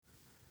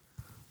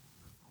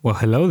Well,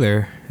 hello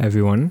there,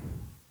 everyone.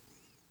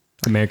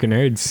 American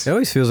Nerds. It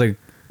always feels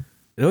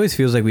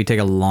like we take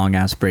a long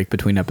ass break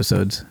between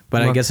episodes.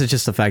 But I guess it's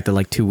just the fact that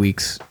like 2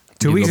 weeks.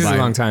 2 weeks is a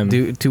long time.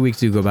 2 weeks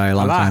do go by a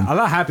long time. A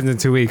lot happens in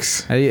 2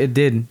 weeks. It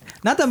did.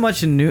 Not that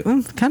much in new.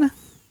 Kind of.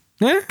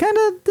 Yeah. Kind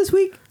of this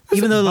week.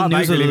 Even though the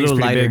news was a little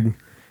lighter. Big.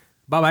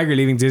 Bob Iger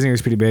leaving Disney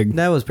was pretty big.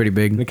 That was pretty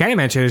big. The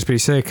Candyman trailer is pretty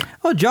sick.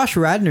 Oh, Josh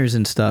Radner's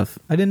and stuff.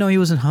 I didn't know he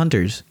was in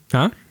Hunters.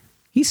 Huh?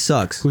 He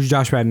sucks. Who's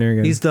Josh Radner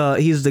again? He's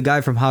the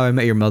guy from How I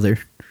Met Your Mother.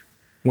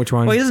 Which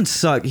one? Well, he doesn't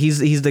suck.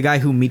 He's the guy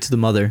who meets the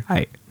mother.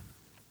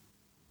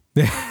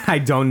 I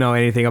don't know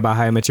anything about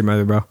How I Met Your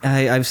Mother, bro.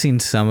 I've seen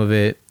some of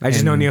it. I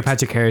just know Neil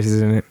Patrick Harris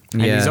is in it.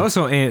 And he's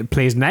also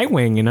plays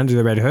Nightwing in Under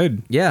the Red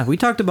Hood. Yeah, we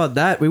talked about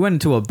that. We went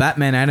into a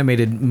Batman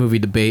animated movie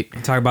debate.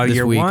 Talk about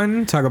year week.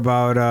 one. Talk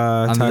about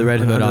Under the Red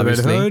Hood,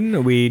 obviously.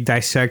 We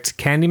dissect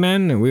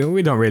Candyman.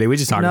 We don't really. We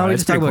just talk about it. No, we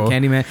just talk about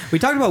Candyman. We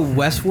talked about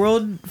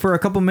Westworld for a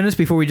couple minutes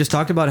before we just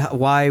talked about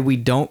why we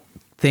don't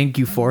think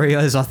Euphoria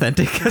is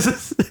authentic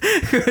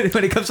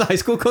when it comes to high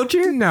school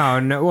culture.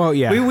 No. Well,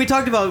 yeah. We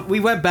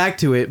went back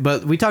to it,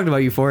 but we talked about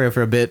Euphoria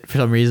for a bit for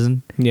some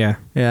reason. Yeah.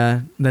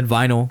 Yeah. Then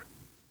Vinyl.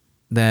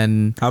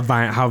 Then how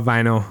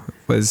Vinyl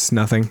was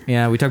nothing.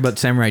 Yeah, we talked about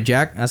Samurai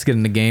Jack. Let's get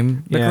in the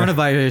game. The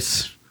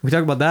coronavirus. We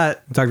talked about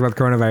that. We talked about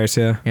the coronavirus,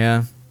 yeah.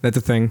 Yeah. That's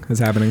a thing that's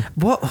happening.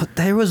 Well,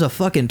 there was a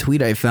fucking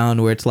tweet I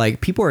found where it's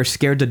like, people are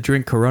scared to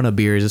drink Corona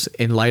beers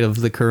in light of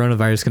the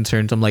coronavirus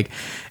concerns. I'm like,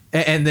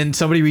 and then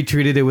somebody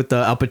retweeted it with the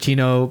Al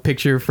Pacino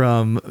picture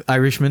from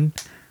Irishman.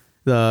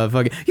 The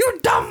fucking, you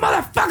dumb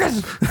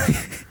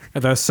motherfuckers!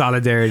 The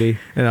solidarity.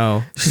 You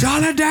know.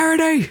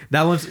 Solidarity!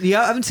 That one's, I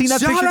haven't seen that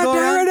picture go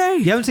around.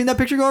 You haven't seen that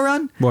picture go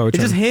around? What, it's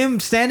just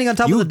him standing on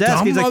top of the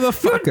desk. He's like,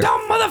 you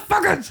dumb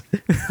motherfuckers!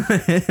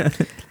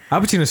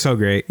 Al Pacino's so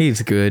great.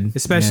 He's good.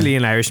 Especially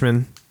in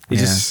Irishman.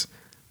 It's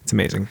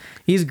amazing.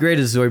 He's great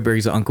as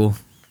Zoidberg's uncle.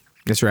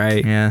 That's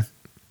right. Yeah.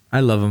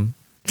 I love him.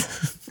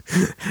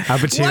 Al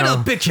Pacino. What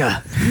a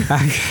picture!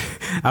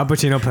 Al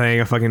Pacino playing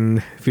a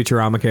fucking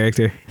Futurama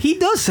character. He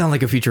does sound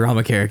like a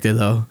Futurama character,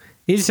 though.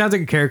 He just sounds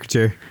like a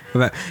caricature.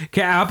 Al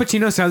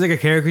Pacino sounds like a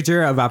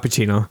caricature of Al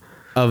Pacino.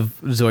 Of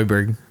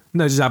Zoidberg.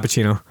 No, just Al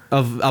Pacino.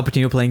 Of Al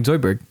Pacino playing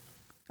Zoidberg.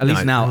 At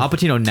least now. Al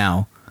Pacino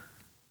now.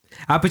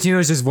 Al Pacino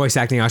is just voice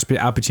acting Al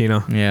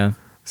Pacino. Yeah.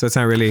 So it's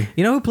not really...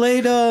 You know who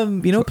played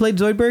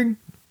Zoidberg?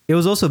 It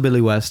was also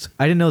Billy West.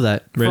 I didn't know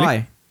that. Really?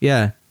 Fry.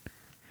 Yeah.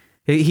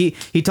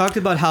 He talked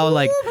about how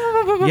like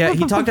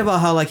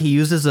he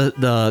uses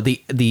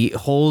the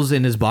holes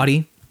in his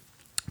body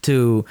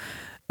to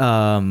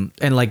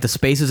and like the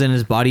spaces in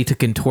his body to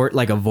contort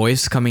like a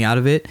voice coming out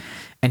of it,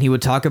 and he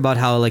would talk about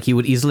how like he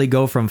would easily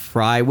go from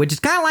Fry, which is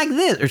kind of like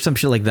this or some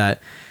shit like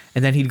that,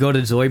 and then he'd go to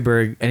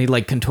Zoidberg and he'd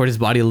like contort his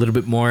body a little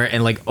bit more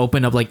and like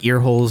open up like ear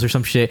holes or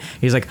some shit.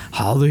 He's like,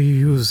 how do you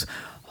use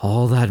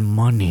all that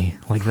money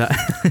like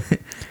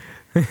that?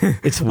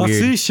 It's weird. A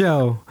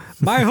seashell.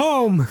 My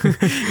home.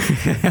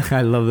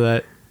 I love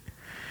that.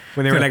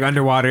 When they were like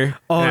underwater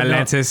in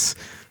Atlantis.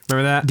 No.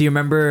 Remember that? Do you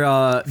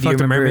remember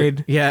Fucked a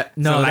mermaid? Yeah.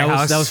 No,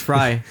 that was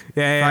Fry.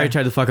 Yeah. Fry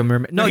tried to fuck a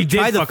mermaid. No, he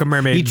did fuck a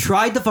mermaid. He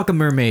tried to fuck a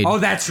mermaid. Oh,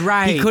 that's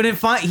right. He couldn't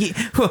find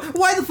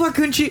why the fuck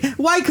couldn't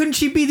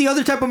she be the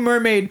other type of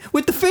mermaid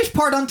with the fish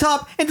part on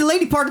top and the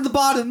lady part at the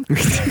bottom?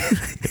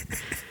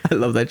 I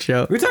love that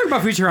show. We talk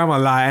about Futurama a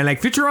lot, and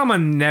like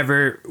Futurama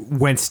never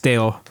went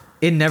stale.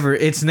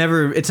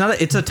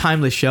 It's a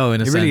timeless show in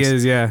a sense. It really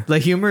is, yeah.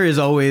 Like humor is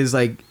always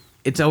like,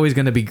 it's always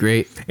going to be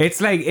great. It's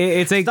like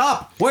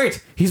stop,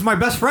 wait, he's my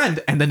best friend.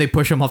 And then they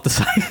push him off the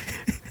side.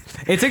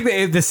 It's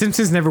like the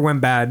Simpsons never went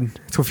bad.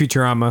 It's what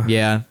Futurama.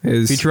 Yeah.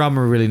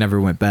 Futurama really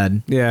never went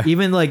bad. Yeah.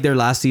 Even like their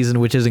last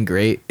season, which isn't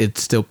great,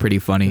 it's still pretty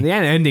funny. The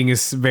ending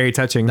is very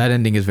touching. That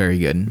ending is very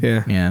good.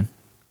 Yeah. Yeah.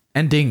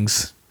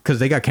 Endings. Because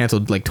they got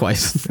canceled like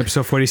twice.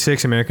 Episode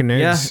 46, American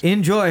Nerds. Yeah.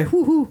 Enjoy.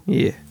 Woohoo.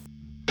 Yeah.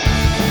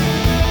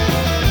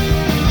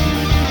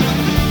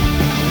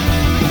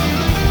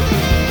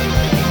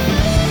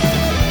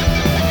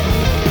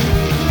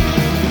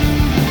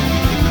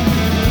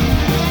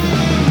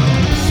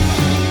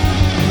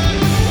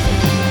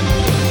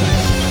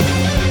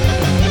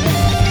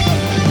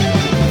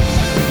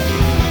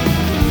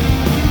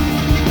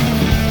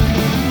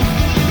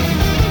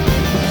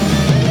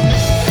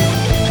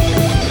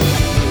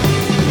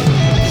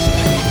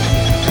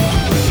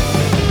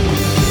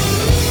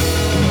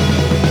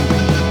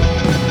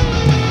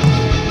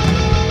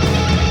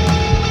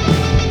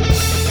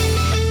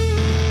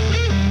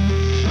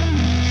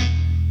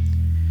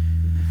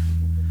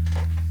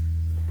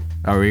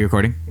 Are we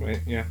recording? Wait,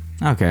 yeah.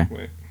 Okay.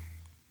 Wait.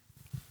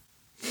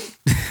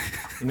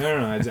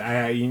 No.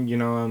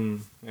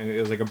 It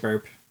was like a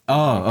burp.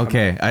 Oh,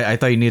 okay. I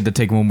thought you needed to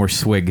take one more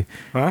swig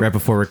right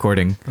before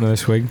recording. Another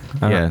swig?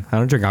 I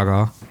don't drink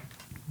alcohol.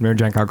 Never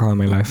drank alcohol in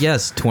my life.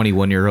 Yes,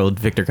 21-year-old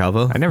Victor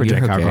Calvo. I never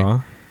drank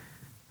alcohol.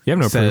 You have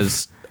no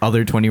Says proof.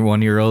 Other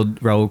 21-year-old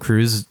Raul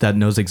Cruz that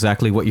knows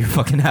exactly what your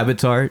fucking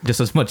habits are,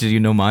 just as much as you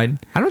know mine.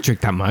 I don't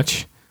drink that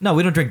much. No,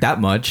 we don't drink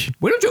that much.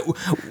 We don't do,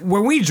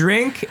 when we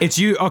drink, it's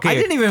you. Okay. I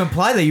didn't even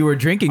imply that you were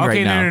drinking right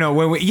Okay, now.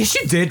 no. Yes,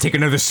 you did take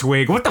another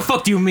swig. What the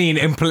fuck do you mean?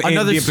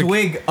 Another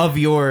swig of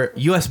your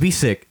USB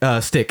stick.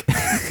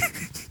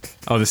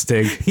 Oh, the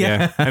Stig.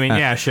 Yeah. I mean,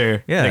 yeah,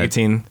 sure. Yeah.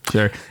 Nicotine.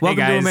 Sure.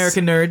 Welcome to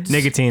American Nerds.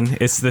 Nicotine.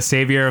 It's the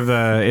savior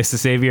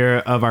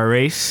of our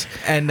race.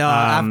 And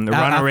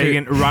Ronald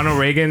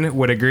Reagan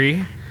would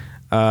agree.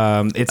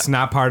 It's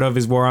not part of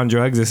his war on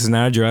drugs. This is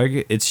not a drug.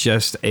 It's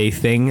just a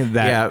thing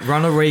that. Yeah,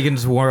 Ronald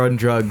Reagan's war on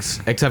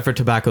drugs, except for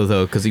tobacco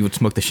though, because he would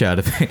smoke the shit out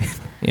of it.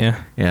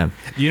 Yeah. Yeah.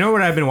 You know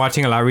what I've been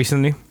watching a lot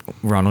recently?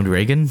 Ronald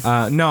Reagan.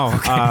 No.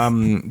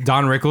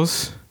 Don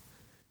Rickles.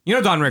 You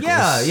know Don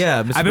Rickles?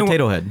 Yeah, Mr.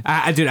 Potato Head.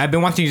 Dude, I've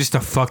been watching just a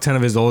fuck ton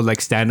of his old like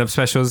stand-up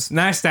specials.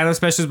 Not stand-up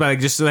specials, but like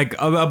just like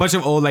a bunch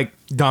of old like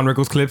Don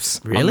Rickles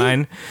clips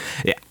online.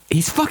 Yeah,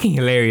 he's fucking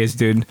hilarious,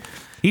 dude.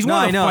 He's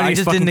one of the funniest I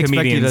just fucking didn't expect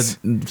comedians.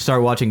 you to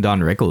start watching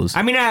Don Rickles.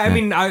 I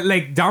mean,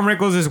 like Don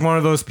Rickles is one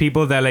of those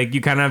people that like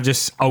you kind of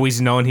just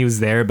always known he was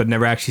there, but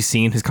never actually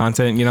seen his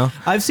content. You know,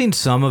 I've seen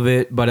some of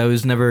it, but I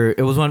was never.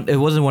 It wasn't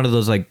one of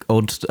those like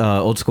old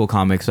school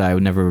comics that I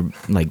would never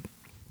like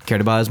cared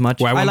about as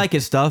much. I like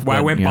his stuff. I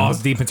but, went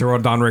balls deep into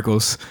Don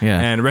Rickles. Yeah.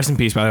 And rest in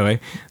peace, by the way.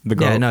 The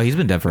girl. Yeah, no, he's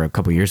been dead for a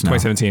couple years now.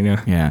 2017,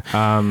 yeah.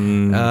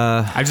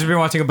 Yeah. I've just been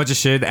watching a bunch of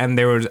shit, and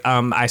there was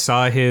I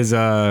saw his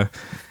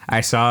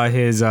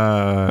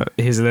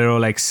little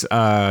like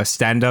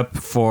stand up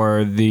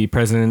for the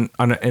president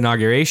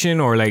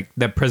inauguration or like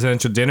the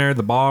presidential dinner,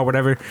 the ball,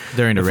 whatever.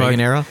 During the Reagan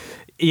era.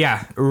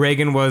 Yeah,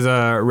 Reagan was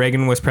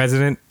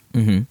president.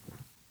 Mm-hmm.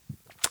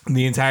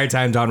 The entire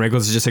time, Don Rickles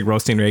is just like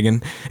roasting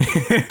Reagan.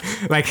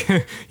 Like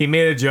he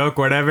made a joke,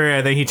 whatever,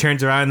 and then he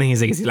turns around and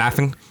he's like, "Is he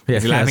laughing? Yeah,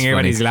 is he laughing? that's Everybody,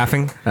 funny. is he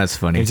laughing?" That's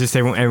funny. It's just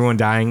everyone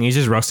dying. He's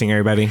just roasting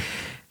everybody.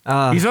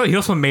 He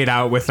also made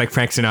out with like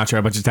Frank Sinatra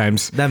a bunch of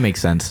times. That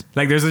makes sense.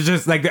 Like there's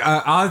just like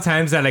all the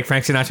times that like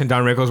Frank Sinatra and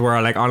Don Rickles were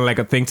like on like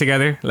a thing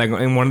together. Like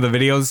in one of the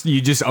videos,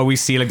 you just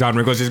always see like Don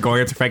Rickles just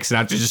going up to Frank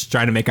Sinatra, just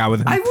trying to make out with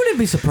him. I wouldn't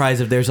be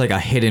surprised if there's like a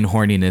hidden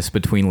horniness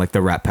between like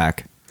the Rat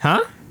Pack.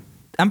 Huh?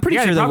 I'm pretty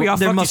Yeah, sure they probably all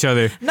fucked each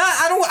other. No,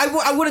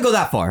 I wouldn't go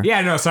that far. Yeah,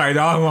 no, sorry,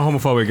 they're all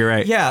homophobic. You're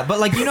right. Yeah, but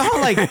like you know how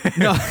like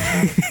no,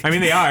 I mean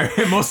they are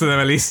most of them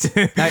at least.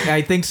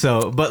 I think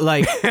so. But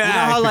like you know I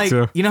how think like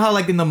so. you know how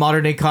like in the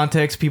modern day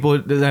context, people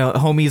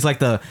homies like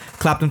to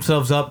clap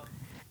themselves up,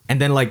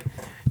 and then like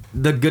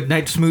the good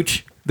night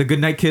smooch, the good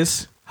night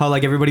kiss. How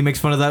like everybody makes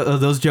fun of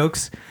those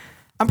jokes.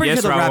 I'm pretty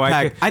sure the Rat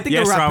Pack. I think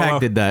the Rat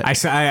Pack did that.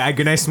 I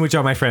good night smooch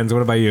out my friends.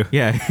 What about you?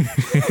 Yeah.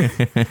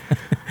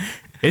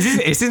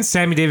 Isn't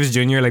Sammy Davis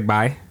Jr. like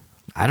bi?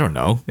 I don't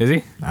know. Is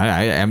he?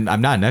 I'm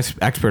not an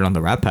expert on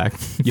the Rat Pack.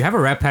 You have a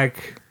Rat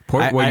Pack.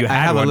 I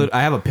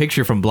have a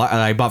picture from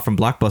I bought from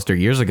Blockbuster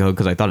years ago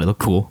because I thought it looked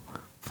cool.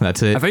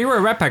 That's it. thought you were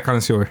a Rat Pack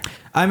connoisseur.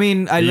 I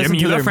mean, I listen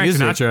you to love their Frank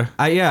music. Sinatra.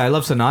 I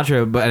love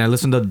Sinatra, and I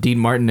listen to Dean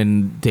Martin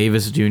and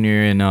Davis Jr.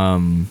 and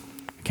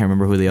I can't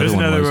remember who the other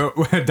one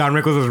was. Don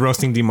Rickles was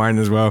roasting Dean Martin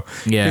as well.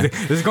 Yeah.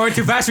 This is going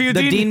too fast for you,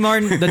 The Dean.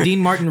 Dean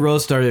Martin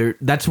roast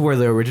that's where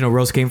the original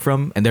roast came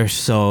from, and they're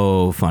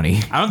so funny.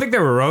 I don't think they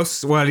were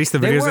roasts. Well, at least the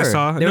They videos I were.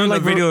 saw. They were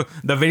like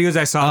the videos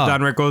I saw of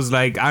Don Rickles,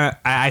 like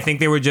I think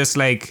they were just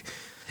like,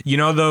 you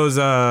know those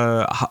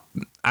I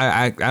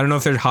don't know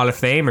if they're Hall of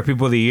Fame or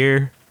People of the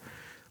Year,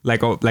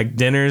 like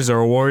dinners or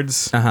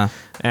awards. Uh-huh.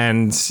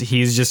 And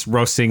he's just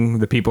roasting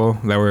the people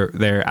that were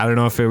there. I don't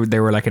know if they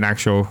were like an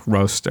actual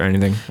roast or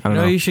anything. I don't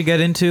know. You should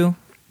get into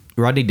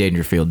Rodney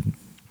Dangerfield.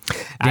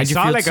 I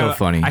saw Dangerfield's like so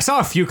funny. I saw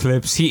a few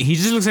clips. He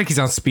just looks like he's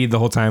on speed the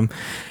whole time,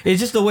 It's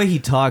just the way he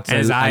talks. and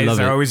his I eyes love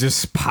are it. always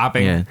just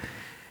popping. Yeah.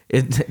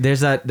 There's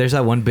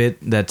that one bit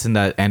that's in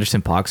that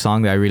Anderson .Paak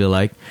song that I really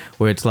like,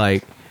 where it's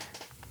like,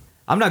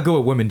 "I'm not good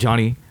with women,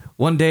 Johnny.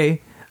 One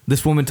day,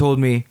 this woman told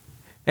me,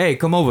 'Hey,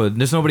 come over.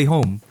 There's nobody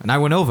home.' And I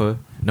went over.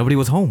 Nobody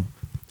was home."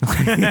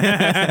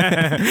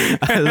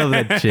 I love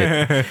that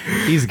shit.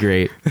 He's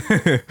great.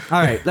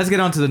 All right, let's get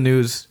on to the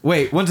news.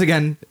 Wait, once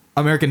again,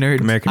 American Nerds.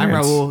 American I'm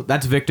Nerds. Raul.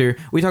 That's Victor.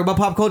 We talk about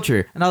pop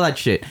culture and all that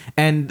shit,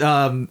 and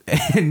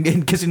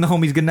and kissing the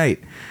homies goodnight.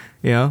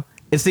 You know,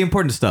 it's the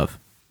important stuff.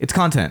 It's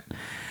content.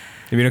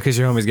 If you don't kiss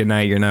your homies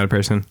goodnight, you're not a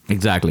person.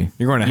 Exactly.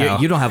 You're going to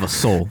hell. You don't have a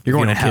soul. You're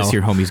going if to you don't kiss hell.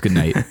 your homies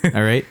goodnight.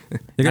 All right. You're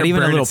Not gonna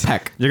even a burn little it-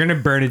 peck. You're gonna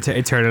burn it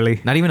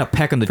eternally Not even a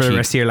peck on the for cheek. the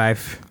rest of your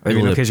life. Or If you the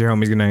don't lip. kiss your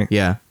homies goodnight.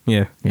 Yeah.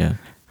 Yeah. Yeah.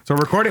 So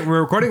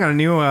we're recording on a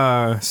new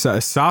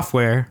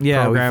software.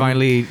 Yeah. program. We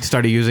finally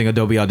started using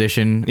Adobe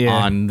Audition Yeah.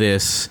 on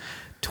this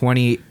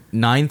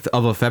 29th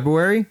of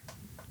February.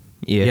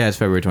 Yeah, it's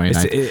February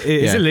 29th.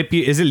 Is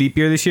it leap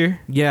year this year?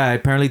 Yeah,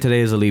 apparently today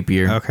is a leap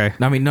year. Okay.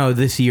 I mean, no,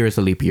 this year is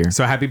a leap year.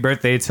 So happy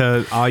birthday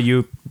to all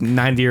you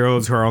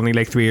 90-year-olds who are only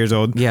like 3 years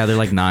old. Yeah, they're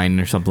like 9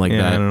 or something like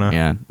Yeah, that. I don't know.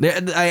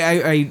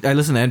 Yeah, I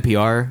listen to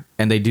NPR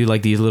and they do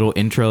like these little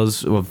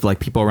intros of like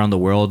people around the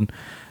world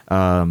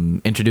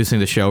introducing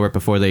the show right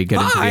before they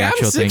get into the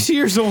actual I'm 6 thing.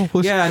 years old.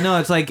 Yeah, no,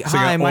 it's like, like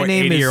hi, an my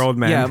name is 80-year-old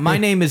man. Yeah, my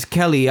name is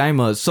Kelly. I'm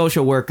a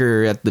social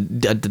worker at the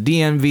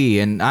DMV,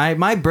 and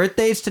my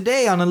birthday's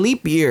today on a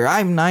leap year.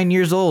 I'm 9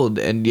 years old,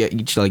 and yeah,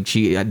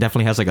 she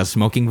definitely has like a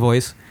smoking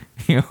voice.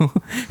 You know,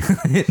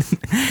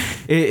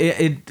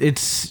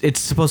 it's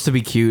supposed to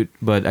be cute,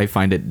 but I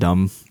find it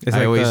dumb. It's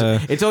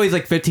like it's always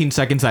like 15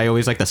 seconds. I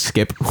always like to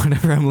skip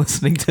whenever I'm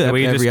listening to the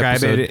way you every describe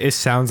episode. it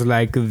sounds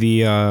like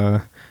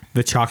the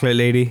chocolate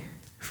lady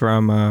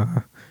from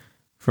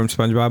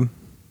SpongeBob.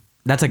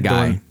 That's a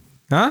guy. one-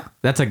 Huh?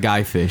 That's a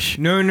guy fish.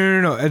 No.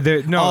 No.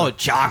 Oh,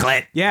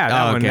 chocolate. Yeah,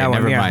 that Oh, one. okay, That one.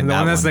 never Yeah, mind, the that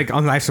one that's one. like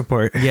on life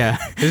support. Yeah.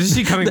 Isn't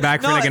she coming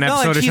back for like an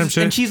episode or some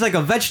shit? And she's like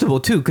a vegetable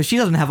too, because she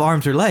doesn't have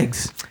arms or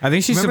legs. I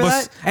think she's Remember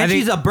supposed. that? And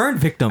she's a burn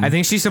victim. I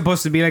think she's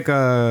supposed to be like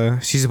a.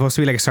 She's supposed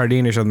to be like a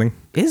sardine or something.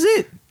 Is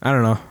it? I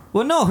don't know.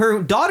 Well, no,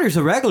 her daughter's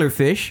a regular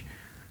fish.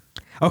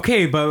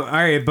 Okay, but all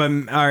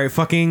right,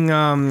 fucking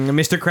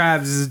Mr.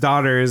 Krabs'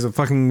 daughter is a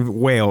fucking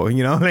whale.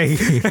 You know, like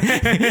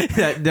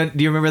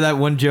Do you remember that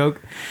one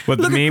joke? What,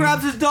 the Look meme? at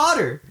Krabs'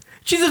 daughter.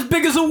 She's as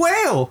big as a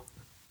whale.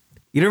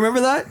 You don't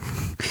remember that?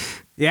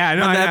 yeah,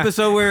 no, On the I,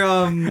 episode where I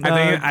thought you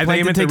Plankton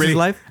meant the takes really. his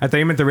life? I thought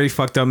you meant the really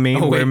fucked up meme.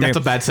 Oh, where wait, that's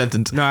ma- a bad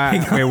sentence.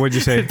 No, wait, what'd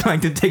you say?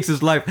 Plankton takes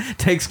his life.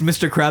 Takes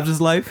Mr. Krabs'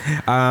 life.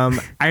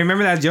 I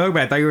remember that joke,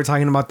 but I thought you were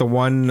talking about the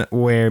one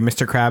where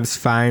Mr. Krabs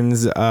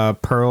finds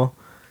Pearl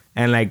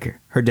and like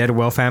her dead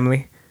whale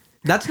family.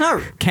 That's not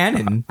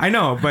canon. I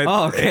know, but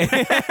Oh, okay.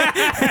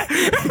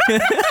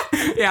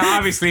 yeah,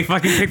 obviously,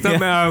 fucking picked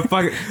up,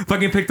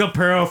 fucking picked up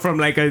Pearl from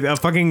like a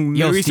fucking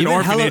Middle Eastern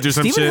orphanage or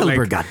some Steven shit. Hillenburg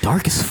Like, got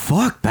dark as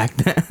fuck back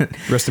then.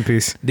 rest in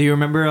peace. Do you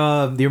remember?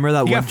 Do you remember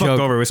that He one got fucked joke?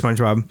 over with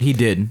SpongeBob. He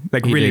did.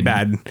 Like, He really did.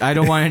 bad. I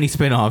don't want any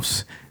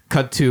spin-offs.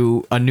 Cut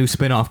to a new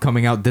spin-off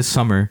coming out this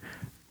summer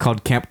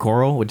called Camp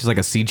Coral, which is like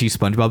a CG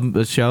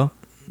SpongeBob show.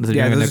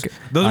 Yeah,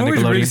 those on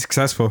movies were really Nickelodeon.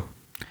 successful.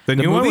 The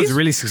new one was movies?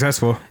 really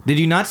successful. Did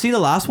you not see the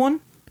last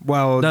one?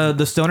 Well,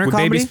 The stoner with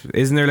comedy?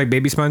 isn't there like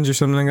Baby Sponge or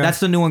something like that? That's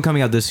the new one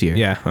coming out this year.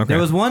 Yeah, okay. There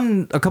was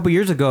one a couple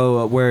years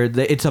ago where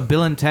it's a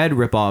Bill and Ted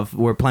ripoff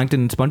where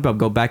Plankton and SpongeBob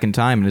go back in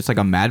time, and it's like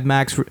a Mad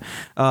Max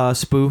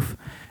spoof,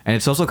 and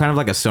it's also kind of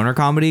like a stoner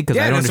comedy because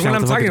I yeah, don't that's what understand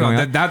I'm what the fuck talking is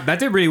going about. on. That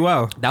did really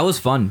well. That was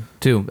fun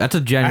too. That's a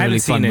I genuinely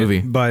haven't fun seen movie.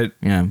 it, but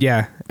Yeah.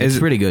 yeah, It's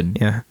pretty good.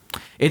 Yeah,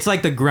 It's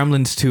like the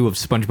Gremlins 2 of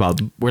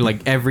SpongeBob, where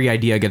like every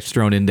idea gets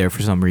thrown in there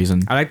for some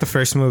reason. I like the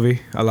first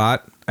movie a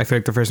lot. I feel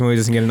like the first movie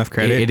doesn't get enough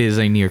credit. It is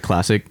a near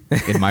classic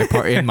in my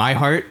in my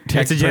heart.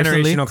 It's a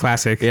personally. generational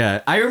classic.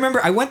 Yeah, I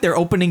remember I went there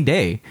opening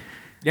day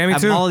Yeah, me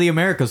at too. Mall of the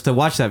Americas to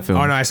watch that film.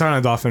 Oh no, I saw it on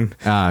a Dolphin.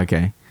 Ah,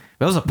 okay.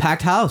 That was a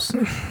packed house.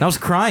 I was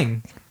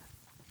crying.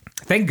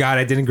 Thank God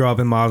I didn't grow up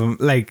in Mall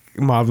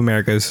of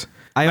Americas.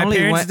 I My only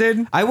parents went,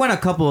 did. I went a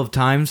couple of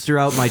times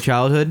throughout my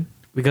childhood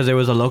because there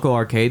was a local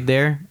arcade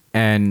there,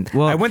 and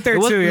well, I went there it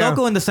was too, yeah.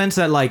 local in the sense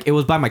that like it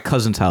was by my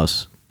cousin's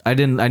house. I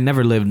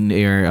never lived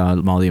near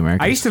Mall of the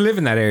Americas. I used to live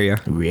in that area,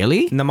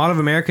 Really? in the Mall of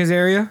Americas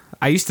area.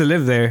 I used to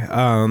live there.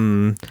 Have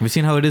you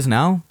seen how it is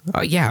now?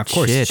 Yeah, of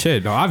course. Shit.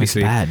 Shit, no,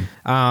 obviously. It's bad.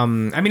 I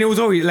mean, it was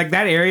always like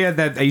that area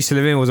that I used to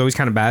live in was always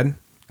kind of bad. It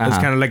was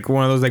Uh-huh. kind of like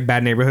one of those like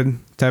bad neighborhood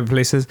type of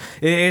places.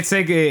 It's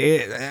like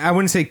I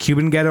wouldn't say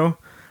Cuban ghetto,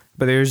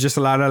 but there's just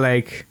a lot of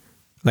like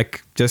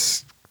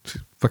just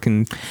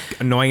fucking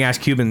annoying ass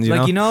Cubans.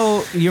 You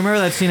know? You remember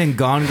that scene in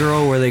Gone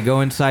Girl where they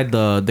go inside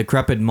the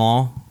decrepit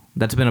mall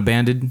that's been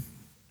abandoned?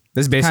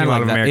 This is basically Kinda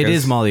Mall of that. Americas. It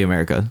is Mall of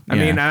America. I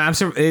mean, I'm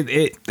sure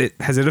it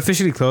has it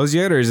officially closed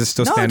yet, or is it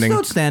still no, standing? it's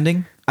still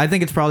standing. I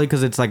think it's probably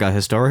because it's like a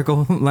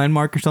historical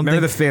landmark or something.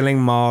 Remember the failing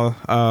mall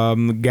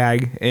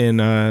gag in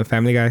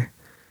Family Guy?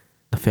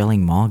 The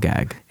failing mall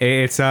gag.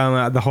 It's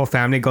the whole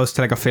family goes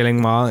to like a failing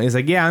mall. It's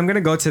like, yeah, I'm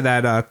gonna go to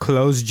that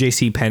closed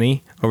J.C.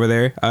 Penney over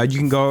there. You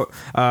can go,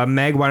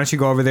 Meg. Why don't you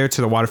go over there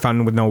to the water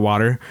fountain with no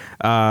water?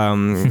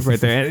 Right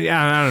there. And,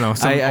 yeah, I don't know.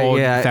 Some old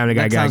Family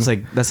Guy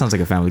gag. That sounds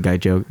like a Family Guy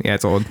joke. Yeah,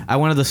 it's old. I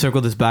wanted to circle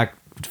this back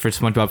for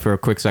SpongeBob for a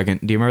quick second.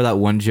 Do you remember that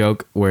one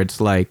joke where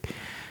it's like,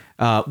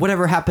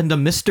 whatever happened to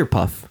Mr.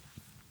 Puff?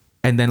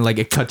 And then like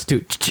it cuts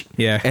to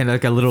Yeah. and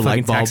like a little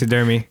Fucking light bulb.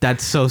 taxidermy.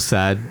 That's so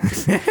sad.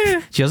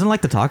 She doesn't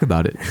like to talk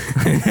about it.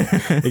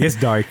 It gets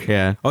dark.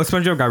 Yeah. Oh,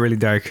 SpongeBob got really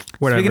dark.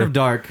 Whatever. Speaking of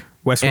dark,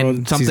 Westworld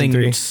and something season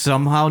 3.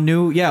 somehow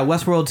new. Yeah,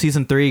 Westworld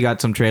season 3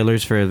 got some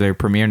trailers for their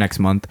premiere next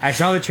month. I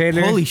saw the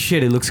trailer. Holy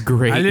shit, it looks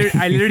great.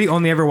 I literally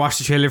only ever watched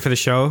the trailer for the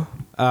show.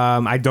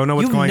 I don't know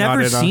what's You've going on.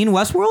 never seen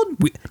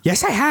Westworld?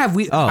 Yes, I have.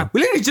 We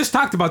literally just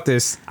talked about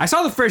this. I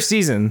saw the first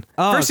season.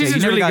 Oh, First okay, season's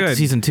you never really got good. to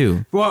season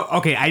 2. Well,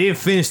 okay, I didn't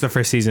finish the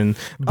first season,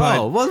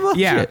 but well,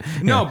 yeah, shit.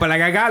 no, Yeah. but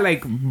like I got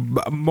like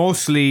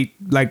mostly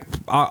like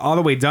all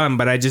the way done,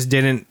 but I just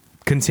didn't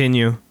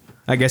continue.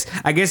 I guess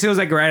it was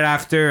like right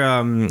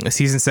after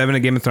season 7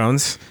 of Game of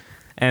Thrones,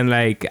 and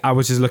like I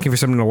was just looking for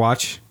something to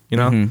watch, you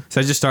know. Mm-hmm.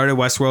 So I just started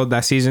Westworld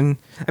that season.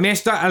 I mean,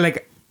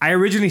 I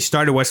originally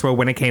started Westworld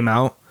when it came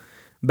out,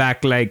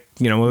 back like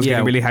it was Yeah.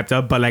 getting really hyped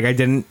up, but like I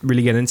didn't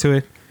really get into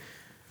it.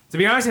 To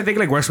be honest, I think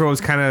like Westworld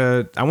was kind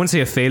of, I wouldn't say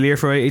a failure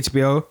for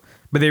HBO,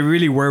 But they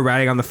really were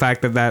riding on the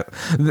fact that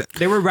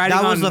they were riding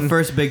That on was the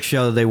first big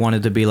show that they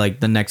wanted to be like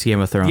the next Game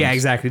of Thrones. Yeah,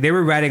 exactly. They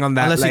were riding on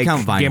that Unless you like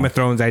count Vinyl. Game of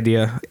Thrones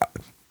idea.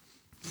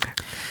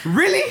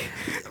 Really?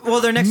 Well,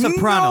 their next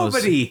Sopranos.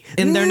 Nobody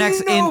in their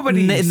next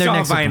nobody in their saw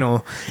next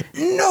Vinyl.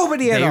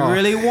 Nobody at They all.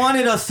 really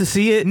wanted us to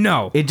see it.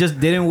 No. It just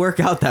didn't work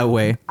out that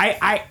way.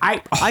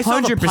 I saw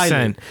the 100%.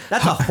 pilot.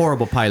 That's a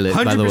horrible pilot,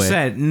 by the way.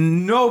 100%.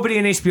 Nobody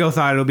in HBO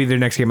thought it'll be their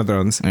next Game of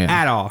Thrones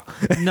at all.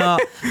 No,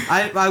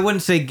 I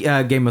wouldn't say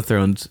Game of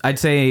Thrones. I'd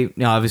say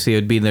obviously it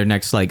would be their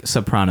next like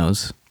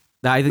Sopranos.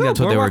 I think that's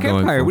what they were Boardwalk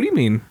going Empire. for. What do you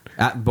mean?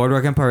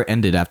 Boardwalk Empire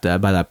ended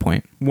by that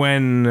point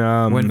When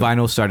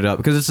Vinyl started up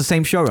because it's the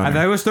same showrunner. I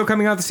thought it was still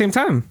coming out at the same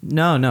time.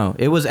 No,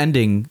 it was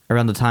ending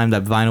around the time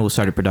that Vinyl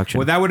started production.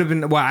 Well, that would have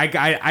been. Well,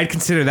 I'd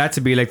consider that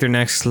to be like their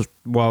next.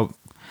 Well,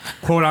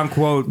 quote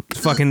unquote,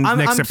 fucking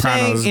next I'm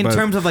Sopranos. saying in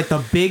terms of like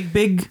the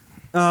big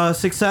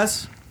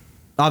success.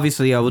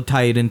 Obviously, I would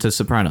tie it into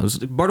Sopranos.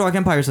 Boardwalk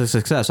Empire is a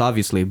success,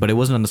 obviously, but it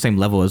wasn't on the same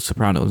level as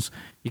Sopranos.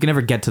 You can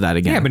never get to that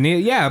again.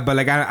 but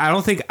like I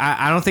don't think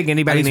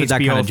anybody At in least with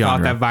that HBO kind of thought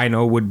genre. that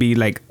Vinyl would be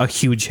like a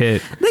huge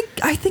hit.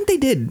 I think they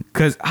did.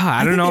 Because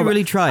I don't think know, they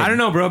really tried. I don't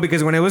know, bro.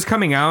 Because when it was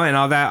coming out and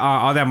all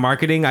that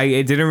marketing,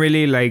 it didn't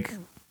really like.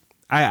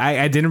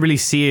 I didn't really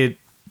see it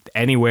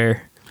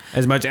anywhere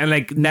as much, and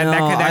like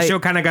that show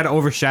kind of got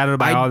overshadowed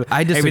by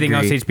everything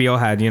else HBO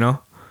had, you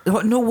know.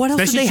 No, what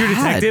else Especially did they True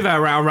have? Detective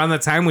around the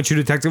time when True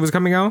Detective was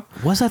coming out.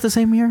 Was that the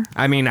same year?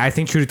 I mean, I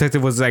think True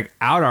Detective was like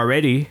out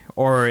already,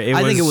 or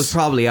I think it was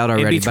probably out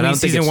already, but I don't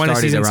think it season 1 and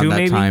started season around 2, that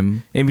maybe.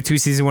 time. In between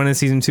season 1 and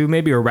season 2,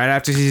 maybe, or right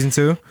after season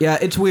 2. Yeah,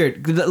 it's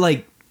weird.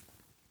 Like,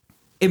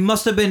 it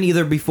must have been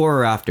either before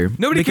or after.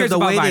 Nobody cares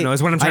about Vinyl,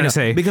 is what I'm trying to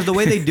say. Because the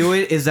way they do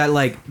it is that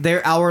like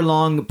their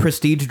hour-long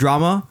prestige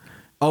drama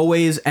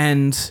always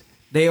ends.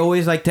 They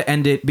always like to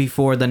end it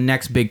before the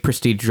next big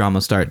prestige drama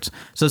starts.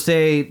 So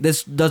say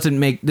this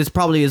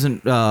probably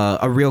isn't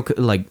a real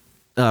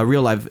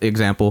real life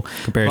example.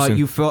 Comparison.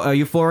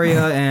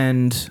 Euphoria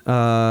and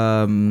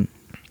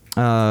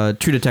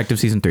True Detective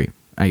season 3,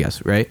 I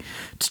guess, right?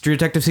 True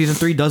Detective season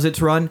 3 does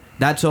its run.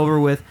 That's over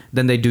with.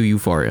 Then they do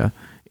Euphoria.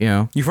 You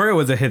know. Euphoria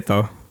was a hit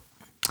though.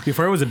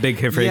 Euphoria was a big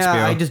hit for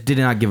HBO. I just did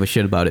not give a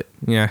shit about it.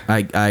 Yeah.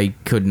 I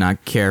could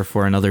not care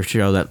for another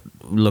show that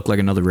looked like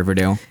another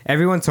Riverdale.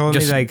 Everyone told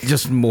me like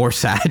just more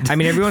sad. I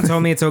mean, everyone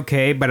told me it's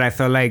okay, but I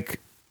felt like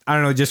I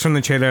don't know, just from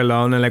the trailer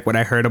alone and like what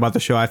I heard about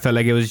the show, I felt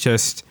like it's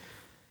just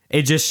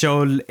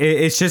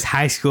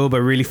high school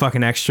but really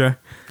fucking extra.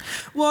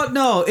 Well,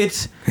 no,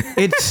 it's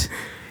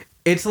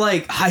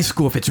like high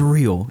school if it's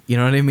real. You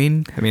know what I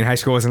mean? I mean, high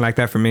school wasn't like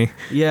that for me.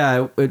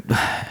 Yeah.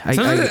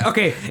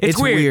 Okay,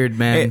 it's weird,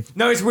 man.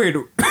 No, it's weird.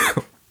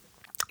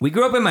 We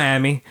grew up in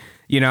Miami.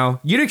 You know,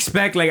 you'd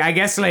expect like I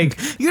guess like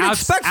you'd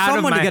expect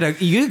someone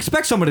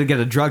to get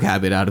a drug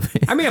habit out of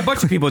it. I mean, a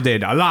bunch of people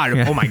did. A lot.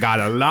 Oh my god,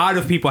 a lot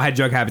of people had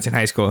drug habits in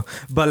high school.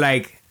 But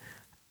like,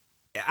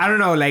 I don't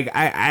know. Like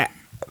I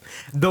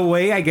the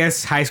way I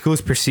guess high school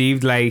is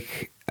perceived,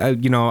 like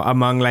you know,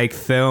 among like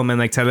film and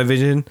like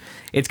television,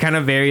 it's kind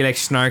of very like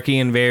snarky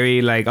and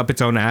very like up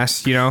its own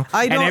ass. You know,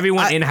 and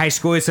everyone in high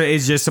school is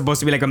just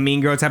supposed to be like a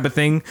mean girl type of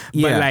thing.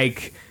 Yeah. But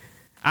like.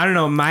 I don't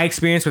know, my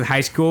experience with high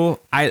school,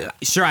 I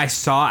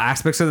saw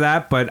aspects of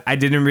that, but I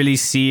didn't really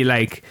see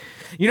like,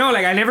 you know,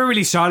 like I never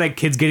really saw like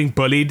kids getting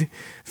bullied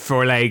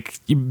for like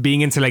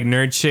being into like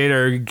nerd shit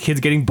or kids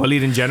getting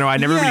bullied in general. I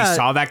never really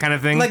saw that kind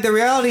of thing. Like the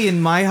reality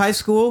in my high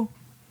school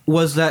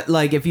was that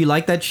like if you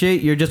like that shit,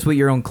 you're just with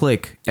your own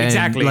clique. And,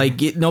 exactly.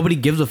 Like nobody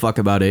gives a fuck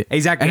about it.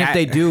 Exactly. And if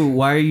they do,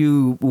 why are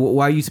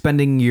you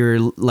spending your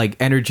like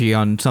energy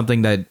on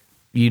something that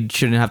you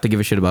shouldn't have to give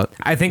a shit about?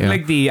 I think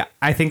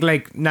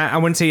I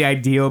wouldn't say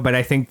ideal, but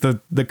I think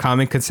the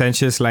common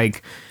consensus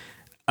like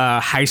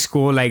high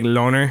school like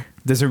loner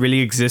doesn't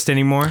really exist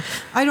anymore.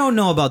 I don't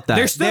know about that.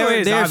 There's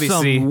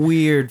obviously some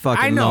weird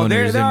fucking I know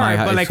there loners in my are,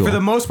 high but like school. for the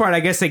most part, I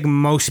guess like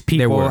most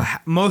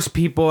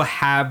people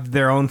have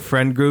their own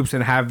friend groups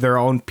and have their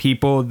own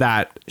people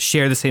that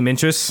share the same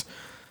interests.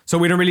 So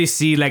we don't really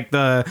see like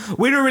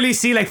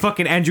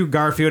fucking Andrew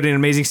Garfield in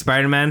Amazing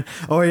Spider-Man.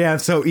 Oh yeah, I'm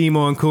so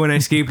emo and cool and I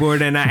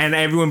skateboard and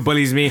everyone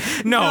bullies me.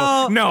 No.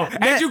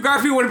 Andrew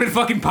Garfield would have been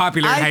fucking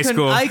popular in high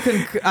school. I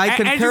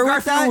concur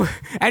with that.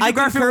 Andrew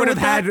Garfield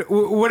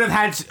would have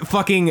had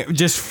fucking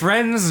just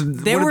friends.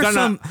 There were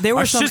some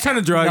shit ton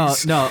of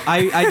drugs. No,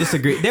 I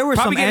disagree. There were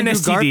some Probably getting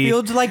Andrew STD.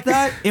 Garfields like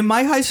that in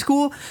my high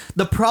school.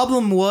 The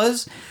problem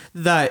was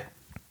that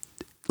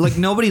like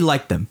nobody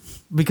liked them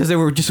because they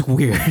were just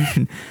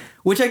weird.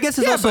 Which I guess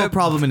is also a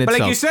problem in itself.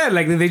 But like you said,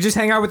 like they just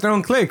hang out with their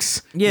own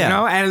cliques. Yeah. You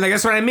know? And like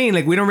that's what I mean.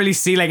 Like we don't really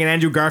see like an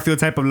Andrew Garfield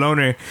type of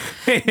loner.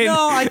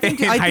 I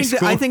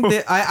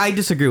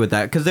disagree with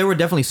that because there were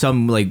definitely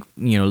some like,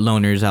 you know,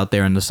 loners out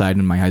there on the side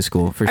in my high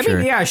school for sure. I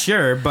mean, yeah,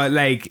 sure, but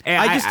like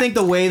I just think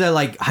the way that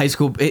like high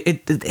school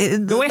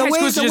the way high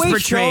school is just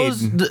portrayed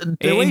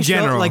in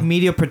general, like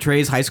media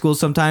portrays high school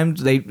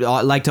sometimes they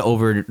like to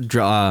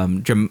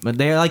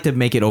they like to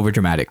make it over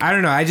dramatic. I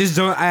don't know. I just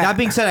don't. That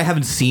being said, I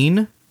haven't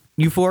seen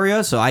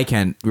Euphoria, so I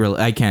can't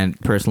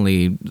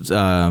personally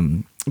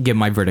give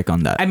my verdict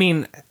on that. I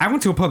mean, I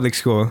went to a public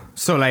school,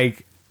 so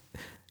like,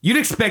 you'd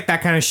expect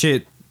that kind of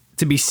shit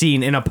to be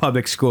seen in a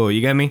public school.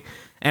 You get me?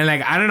 And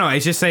like, I don't know.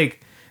 It's just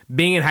like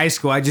being in high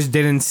school, I just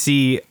didn't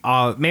see.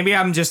 Maybe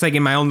I'm just like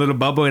in my own little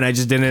bubble, and I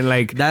just didn't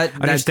like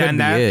understand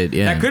that. It,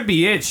 yeah. That could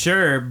be it,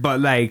 sure. But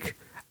like,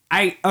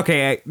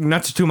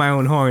 not to toot my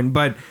own horn,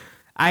 but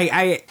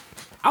I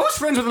was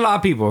friends with a lot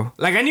of people.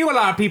 Like I knew a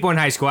lot of people in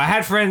high school. I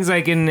had friends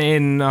like in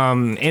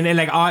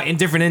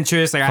different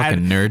interests. Like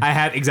Fucking nerd. I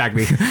had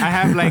exactly. I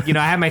have like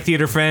I have my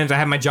theater friends. I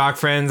have my jock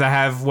friends. I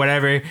have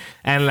whatever.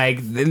 And like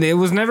it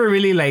was never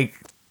really like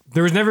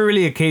there was never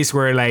really a case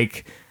where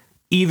like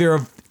either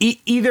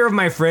of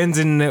my friends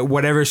in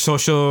whatever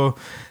social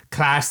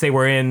class they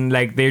were in,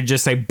 like they're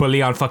just like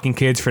bully on fucking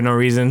kids for no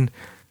reason.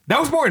 That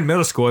was more in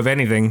middle school, if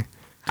anything.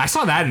 I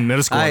saw that in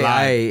middle school a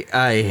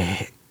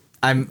lot.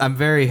 I'm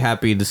very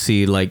happy to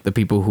see like the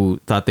people who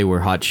thought they were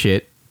hot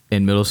shit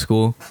in middle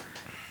school,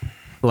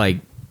 like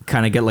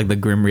kind of get like the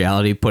grim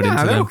reality put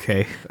into them.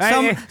 Okay.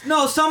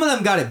 Some of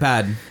them got it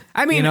bad.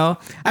 I mean,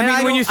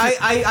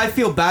 I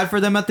feel bad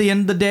for them at the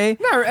end of the day.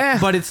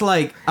 But it's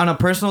like on a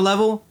personal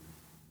level,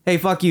 hey,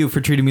 fuck you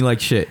for treating me like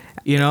shit.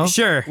 You know?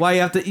 Sure. Why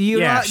you have to...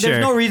 There's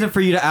no reason for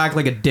you to act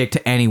like a dick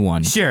to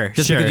anyone. Sure,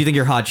 Just because you think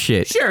you're hot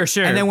shit. Sure.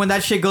 And then when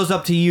that shit goes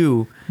up to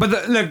you...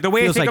 But the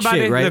way I think about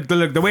it, right?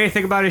 the way I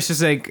think about it is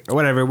just like,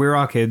 whatever, we were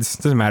all kids.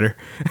 Doesn't matter.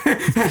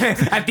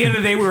 At the end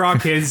of the day, we were all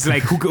kids.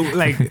 Like,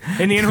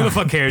 in the end, who the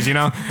fuck cares, you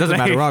know? Doesn't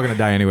matter. We're all going to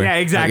die anyway. Yeah,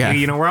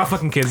 exactly. We're all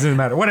fucking kids. Doesn't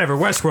matter. Whatever.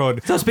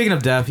 Westworld. So speaking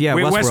of death,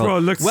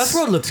 Westworld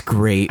looks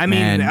great, I mean,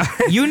 man.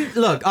 You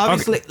look,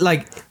 obviously, okay.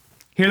 Like...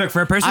 Here, look,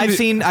 for a person... I've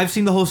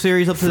seen the whole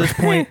series up to this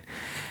point.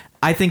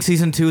 I think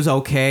season 2 is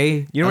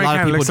okay. You know what a lot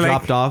of people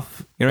dropped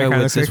off. You know what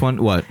with this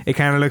one? What? It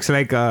kind of looks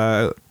like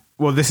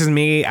well, this is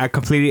me. I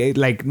completely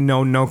like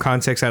no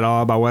context at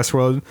all about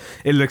Westworld.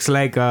 It looks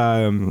like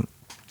one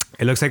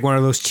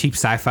of those cheap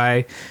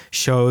sci-fi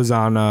shows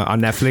on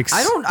Netflix.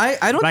 I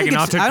don't like think an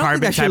altered I don't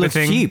carbon think that shit type looks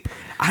of thing. cheap.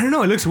 I don't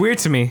know. It looks weird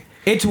to me.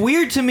 It's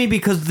weird to me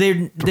because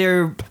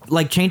they're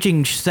like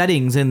changing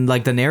settings and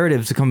like the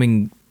narratives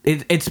coming.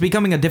 It's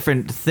becoming a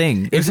different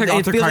thing. It's like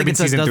Altered Carbon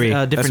season 3.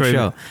 A different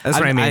show. That's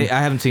what I mean. I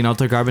haven't seen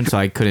Altered Carbon, so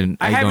I couldn't.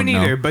 I haven't don't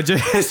either, know. but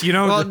just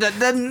Well,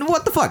 then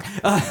what the fuck?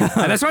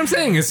 That's what I'm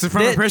saying. It's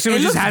from a person who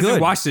just hasn't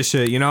watched this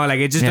shit.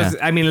 Like it just does.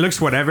 I mean, it looks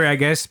whatever, I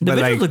guess. The but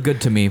visuals like, look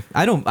good to me.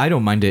 I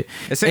don't mind it.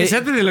 It's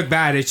not that they look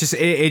bad. It's just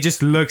it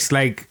just looks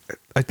like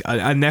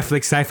a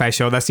Netflix sci-fi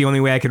show. That's the only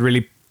way I could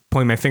really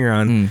point my finger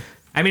on.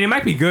 I mean, it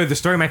might be good. The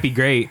story might be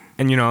great.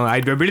 And, I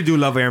really do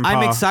love Aaron Paul.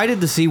 I'm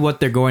excited to see what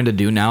they're going to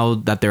do now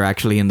that they're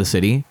actually in the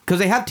city. Because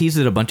they have teased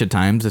it a bunch of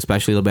times,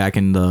 especially back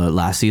in the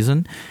last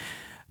season.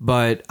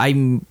 But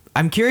I'm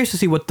curious to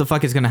see what the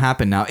fuck is going to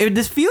happen now.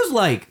 This feels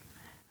like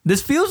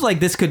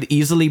this could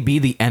easily be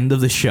the end of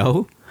the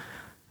show.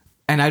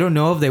 And I don't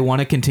know if they want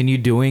to continue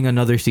doing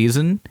another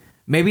season.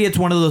 Maybe it's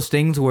one of those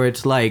things where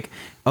it's like,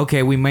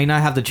 okay, we may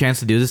not have the chance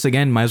to do this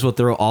again. Might as well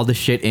throw all the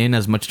shit in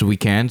as much as we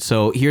can.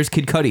 So here's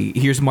Kid Cudi.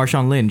 Here's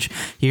Marshawn Lynch.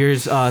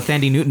 Here's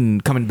Thandie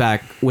Newton coming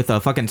back with a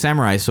fucking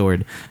samurai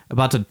sword,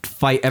 about to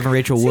fight Evan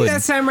Rachel Wood. See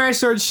that samurai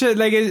sword shit?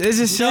 Like, it's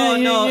just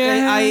no.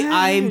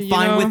 I'm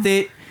fine with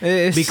it.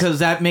 Because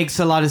that makes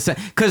a lot of sense.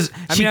 Because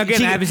I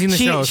haven't seen the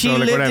show, so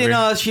like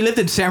whatever. She lived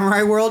in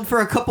Samurai World for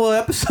a couple of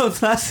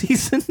episodes last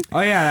season. Oh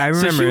yeah, I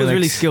remember. So she was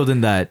really skilled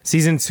in that.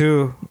 Season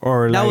 2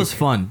 or that was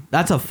fun.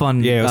 That's a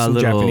fun little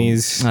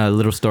Japanese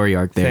little story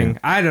arc there. Thing.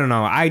 I don't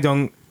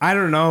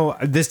know.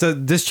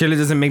 This trailer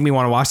doesn't make me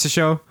want to watch the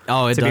show.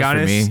 Oh, it does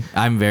for me.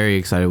 I'm very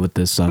excited with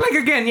this stuff.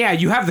 Like again, yeah,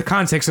 you have the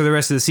context of the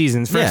rest of the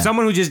seasons. For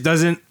someone who just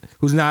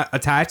who's not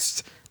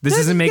attached. This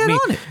doesn't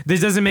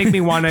make me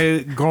want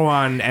to go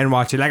on and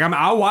watch it. Like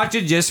I'll watch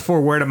it just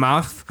for word of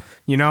mouth,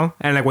 and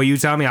like what you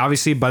tell me,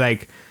 obviously. But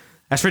like,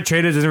 as for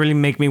trailer, it doesn't really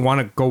make me want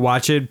to go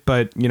watch it.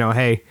 But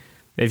hey,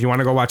 if you want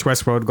to go watch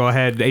Westworld, go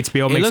ahead.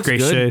 HBO makes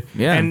great shit.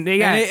 Yeah,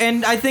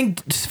 and I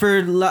think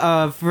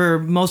for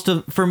most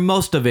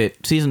of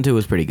it, season 2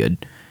 was pretty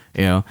good.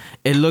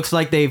 It looks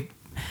like they've.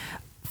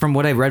 From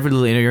what I read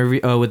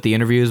with the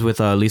interviews with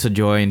Lisa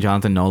Joy and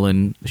Jonathan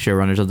Nolan,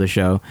 showrunners of the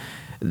show.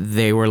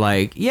 They were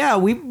like, yeah,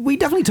 we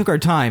definitely took our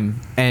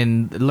time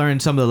and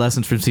learned some of the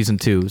lessons from season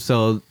 2.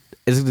 So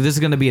this is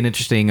going to be an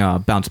interesting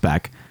bounce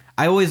back.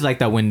 I always like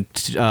that when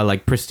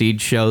like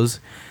prestige shows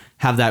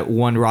have that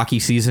one rocky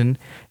season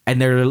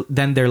and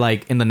they're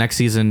like in the next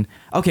season,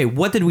 okay,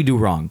 what did we do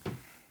wrong?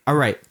 All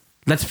right,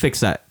 let's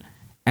fix that.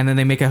 And then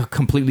they make a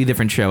completely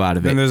different show out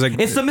of it.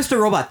 It's the Mr.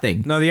 Robot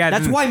thing. No, yeah,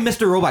 that's why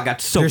Mr. Robot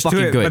got so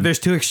fucking good. But there's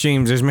two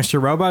extremes. There's Mr.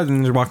 Robot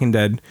and there's Walking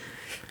Dead.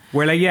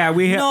 We're like, yeah,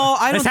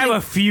 let's have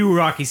a few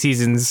rocky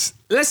seasons.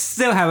 Let's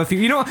still have a few.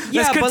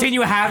 Let's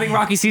continue having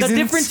rocky seasons. The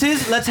difference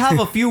is, let's have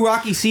a few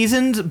rocky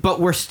seasons, but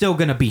we're still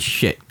gonna be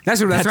shit.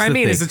 That's what I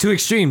mean. It's the two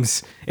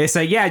extremes. It's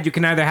like, yeah, you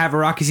can either have a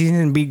rocky season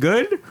and be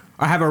good,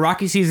 or have a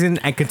rocky season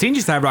and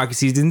continue to have rocky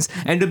seasons,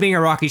 end up being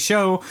a rocky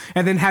show,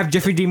 and then have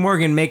Jeffrey D.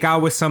 Morgan make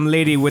out with some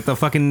lady with a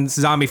fucking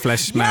zombie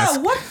flesh mask.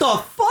 Yeah, what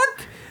the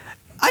fuck?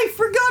 I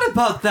forgot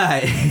about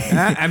that.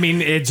 I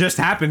mean, it just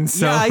happened.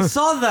 So Yeah, I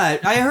saw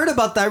that. I heard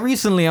about that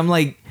recently. I'm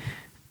like,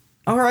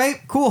 all right,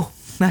 cool.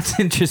 That's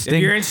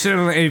interesting.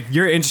 if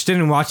you're interested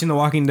in watching The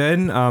Walking Dead,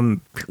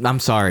 I'm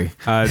sorry.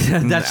 No,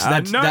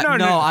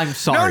 I'm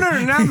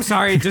sorry. No, I'm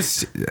sorry.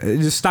 Just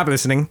stop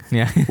listening.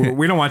 Yeah.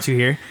 We don't want you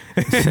here.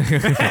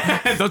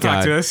 Don't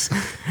talk to us.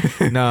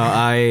 No,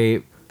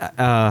 I.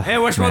 Hey,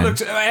 Westworld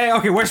looks.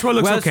 Okay, Westworld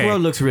looks okay.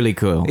 Westworld looks really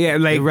cool. Yeah,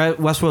 like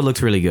Westworld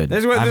looks really good.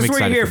 That's what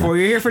you're here for.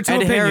 You're here for two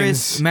Ed opinions.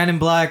 Harris, Man in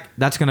Black.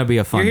 That's gonna be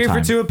a fun. You're here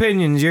time. for two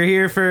opinions. You're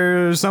here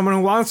for someone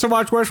who wants to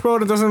watch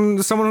Westworld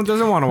and someone who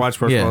doesn't want to watch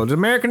Westworld. Yeah.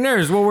 American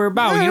Nerds, what we're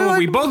about. You know what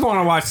we both want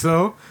to watch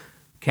though?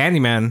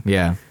 Candyman.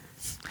 Yeah.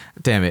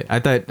 Damn it! I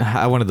thought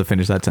I wanted to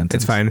finish that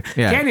sentence. It's fine.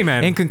 Yeah.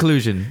 Candyman. In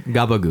conclusion,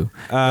 Gabagoo.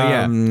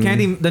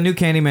 The new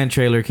Candyman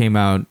trailer came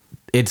out.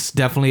 It's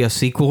definitely a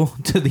sequel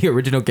to the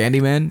original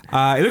Candyman.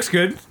 It looks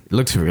good. It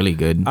looks really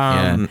good.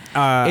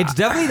 It's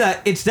definitely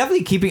that. It's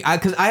definitely keeping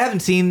because I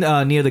haven't seen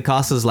Nia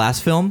DaCosta's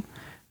last film.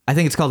 I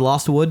think it's called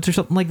Lost Woods or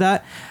something like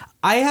that.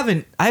 I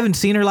haven't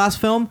seen her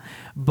last film,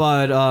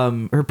 but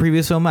her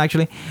previous film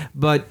actually.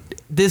 But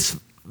this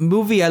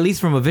movie, at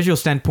least from a visual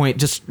standpoint,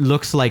 just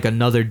looks like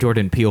another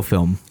Jordan Peele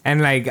film. And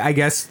like, I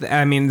guess,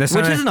 I mean, that's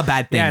which isn't a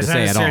bad thing to say at all. It's not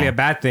necessarily a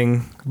bad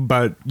thing,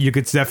 but you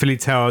could definitely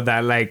tell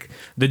that like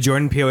the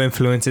Jordan Peele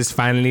influence is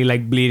finally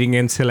like bleeding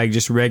into like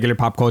just regular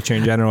pop culture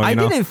in general. I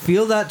didn't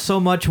feel that so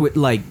much with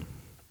like,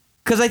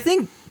 because I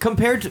think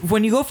compared to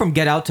when you go from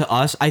Get Out to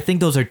Us, I think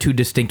those are two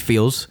distinct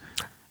feels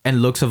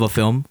and looks of a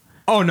film.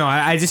 Oh no,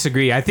 I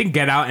disagree. I think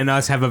Get Out and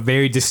Us have a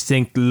very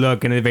distinct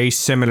look and a very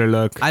similar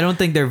look. I don't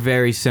think they're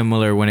very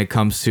similar when it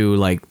comes to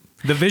like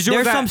the visual.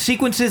 There's some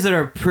sequences that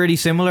are pretty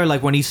similar,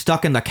 like when he's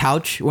stuck in the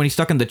couch, when he's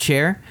stuck in the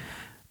chair,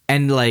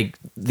 and like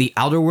the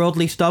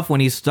outerworldly stuff when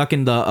he's stuck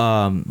in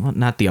the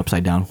not the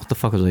upside down. What the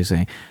fuck was I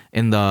saying?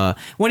 In the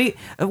when he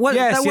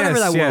whatever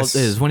that world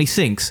is when he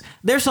sinks.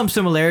 There's some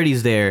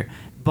similarities there,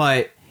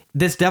 but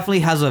this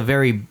definitely has a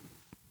very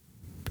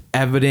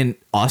evident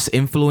Us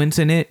influence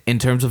in it in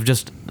terms of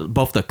just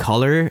both the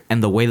color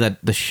and the way that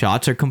the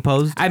shots are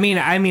composed. I mean,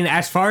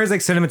 as far as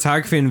like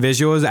cinematography and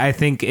visuals, I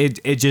think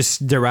it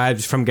just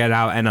derives from Get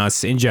Out and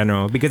Us in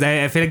general, because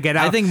I feel like Get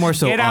Out. I think more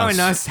so Get Out and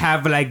Us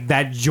have like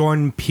that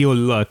Jordan Peele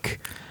look.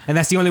 And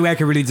that's the only way I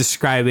can really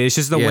describe it. It's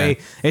just the way.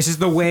 It's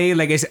just the way,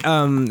 like, it's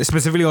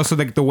specifically also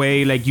like the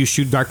way like you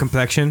shoot dark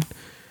complexion.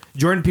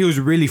 Jordan Peele is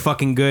really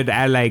fucking good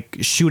at like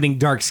shooting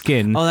dark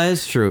skin. Oh, that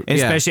is true.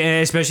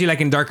 Especially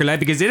like in darker light,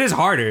 because it is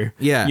harder.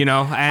 Yeah, you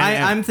know.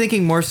 I'm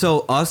thinking more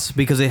so Us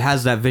because it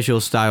has that visual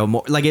style.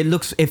 More like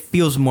it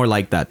feels more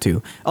like that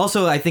too.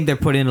 Also, I think they're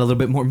putting a little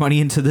bit more money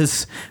into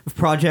this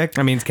project.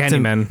 I mean, it's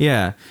Candyman.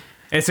 Yeah.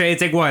 It's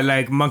like what,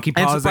 like Monkey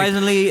Paw. And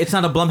surprisingly, it's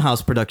not a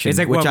Blumhouse production. It's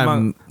like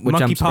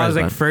Monkey Paw is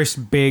like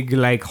first big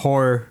like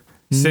horror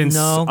since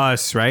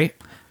Us, right?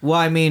 Well,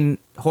 I mean,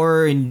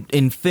 horror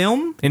in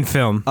film. In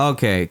film,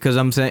 okay, because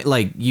I'm saying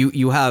like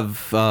you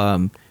have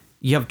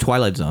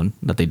Twilight Zone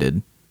that they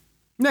did.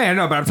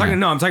 No, but I'm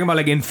talking about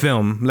like in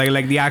film,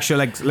 like the actual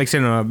like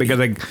cinema, because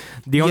like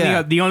the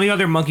only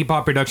other Monkey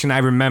Paw production I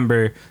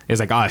remember is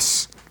like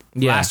Us,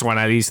 last one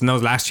at least, and that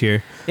was last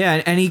year.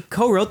 Yeah, and he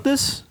co-wrote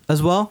this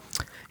as well.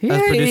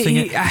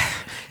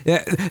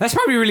 Yeah, that's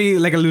probably really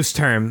like a loose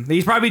term.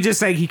 He's probably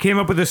just like he came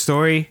up with a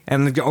story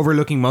and like,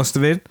 overlooking most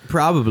of it.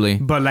 Probably,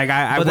 but like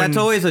but that's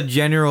always a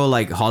general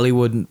like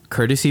Hollywood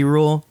courtesy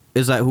rule,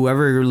 is that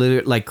whoever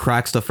like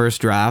cracks the first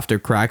draft or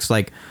cracks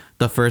like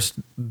the first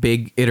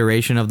big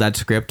iteration of that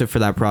script for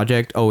that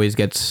project always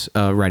gets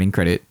writing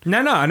credit.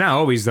 No, not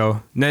always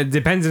though. It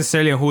depends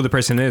necessarily on who the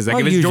person is. Like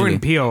if it's usually. Jordan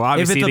Peele,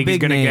 obviously he's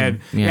gonna name,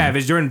 get. Yeah, if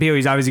it's Jordan Peele,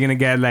 he's obviously gonna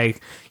get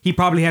like he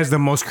probably has the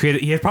most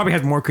creative. He probably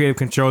has more creative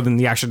control than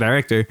the actual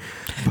director.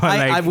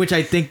 But which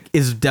I think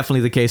is definitely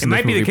the case. It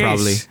might be the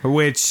case. Probably.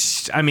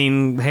 Which I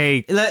mean,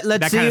 hey, let's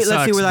see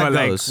where that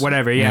goes. Like,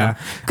 whatever, yeah.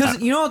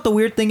 Because you know what the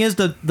weird thing is,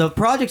 the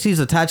projects he's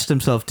attached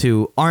himself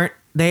to aren't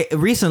they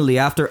recently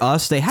after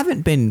Us they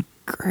haven't been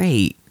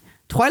great.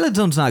 Twilight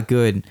Zone's not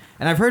good,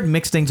 and I've heard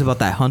mixed things about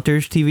that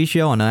Hunters TV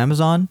show on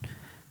Amazon.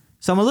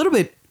 So I'm a little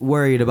bit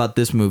worried about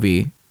this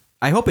movie.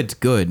 I hope it's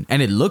good,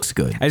 and it looks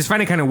good. I just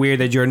find it kind of weird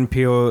that Jordan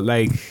Peele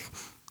like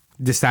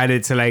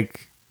decided to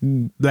like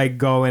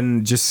go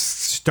and just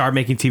start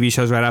making TV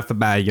shows right off the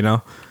bat, you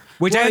know?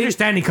 Which I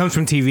understand he comes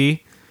from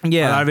TV.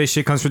 Yeah, a lot of his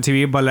shit comes from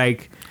TV, but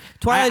like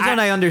Twilight Zone,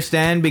 I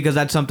understand because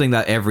that's something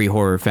that every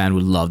horror fan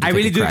would love to take a crack at. I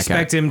really do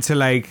expect him to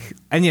like,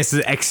 and yes,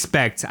 I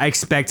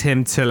expect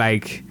him to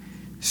like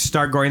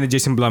start going the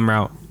Jason Blum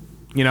route,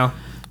 you know?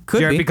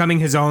 Could be. Becoming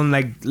his own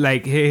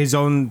like his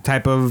own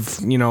type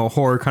of, you know,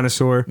 horror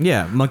connoisseur.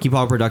 Yeah, Monkey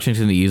Paw Productions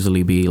can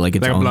easily be like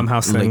its own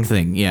Blumhouse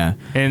thing. Yeah,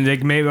 and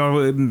like maybe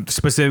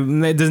specific.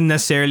 It doesn't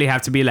necessarily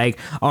have to be like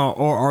or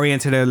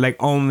oriented at like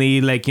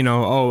only like, you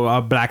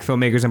know, black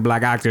filmmakers and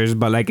black actors,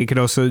 but like it could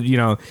also, you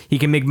know, he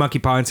can make Monkey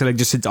Paw into like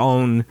just its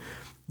own.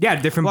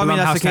 Yeah, different. Well, I mean,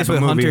 that's the case with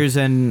Hunters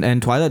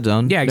and Twilight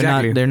Zone. Yeah,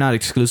 exactly. They're not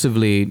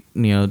exclusively,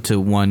 you know,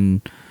 to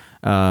one.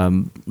 They're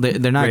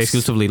not race.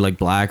 Exclusively like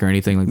black or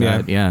anything like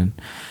that. Yeah.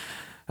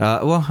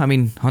 Well, I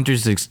mean,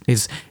 Hunters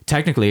is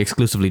technically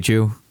exclusively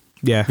Jew.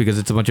 Yeah. Because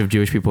it's a bunch of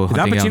Jewish people Is Al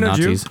hunting down Pacino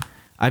Jew? Nazis.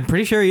 I'm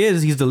pretty sure he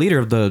is. He's the leader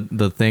of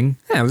the thing.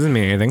 Yeah, it doesn't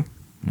mean anything.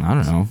 I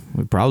don't know.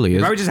 It probably is.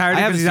 Probably just hired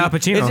him I because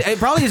haven't he's Al seen- Pacino. It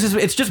probably is.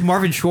 It's just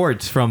Marvin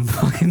Schwartz from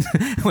fucking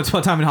Once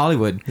Upon a Time in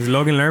Hollywood. Is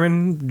Logan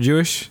Lerman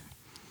Jewish?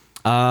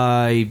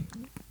 I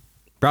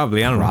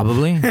Probably. I don't know.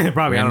 probably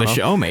Probably, I on don't the know.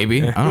 show maybe.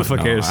 Yeah, I don't who the fuck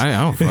know. cares? I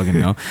don't fucking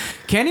know.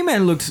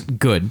 Candyman looks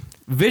good.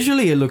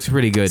 Visually, it looks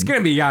pretty good. It's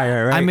gonna be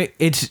Yaya, right? I mean,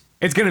 it's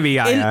gonna be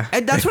Yaya.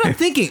 and that's what I'm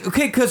thinking.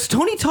 Okay, because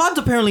Tony Todd's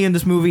apparently in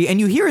this movie, and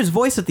you hear his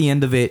voice at the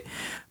end of it.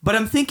 But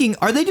I'm thinking,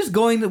 are they just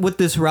going with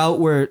this route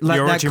where like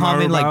The that Orochimaru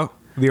common like route?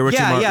 The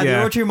Orochimaru- the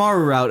yeah.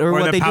 Orochimaru route, or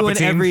what the they do in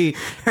Palpatine. every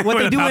what Or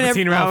they the do in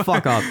every Palpatine route.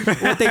 fuck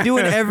off. What they do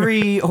in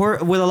every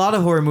horror with a lot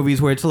of horror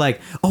movies where it's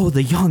like, oh,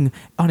 the young,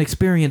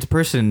 unexperienced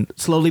person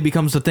slowly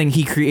becomes the thing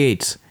he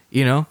creates,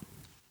 you know,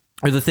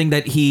 or the thing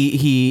that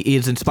he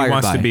is inspired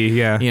wants by. to be,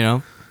 yeah. You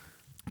know,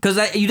 because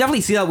you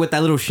definitely see that with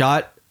that little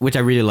shot, which I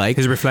really like.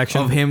 His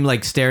reflection. of him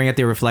like staring at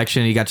the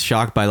reflection. He got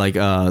shocked by like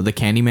the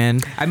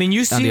Candyman. I mean,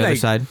 you see on the like, other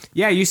side.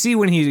 yeah, you see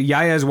when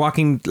Yaya is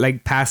walking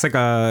like past like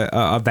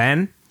a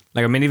van,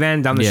 like a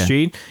minivan down the Yeah.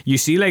 street. You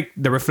see like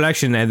the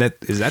reflection, and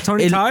is that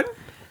Tony Todd?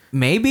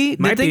 Maybe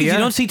Might the thing be, is yeah. you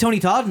don't see Tony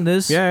Todd in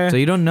this, Yeah, yeah. so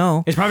you don't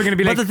know. It's probably gonna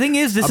be But like. the thing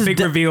is, this a is big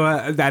reveal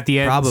at the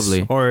end,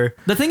 Probably. or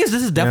the thing is,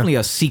 this is definitely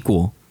a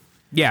sequel.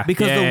 yeah,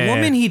 Because yeah, the yeah, yeah.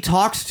 woman he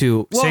talks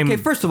to, well, Same- okay,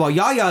 first of all,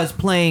 Yaya is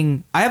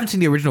playing. I haven't seen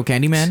the original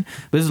Candyman,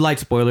 but this is light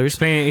spoilers.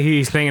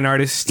 he's playing an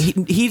artist.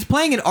 He's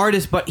playing an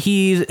artist, but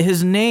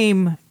his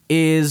name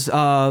is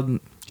Todd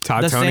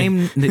the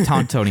Tony. same.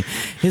 Todd Tony.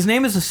 His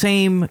name is the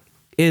same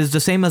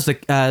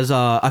as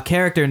a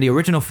character in the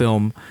original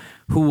film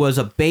who was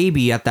a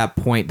baby at that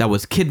point that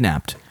was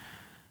kidnapped.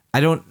 I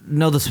don't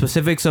know the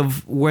specifics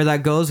of where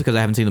that goes because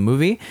I haven't seen the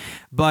movie,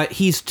 but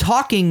he's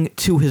talking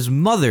to his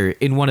mother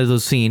in one of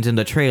those scenes in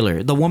the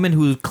trailer. The woman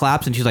who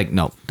claps and she's like,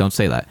 "No, don't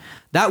say that."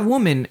 That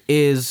woman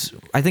is,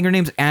 I think her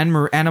name's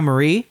Anna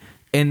Marie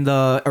in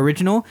the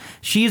original.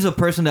 She's a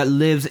person that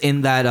lives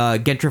in that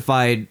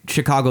gentrified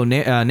Chicago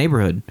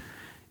neighborhood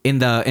in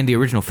the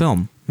original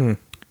film,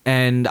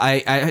 and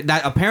I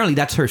that apparently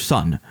that's her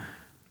son.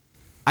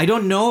 I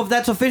don't know if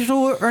that's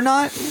official or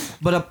not,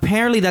 but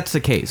apparently that's the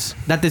case.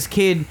 That this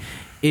kid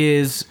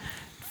is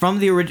from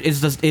the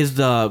is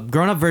the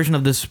grown up version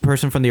of this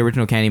person from the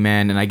original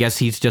Candyman, and I guess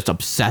he's just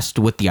obsessed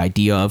with the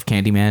idea of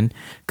Candyman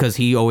because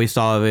he always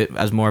saw it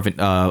as more of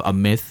a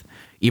myth,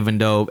 even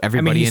though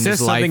everybody he in says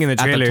his life something in the at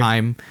the trailer.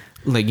 time,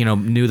 like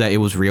knew that it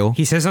was real.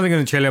 He says something in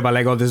the trailer about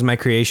like, "Oh, this is my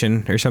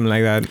creation" or something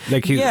like that.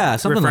 Like he Yeah,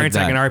 something referring like to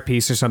like that. an art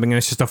piece or something, and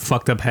it's just a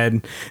fucked up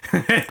head.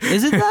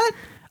 Is it that?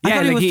 I Yeah,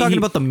 thought he like was he- talking he-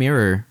 about the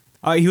mirror.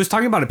 He was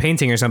talking about a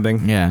painting or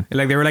something. Yeah.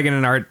 like they were like in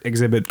an art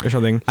exhibit or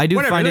something. I do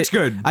Whatever, find it looks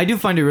good. I do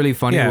find it really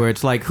funny Yeah. where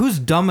it's like, who's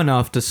dumb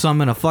enough to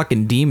summon a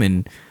fucking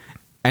demon,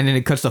 and then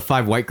it cuts to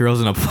 5 white girls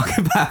in a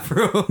fucking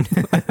bathroom.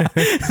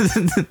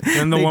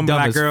 And the They one dumb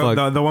black as girl,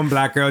 fuck. the one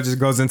black girl just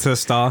goes into a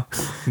stall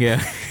Yeah,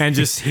 and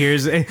just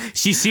hears.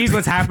 She sees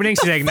what's happening.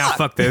 She's like, "Nah,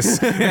 fuck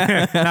this.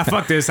 Nah,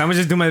 fuck this. I'm gonna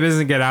just do my business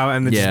and get out."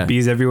 And then Yeah. just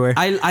bees everywhere.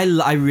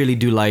 I really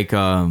do like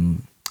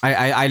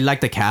I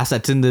like the cast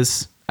that's in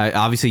this.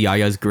 Obviously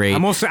Yaya's great.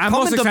 I'm most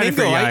Coleman excited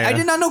for Domingo. Yaya. I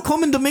did not know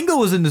Coleman Domingo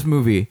was in this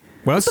movie.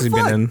 What else The has he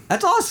been fuck? in?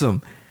 That's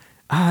awesome.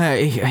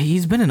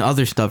 He's been in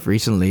other stuff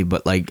recently,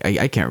 but like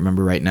I can't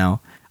remember right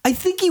now. I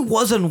think he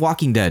was on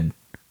Walking Dead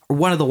or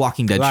one of the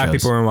Walking Dead A lot shows. of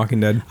people were in Walking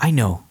Dead I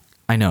know.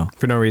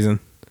 for no reason.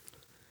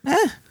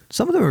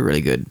 Some of them are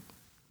really good,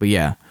 but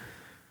yeah,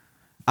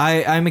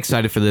 I'm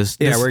excited for this.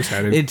 Yeah, This- we're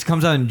excited. It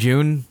comes out in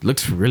June.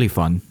 Looks really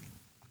fun.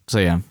 So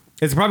yeah,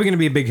 It's probably gonna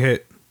be a big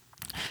hit.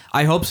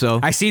 I hope so.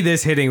 I see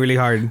this hitting really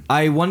hard.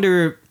 I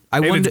wonder. I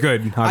If it's wonder.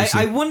 good,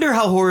 obviously. I wonder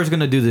how horror is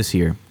gonna do this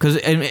year because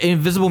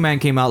Invisible Man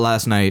came out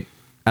last night.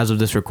 As of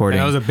this recording,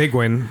 That was a big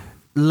win.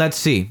 let's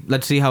see how it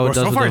Well, does.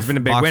 so with far, the it's been a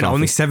big box win.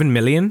 Only office. 7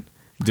 million,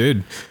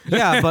 dude.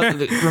 Yeah, but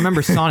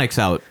remember Sonic's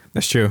out.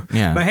 That's true.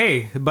 Yeah. But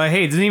hey, it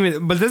doesn't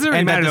even. But doesn't really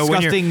And that matter though,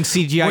 when you're-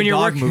 disgusting CGI when you're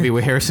dog working- movie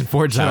with Harrison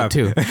Ford's out up.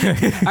 too.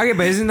 Okay,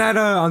 but isn't that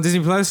on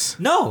Disney Plus?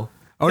 No.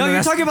 Oh, no, you're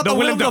that's talking about the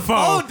Willem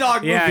Dafoe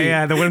dog movie. Yeah,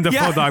 yeah, the Willem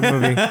Dafoe Yeah. dog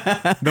movie.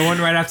 The one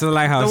right after the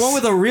lighthouse. The one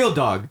with a real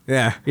dog.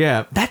 yeah.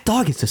 Yeah, that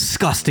dog is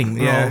disgusting,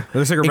 bro. Yeah, it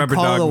looks like a In rubber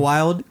Call of dog. the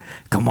Wild,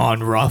 come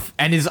on, rough,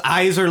 and his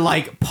eyes are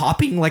like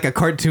popping like a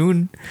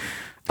cartoon.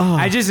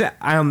 I just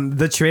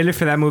the trailer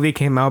for that movie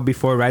came out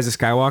before Rise of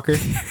Skywalker.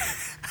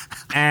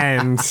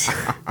 And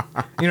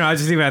I'll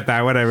just leave it at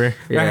that. Whatever.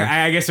 Yeah.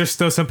 I guess there's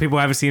still some people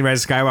who haven't seen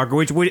Rise of Skywalker,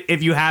 which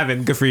if you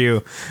haven't, good for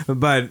you.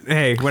 But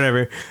hey,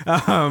 whatever.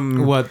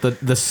 What the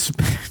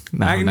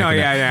no, I'm not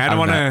gonna- I don't I'm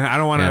want to. not. I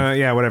don't want to.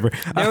 Yeah, whatever.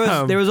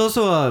 There was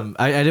also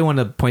I didn't want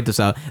to point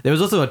this out. There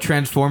was also a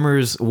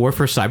Transformers War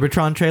for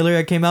Cybertron trailer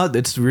that came out.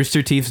 It's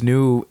Rooster Teeth's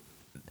new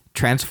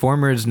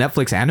Transformers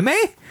Netflix anime.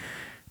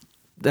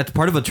 That's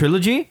part of a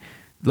trilogy.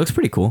 Looks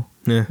pretty cool.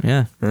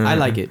 Yeah. I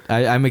like it.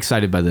 I'm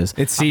excited by this.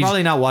 It's I'll CG.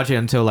 probably not watch it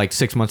until like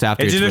 6 months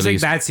after It it's just looks like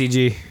released. bad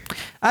CG.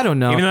 I don't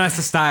know. Even though that's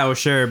the style,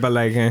 sure, but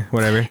like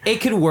whatever. It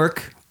could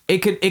work.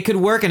 it could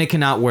work and it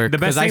cannot work. The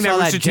best 'Cause thing that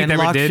Rooster Teeth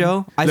ever did.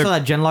 show. I saw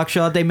that Genlock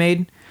show that they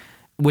made,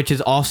 which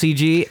is all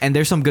CG, and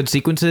there's some good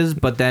sequences,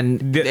 but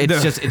then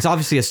it's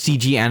obviously a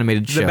CG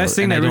animated show. The best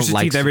thing and I that don't Rooster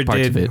like Teeth ever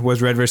parts of did it.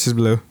 was Red versus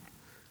Blue.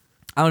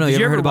 I don't know. Did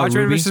you ever ever heard about watch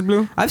Red Ruby? versus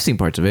Blue? I've seen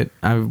parts of it.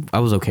 I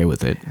was okay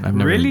with it. I've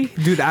never Really,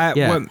 dude? I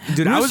was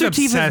Rooster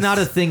Teeth obsessed. is not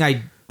a thing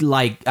I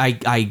like.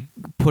 I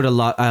put a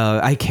lot.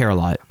 I care a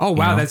lot. Oh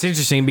wow, you know? that's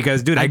interesting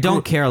because dude, I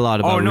don't care a lot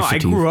about. Oh no, Rooster I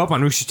Teeth. grew up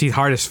on Rooster Teeth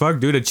hard as fuck,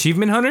 dude.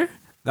 Achievement Hunter,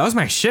 that was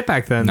my shit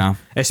back then. No.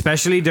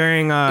 Especially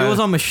during. It was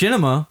on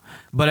Machinima,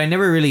 but I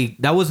never really.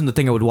 That wasn't the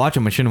thing I would watch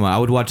on Machinima. I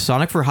would watch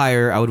Sonic for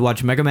Hire. I would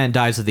watch Mega Man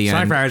Dies at the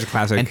Sonic end. for Hire is a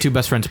classic. And Two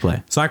Best Friends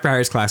Play. Sonic for Hire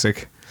is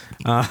classic.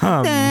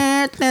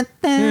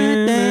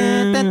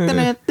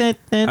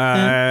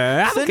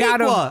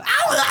 Avocado.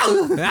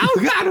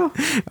 Avocado.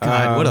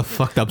 God, what a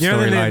fucked up You know,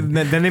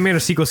 storyline. then they made a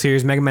sequel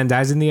series. Mega Man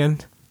Dies in the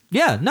end.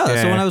 Yeah, no,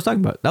 that's the Yeah. one I was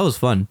talking about. That was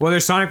fun. Well,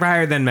 there's Sonic for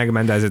Hire, then Mega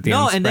Man Dies at the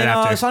end. No, and then right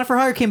after. Sonic for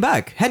Hire came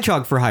back.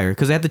 Hedgehog for Hire,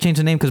 because they had to change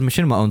the name because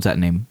Machinima owns that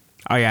name.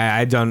 Oh yeah,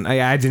 I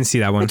didn't see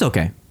that one. It's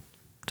okay.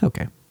 It's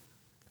okay.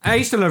 I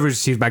used to love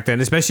Rooster Teeth back then,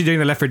 especially during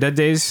the Left 4 Dead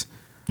days.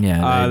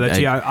 Yeah.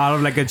 All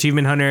of like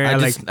Achievement Hunter.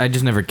 I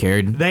just never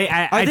cared.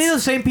 Are they the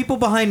same people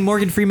behind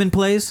Morgan Freeman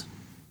Plays?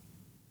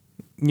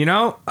 You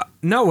know,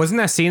 no, wasn't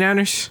that Scene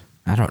Anders?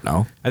 I don't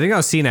know. I think that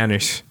was Scene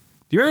Anders.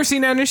 You ever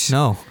seen Anders?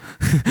 No.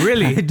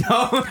 Really? I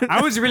don't.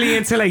 I was really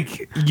into like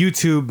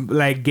YouTube,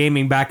 like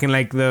gaming back in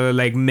like the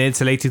like mid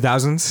to late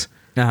 2000s.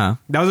 Uh-huh.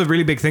 That was a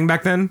really big thing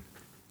back then.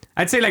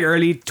 I'd say like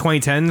early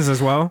 2010s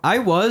as well. I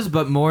was,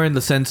 but more in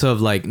the sense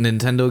of like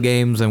Nintendo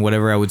games and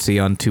whatever I would see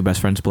on Two Best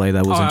Friends Play.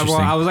 That was interesting.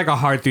 Well, I was like a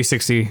hard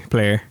 360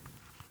 player.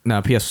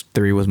 No,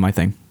 PS3 was my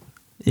thing.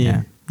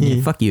 Yeah.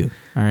 Fuck you.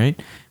 All right.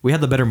 We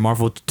had the better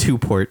Marvel 2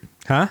 port.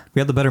 Huh? We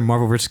had the better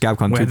Marvel vs.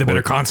 Capcom 2 We had the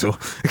better port. console.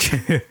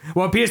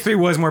 Well, PS3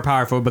 was more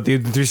powerful, but the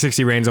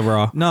 360 reigns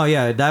overall. No,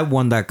 yeah, that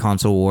won that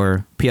console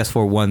war.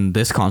 PS4 won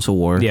this console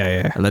war.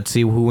 Yeah. Let's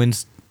see who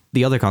wins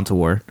the other console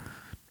war.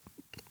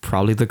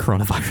 Probably the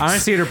coronavirus.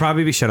 Honestly, it'll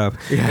probably be shut up.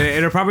 Yeah.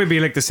 It'll probably be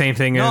like the same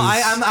thing No,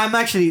 as... I'm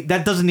actually,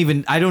 that doesn't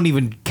even, I don't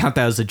even count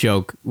that as a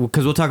joke,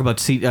 because we'll talk about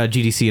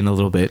GDC in a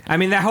little bit. I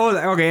mean, that whole...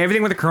 Okay,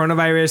 everything with the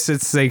coronavirus,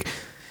 it's like...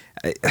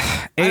 I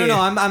don't know,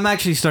 I'm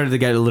actually starting to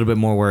get a little bit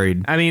more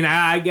worried. I mean,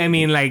 I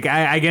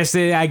guess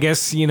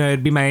you know,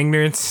 it'd be my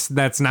ignorance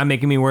that's not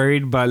making me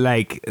worried, but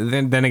like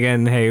then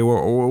again, hey,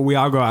 we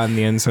all go out in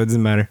the end, so it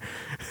doesn't matter.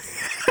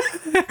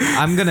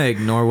 I'm gonna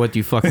ignore what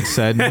you fucking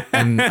said,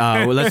 and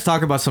let's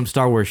talk about some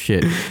Star Wars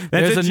shit.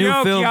 That's a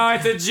joke, yo.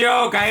 It's a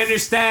joke. I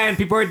understand.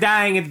 People are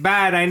dying. It's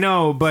bad. I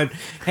know, but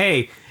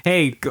hey,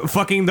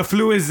 fucking the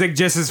flu is like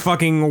just as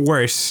fucking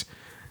worse.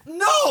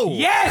 No.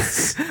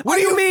 Yes. What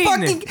do you mean?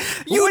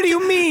 What do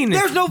you mean?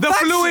 There's no. The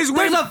flu is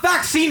way. There's a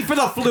vaccine for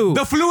the flu.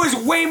 The flu is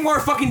way more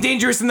fucking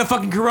dangerous than the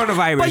fucking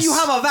coronavirus. But you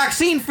have a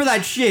vaccine for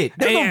that shit.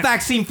 There's no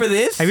vaccine for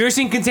this. Have you ever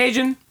seen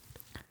Contagion?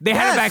 They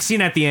had a Yes.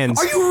 vaccine at the end.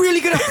 Are you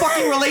really gonna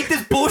fucking relate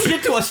this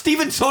bullshit to a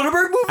Steven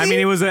Soderbergh movie? I mean,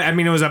 it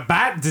was a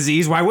bat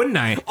disease. Why wouldn't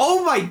I?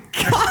 Oh my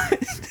god.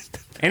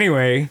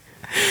 Anyway,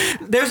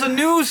 There's a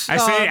new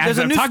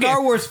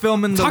Star Wars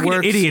film in the talking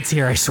works. to idiots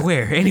here. I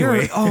swear.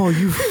 Anyway,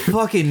 You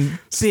fucking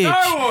bitch.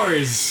 Star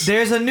Wars.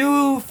 There's a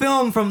new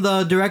film from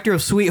the director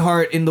of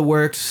Sweetheart in the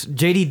works.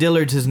 J.D.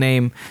 Dillard's his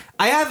name.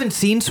 I haven't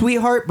seen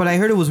Sweetheart, but I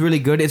heard it was really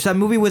good. It's that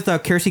movie with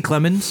Kiersey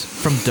Clemons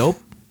from Dope.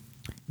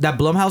 That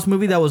Blumhouse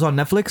movie that was on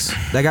Netflix.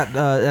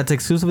 That's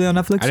exclusively on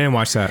Netflix. I didn't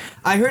watch that.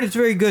 I heard it's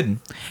very good.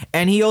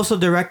 And he also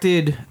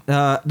directed,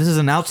 this is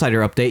an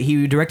outsider update,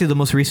 he directed the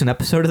most recent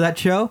episode of that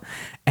show.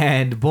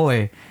 And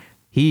boy,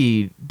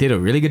 he did a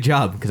really good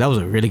job, because that was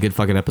a really good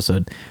fucking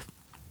episode.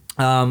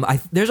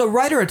 There's a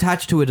writer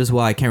attached to it as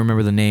well. I can't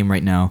remember the name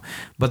right now.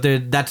 But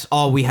that's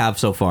all we have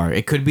so far.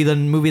 It could be the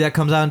movie that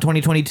comes out in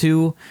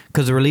 2022,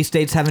 because the release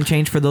dates haven't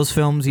changed for those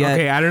films yet.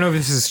 Okay, I don't know if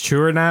this is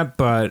true or not,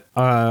 but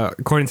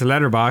according to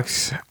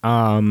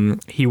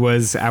Letterboxd, he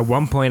was at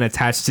one point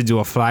attached to do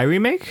a Fly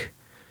remake,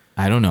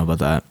 I don't know about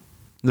that.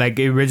 like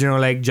original,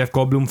 like Jeff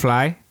Goldblum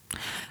Fly.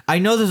 I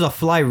know there's a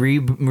Fly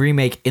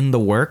remake in the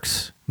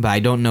works, but I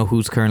don't know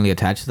who's currently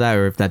attached to that,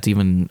 or if that's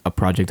even a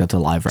project that's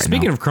alive right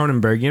Speaking now. of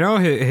Cronenberg, you know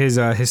his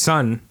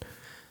son,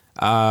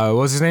 what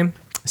was his name?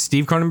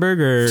 Steve Cronenberg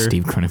or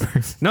Steve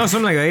Cronenberg. No,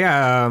 something like that.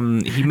 Yeah,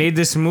 he made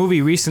this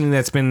movie recently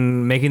that's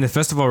been making the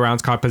festival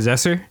rounds called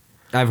Possessor.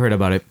 I've heard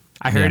about it.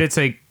 I heard it's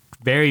like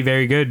very,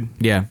 very good.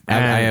 Yeah, I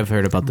have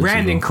heard about this.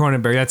 Brandon as well.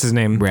 Cronenberg, that's his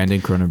name. Brandon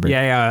Cronenberg.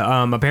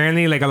 Yeah.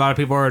 Apparently, like a lot of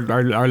people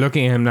are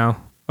looking at him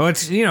now. Oh,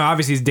 it's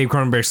obviously it's Dave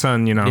Cronenberg's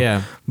son.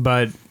 Yeah.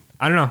 But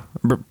I don't know.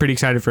 We're pretty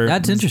excited for.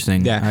 That's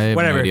interesting. Yeah. I have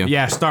Whatever. no idea.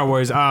 Yeah. Star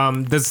Wars.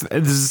 This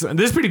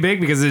is pretty big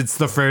because it's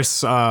the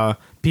first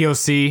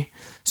POC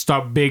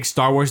big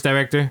Star Wars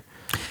director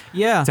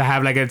Yeah. to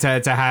have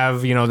to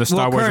have the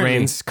Star Wars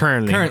reigns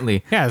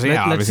currently. Yeah. So Let's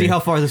obviously. see how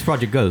far this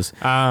project goes.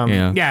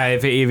 Yeah.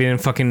 If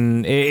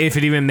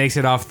it even makes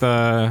it off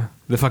the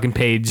fucking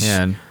page.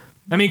 Yeah.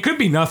 I mean, it could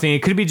be nothing.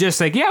 It could be just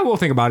like, yeah, we'll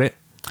think about it.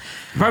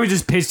 Probably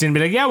just pitched in and be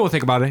like, yeah, we'll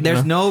think about it.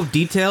 There's no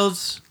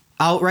details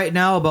out right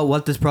now about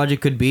what this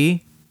project could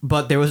be.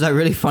 But there was that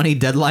really funny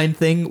Deadline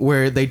thing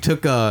where they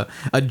took a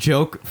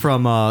joke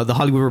from the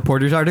Hollywood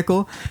Reporter's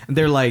article, and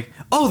they're like,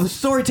 "Oh, the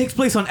story takes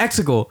place on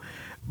Exegol,"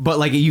 but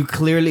like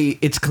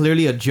it's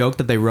clearly a joke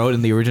that they wrote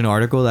in the original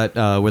article that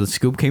where the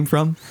scoop came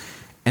from,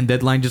 and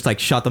Deadline just like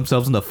shot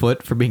themselves in the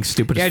foot for being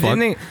stupid as fuck.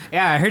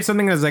 I heard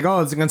something that was like,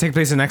 "Oh, it's gonna take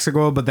place in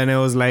Exegol," but then it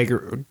was like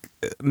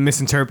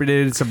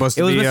misinterpreted. It's supposed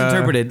to be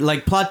misinterpreted.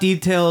 Like plot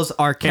details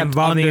are kept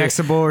involving under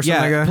Exegol or something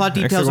like that. Plot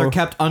details Exegol. are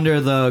kept under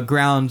the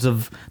grounds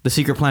of the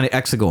secret planet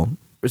Exegol.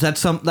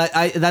 That's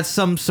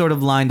some sort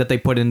of line that they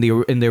put in the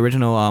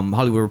original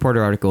Hollywood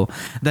Reporter article.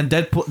 Then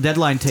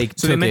Deadline took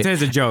So they meant it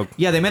as a joke.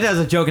 Yeah, they meant it as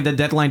a joke, and then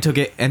Deadline took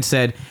it and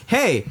said,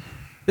 "Hey,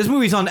 this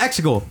movie's on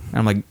Exegol." And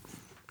I'm like,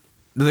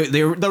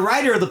 the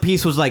writer of the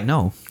piece was like,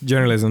 "No,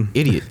 Journalism.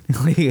 idiot."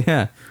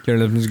 Yeah,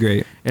 Journalism is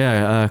great.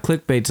 yeah.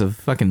 Clickbait's a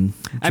fucking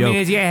joke. I mean,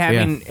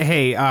 I mean,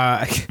 hey,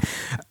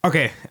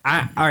 okay.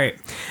 All right.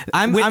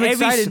 I'm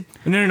excited.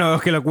 No.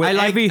 Okay, look.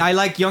 I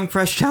like young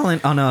fresh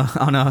talent on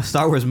a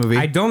Star Wars movie.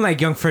 I don't like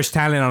young fresh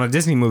talent on a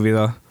Disney movie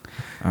though.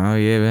 Oh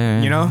yeah,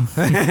 man. You know,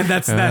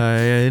 that's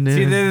that.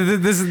 See,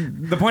 this is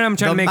the point I'm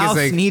trying to make. The mouse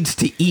is like needs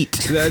to eat.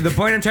 the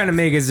point I'm trying to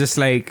make is just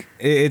like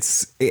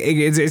it's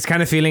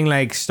kind of feeling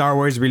like Star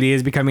Wars really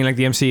is becoming like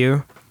the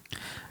MCU.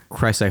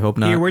 Christ, I hope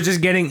not. Let's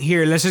just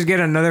get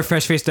another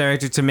fresh-faced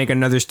director to make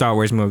another Star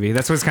Wars movie.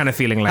 That's what it's kind of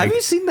feeling like. Have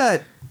you seen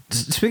that?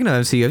 Speaking of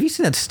MCU, have you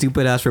seen that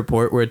stupid ass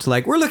report where it's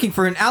like, we're looking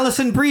for an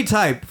Alison Brie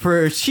type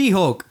for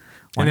She-Hulk?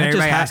 And then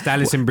everybody asked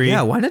Alison Brie.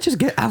 Yeah, why not just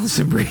get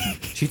Alison Brie?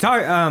 She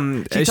talked.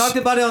 She talked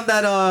about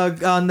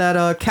it on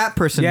that cat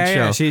person show.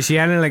 Yeah. She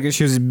had like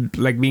she was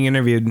like being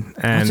interviewed.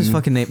 And what's his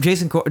fucking name?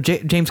 James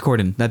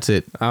Corden. That's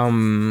it.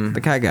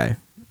 The cat guy.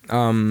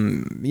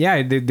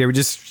 Yeah, they were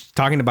just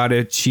talking about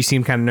it. She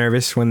seemed kind of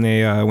nervous when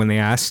they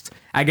asked.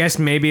 I guess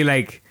maybe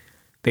like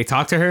they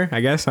talked to her.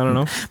 I guess I don't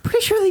know.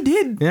 Pretty sure they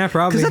did. Yeah,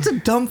 probably. Because that's a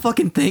dumb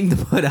fucking thing to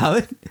put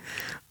out.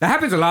 That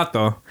happens a lot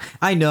though.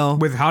 I know.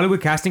 With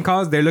Hollywood casting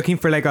calls, they're looking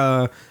for like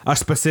a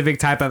specific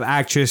type of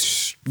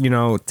actress,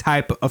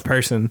 type of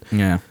person.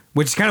 Yeah.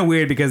 Which is kind of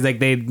weird because like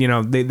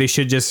they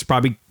should just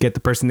probably get the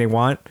person they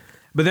want.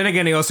 But then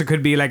again, it also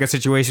could be like a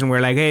situation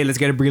where like, hey, let's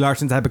get a Brie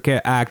Larson type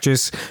of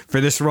actress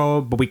for this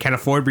role, but we can't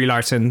afford Brie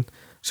Larson,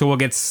 so we'll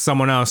get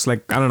someone else.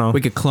 Like, I don't know.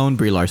 We could clone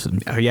Brie Larson.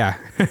 Yeah.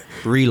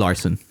 Brie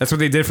Larson. That's what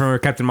they did for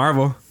Captain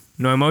Marvel.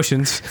 No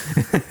emotions.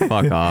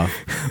 Fuck off.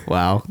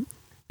 Wow.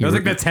 It was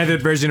like the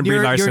tethered version of Brie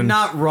Larson. You're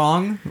not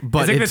wrong,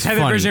 but it's like the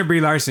tethered version of Brie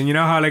Larson. You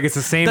know how like it's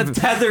the same. The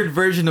tethered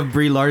version of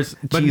Brie Larson,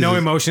 but Jesus. No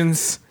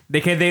emotions.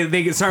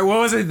 They sorry, what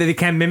was it? They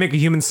can't mimic a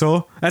human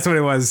soul. That's what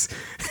it was.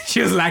 She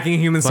was lacking a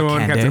human soul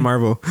in Captain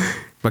Marvel.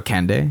 But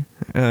can they?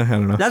 I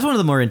don't know. That's one of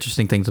the more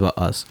interesting things about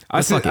us.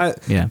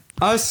 Yeah.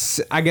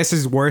 Us, I guess,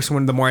 is worse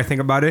the more I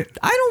think about it.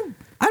 I don't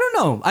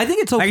know. I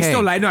think it's okay.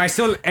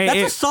 That's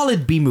a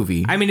solid B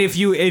movie. I mean, if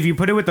you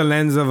put it with the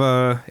lens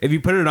of if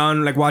you put it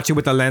on, like watch it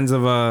with the lens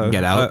of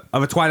Get Out,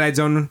 of a Twilight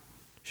Zone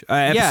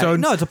episode. Yeah,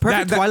 no, it's a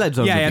perfect Twilight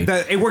Zone movie.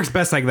 Yeah, it works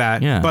best like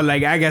that. Yeah. But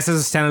like, I guess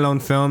as a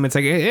standalone film, it's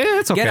like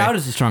it's okay. Get Out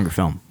is a stronger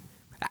film.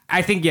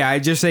 I think I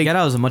just like Get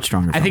Out is a much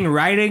stronger film. I think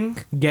writing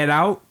Get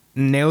Out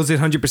nails it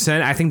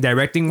 100%. I think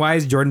directing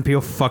wise, Jordan Peele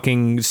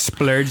fucking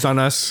splurged on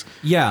us.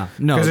 Yeah,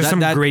 no, because there's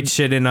some great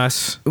shit in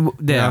us.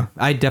 Yeah,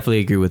 I definitely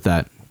agree with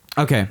that.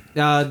 Okay,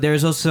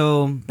 there's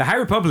also the High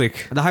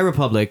Republic. The High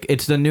Republic.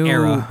 It's the new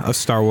era of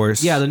Star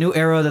Wars. Yeah, the new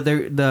era that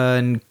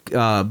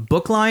the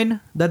book line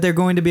that they're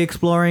going to be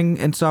exploring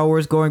in Star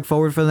Wars going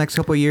forward for the next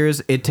couple of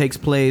years. It takes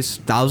place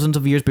thousands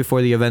of years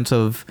before the events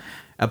of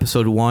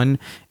Episode 1,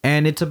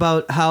 and it's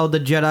about how the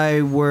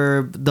Jedi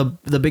were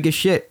the biggest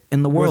shit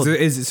in the world.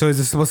 Is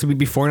this supposed to be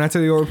before Knights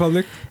of the Old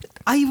Republic?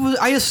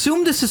 I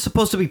assume this is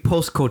supposed to be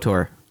post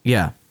KOTOR.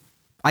 Yeah,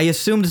 I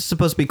assume this is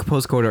supposed to be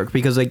post KOTOR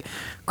because like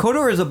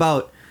KOTOR is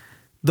about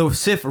the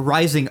Sith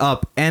rising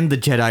up and the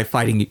Jedi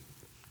fighting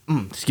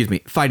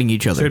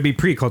each other. So it'd be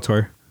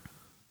pre-KOTOR.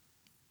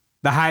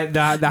 The High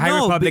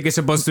Republic is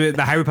supposed to be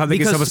the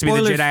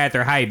Jedi at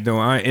their height,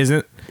 though,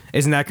 isn't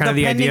that kind of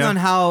the idea? Depending on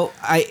how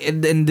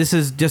and this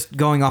is just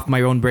going off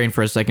my own brain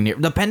for a second here.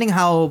 Depending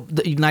how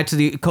the Knights of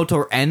the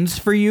KOTOR ends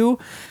for you,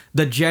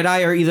 the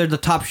Jedi are either the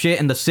top shit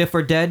and the Sith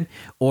are dead,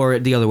 or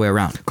the other way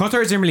around.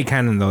 KOTOR isn't really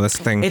canon, though. That's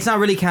the thing. It's not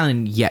really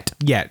canon yet.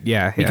 Yeah.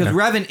 Because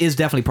Revan is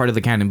definitely part of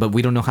the canon, but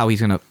we don't know how he's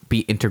gonna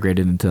be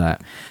integrated into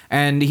that.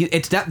 And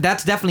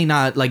that's definitely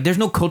not like there's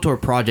no KOTOR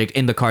project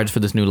in the cards for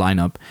this new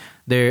lineup.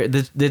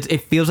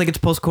 It feels like it's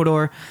post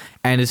KOTOR,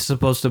 and it's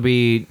supposed to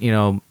be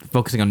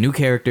focusing on new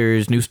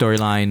characters, new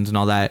storylines, and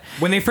all that.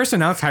 When they first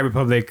announced High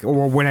Republic,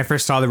 or when I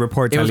first saw the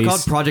reports, it was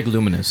called Project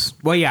Luminous.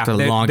 Well, yeah,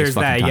 there's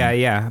that. Time.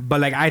 Yeah. But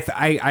like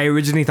I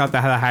originally thought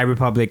that the High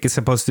Republic is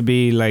supposed to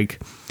be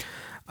like,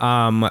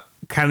 kind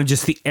of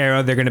just the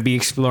era they're going to be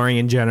exploring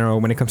in general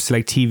when it comes to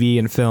like TV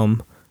and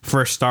film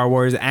for Star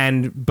Wars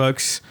and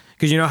books.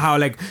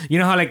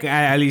 because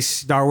at least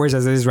Star Wars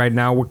as it is right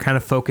now, we're kind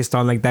of focused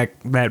on like that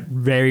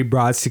very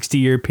broad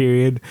 60-year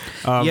period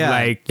of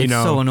it's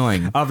so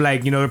annoying of the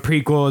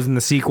prequels and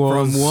the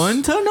sequels from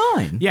 1 to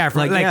 9. Yeah,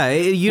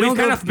 we've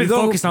kind of been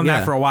focused on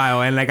that for a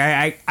while, and like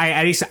I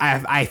at least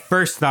I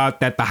first thought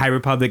that the High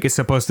Republic is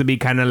supposed to be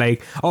kind of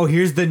like, oh,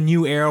 here's the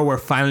new era we're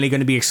finally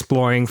going to be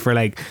exploring for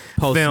like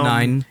Post film.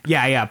 9.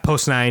 Yeah,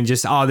 post 9,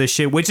 just all this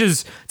shit, which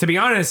is, to be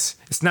honest,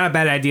 it's not a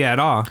bad idea at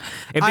all.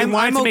 If they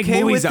wanted to make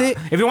movies,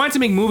 if they wanted to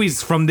make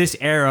movies from this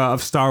era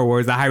of Star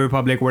Wars, the High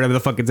Republic, whatever the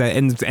fuck it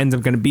ends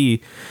up going to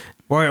be,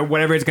 or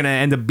whatever it's going to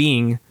end up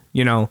being,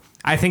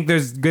 I think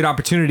there's good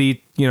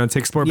opportunity, to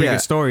explore bigger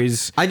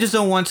stories. I just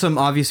don't want some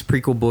obvious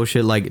prequel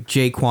bullshit like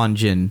Jae-Kwon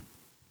Jin.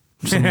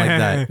 Something like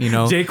that,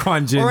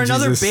 Jae-Kwon Jin, or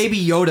another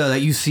Baby Yoda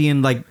that you see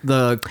in like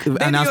the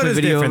announcement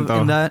video.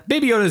 In that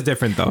Baby Yoda is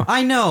different though.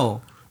 I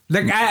know.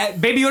 Like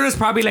Baby Yoda is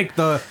probably like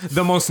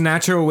the most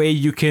natural way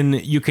you can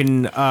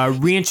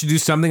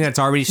reintroduce something that's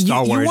already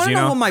Star Wars. You want to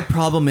know what my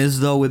problem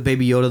is though with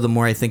Baby Yoda? The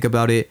more I think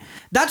about it,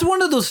 that's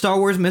one of those Star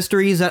Wars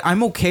mysteries that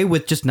I'm okay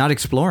with just not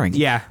exploring.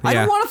 Yeah. I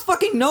don't want to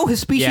fucking know his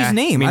species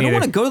name. I don't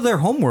want to go to their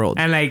homeworld.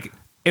 And like,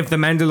 if the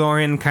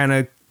Mandalorian kind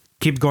of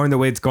keeps going the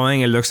way it's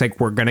going, it looks like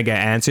we're gonna get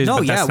answers. No,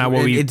 but that's not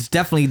what it's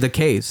definitely the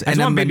case.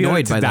 And I'm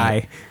annoyed by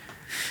that.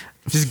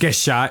 Just get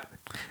shot.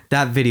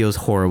 That video is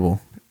horrible.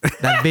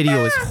 That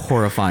video is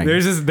horrifying.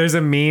 There's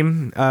a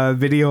meme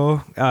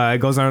video. It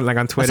goes on like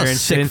on Twitter. That's a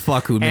sick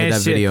fuck who made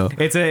that video.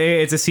 It's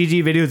a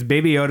CG video. It's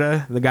Baby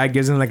Yoda. The guy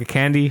gives him like a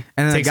candy,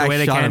 and then takes away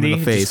the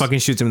candy, just fucking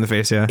shoots him in the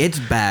face. Yeah, it's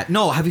bad.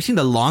 No, have you seen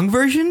the long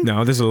version?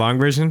 No, there's a long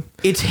version.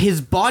 It's his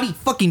body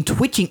fucking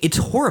twitching. It's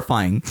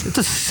horrifying. It's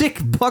a sick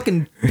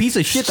fucking piece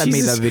of shit that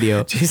made that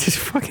video. Jesus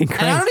fucking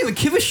Christ. And I don't even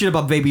give a shit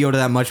about Baby Yoda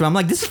that much. But I'm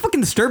like, this is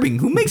fucking disturbing.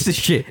 Who makes this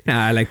shit?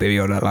 Nah, I like Baby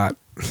Yoda a lot.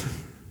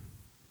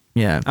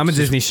 Yeah, I'm a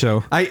Disney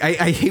show. I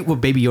hate what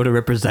Baby Yoda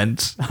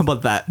represents. How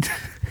about that?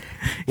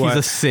 He's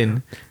a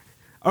sin.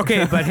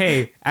 Okay, but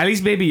hey, at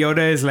least Baby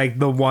Yoda is like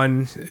the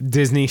one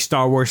Disney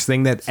Star Wars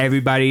thing that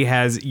everybody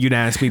has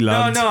unanimously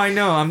loved. No, I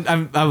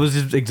know. I was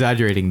just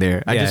exaggerating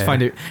there. I just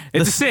find it.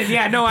 It's a sin.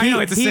 Yeah, no, I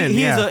know it's a sin.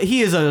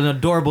 He is an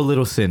adorable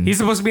little sin. He's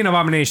supposed to be an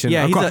abomination.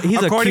 Yeah,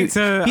 he's a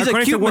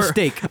cute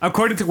mistake.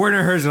 According to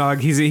Werner Herzog,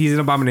 he's an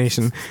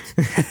abomination.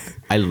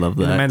 I love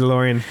that. The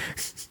Mandalorian.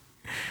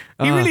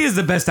 He really is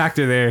the best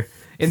actor there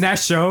in that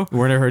show.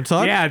 Werner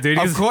Herzog? Yeah, dude.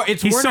 Of course,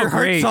 it's Werner so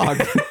great. Herzog.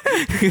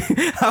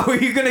 How are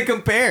you gonna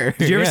compare?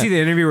 Did you ever see the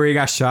interview where he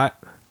got shot?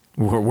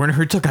 Werner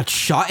Herzog got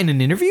shot in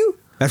an interview?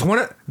 That's like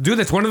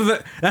one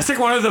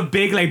of the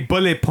big like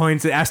bullet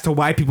points as to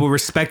why people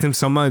respect him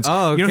so much.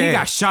 Oh, okay. He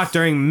got shot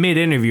during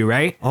mid-interview,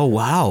 right? Oh,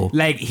 wow.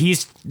 Like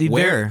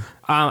Where?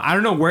 I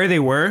don't know where they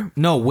were.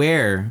 No,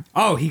 where?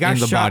 Oh, he got in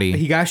the shot. body.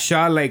 He got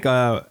shot like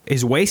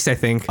his waist, I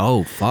think.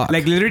 Oh, fuck.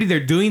 Like literally, they're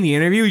doing the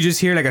interview. You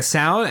just hear like a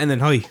sound, and then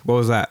hey, what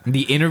was that?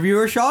 The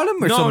interviewer shot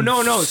him, or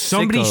no.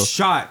 Somebody sicko?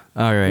 shot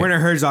All right. Werner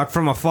Herzog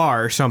from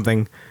afar or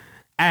something,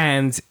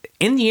 and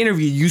in the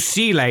interview, you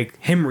see like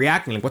him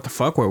reacting, like what the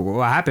fuck,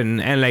 what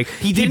happened, and like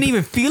he didn't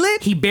even feel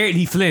it.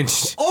 He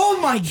flinched. Oh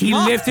my god! He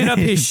lifted up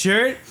his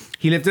shirt.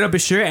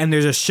 And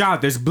there's a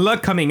shot. There's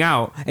blood coming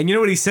out, and you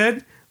know what he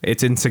said?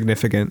 It's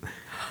insignificant.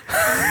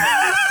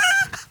 I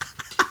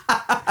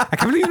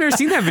can't believe you've never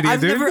seen that video,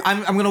 dude.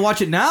 I'm gonna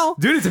watch it now,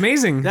 dude. It's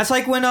amazing. That's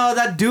like when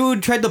that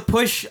dude tried to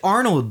push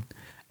Arnold,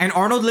 and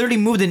Arnold literally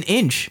moved an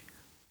inch.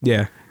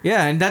 Yeah,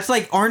 and that's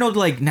like Arnold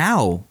like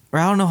now, or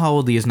I don't know how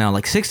old he is now,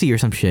 like 60 or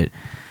some shit.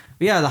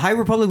 But yeah, the High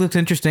Republic looks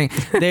interesting.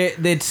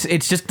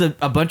 It's just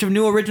a bunch of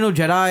new original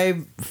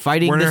Jedi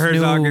fighting. Werner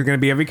Herzog is gonna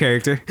be every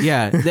character.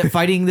 Yeah,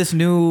 fighting this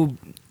new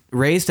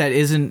race that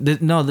isn't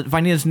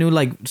finding this new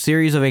like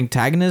series of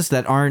antagonists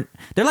that aren't.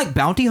 They're like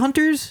bounty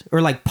hunters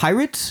or like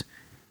pirates.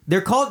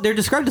 They're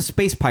described as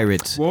space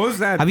pirates. What was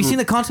that? Have you seen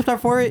the concept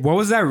art for it? What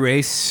was that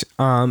race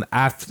for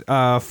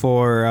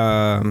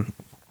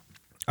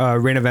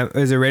Reign of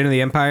the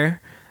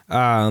Empire?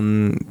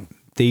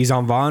 The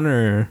Izan Vaughn,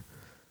 or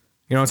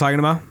you know what I'm talking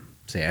about?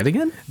 Say it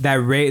again. That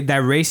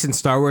race in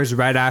Star Wars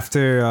right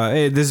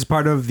after this is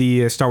part of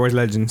the Star Wars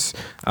Legends.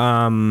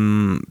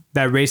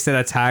 That race that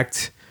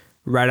attacked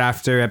right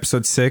after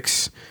Episode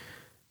 6.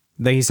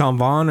 The Izan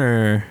Vaughn,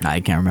 or I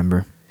can't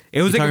remember.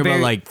 It was talking about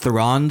like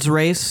Thrawn's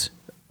race.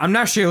 I'm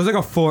not sure. It was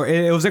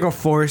like a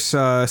Force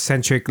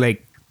centric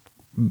like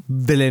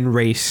villain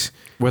race.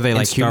 Were they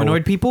like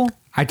humanoid people?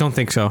 I don't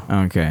think so.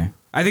 Okay.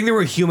 I think they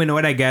were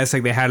humanoid. I guess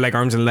like they had like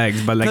arms and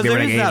legs, but like they were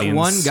like aliens. That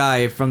one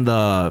guy from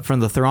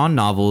the Thrawn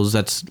novels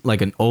that's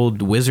like an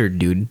old wizard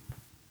dude.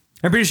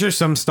 I'm pretty sure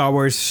some Star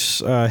Wars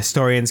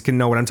historians can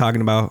know what I'm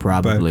talking about.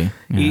 Probably.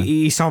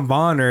 Izan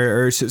Vaughn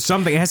or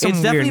something. It has some it's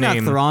weird definitely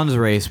name. not Thrawn's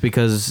race,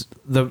 because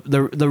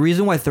the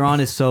reason why Thrawn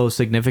is so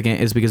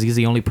significant is because he's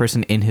the only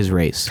person in his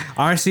race.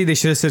 Honestly, they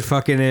should have said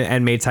fucking it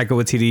and made Taika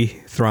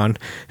Waititi Thrawn.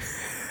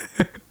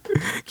 Can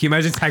you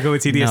imagine Taika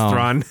Waititi as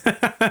Thrawn?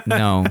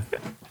 No.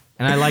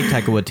 And I like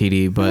Taika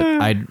Waititi, but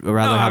I'd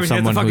rather have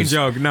someone it's a fucking who's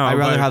joke. No, I'd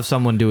rather but- have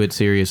someone do it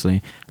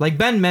seriously. Like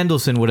Ben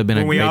Mendelsohn would have been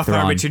a When we great all thought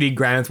Thrawn. Richard E.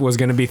 Grant was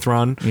gonna be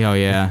Thrawn. Oh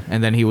yeah,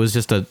 and then he was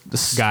just a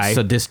Guy.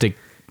 sadistic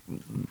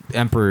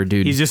emperor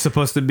dude. He's just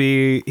supposed to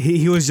be.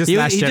 He was just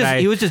Last Jedi.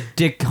 he was just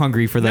dick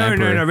hungry for the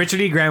emperor. No.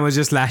 Richard E. Grant was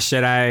just Last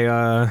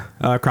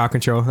Jedi. Crowd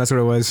control. That's what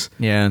it was.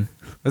 Yeah,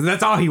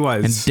 That's all he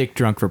was. and dick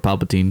drunk for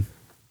Palpatine.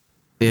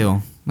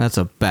 Ew, that's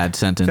a bad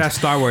sentence. That's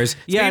Star Wars.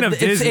 Yeah, Speaking of it's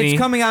Disney.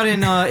 coming out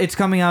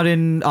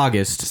in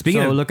August.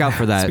 Speaking so of- look out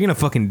for that. Speaking of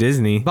fucking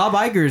Disney. Bob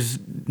Iger's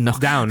no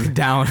Down.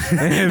 down.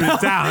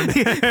 Down.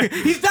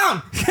 He's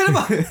down. Get him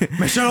up.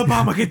 Michelle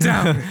Obama, get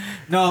down.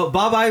 No,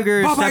 Bob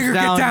Iger Bob steps Iger,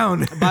 get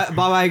down. Bob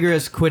Iger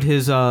has quit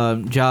his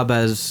job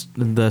as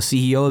the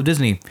CEO of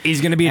Disney.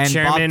 He's gonna be a And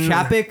chairman.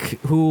 Bob Chapek,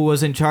 who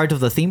was in charge of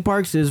the theme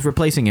parks, is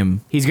replacing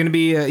him. He's gonna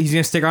be. He's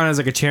gonna stick on as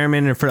like a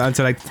chairman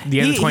until like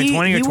the end of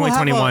 2020 or will have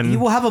 2021. he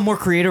will have a more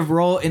creative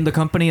role in the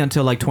company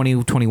until like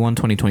 2021,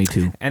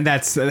 2022. And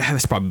that's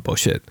probably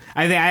bullshit.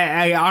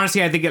 I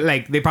honestly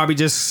think they probably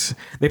just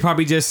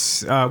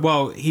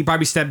well, he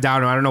probably stepped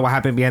down. Or I don't know what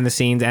happened behind the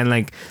scenes, and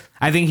like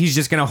I think he's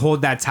just gonna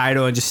hold that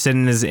title and just sit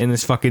in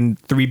his fucking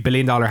 $3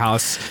 billion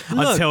house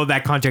Look, until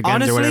that contract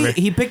ends or Honestly, whatever.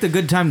 he picked a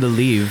good time to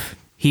leave.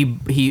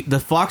 He the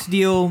Fox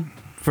deal,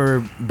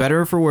 for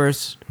better or for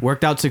worse,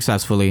 worked out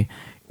successfully.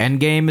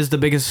 Endgame is the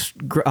biggest,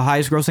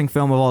 highest grossing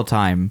film of all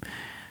time.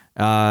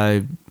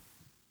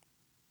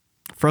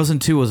 Frozen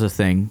 2 was a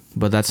thing,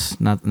 but that's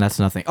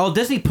nothing. Oh,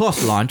 Disney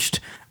Plus launched,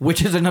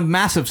 which is a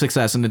massive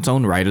success in its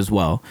own right as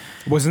well.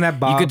 Wasn't that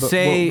Bob? You could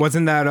say-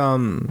 wasn't that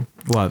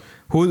What?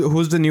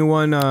 who's the new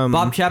one?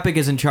 Bob Chapek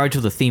is in charge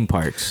of the theme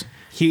parks.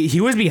 He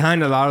was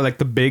behind a lot of like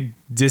the big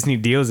Disney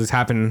deals that's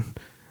happened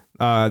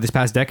this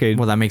past decade.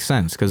 Well, that makes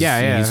sense because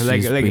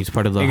he's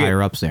part of the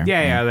higher ups there.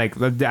 Yeah. Like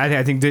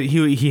I think that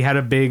he had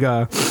a big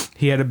a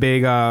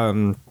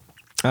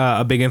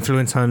big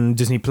influence on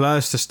Disney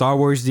Plus, the Star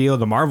Wars deal,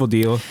 the Marvel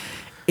deal.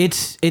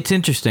 It's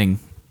interesting,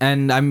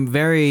 and I'm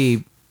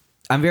very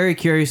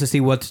curious to see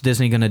what's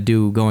Disney gonna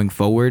do going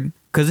forward,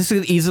 because this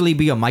could easily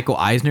be a Michael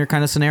Eisner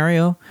kind of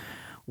scenario,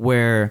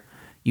 where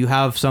you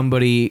have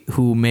somebody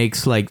who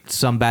makes like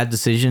some bad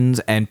decisions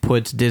and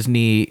puts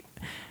Disney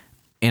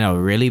in a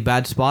really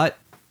bad spot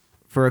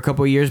for a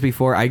couple of years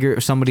before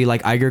somebody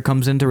like Iger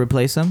comes in to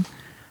replace him.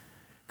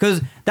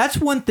 Because that's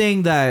one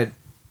thing that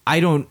I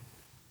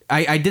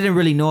didn't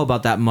really know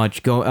about that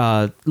much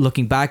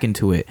looking back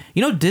into it.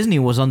 You know, Disney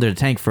was under the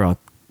tank for a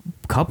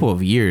couple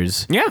of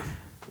years. Yeah.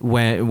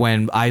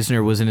 When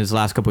Eisner was in his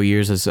last couple of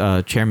years as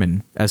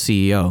chairman, as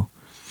CEO.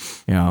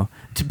 You know,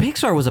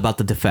 Pixar was about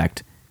to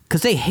defect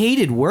because they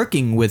hated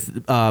working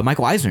with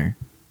Michael Eisner.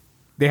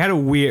 They had a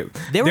weird.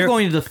 They were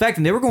going to defect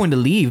and they were going to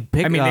leave.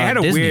 I mean, they had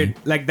a Disney. weird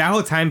like that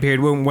whole time period.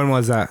 When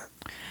was that?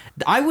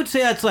 I would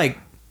say that's like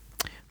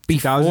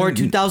before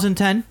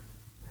 2010.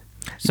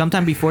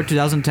 Sometime before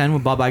 2010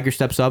 when Bob Iger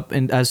steps up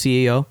as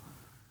CEO.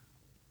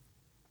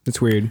 It's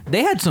weird.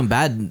 They had some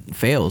bad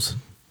fails.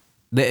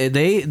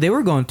 They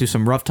were going through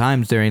some rough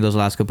times during those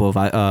last couple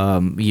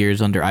of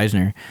years under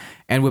Eisner.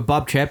 And with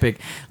Bob Chapek,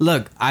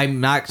 look, I'm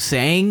not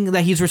saying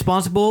that he's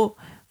responsible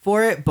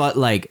for it, but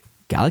like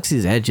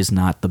Galaxy's Edge is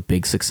not the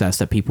big success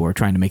that people were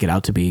trying to make it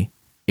out to be.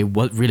 It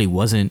really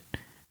wasn't.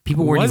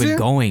 People weren't even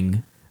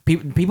going.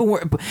 People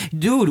were,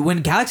 dude.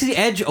 When Galaxy's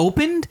Edge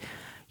opened,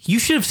 you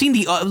should have seen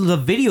the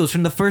videos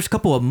from the first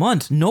couple of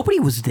months. Nobody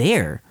was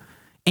there.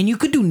 And you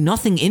could do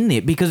nothing in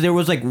it because there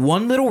was like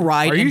one little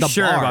ride Are in you the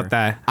sure bar. about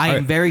that? I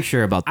am very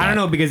sure about that. I don't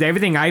know because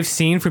everything I've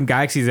seen from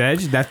Galaxy's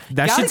Edge, that shit's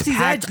Galaxy's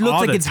packed Edge looks all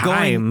like the it's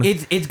time.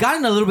 going. It's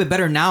gotten a little bit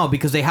better now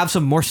because they have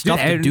some more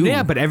stuff to do.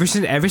 Yeah, but ever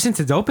since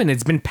it's open,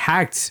 it's been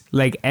packed.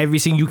 Like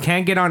everything, you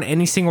can't get on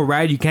any single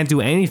ride. You can't do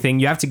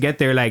anything. You have to get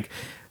there like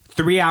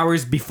 3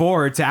 hours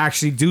before to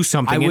actually do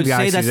something. I would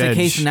say that's Edge. the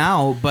case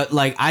now, but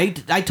like I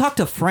talk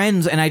to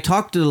friends and I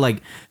talk to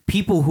like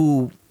people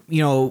who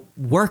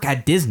work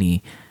at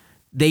Disney.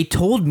 They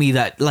told me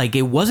that like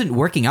it wasn't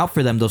working out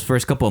for them those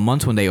first couple of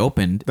months when they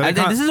opened.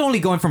 This is only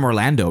going from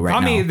Orlando right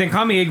now.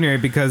 Call me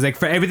ignorant because like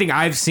for everything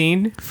I've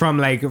seen from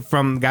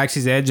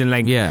Galaxy's Edge and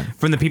like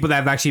from the people that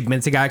have actually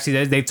been to Galaxy's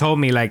Edge, they told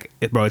me like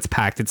bro, it's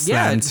packed, it's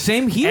slammed.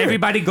 Same here.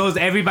 Everybody goes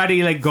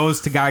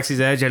to Galaxy's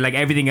Edge and like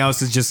everything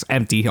else is just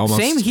empty almost.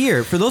 Same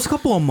here. For those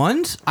couple of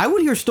months, I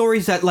would hear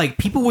stories that like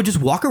people would just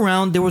walk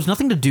around. There was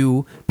nothing to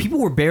do. People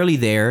were barely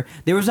there.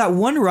 There was that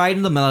one ride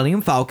in the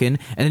Millennium Falcon,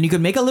 and then you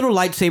could make a little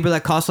lightsaber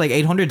that cost like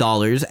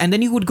 $800, and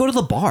then you would go to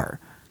the bar,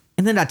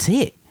 and then that's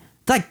it.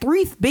 It's like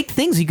 3 big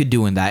things you could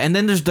do in that, and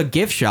then there's the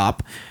gift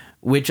shop,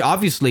 which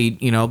obviously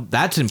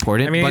that's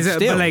important. I mean, but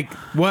still,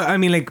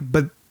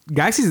 but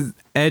Galaxy's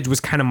Edge was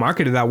kind of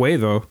marketed that way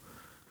though.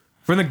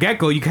 From the get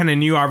go, you kind of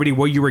knew already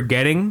what you were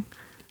getting,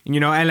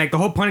 and like the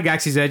whole point of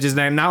Galaxy's Edge is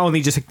that not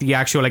only just like the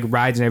actual like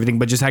rides and everything,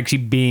 but just actually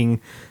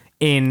being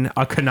in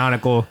a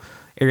canonical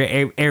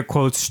air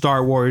quotes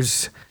Star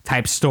Wars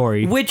type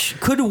story, which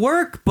could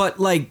work, but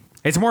like.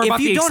 It's more about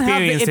the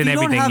experience and everything, If you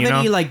don't have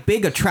any like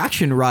big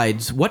attraction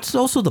rides, what's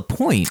also the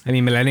point? I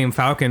mean, Millennium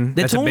Falcon.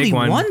 That's a only big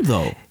one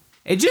though.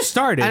 It just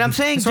started. And I'm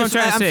saying, That's what just,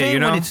 trying to I'm say, saying you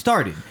know? when it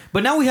started.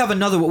 But now we have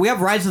another. We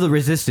have Rise of the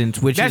Resistance,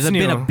 which That's has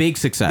been new. a big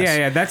success.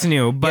 Yeah, that's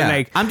new. But Yeah.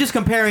 like, I'm just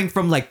comparing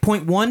from like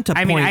point one to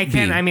point B. I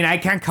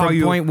can't call From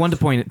you point one to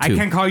point two. I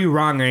can't call you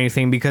wrong or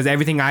anything because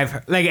everything I've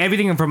heard,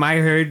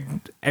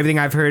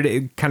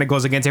 it kind of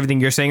goes against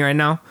everything you're saying right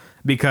now.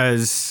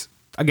 Because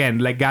again,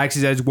 like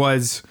Galaxy's Edge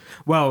was,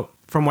 well,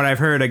 from what I've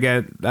heard,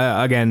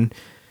 again,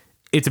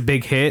 it's a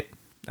big hit.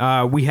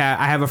 I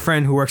have a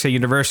friend who works at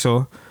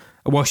Universal.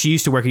 Well, she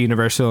used to work at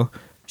Universal.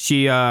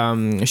 She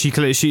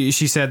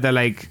said that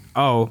like,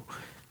 oh,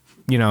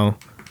 you know,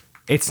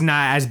 it's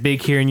not as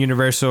big here in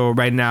Universal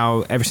right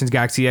now ever since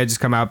Galaxy Edge has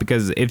come out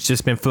because it's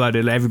just been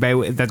flooded.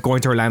 Everybody that's going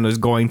to Orlando is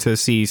going to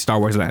see Star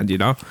Wars Land, you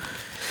know?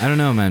 I don't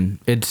know, man.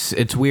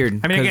 It's weird.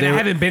 I mean, again, I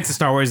haven't been to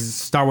Star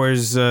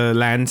Wars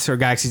Land or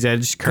Galaxy's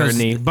Edge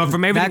currently, but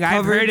from everything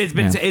I've heard,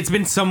 it's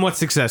been somewhat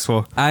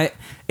successful. I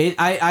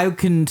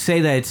can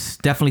say that it's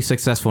definitely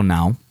successful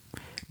now,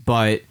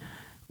 but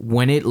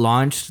when it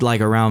launched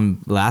like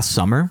around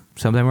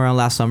sometime around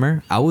last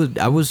summer, I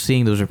was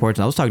seeing those reports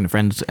and I was talking to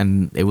friends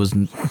and it was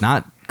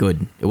not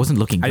good. It wasn't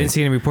looking good. I didn't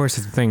see any reports.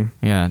 That's the thing.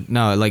 Yeah,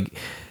 no, like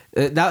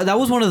that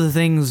was one of the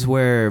things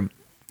where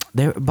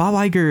Bob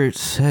Iger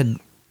said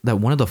that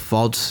one of the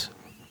faults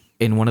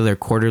in one of their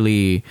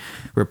quarterly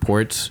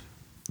reports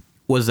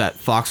was that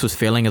Fox was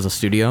failing as a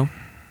studio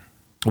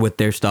with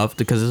their stuff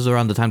because this is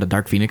around the time that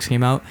Dark Phoenix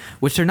came out,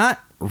 which they're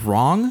not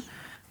wrong.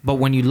 But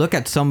when you look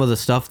at some of the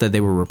stuff that they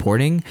were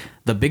reporting,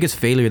 the biggest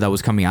failure that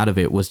was coming out of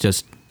it was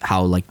just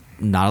how like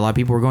not a lot of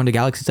people were going to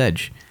Galaxy's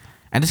Edge.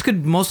 And this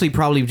could mostly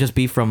probably just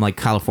be from like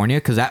California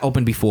because that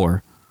opened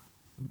before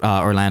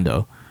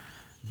Orlando.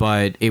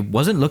 But it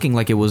wasn't looking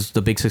like it was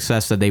the big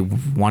success that they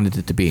wanted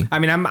it to be. I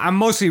mean, I'm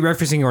mostly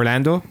referencing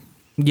Orlando.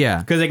 Yeah.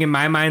 Because like in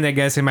my mind, I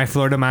guess in my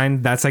Florida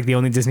mind, that's like the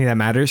only Disney that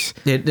matters.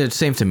 It's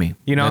same to me.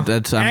 You know? And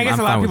I guess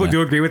a lot of people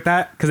do agree with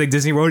that because like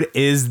Disney World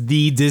is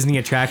the Disney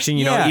attraction,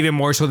 you know, even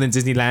more so than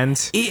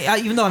Disneyland.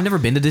 Even though I've never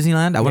been to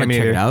Disneyland, I want to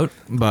check it out.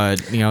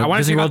 But, you know, I want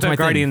to Disney check out World's the my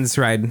Guardians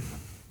ride.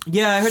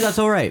 Yeah, I heard that's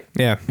all right.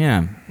 Yeah.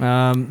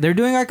 Yeah. They're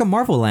doing like a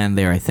Marvel land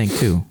there, I think,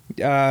 too.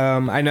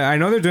 I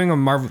know they're doing a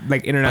Marvel,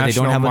 like international but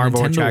they don't have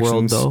Marvel a Nintendo attractions.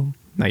 World, though.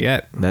 Not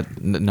yet.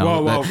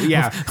 No.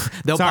 Yeah.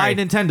 They'll buy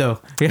Nintendo.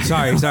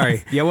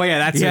 Sorry. Yeah, well, yeah,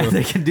 that's yeah,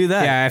 they can do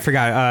that. Yeah, I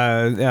forgot.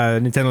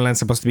 Nintendo Land's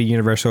supposed to be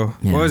Universal.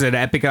 Yeah. What was it?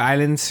 Epic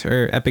Islands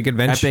or Epic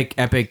Adventure?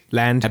 Epic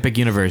Land. Epic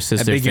Universe is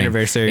Epic their thing.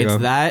 Universe. There you go.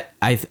 It's that.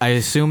 I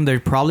assume they're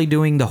probably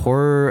doing the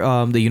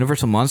horror, the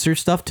Universal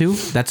Monsters stuff too.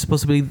 That's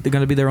supposed to be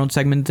going to be their own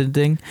segmented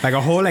thing. Like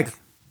a whole like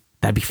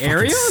that'd be fucking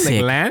area,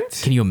 sick. like land.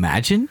 Can you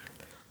imagine?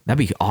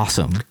 That'd be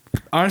awesome.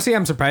 Honestly,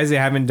 I'm surprised they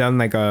haven't done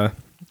like a.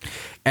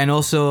 And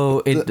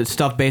also,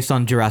 stuff based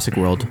on Jurassic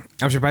World.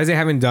 I'm surprised they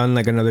haven't done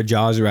like another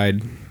Jaws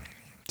ride.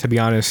 To be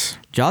honest,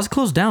 Jaws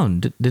closed down,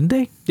 didn't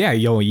they? Yeah,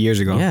 years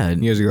ago. Yeah,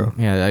 years ago.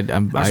 Yeah,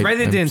 I'm surprised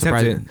they didn't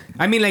attempt it.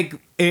 I mean, like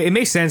it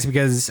makes sense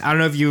because I don't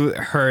know if you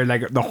heard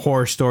like the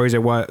horror stories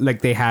or what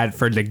like they had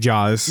for like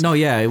Jaws. No,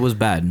 yeah, it was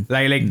bad.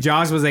 Like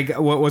Jaws was like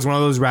was one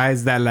of those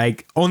rides that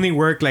like only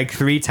worked like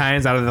 3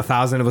 times out of the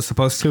 1,000 it was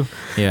supposed to.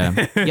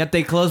 Yeah. Yet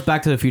they closed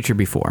Back to the Future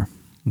before.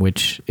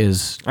 Which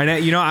is, I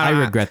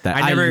regret that.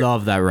 I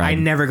love that ride. I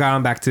never got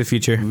on Back to the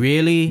Future.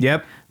 Really?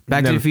 Yep.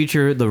 Back to the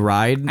Future, the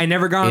ride. I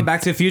never got on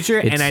Back to the Future,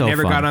 and I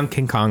never got on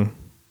King Kong.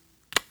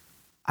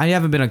 I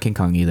haven't been on King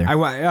Kong either. I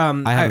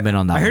haven't been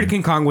on that. I heard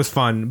King Kong was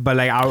fun, but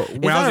like when I was a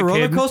kid, is that a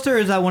roller coaster or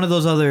is that one of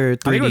those other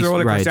 3D I think it was a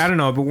roller coaster. rides? I don't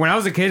know, but when I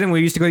was a kid and we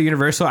used to go to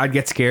Universal, I'd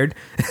get scared.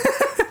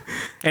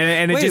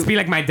 and it'd just be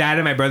like my dad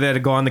and my brother to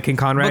go on the King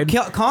Kong ride.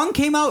 But Kong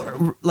came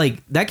out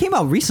that came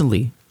out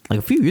recently. Like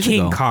a few years ago.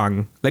 King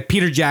Kong. Like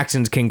Peter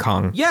Jackson's King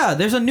Kong. Yeah,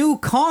 there's a new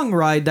Kong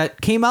ride that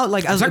came out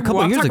like a couple years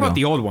ago. I'm talking about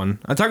the old one.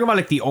 I'm talking about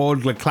like the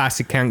old like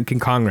classic King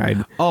Kong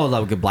ride. Oh,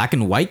 like a black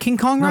and white King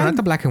Kong ride? No, not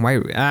the black and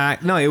white.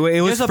 No, it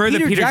was there's for a the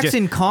Peter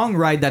Jackson Kong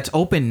ride that's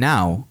open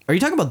now. Are you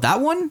talking about that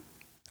one?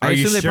 Are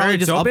you sure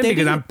it's open?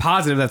 Because I'm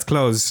positive that's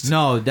closed.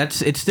 No,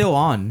 it's still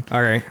on.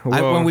 All right.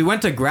 When we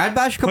went to Grad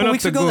Bash a couple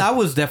weeks ago, that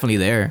was definitely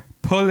there.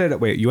 Pull it.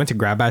 Wait, you went to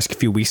Grad Bash a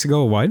few weeks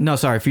ago? What? No,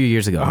 sorry, a few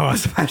years ago. Oh, I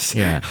was about to say.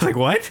 Yeah. I was like,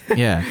 what?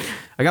 Yeah.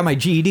 I got my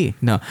GED.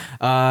 No.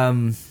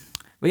 But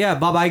yeah,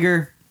 Bob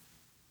Iger.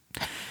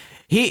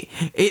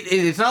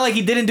 It's not like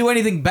he didn't do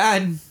anything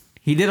bad.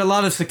 He did a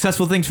lot of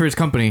successful things for his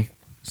company.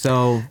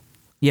 So,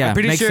 yeah,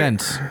 makes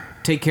sense.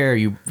 Take care,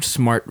 you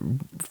smart,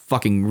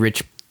 fucking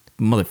rich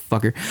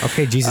motherfucker.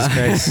 Okay, Jesus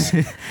Christ.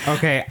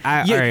 Okay,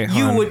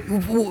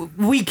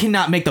 we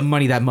cannot make the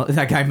money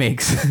that guy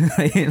makes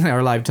in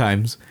our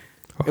lifetimes.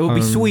 It would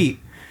be sweet,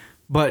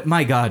 but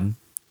my God.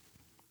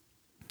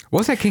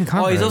 What's that King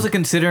Kong? Oh, he's also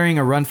considering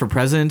a run for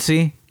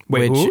presidency.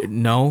 Wait, who?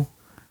 No,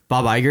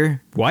 Bob Iger.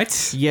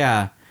 What?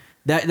 Yeah,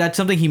 that's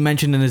something he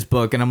mentioned in his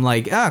book, and I'm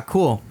like,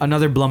 cool,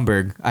 another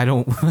Blumberg. I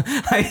don't,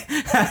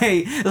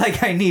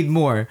 I need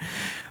more,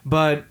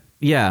 but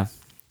yeah,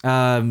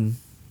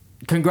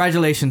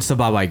 congratulations to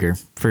Bob Iger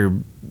for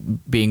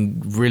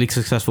being really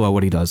successful at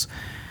what he does.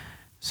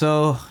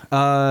 So,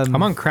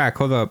 I'm on crack.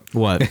 Hold up.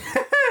 What?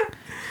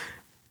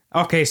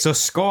 Okay, so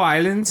Skull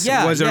Island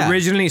Yeah, was yeah.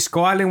 originally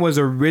Skull Island was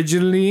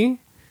originally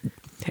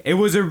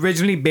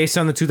based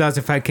on the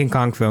 2005 King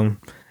Kong film,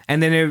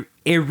 and then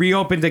it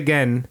reopened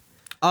again.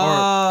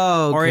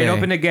 Or it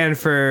opened again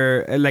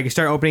for like it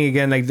started opening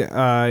again like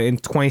in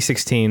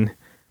 2016.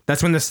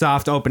 That's when the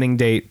soft opening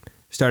date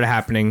started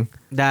happening.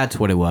 That's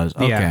what it was.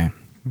 Okay. Yeah.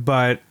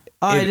 But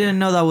I didn't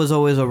know that was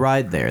always a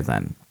ride there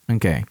then.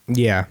 Okay.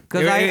 yeah,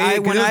 Because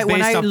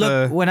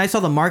when I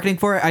saw the marketing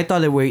for it, I thought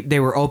they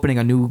were opening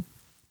a new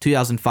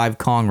 2005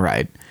 Kong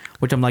ride,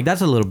 which I'm like, that's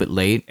a little bit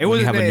late. it when was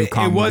you have a new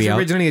Kong it was movie out.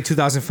 originally a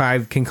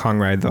 2005 King Kong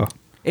ride though.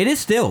 It is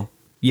still.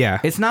 Yeah.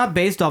 It's not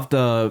based off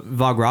the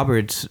Vogue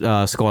Roberts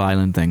Skull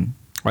Island thing.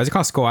 Why is it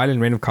called Skull Island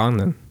Reign of Kong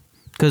then?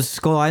 Because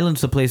Skull Island's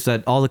the place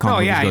that all the Kong Oh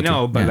movies yeah, go I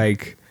know, to. but Yeah.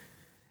 like,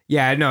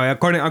 yeah, no.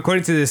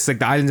 According to this, like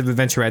the Islands of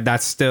Adventure ride,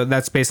 that's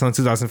based on the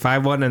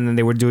 2005 one, and then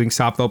they were doing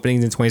soft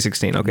openings in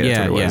 2016. Okay, that's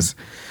Yeah, what it yeah. was.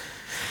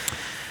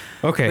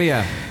 Okay. But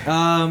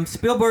yeah,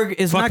 Spielberg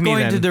is Fuck not me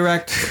going then. to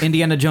direct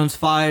Indiana Jones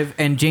 5,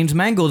 and James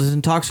Mangold is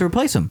in talks to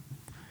replace him.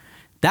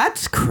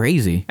 That's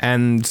crazy.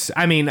 And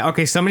I mean,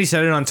 okay, somebody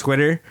said it on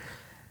Twitter,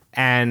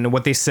 and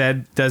what they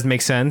said does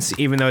make sense,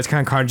 even though it's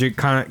kind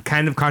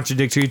of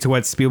contradictory to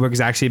what Spielberg's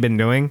actually been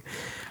doing.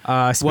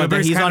 Well,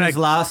 Spielberg's he's kinda on his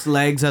last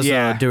legs as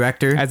a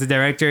director, As a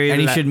director, and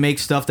he should make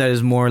stuff that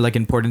is more like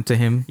important to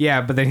him.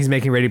 Yeah, but then he's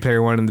making Ready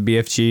Player One in the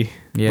BFG,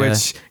 Yeah.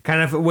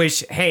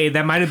 which hey,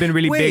 that might have been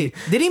really Wait,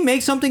 big. did he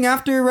make something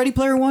after Ready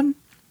Player One,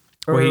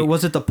 or Wait.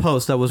 was it the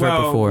Post that was right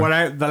Well,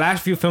 before? the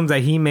last few films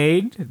that he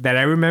made that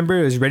I remember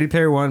is Ready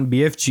Player One,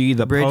 BFG,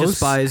 The Bridge of Post,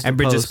 Spies, and The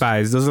Bridge of Post.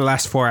 Spies. Those are the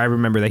last four I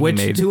remember that Which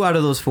he made. 2 out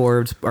of those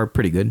 4 are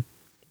pretty good.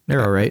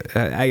 They're all right.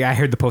 I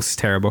heard The Post is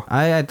terrible.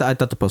 I thought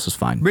the Post was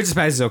fine. Bridge of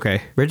Spies is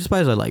okay. Bridge of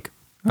Spies I like.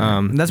 That's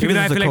Even because though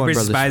I it's a feel like Coen Bridge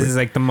of Brothers Spies script. is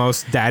like the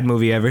most dad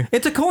movie ever.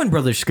 It's a Coen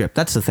Brothers script.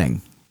 That's the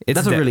thing. It's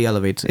That's what da- really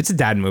elevates it. It's a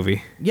dad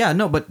movie. Yeah,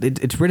 no, but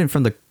it's written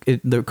from the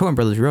Coen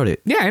Brothers wrote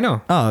it. Yeah, I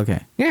know. Oh,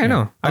 okay. Yeah, I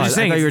know. I'm just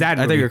saying I thought it's you a were, dad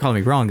I thought movie. you were calling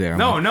me wrong there. I'm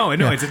No, like,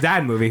 no, it's a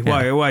dad movie.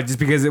 Yeah. What? Just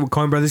because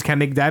Coen Brothers can't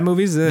make dad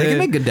movies? They can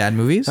make good dad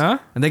movies. Huh?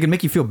 And they can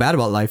make you feel bad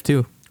about life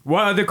too.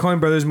 What other Coen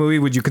Brothers movie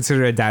would you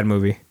consider a dad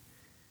movie?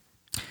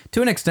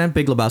 To an extent,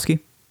 Big Lebowski.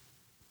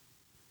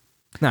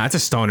 Nah, it's a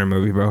stoner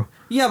movie, bro.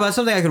 Yeah, but it's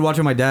something I could watch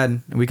with my dad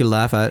and we could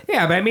laugh at.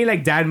 Yeah, but I mean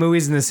like dad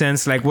movies in the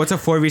sense like what's a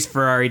Ford v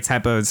Ferrari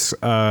type of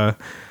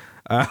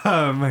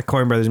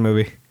Coen Brothers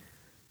movie?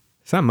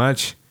 It's not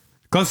much.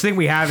 Closest thing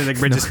we have is like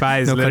Bridge of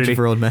Spies. No literally. Country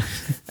for Old Men.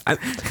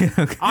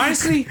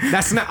 Honestly,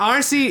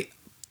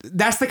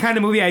 that's the kind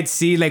of movie I'd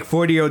see like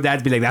 40-year-old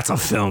dads be like, that's a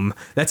film.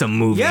 That's a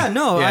movie. Yeah,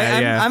 no,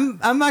 Yeah,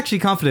 I'm actually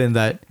confident in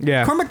that.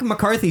 Yeah. Cormac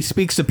McCarthy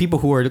speaks to people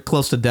who are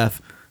close to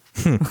death.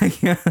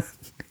 Like, yeah.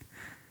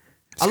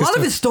 A lot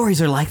of his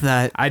stories are like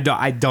that. I know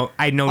A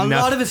nothing.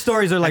 lot of his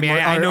stories are like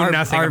I know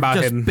nothing about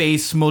just him.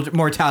 base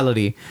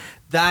mortality.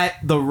 That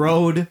The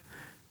Road.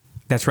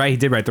 That's right. He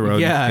did write The Road.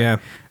 Yeah.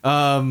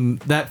 Yeah.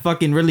 That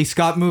fucking Ridley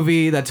Scott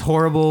movie that's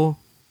horrible.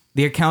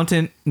 The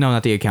Accountant. No,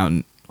 not The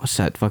Accountant. What's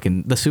that?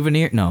 Fucking The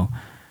Souvenir? No.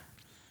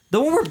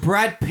 The one where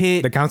Brad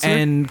Pitt The Counselor?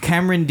 and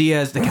Cameron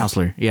Diaz, The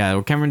Counselor. Yeah,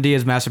 where Cameron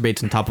Diaz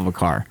masturbates on top of a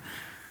car.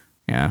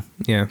 Yeah.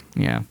 Yeah.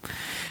 Yeah.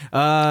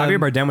 Javier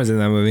Bardem was in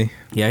that movie.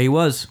 Yeah, he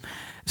was.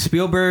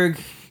 Spielberg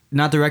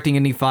not directing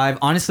Indy 5.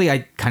 Honestly, I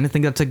kind of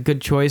think that's a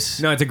good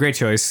choice. No, it's a great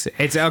choice.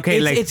 It's okay.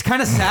 It's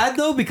kind of sad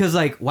though because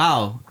like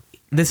wow,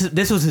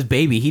 this was his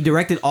baby. He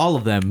directed all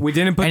of them. We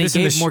didn't put and this he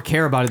in the gave more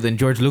care about it than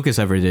George Lucas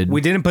ever did. we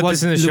didn't put Well,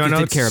 this in the show Lucas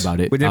notes. did care about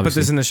it. We didn't put this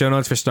obviously. in the show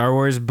notes for Star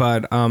Wars,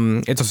 but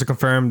it's also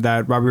confirmed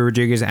that Robert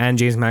Rodriguez and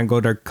James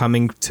Mangold are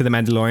coming to The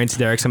Mandalorian to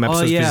direct some Oh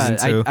episodes. yeah, for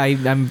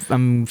season 2.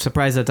 I'm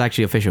surprised that's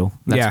actually official.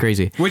 That's Yeah.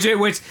 crazy.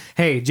 Which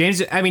hey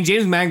James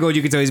Mangold,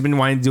 you can tell he's been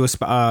wanting to do a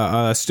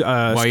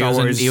Star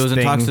Wars. He was in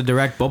thing. talks to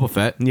direct Boba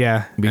Fett.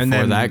 Yeah, Before and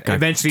then that, got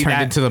eventually turned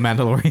that, into the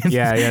Mandalorian.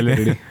 yeah,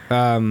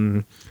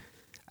 literally.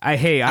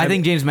 I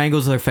think James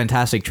Mangold's a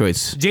fantastic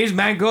choice. James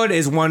Mangold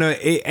is one of.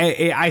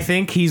 I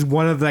think he's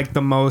one of like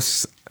the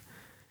most.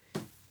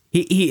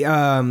 He's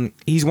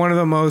one of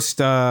the most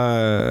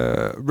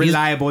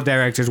reliable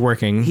directors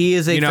working. He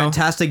is a you know?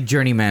 fantastic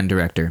journeyman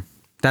director.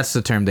 That's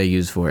the term they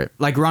use for it.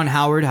 Like Ron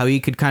Howard, how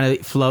he could kind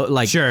of flow,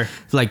 like Sure.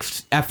 like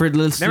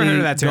effortlessly. Never heard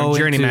of that term, go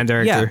journeyman into,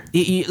 director.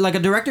 Yeah, like a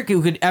director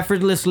who could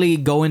effortlessly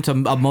go into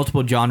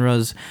multiple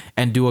genres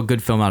and do a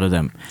good film out of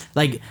them.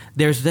 Like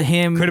there's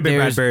him. Could have been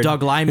there's Brad Bird.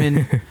 Doug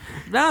Liman.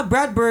 Nah,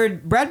 Brad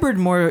Bird. Brad Bird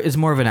is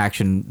more of an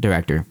action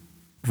director.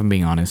 If I'm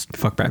being honest.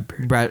 Fuck Brad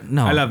Bird.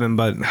 No, I love him,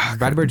 but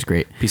Brad Bird's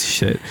great. piece of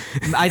shit.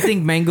 I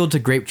think Mangold's a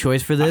great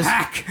choice for this,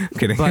 Hack. I'm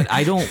kidding. but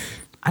I don't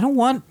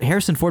want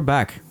Harrison Ford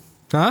back.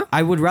 Huh?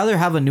 I would rather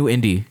have a new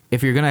indie.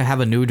 If you're gonna have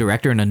a new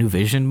director and a new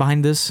vision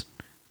behind this,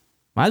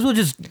 might as well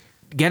just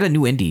get a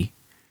new indie.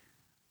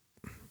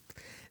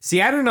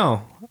 See, I don't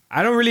know.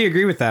 I don't really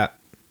agree with that.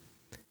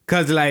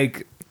 Cause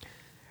like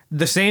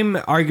the same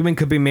argument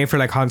could be made for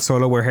like Han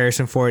Solo, where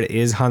Harrison Ford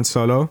is Han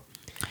Solo.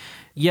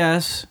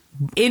 Yes,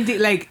 Indie,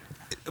 like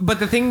but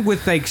the thing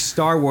with like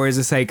Star Wars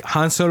is like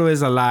Han Solo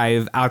is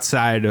alive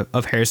outside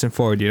of Harrison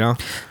Ford, you know.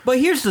 But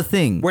here's the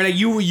thing. Where like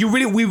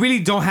we really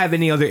don't have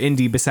any other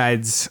Indy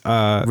besides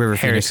River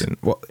Harrison.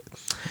 Phoenix.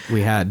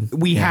 We had,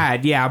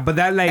 but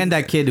that like and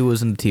that kid who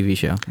was in the TV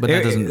show, but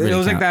that doesn't. Really it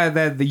was count. like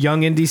that the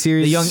Young Indy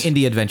series, The Young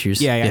Indie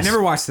Adventures. Yeah, Yes. I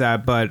never watched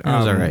that, but It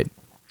was alright.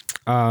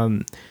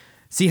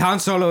 See, Han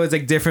Solo is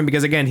like different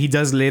because again, he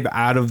does live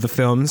out of the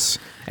films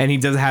and he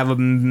does have a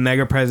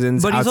mega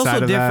presence. But he's outside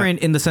also of that. different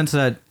in the sense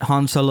that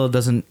Han Solo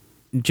doesn't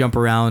jump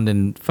around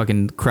and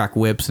fucking crack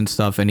whips and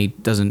stuff, and he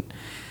doesn't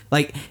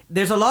like.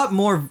 There's a lot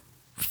more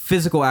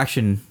physical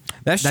action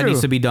That's that true.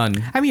 needs to be done.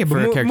 I mean, for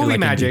but a character movie like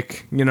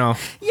magic, you know.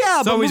 Yeah,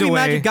 It's but always movie a way.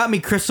 magic got me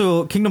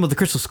Kingdom of the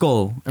Crystal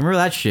Skull. Remember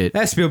that shit?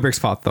 That's Spielberg's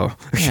fault, though.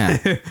 Yeah.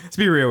 Let's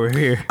be real, we're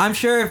here. I'm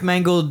sure if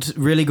Mangold's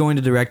really going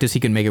to direct this, he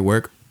can make it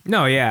work.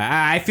 No,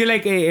 yeah, I feel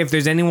like if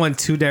there's anyone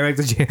to direct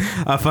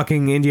a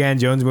fucking Indiana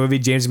Jones movie,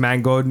 James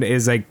Mangold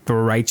is like the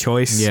right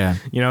choice. Yeah.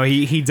 you know,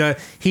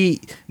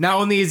 he not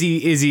only is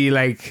he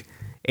like.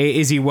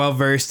 Is he well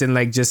versed in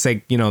like just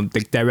like, you know,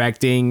 like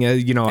directing,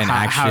 you know, And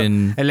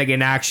action. and like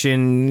in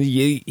action?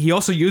 He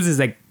also uses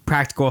like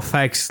practical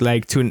effects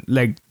like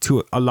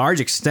to a large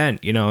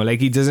extent, you know, like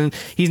he's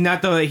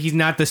not the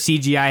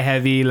CGI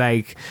heavy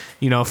like,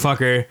 you know,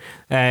 fucker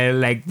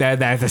like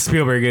that the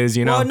Spielberg is,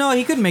 you know. Well, no,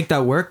 he could make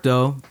that work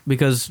though,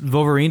 because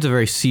Wolverine's a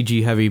very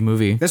CG heavy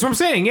movie. That's what I'm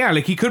saying. Yeah,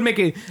 like he could make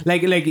it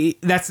like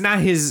that's not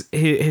his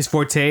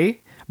forte.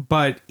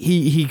 But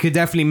he could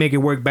definitely make it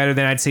work better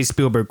than I'd say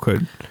Spielberg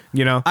could,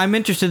 you know. I'm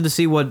interested to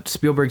see what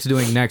Spielberg's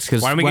doing next.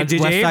 Because Why don't we get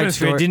J.J. Abrams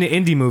for an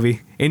indie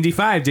movie? Indy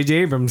 5, J.J.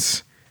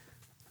 Abrams.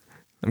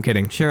 I'm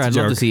kidding. Sure, It's a I'd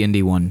love to joke. see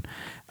Indy 1.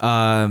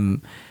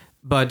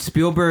 But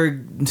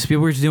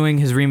Spielberg's doing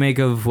his remake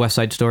of West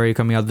Side Story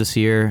coming out this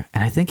year,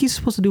 and I think he's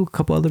supposed to do a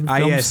couple other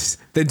films. Yes,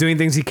 they're doing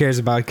things he cares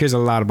about. He cares a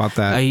lot about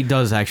that. He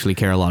does actually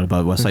care a lot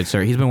about West Side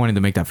Story. He's been wanting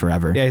to make that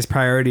forever. Yeah, his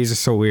priorities are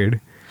so weird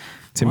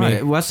to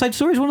me. West Side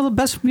Story is one of the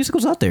best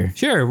musicals out there.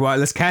 Sure. Well,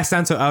 let's cast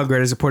Ansel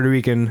Elgort as a Puerto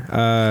Rican.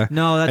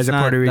 No, that's as a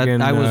not. Puerto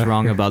Rican. I was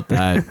wrong about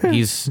that.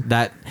 He's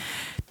that.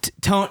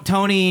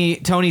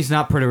 Tony's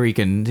not Puerto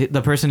Rican.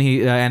 The person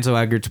Ansel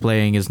Elgort's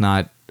playing is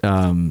not.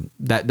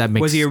 That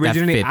makes. Was he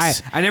originally? That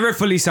fits. I never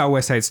fully saw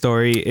West Side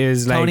Story.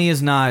 Is like Tony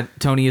is not.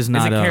 is a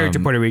character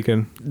Puerto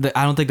Rican.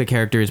 I don't think the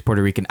character is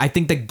Puerto Rican. I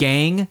think the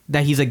gang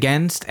that he's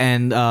against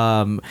and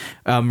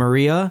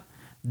Maria,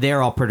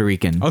 they're all Puerto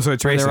Rican. Oh, so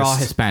it's Or they're all racist.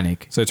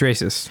 Hispanic. So it's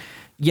racist.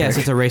 Yes,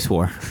 it's a race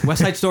war.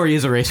 West Side Story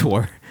is a race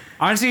war.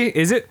 Honestly,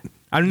 is it?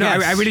 I don't know.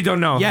 Yes. I really don't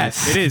know.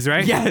 Yes. it is,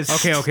 right?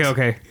 Yes.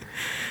 Okay.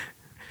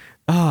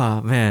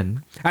 Oh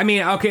man. I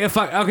mean, okay,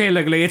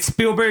 look, it's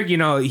Spielberg. You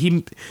know,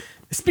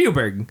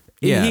 Spielberg.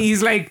 Yeah.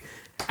 He's like,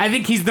 I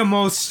think he's the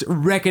most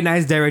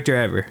recognized director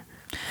ever.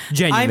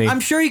 Genuinely, I'm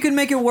sure he could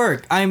make it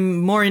work. I'm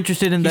more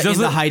interested in the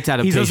Heights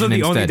adaptation. He's also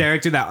the only instead.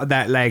 director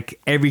that like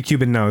every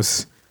Cuban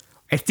knows.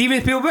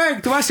 Steven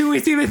Spielberg. ¿Tú vas a subir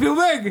Steven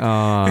Spielberg?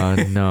 Oh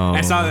no.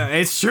 That's all.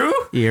 It's true.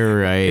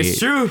 You're right. It's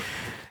true.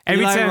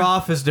 Every Eli time.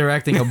 Roth is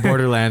directing a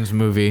Borderlands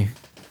movie.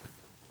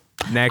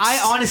 Next. I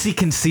honestly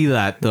can see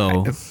that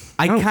though.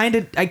 I kind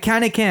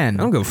of can.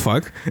 I don't give a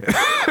fuck.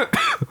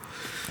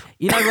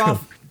 Eli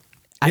Roth.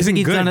 I Isn't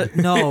think good.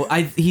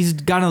 he's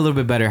gotten a little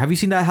bit better. Have you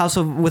seen that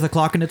with a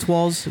Clock in its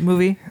Walls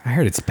movie? I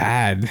heard it's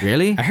bad.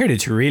 Really? I heard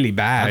it's really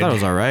bad. I thought it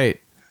was all right.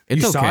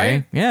 It's You okay. saw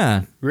it?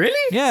 Yeah. Really?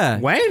 Yeah.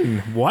 When?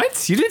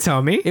 What? You didn't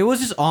tell me. It was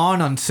just on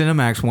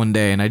Cinemax one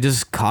day, and I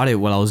just caught it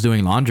while I was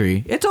doing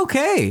laundry. It's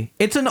okay.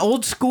 It's an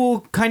old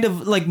school kind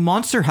of like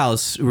Monster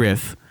House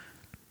riff.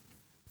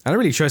 I don't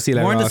really trust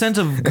Eli More in the Roth. sense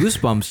of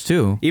Goosebumps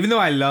too. Even though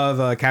I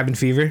love Cabin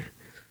Fever,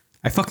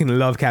 I fucking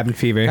love Cabin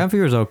Fever. Cabin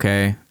Fever's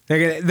okay.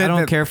 Like, I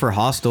don't care for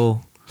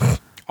Hostel.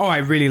 Oh, I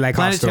really like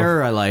Planet Hostel.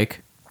 Terror I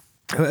like.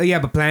 Yeah,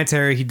 but Planet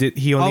Terror,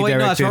 he only wait, no,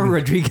 that's directed. Robert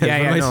Rodriguez. Yeah,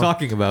 What am I no.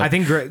 talking about? I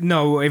think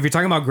no. If you're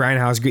talking about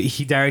Grindhouse,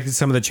 he directed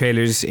some of the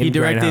trailers in He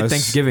directed Grindhouse.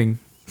 Thanksgiving.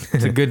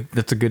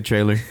 That's a good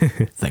trailer.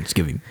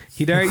 Thanksgiving.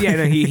 He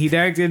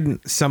directed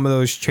some of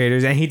those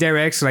trailers, and he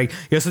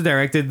also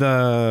directed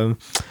the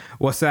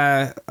what's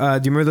that? Do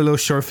you remember the little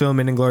short film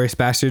in Inglourious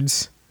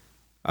Bastards?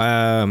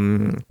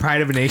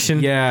 Pride of a Nation.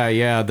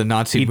 Yeah, the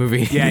Nazi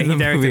movie. Yeah, he The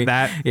directed movie.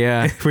 that.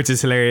 Yeah. which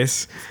is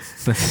hilarious.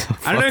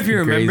 I don't know if you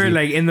remember,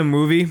 like in the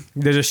movie,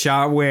 there's a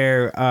shot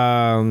where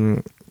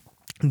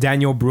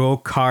Daniel Bruhl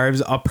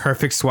carves a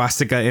perfect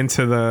swastika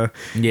into the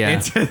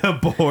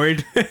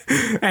board,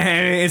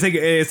 and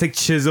it's like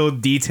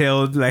chiseled,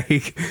 detailed,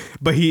 like.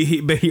 But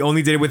he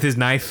only did it with his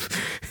knife,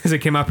 so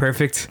it came out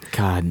perfect.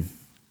 God.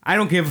 I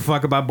don't give a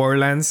fuck about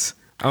Borderlands.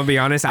 I'll be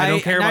honest. I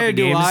don't care about the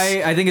games.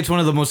 I think it's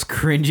one of the most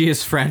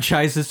cringiest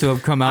franchises to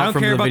have come I out don't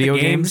from care the about video the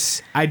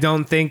games. I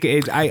don't think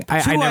it. I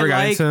never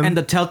got into them. And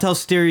the Telltale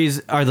series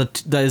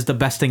is the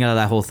best thing out of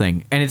that whole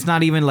thing. And it's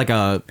not even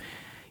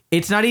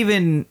it's not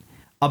even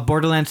a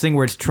Borderlands thing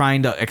where it's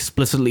trying to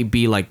explicitly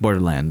be like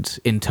Borderlands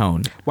in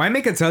tone. Why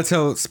make a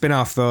Telltale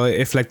spin-off though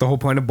if like the whole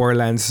point of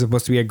Borderlands is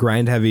supposed to be a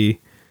grind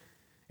heavy?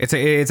 It's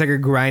like a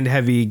grind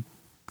heavy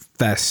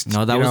fest.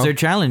 No, that was their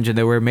challenge, and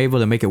they were able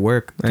to make it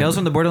work. I Tales know.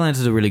 from the Borderlands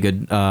is a really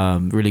good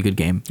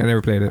game. I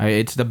never played it.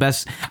 It's the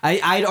best.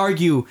 I'd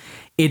argue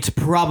it's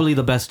probably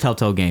the best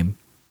Telltale game,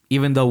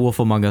 even though Wolf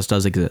Among Us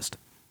does exist.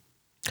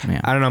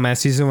 Yeah, I don't know, man.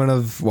 Season 1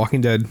 of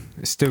Walking Dead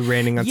is still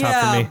reigning on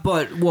top for me.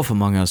 but Wolf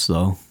Among Us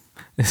though,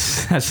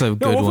 that's a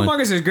good No, Wolf one.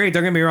 Among Us is great.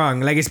 Don't get me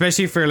wrong. Like,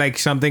 especially for like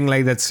something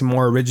like that's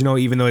more original,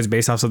 even though it's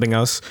based off something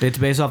else. It's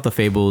based off the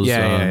Fables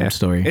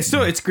story.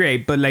 It's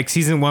great, but like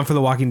season 1 for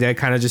The Walking Dead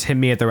kind of just hit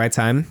me at the right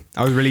time.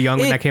 I was really young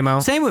when that came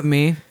out. Same with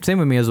me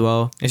as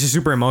well. It's just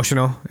super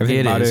emotional. Everything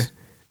It about is. it.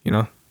 You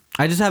know.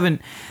 I just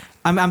haven't.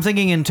 I'm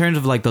thinking in terms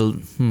of like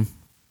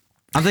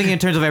I'm thinking in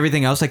terms of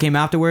everything else that came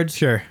afterwards.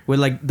 Sure. With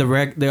like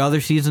the other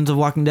seasons of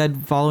Walking Dead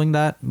following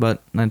that,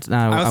 but that's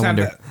now I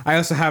wonder. I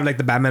also have like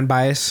the Batman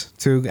bias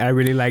too. I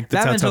really like the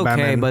Batman's Telltale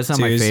okay, Batman but it's not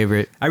series. my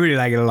favorite. I really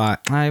like it a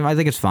lot. I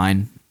think it's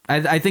fine.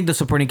 I think the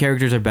supporting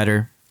characters are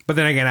better. But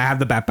then again, I have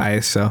the Bat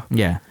bias, so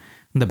Yeah,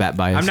 the Bat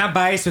bias. I'm not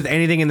biased with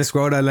anything in this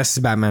world unless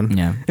it's Batman.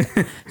 Yeah.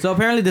 So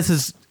apparently this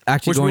is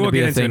actually Which going we'll to be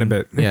get a into thing. in a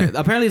bit. Yeah.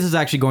 Apparently this is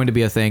actually going to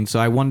be a thing. So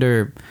I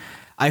wonder.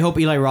 I hope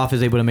Eli Roth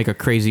is able to make a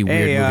crazy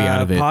weird movie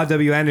out of it. Paul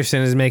W.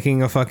 Anderson is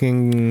making a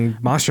fucking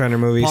Monster Hunter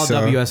movie. Paul so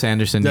W.S.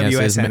 Anderson.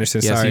 W.S. Anderson,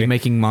 Yes, sorry. he's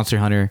making Monster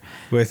Hunter.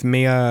 with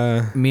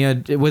Mia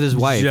With his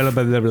wife.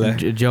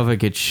 Jovovich.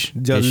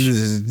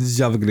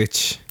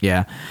 Jovovich.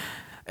 Yeah.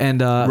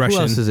 And who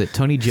Russian. else is it?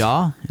 Tony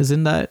Jaa is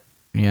in that.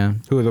 Yeah.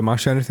 Who, the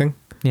Monster Hunter thing?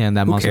 Yeah, in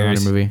that Who Monster cares?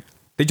 Hunter movie.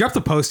 They dropped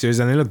the posters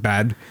and they look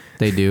bad.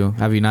 They do.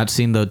 Have you not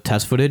seen the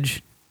test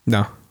footage?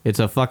 No. It's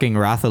a fucking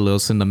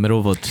Rathalos in the middle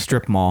of a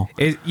strip mall.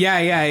 It's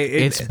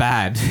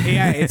bad.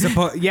 It's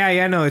supposed.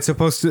 No, it's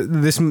supposed to.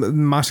 This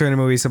Monster Hunter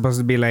movie is supposed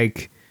to be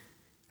like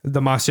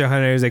the Monster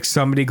Hunter is like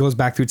somebody goes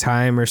back through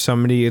time or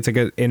somebody. It's like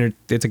an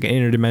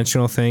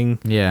interdimensional thing.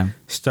 Yeah.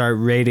 Start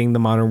raiding the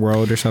modern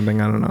world or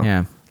something. I don't know.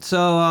 Yeah.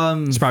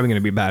 So It's probably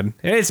gonna be bad.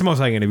 It's most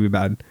likely gonna be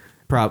bad.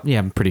 yeah,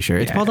 I'm pretty sure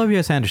it's Yeah. Paul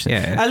W.S. Anderson.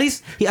 Yeah. At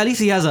least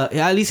he has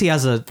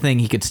a thing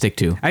he could stick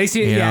to. At least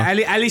You know?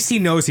 at least he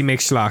knows he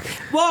makes schlock.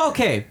 Well,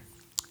 okay.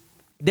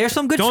 There's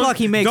some good schlock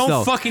he makes. Don't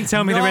though. fucking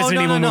tell me the No,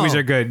 Resident Evil no. movies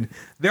are good.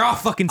 They're all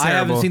fucking I terrible.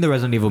 haven't seen the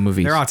Resident Evil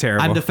movies. They're all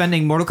terrible. I'm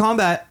defending Mortal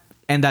Kombat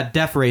and that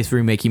Death Race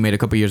remake he made a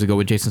couple years ago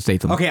with Jason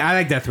Statham. Okay, I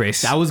like Death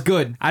Race. That was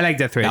good. I like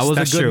Death Race. That was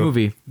That's a good true.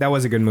 movie. That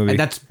was a good movie. And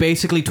that's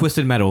basically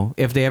Twisted Metal.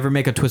 If they ever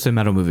make a Twisted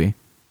Metal movie.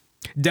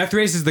 Death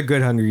Race is the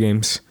good Hunger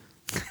Games.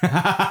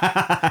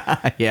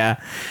 Yeah.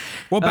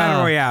 Well,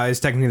 Battle Royale is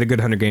technically the good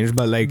Hunger Games,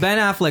 but like Ben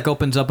Affleck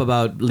opens up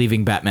about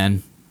leaving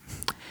Batman.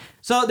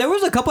 So there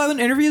was a couple of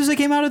interviews that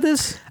came out of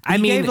this. I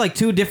He mean- gave like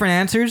two different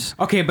answers.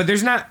 okay, but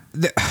there's not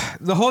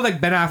the whole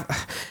like Ben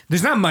Affleck.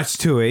 There's not much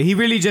to it. He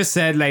really just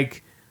said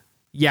like,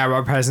 yeah,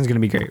 Rob Pattinson's gonna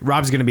be great.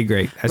 Rob's gonna be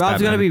great. As Rob's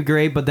Batman. gonna be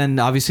great, but then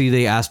obviously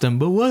they asked him,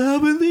 but what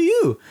happened to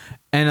you?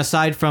 And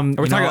aside from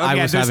We're talking. I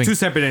was there's having two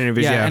separate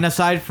interviews. Yeah, and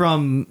aside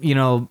from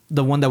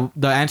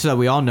the answer that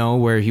we all know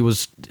where he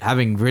was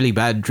having really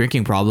bad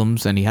drinking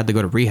problems and he had to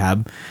go to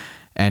rehab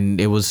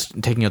and it was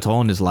taking a toll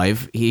on his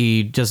life,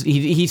 he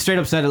straight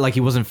up said it like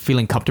he wasn't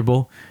feeling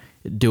comfortable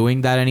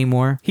doing that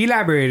anymore. he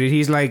elaborated.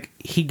 He's like,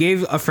 he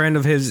gave a friend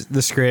of his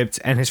the script,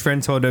 and his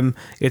friend told him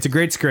it's a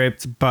great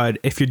script, but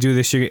if you do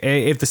this,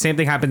 if the same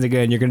thing happens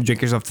again, you're gonna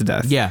drink yourself to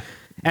death. Yeah.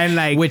 and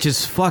like Which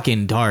is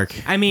fucking dark.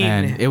 I mean,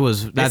 and it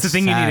was that's the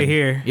thing you need to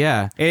hear.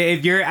 Yeah.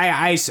 If you're,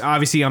 I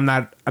obviously I'm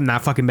not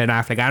fucking Ben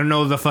Affleck. I don't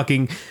know the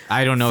fucking.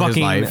 I don't know his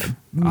fucking life,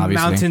 obviously.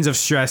 mountains of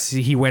stress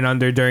he went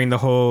under during the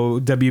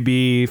whole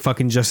WB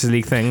fucking Justice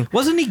League thing.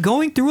 Wasn't he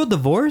going through a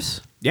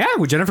divorce? Yeah,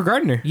 with Jennifer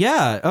Gardner.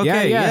 Yeah.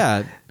 Okay.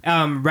 Yeah.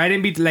 Right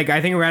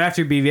I think right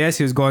after BVS,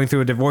 he was going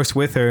through a divorce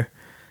with her.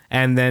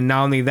 And then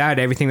not only that,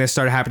 everything that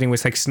started happening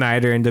was like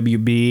Snyder and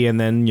WB, and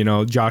then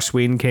Josh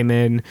Whedon came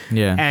in.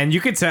 Yeah. and you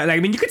could tell,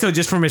 you could tell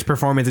just from his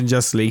performance in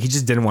Justice League, he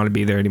just didn't want to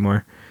be there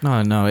anymore. No,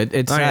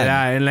 it's Oh, sad.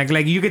 yeah, and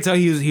like you could tell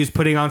he was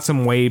putting on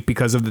some weight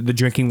because of the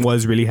drinking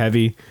was really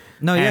heavy.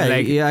 No,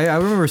 And, yeah, I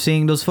remember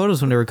seeing those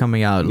photos when they were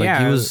coming out. Like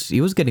Yeah.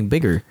 he was getting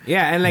bigger.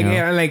 Yeah, and like You know?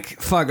 yeah,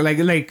 like fuck,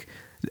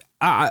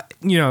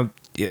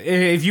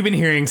 if you've been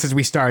hearing since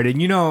we started,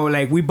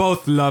 like we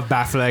both love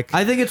Batfleck.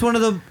 I think it's one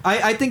of the.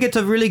 I think it's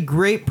a really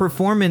great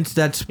performance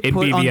that's In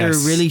put BVS. under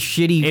really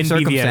shitty in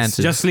circumstances.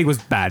 BVS, Justice League was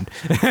bad.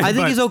 I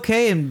think he's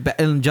okay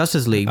in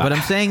Justice League, but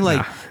I'm saying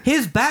like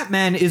his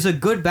Batman is a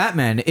good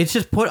Batman. It's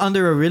just put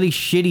under a really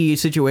shitty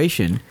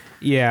situation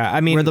yeah, I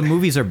mean, where the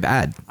movies are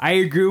bad. I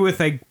agree with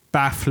like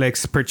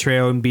Batfleck's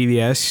portrayal in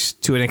BVS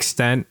to an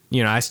extent.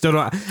 I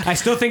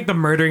still think the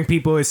murdering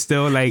people is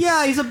still like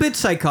Yeah, he's a bit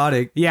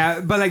psychotic. yeah,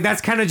 but like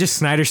that's kind of just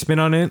Snyder's spin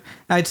on it.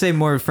 I'd say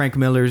more Frank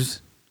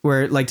Miller's,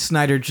 where like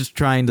Snyder just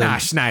trying to. Nah,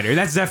 Schneider.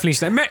 That's definitely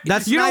Snyder.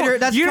 That's you Snyder.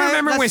 Don't, you don't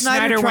remember when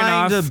Snyder went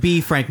trying off? to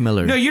be Frank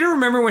Miller. No, you don't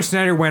remember when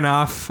Snyder went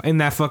off in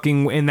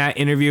that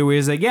interview where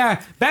he's like,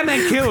 "Yeah,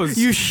 Batman kills.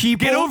 You sheep.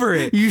 Get over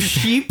it." You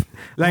sheep.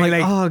 Like,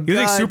 oh, he was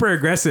like God. super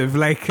aggressive,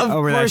 like Of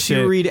over that course shit.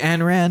 you read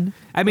Ayn Rand.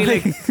 I mean,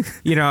 like,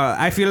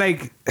 I feel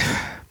like,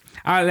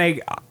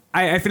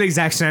 I feel like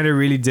Zack Snyder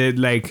really did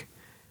like,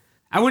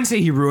 I wouldn't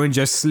say he ruined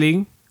Justice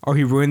League or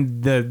he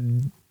ruined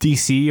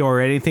DC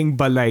or anything,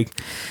 but like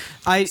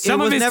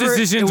some of his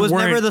decisions it was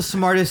weren't. never the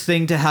smartest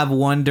thing to have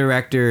one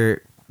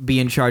director be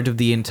in charge of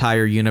the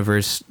entire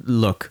universe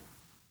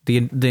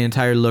the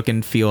entire look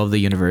and feel of the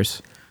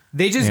universe.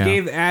 They just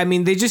gave. I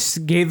mean, they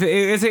just gave.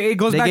 It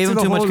goes back to the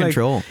too whole much like,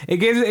 control.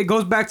 It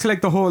goes back to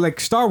like the whole like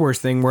Star Wars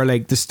thing, where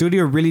like the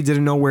studio really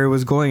didn't know where it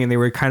was going, and they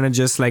were kind of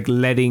just like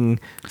letting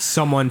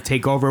someone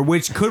take over,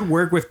 which could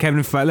work with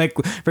Kevin Feige.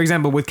 Like for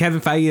example, with Kevin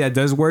Feige, that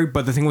does work.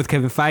 But the thing with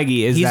Kevin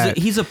Feige is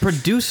he's a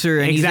producer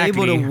and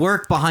Exactly. he's able to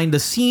work behind the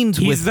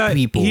scenes with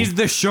people. He's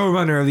the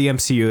showrunner of the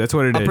MCU. That's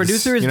what it is. A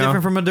producer is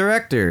different from a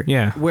director.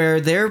 Yeah. Where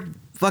their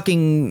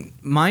fucking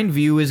mind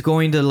view is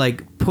going to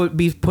like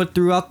be put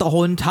throughout the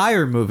whole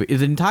entire movie,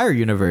 the entire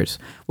universe,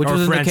 which Or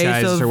was in the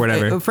franchise case of or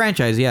whatever. a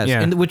franchise, yes,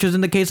 Yeah. and which was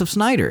in the case of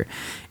Snyder,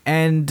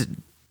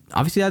 and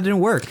obviously that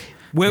didn't work.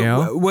 You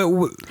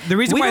know? The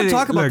reason We why don't they-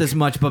 talk about look, this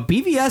much, but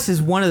BVS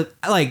is one of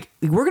like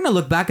we're gonna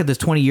look back at this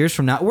 20 years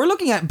from now. We're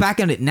looking at back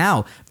at it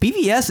now.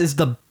 BVS is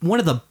one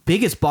of the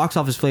biggest box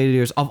office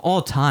failures of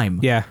all time.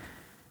 Yeah.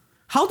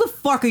 How the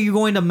fuck are you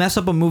going to mess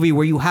up a movie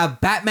where you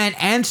have Batman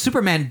and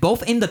Superman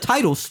both in the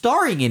title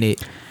starring in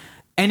it,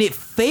 and it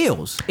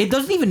fails? It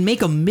doesn't even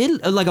make a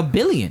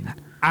billion.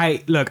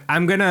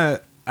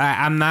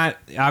 I'm not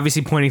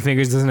obviously pointing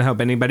fingers doesn't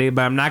help anybody,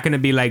 but I'm not gonna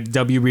be like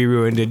WB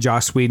ruined it,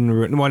 Joss Whedon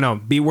ruined. Well, no,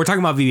 we're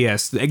talking about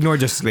VVS. Ignore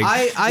Justice League.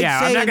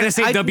 I'm not gonna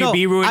say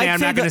WB ruined it. I'm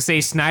not gonna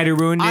say Snyder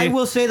ruined it. I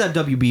will say that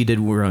WB did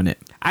ruin it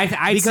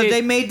because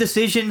they made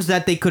decisions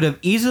that they could have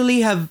easily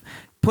have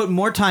put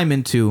more time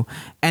into,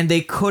 and they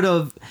could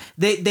have.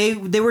 They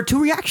were too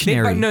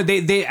reactionary.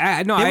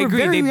 I were agree.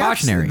 very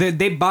reactionary.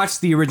 They botched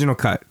the original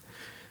cut.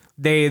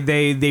 They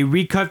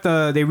recut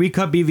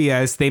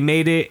BVS. They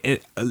made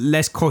it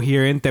less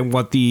coherent than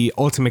what the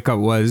ultimate cut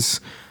was.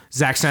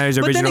 Zack Snyder's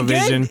original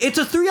vision. It's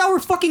a 3-hour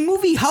fucking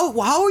movie. How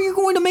are you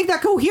going to make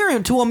that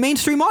coherent to a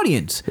mainstream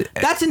audience?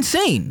 That's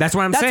insane. That's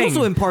what I'm saying. That's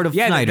also in part of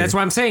Snyder. That's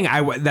what I'm saying.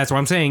 That's what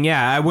I'm saying.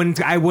 Yeah,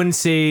 I wouldn't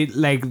say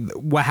like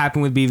what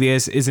happened with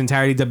BVS is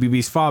entirely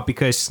WB's fault,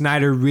 because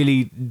Snyder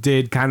really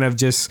did kind of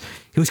just,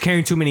 he was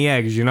carrying too many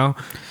eggs, you know.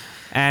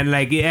 And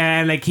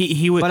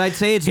he would. But I'd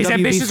say it's his WB's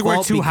ambitions were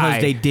fault too because high.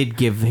 they did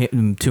give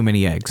him too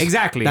many eggs.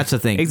 Exactly. That's the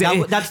thing.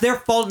 Exactly. That's their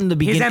fault in the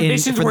beginning. His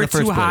ambitions were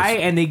too high,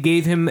 and they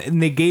gave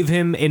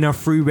him enough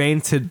free reign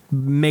to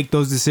make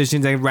those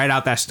decisions and write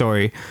out that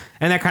story,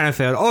 and that kind of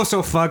failed.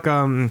 Also, fuck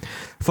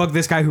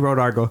this guy who wrote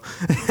Argo.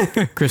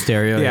 Chris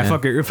Terrio. Yeah,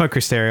 fuck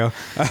Chris Terrio.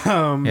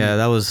 Yeah,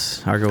 that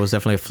was Argo was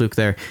definitely a fluke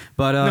there.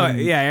 But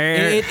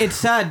it's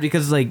sad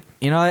because like,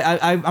 you know,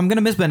 I'm gonna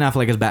miss Ben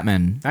Affleck as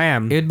Batman. I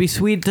am. It'd be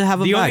sweet to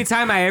have him The back, only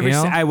time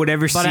I would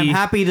ever see. But I'm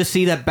happy to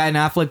see that Ben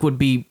Affleck would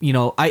be, you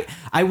know,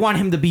 I want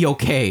him to be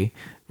okay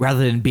rather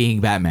than being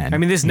Batman. I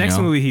mean, this next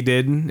movie he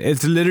did,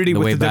 it's literally the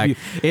way with the back. W.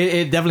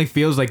 It definitely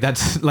feels like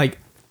that's like.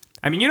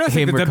 I mean, you know, it's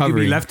like him the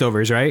recovering. WB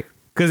leftovers, right?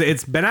 Because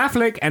it's Ben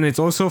Affleck and it's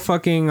also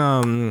fucking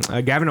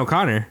Gavin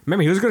O'Connor.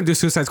 Remember, he was gonna do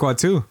Suicide Squad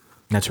 2.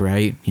 That's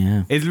right.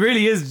 Yeah. It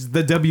really is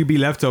the WB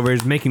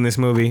leftovers making this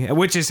movie,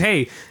 which is,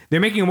 hey, they're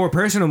making a more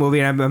personal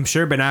movie, and I'm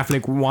sure Ben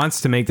Affleck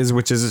wants to make this,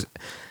 which is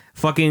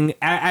fucking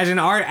as an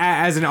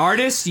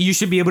artist, you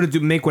should be able to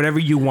make whatever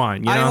you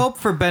want. You know? I hope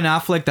for Ben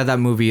Affleck that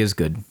movie is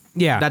good.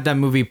 Yeah. That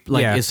movie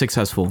is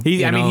successful.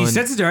 He's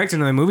set to direct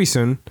another movie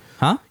soon.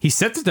 Huh? He's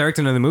set to direct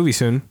another movie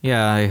soon.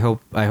 Yeah, I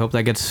hope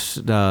that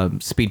gets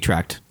speed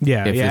tracked.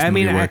 Yeah, if this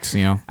movie works,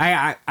 you know.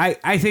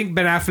 I think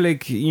Ben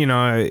Affleck, you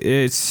know,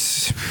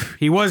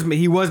 he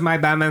was my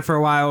Batman for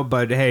a while,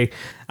 but hey,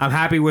 I'm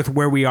happy with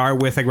where we are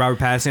with like Robert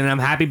Pattinson, and I'm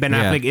happy Ben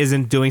Affleck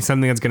isn't doing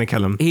something that's gonna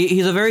kill him.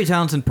 He's a very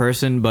talented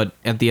person, but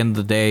at the end of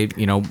the day,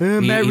 you know,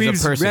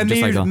 he's a person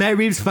just like Matt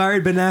Reeves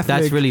fired Ben Affleck.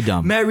 That's really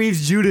dumb. Matt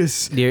Reeves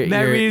Judas.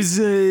 Matt Reeves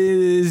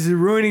is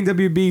ruining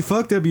WB.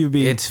 Fuck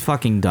WB. It's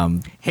fucking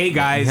dumb. Hey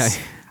guys.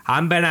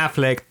 I'm Ben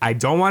Affleck. I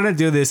don't want to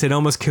do this. It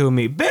almost killed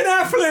me. Ben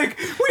Affleck!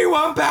 We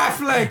want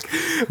Batfleck!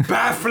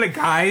 Batfleck,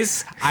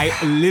 guys. I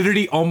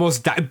literally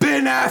almost died.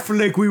 Ben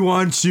Affleck, we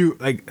want you.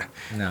 Like,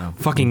 no.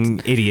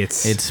 Fucking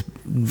idiots. It's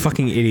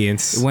fucking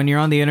idiots. When you're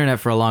on the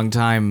internet for a long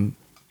time,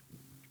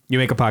 you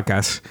make a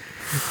podcast.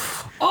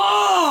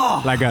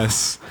 Oh! Like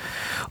us.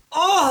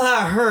 Oh,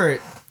 that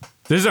hurt.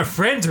 There's a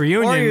Friends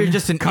reunion. Or you're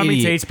just an coming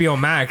idiot. to HBO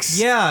Max.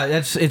 Yeah,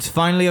 it's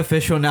finally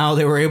official now.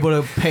 They were able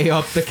to pay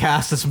up the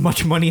cast as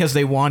much money as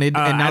they wanted,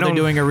 and now they're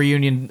doing a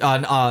reunion,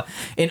 an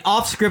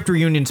off-script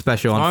reunion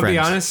special on Friends.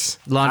 I'll be honest.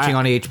 Launching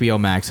on HBO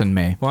Max in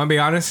May. Want to be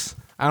honest?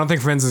 I don't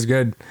think Friends is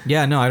good.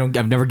 Yeah, no, I don't.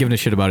 I've never given a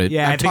shit about it.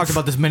 Yeah, I've talked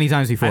about this many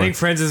times before. I think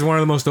Friends is one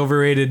of the most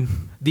overrated.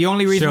 The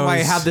only reason shows. why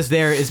I have this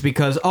there is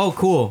because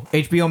cool,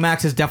 HBO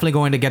Max is definitely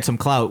going to get some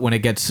clout when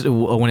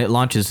it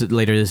launches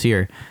later this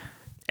year.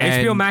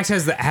 And HBO Max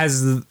has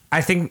I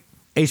think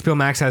HBO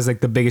Max has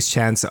like the biggest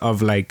chance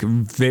of like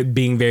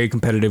being very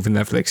competitive with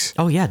Netflix.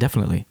 Oh yeah,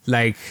 definitely.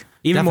 Like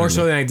even more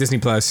so than like Disney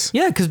Plus.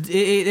 Yeah, because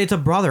it's a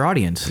broader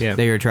audience that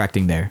you're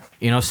attracting there.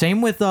 You know,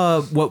 same with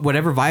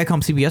whatever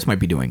Viacom CBS might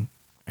be doing.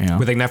 You know?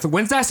 With like Netflix.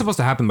 When's that supposed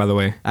to happen, by the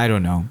way? I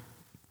don't know.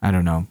 I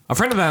don't know. A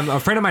friend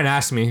of mine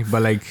asked me,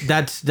 but like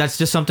That's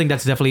just something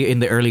that's definitely in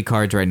the early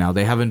cards right now.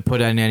 They haven't put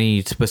in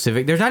any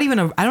specific. There's not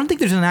even I don't think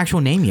there's an actual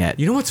name yet.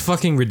 you know what's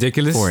fucking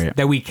ridiculous? For it.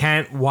 That we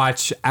can't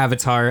watch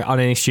Avatar on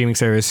any streaming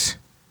service.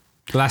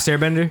 The Last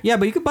Airbender. Yeah,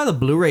 but you could buy the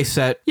Blu-ray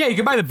set. Yeah, you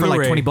can buy the For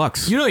Blu-ray like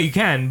 $20. You know you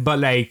can, but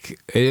like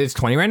it's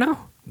 20 right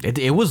now.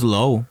 It was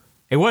low.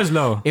 It was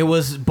low. It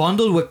was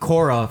bundled with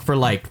Korra for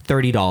like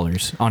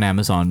 $30 on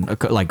Amazon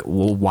like a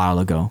while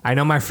ago. I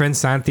know my friend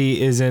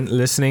Santi isn't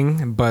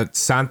listening, but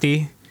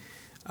Santi,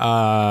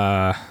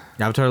 Avatar: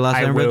 The Last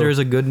I will. Airbender is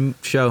a good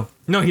show.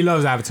 no, he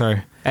loves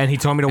Avatar, and he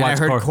told me to And I watch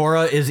heard Korra.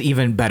 Korra is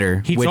even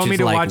better. He which told me is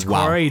to like, watch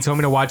wow. Korra. He told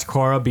me to watch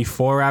Korra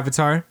before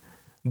Avatar,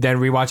 then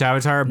rewatch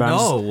Avatar. But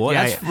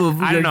That's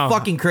I don't know.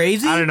 fucking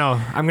crazy. I don't know.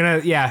 I'm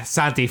gonna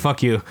Santi,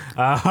 fuck you.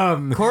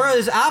 Korra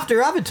is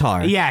after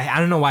Avatar. Yeah, I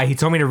don't know why he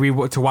told me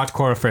to watch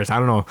Korra first. I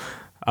don't know.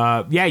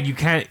 Yeah, you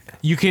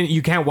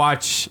can't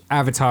watch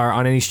Avatar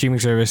on any streaming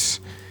service.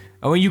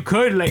 Oh, you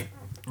could like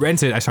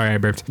rent it. Sorry, I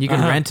burped. You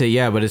can rent it,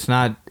 yeah, but it's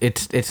not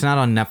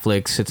on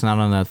Netflix. It's not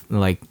on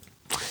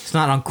it's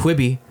not on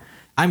Quibi.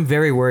 I'm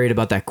very worried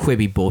about that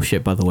Quibi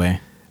bullshit, by the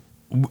way.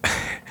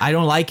 I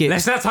don't like it.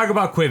 Let's not talk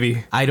about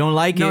Quibi. I don't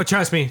like No, it.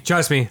 trust me.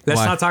 Let's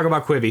Why? not talk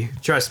about Quibi.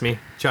 Trust me.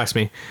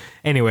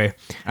 Anyway.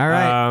 All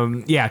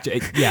right.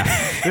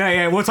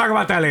 Yeah. We'll talk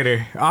about that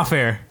later. Off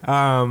air.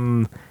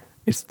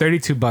 It's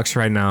 $32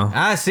 right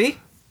now. See?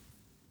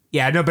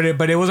 Yeah, no,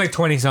 but it was like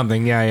 20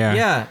 something. Yeah.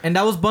 Yeah, and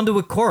that was bundled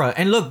with Korra.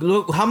 And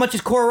look, how much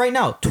is Korra right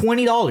now?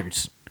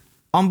 $20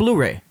 on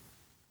Blu-ray.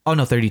 Oh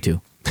no, 32.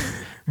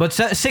 But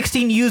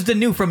 16 used and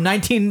new from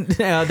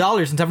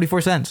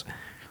 $19.74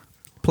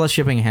 plus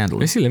shipping and handling.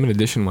 Let me see limited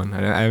edition one.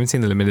 I haven't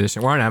seen the limited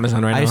edition. We're on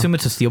Amazon right now. I assume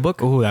it's a steelbook.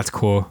 Oh, that's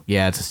cool.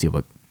 Yeah, it's a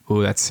steelbook.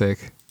 Oh, that's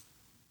sick.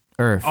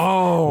 Earth.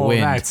 Oh,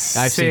 Wind. that's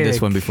I've seen this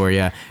sick. one before.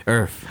 Yeah,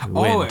 Earth. Wind,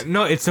 Oh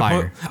no, it's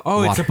fire, it's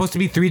water. supposed to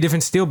be 3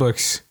 different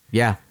steelbooks.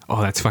 Yeah.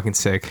 Oh, that's fucking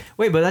sick.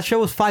 Wait, but that show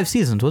was 5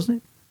 seasons,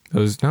 wasn't it? It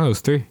was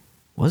 3.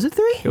 Was it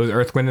 3? It was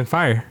Earth, Wind, and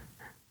Fire.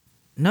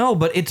 No,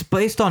 but it's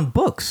based on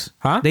books.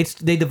 Huh? They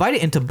divide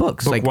it into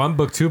books. Book 1,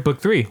 Book 2,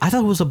 Book 3. I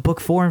thought it was a book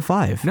 4 and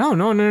 5.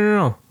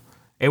 No.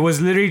 It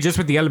was literally just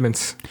with the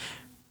elements.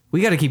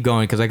 We got to keep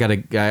going because I gotta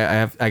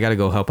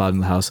go help out in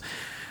the house.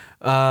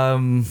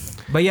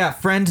 But yeah,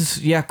 Friends.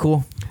 Yeah,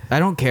 cool. I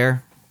don't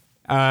care.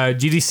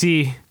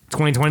 GDC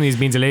 2020 is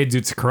being delayed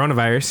due to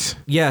coronavirus.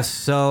 Yes.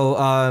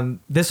 So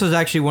this was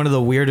actually one of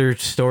the weirder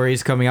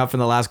stories coming out from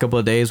the last couple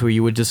of days where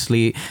you would just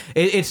sleep.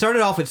 It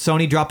started off with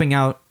Sony dropping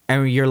out.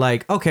 And you're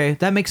like, okay,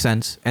 that makes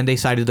sense. And they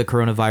cited the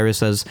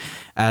coronavirus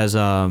as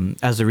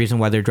the reason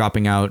why they're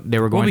dropping out. They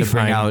were going to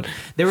bring out.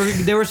 They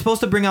were supposed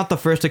to bring out the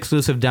first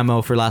exclusive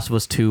demo for Last of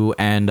Us 2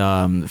 and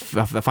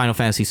Final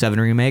Fantasy 7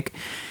 remake,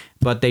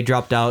 but they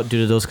dropped out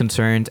due to those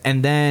concerns.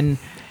 And then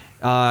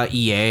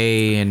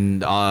EA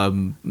and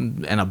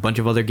a bunch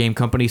of other game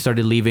companies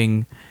started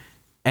leaving.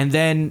 And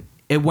then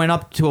it went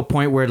up to a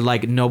point where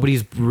like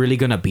nobody's really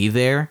gonna be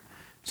there.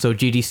 So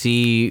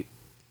GDC.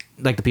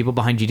 Like the people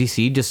behind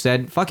GDC just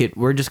said, fuck it,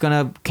 we're just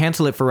gonna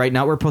cancel it for right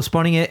now. We're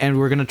postponing it and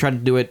we're gonna try to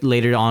do it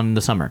later on in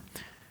the summer.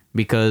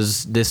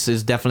 Because this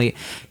is definitely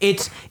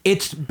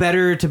it's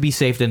better to be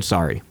safe than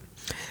sorry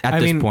at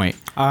this point.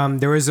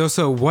 There was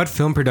also what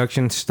film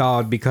production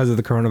stalled because of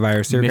the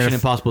coronavirus. They were Mission gonna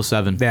Impossible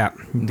 7. Yeah.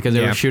 Because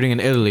they were shooting in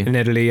Italy. In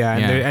Italy, yeah.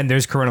 Yeah. And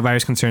there's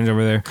coronavirus concerns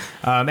over there.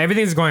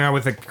 Everything that's going on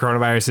with the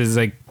coronavirus is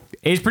like,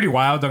 it's pretty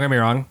wild, don't get me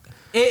wrong.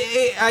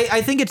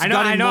 I think it's I know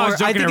I was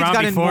joking around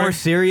gotten before. more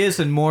serious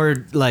and more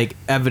like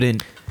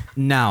evident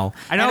now.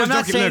 I know And I I'm was not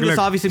joking- saying look, this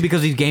look. obviously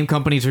because these game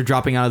companies are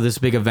dropping out of this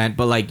big event,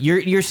 but like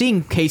you're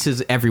seeing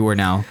cases everywhere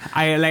now.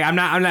 I'm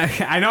not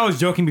I know I was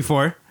joking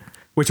before,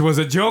 which was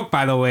a joke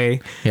by the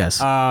way. Yes.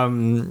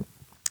 The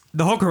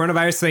whole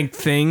coronavirus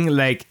thing,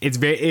 like it's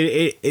very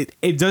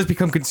it does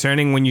become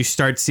concerning when you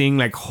start seeing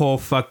like whole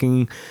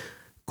fucking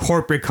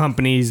corporate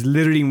companies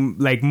literally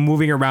like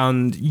moving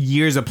around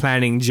years of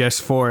planning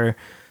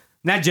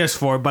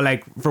but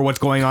like for what's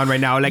going on right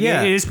now. Like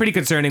Yeah. it is pretty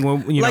concerning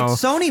when you like know.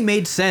 Sony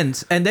made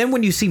sense, and then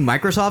when you see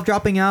Microsoft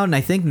dropping out, and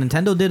I think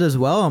Nintendo did as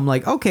well, I'm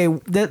like, okay,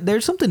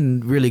 there's something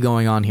really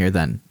going on here.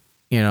 Then,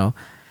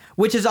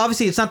 which is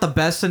obviously it's not the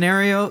best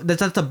scenario. That's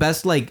not the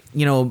best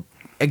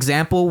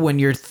example when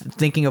you're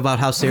thinking about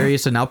how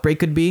serious an outbreak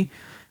could be,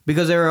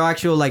 because there are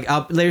actual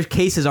there's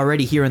cases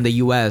already here in the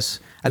U.S.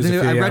 I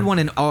read one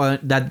in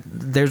that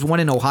there's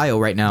one in Ohio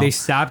right now. They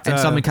stopped and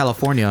some in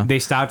California. They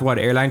stopped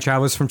airline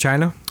travels from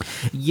China.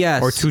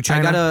 Yes, or to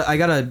China. I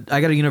got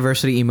a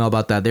university email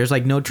about that. There's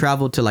no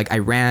travel to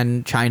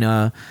Iran,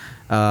 China,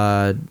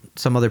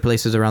 some other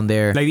places around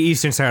there. Like the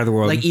eastern side of the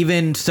world.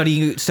 Even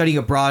studying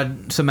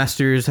abroad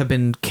semesters have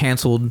been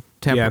canceled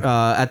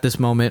at this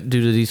moment due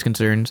to these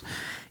concerns.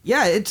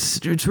 Yeah,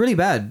 it's really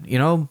bad,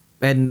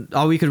 And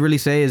all we could really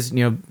say is,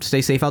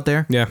 stay safe out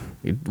there. Yeah.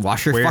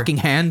 Wash your fucking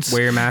hands.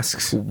 Wear your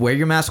masks. Wear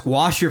your mask.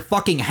 Wash your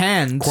fucking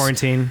hands.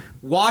 Quarantine.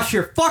 Wash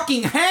your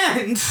fucking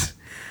hands.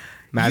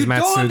 Mazmat you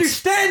don't suits.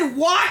 understand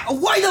why.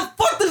 Why the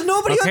fuck does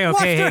nobody Okay, wash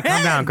okay, their hey,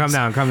 hands? calm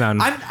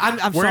down.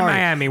 I'm We're in sorry.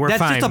 Miami, we're that's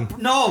fine. Just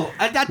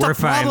that's We're a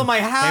problem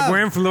fine. I have. If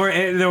we're in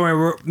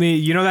Florida,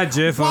 you know that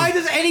GIF. Why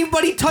does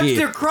anybody touch Yeah.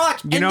 their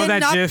crotch You know and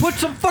then that not GIF? put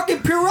some fucking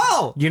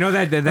Purell? You know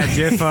that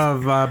GIF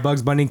of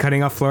Bugs Bunny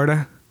cutting off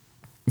Florida?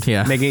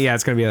 Yeah,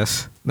 It's gonna be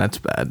us. that's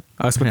bad.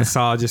 Us with the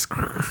saw just.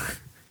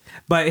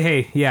 But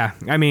hey, yeah,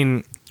 I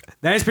mean,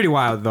 that is pretty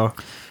wild though.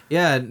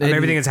 Yeah, Of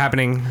everything that's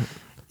happening.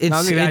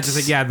 Not only that,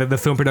 just like the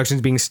film production's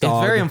being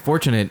stalled. It's very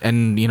unfortunate,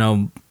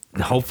 and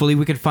hopefully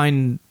we could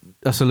find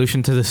a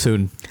solution to this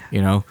soon.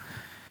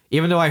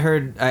 Even though I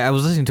heard, I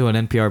was listening to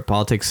an NPR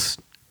politics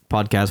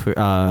podcast where,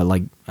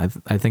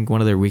 I think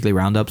one of their weekly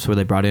roundups where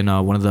they brought in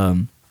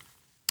an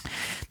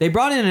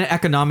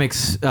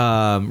economics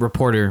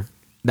reporter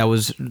that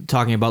was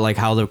talking about like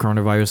how the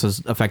coronavirus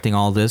is affecting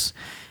all this,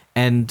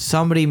 and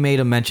somebody made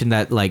a mention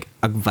that like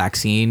a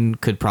vaccine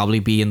could probably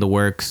be in the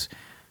works,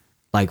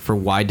 like for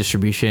wide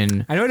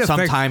distribution. I know it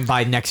sometime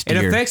by next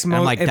year. It affects And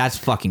I'm like, that's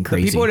fucking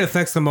crazy. The people it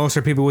affects the most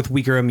are people with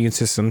weaker immune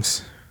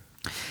systems.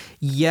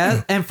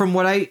 Yeah, and from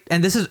what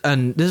this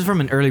is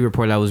from an early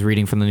report I was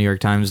reading from the New York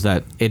Times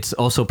that it's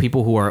also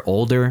people who are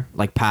older,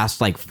 like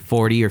past like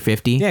 40 or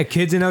 50. Yeah,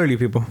 kids and elderly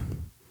people.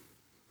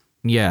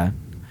 Yeah.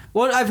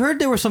 Well, I've heard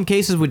there were some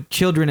cases with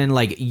children and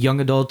like young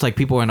adults, like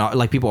people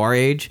our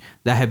age,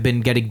 that have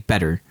been getting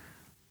better.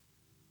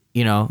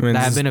 That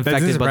have been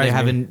infected, but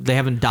they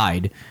haven't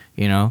died.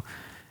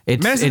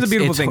 Medicine's a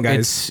beautiful thing,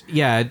 guys.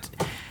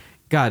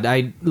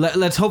 God,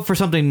 let's hope for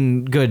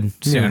something good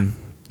soon.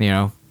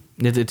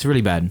 It's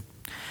really bad.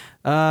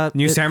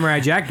 New Samurai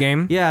Jack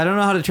game. Yeah, I don't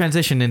know how to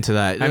transition into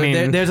that. I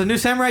mean, there's a new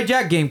Samurai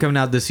Jack game coming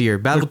out this year,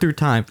 Battle Through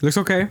Time. Looks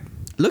okay.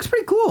 Looks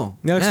pretty cool.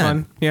 Yeah, looks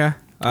fun. Yeah.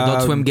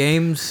 Adult Swim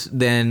Games.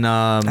 Then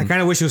I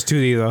kind of wish it was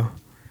 2D though.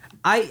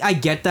 I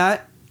get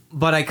that,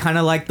 but I kind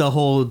of like the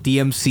whole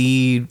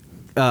DMC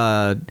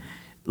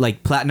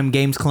like Platinum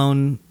Games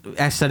clone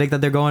aesthetic that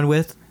they're going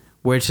with,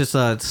 where it's just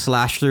a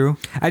slash through.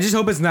 I just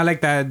hope it's not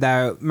like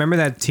that. Remember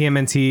that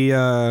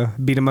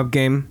TMNT beat 'em up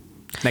game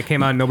that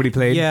came out and nobody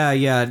played?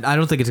 Yeah. I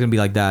don't think it's gonna be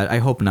like that. I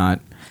hope not.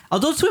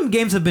 Adult Swim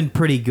Games have been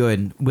pretty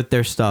good with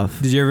their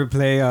stuff. Did you ever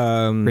play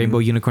Rainbow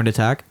Unicorn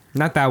Attack?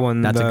 Not that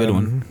one. That's a good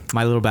one.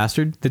 My Little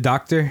Bastard. The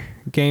Doctor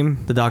game.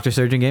 The Doctor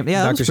Surgeon game.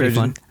 Yeah, that was pretty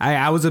fun.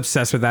 I was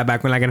obsessed with that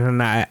back when I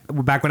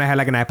had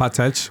like an iPod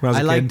Touch when I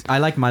was a kid. I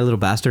liked My Little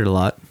Bastard a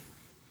lot.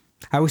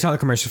 I always saw the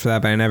commercials for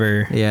that, but I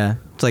never. Yeah,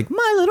 it's like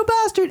My Little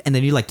Bastard, and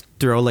then you like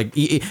throw like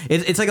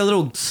it's like a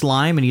little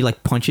slime, and you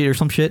like punch it or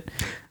some shit.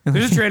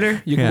 There's a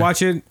trailer. You can Yeah.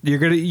 watch it. You're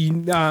gonna.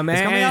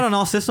 It's coming out on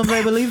all systems,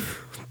 I believe.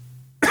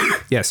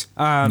 Yes.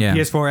 Yeah.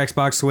 PS4,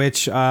 Xbox,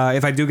 Switch.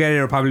 If I do get it,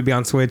 it'll probably be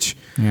on Switch.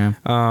 Yeah.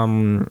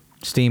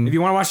 Steam. If you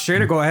want to watch the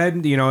trailer, go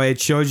ahead. It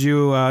shows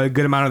you a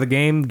good amount of the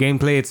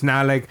gameplay. It's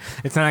not like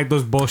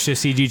those bullshit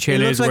CG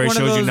trailers where it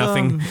shows you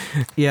nothing.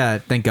 Yeah,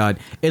 thank God.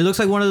 It looks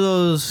like one of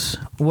those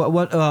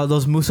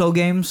those Musou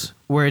games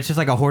where it's just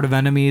like a horde of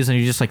enemies and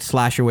you just like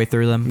slash your way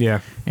through them. Yeah.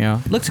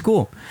 Looks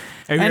cool.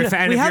 If you're a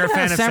fan, we haven't of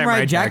had a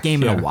Samurai Jack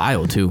game in a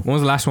while too. When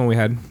was the last one we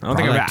had? I don't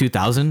think like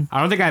 2000. I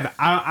don't think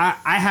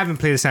I haven't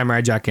played a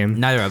Samurai Jack game.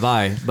 Neither have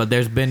I. But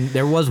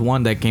there was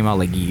one that came out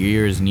like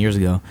years and years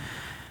ago.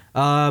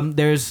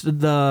 There's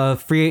the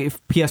free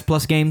PS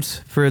Plus games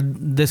for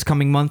this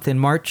coming month in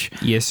March.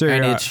 Yes, sir.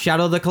 And it's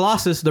Shadow of the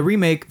Colossus, the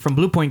remake from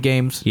Blue Point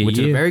Games, which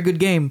is a very good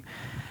game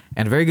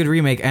and a very good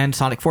remake, and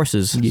Sonic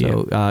Forces. Yeah.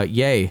 So,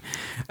 yay.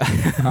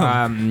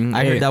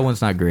 I heard that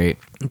one's not great.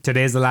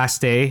 Today's the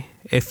last day.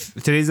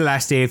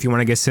 If you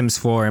want to get Sims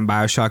 4 and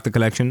BioShock the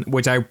collection,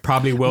 which I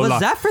probably will. Was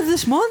that for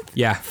this month?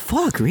 Yeah.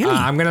 Fuck, really?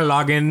 I'm gonna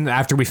log in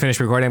after we finish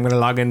recording. I'm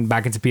gonna log in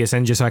back into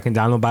PSN just so I can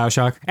download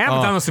BioShock, and I'm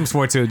gonna download Sims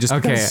 4 too. Just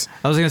okay. because.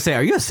 I was gonna say,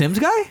 are you a Sims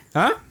guy?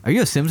 Huh? Are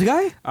you a Sims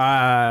guy?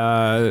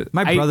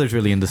 My brother's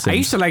really into Sims. I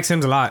used to like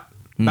Sims a lot.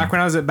 Back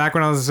when I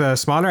was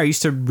smaller, I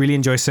used to really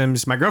enjoy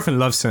Sims. My girlfriend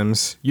loves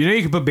Sims. You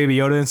can put Baby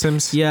Yoda in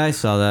Sims. Yeah, I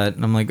saw that.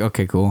 I'm like,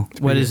 okay, cool.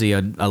 What is he?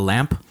 A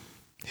lamp?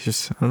 It's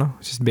just, I don't know.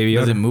 It's just Baby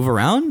Yoda. Does it move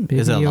around?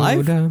 Baby is it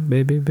alive? Yoda,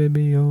 baby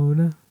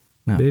Yoda.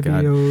 Oh, baby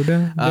God.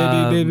 Yoda.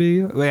 Baby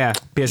Yoda. Well, yeah,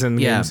 PSN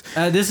games.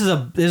 This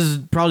is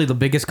probably the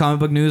biggest comic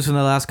book news from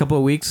the last couple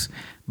of weeks.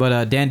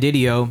 But Dan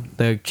Didio,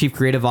 the chief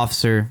creative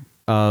officer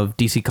of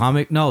DC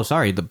Comics,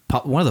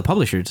 one of the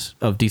publishers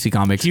of DC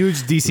Comics, Huge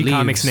DC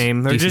Comics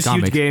name. They're DC just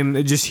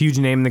Comics. huge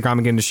name in the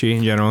comic industry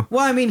in general.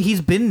 Well, I mean, he's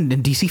been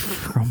in DC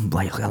from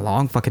like a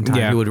long fucking time.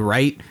 Yeah. He would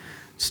write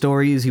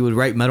stories. He would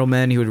write Metal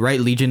Men. He would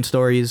write Legion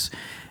stories.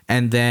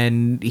 And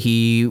then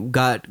he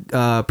got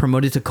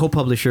promoted to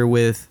co-publisher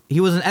with... He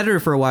was an editor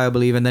for a while, I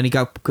believe, and then he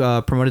got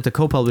promoted to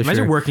co-publisher.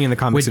 Imagine working in the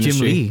comics with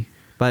industry. Jim Lee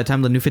by the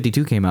time the New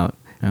 52 came out.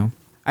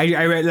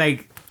 I read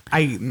like...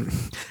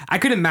 I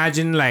could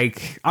imagine,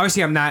 like,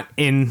 obviously I'm not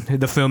in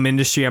the film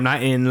industry. I'm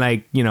not in,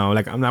 like,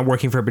 like I'm not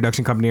working for a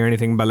production company or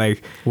anything, but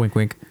like... Wink,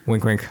 wink.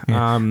 Wink, wink.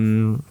 Yeah.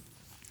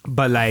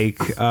 But like...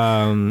 just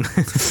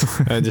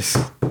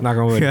knock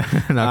on wood.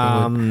 Yeah,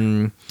 knock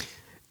on wood.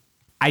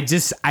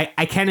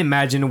 I can't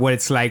imagine what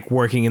it's like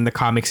working in the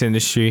comics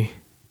industry.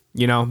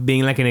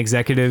 Being like an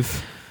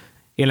executive.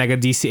 in like a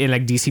DC in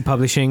like DC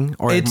publishing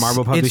or like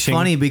Marvel publishing? It's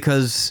funny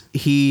because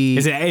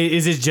Is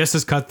it just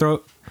as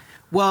cutthroat?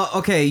 Well,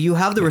 okay, you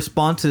have the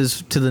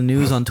responses to the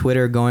news on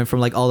Twitter going from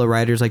like all the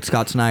writers like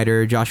Scott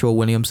Snyder, Joshua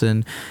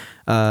Williamson.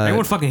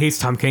 Everyone fucking hates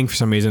Tom King for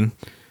some reason.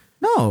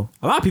 No,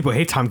 A lot of people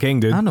hate Tom King,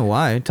 dude. I don't know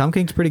why. Tom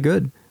King's pretty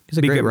good. He's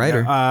a great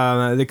writer.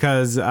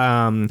 Because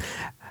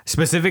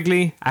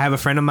specifically, I have a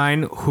friend of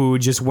mine who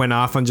just went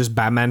off on just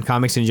Batman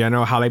comics in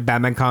general. How like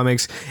Batman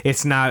comics,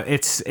 it's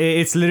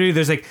literally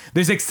there's like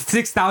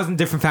 6,000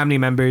 different family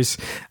members.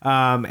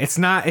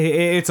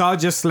 It's all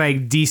just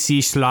like DC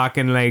schlock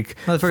and like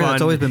fun.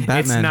 It's always been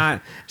Batman. It's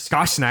not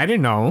Scott Snyder.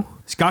 No,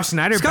 Scott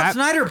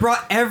Snyder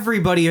brought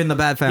everybody in the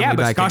Bat family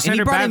back in. And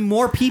he brought in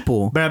more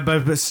people.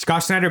 But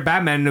Scott Snyder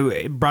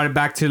Batman brought it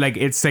back to like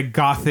it's like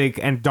gothic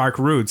and dark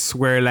roots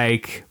where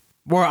like.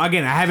 Well,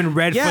 again, I haven't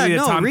read fully the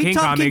Tom King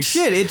comics.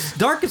 Shit, it's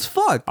dark as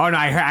fuck. Oh no,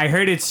 I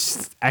heard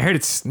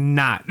it's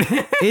not.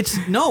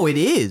 It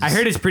is. I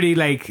heard it's pretty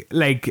like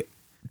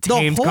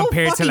tame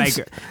compared to like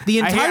the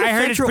entire I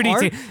heard it's pretty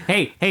tame.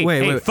 Hey,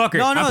 wait. fucker.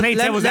 No, I'm playing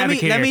devil's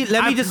advocate.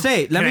 Let me just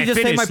say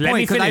my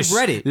point because I've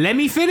read it. Let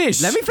me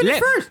finish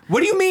first.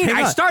 What do you mean? Hang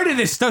I on. started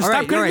this stuff.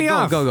 Stop cutting me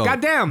off. Go.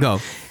 Goddamn. Go.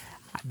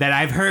 That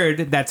I've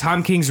heard that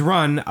Tom King's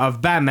run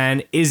of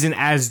Batman isn't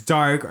as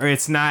dark or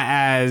it's not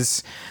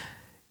as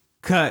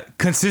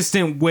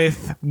consistent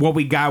with what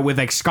we got with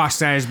like Scott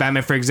Snyder's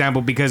Batman, for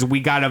example, because we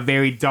got a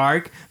very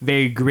dark,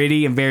 very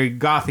gritty, and very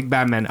gothic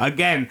Batman.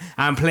 Again,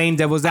 I'm playing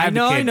devil's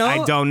advocate. I know.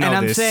 I don't know and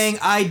I'm this. saying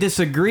I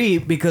disagree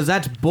because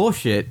that's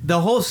bullshit.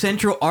 The whole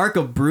central arc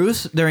of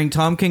Bruce during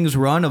Tom King's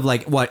run of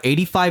like,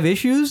 85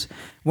 issues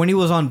when he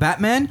was on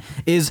Batman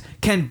is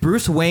can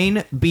Bruce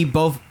Wayne be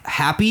both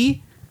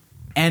happy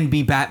and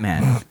be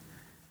Batman?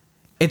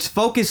 It's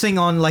focusing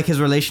on like his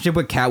relationship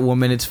with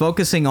Catwoman. It's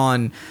focusing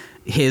on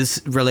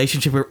his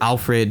relationship with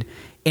Alfred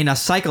in a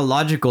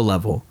psychological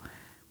level,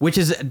 which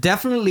is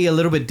definitely a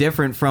little bit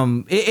different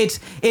from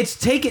it's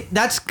taken.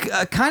 That's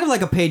kind of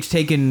like a page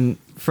taken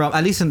from,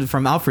 at least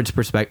from Alfred's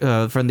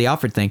perspective, from the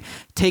Alfred thing,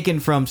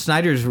 taken from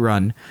Snyder's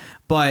run,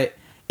 but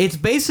it's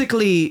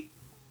basically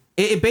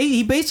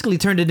he basically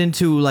turned it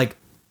into like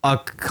a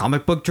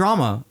comic book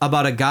drama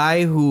about a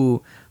guy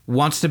who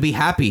wants to be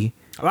happy.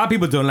 A lot of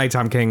people don't like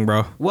Tom King,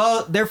 bro.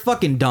 Well, they're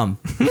fucking dumb.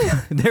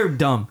 They're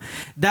dumb.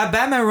 That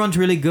Batman run's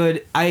really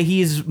good. I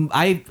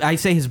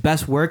say his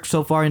best work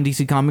so far in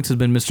DC Comics has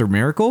been Mr.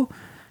 Miracle,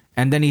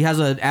 and then he has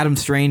an Adam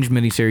Strange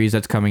miniseries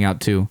that's coming out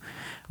too,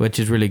 which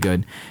is really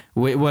good.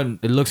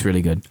 It looks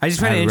really good. I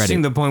just find it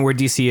interesting the point where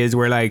DC is,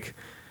 where like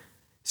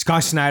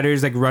Scott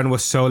Snyder's like run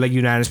was so like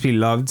unanimously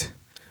loved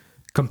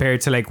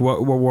compared to like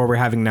what we're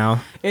having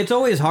now. It's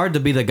always hard to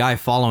be the guy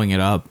following it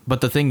up,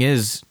 but the thing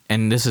is,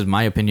 and this is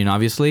my opinion,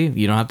 obviously,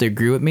 you don't have to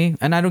agree with me,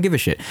 and I don't give a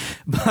shit,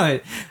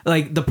 but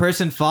like the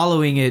person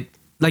following it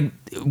like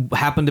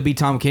happened to be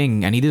Tom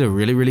King, and he did a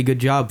really, really good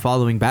job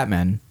following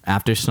Batman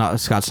after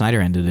Scott Snyder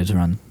ended his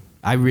run.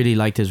 I really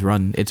liked his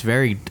run. It's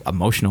very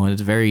emotional, and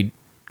it's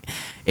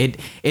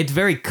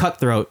very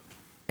cutthroat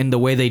in the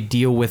way they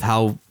deal with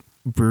how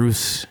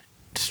Bruce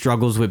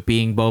struggles with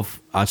being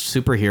both a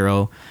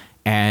superhero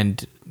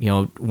and, you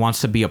know,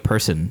 wants to be a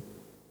person,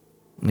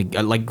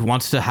 like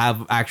wants to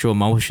have actual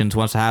emotions,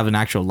 wants to have an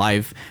actual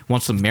life,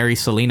 wants to marry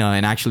Selena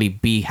and actually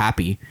be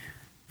happy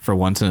for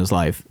once in his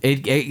life.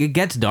 It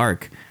gets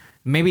dark.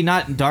 Maybe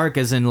not dark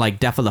as in like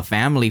Death of the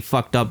Family,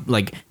 fucked up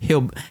like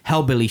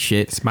hellbilly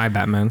shit. It's my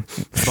Batman,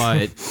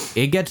 but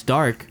it gets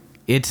dark.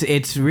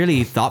 It's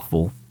really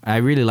thoughtful. I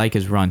really like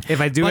his run.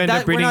 If I do end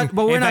up reading,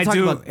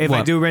 if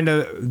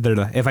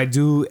I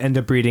do end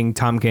up reading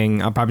Tom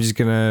King, I'm probably just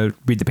gonna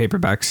read the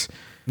paperbacks.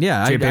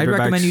 Yeah, I'd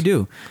recommend you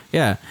do.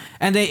 Yeah,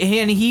 and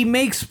he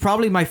makes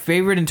probably my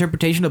favorite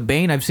interpretation of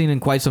Bane I've seen in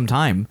quite some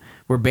time,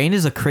 where Bane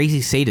is a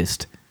crazy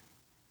sadist.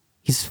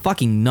 He's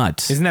fucking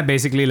nuts. Isn't that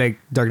basically like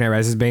Dark Knight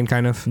Rises Bane,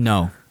 kind of?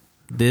 No,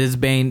 this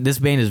Bane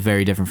is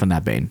very different from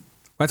that Bane.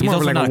 That's more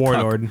of like a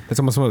warlord. That's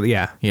almost more,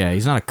 yeah. Yeah,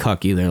 he's not a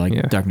cuck either, like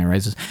Dark Knight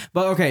Rises.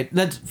 But okay,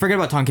 let's forget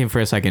about Tom King for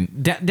a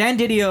second. Dan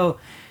Didio,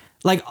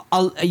 like,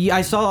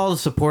 I saw all the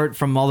support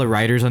from all the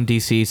writers on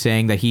DC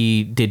saying that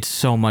he did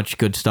so much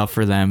good stuff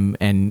for them,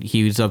 and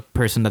he was a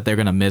person that they're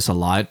gonna miss a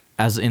lot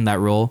as in that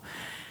role.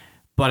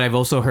 But I've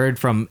also heard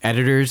from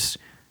editors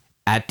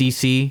at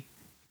DC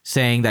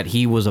saying that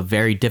he was a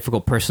very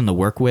difficult person to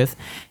work with.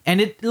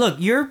 And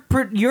your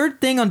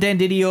thing on Dan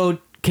Didio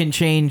can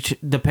change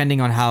depending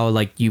on how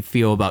like you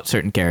feel about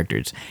certain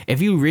characters.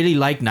 If you really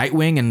like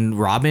Nightwing and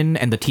Robin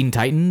and the Teen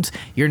Titans,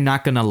 you're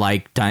not gonna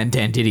like Dan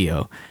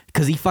Didio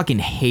because he fucking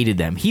hated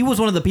them. He was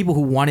one of the people who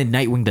wanted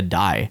Nightwing to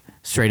die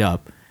straight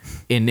up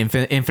in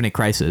Infinite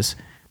Crisis,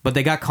 but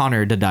they got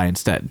Connor to die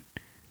instead.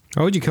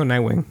 Why would you kill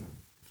Nightwing?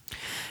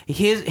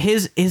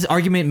 His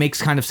argument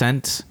makes kind of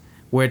sense,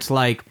 where it's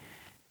like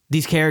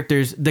these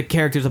characters, the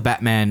characters of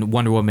Batman,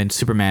 Wonder Woman,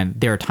 Superman,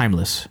 they're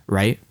timeless,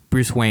 right?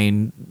 Bruce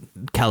Wayne,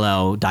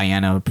 Kal-El,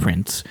 Diana,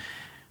 Prince.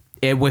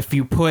 If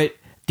you put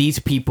these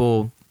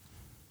people,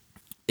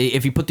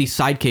 if you put these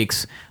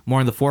sidekicks more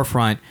in the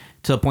forefront,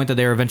 to the point that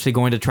they're eventually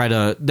going to try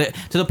to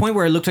the point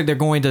where it looks like they're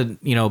going to,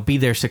 you know, be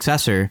their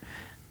successor,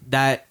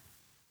 that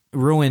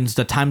ruins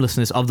the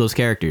timelessness of those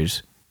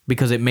characters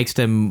because it makes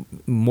them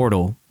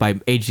mortal by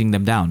aging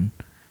them down.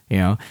 You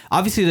know,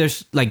 obviously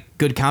there's like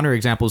good counter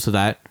examples to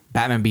that.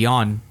 Batman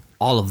Beyond,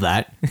 all of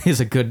that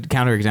is a good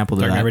counter example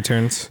to Dark that. Knight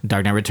Returns.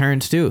 Dark Knight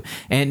Returns too.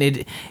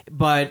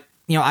 But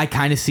you know, I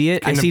kind of see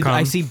it. I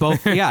see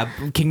both. Yeah,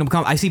 Kingdom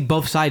Come. I see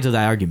both sides of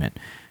that argument.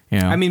 You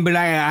know? I mean, but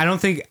I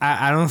don't think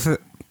I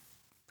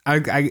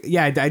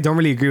don't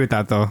really agree with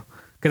that though,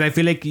 because I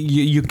feel like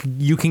you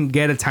can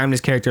get a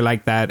timeless character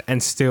like that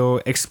and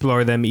still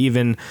explore them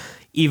even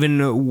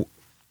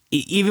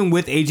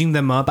with aging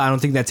them up. I don't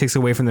think that takes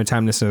away from their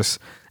timelessness.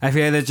 I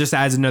feel like that just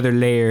adds another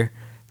layer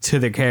to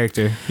their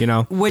character, you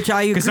know. Which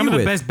I agree with. Because some of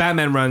the best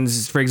Batman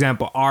runs, for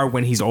example, are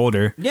when he's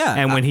older. Yeah.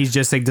 And when he's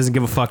just like doesn't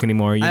give a fuck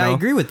anymore, you know. I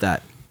agree with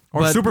that.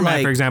 Or But, Superman,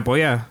 like, for example,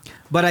 yeah.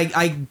 But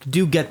I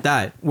do get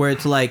that, where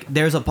it's like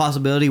there's a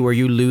possibility where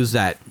you lose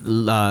that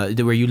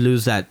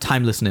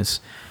timelessness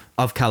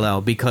of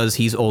Kal-El because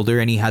he's older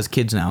and he has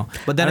kids now.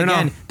 But then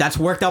again, that's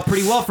worked out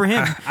pretty well for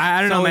him.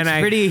 I don't know, man.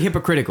 It's pretty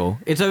hypocritical.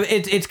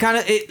 It's kind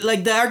of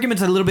like the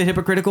argument's a little bit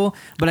hypocritical,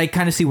 but I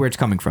kind of see where it's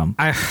coming from.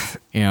 I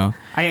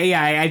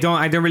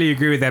don't really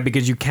agree with that,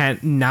 because you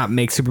can't not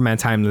make Superman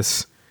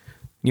timeless.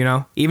 You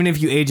know, even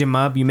if you age him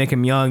up, you make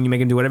him young, you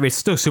make him do whatever, it's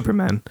still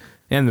Superman. At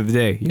the end of the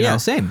day, you know?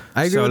 Same.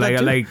 I agree with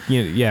that too.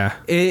 Yeah.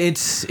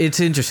 It's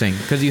interesting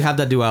because you have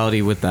that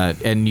duality with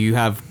that, and you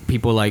have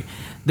people like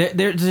there's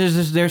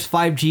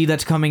 5G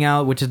that's coming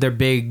out, which is their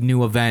big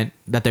new event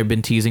that they've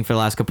been teasing for the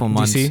last couple of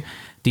months.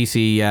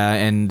 DC, yeah,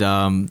 and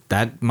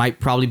that might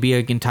probably be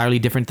an entirely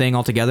different thing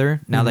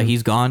altogether now that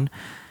he's gone.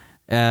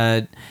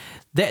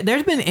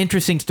 There's been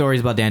interesting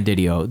stories about Dan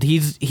Didio.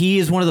 He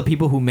is one of the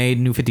people who made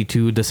New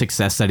 52 the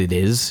success that it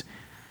is.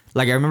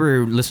 Like, I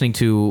remember listening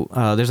to,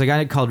 there's a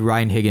guy called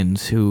Ryan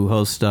Higgins who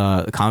hosts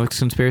Comics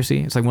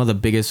Conspiracy. It's like one of the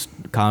biggest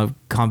comic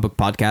book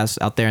podcasts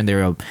out there, and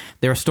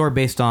they're a store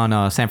based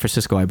on San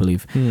Francisco, I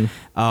believe.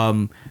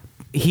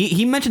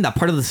 He mentioned that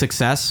part of the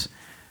success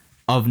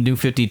of New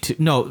 52,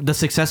 the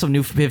success of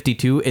New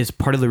 52 is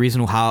part of the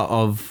reason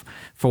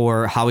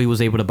for how he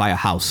was able to buy a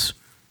house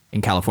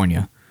in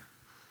California.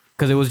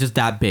 Because it was just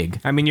that big.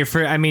 I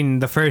mean,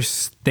 the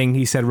first thing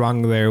he said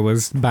wrong there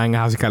was buying a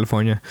house in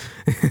California.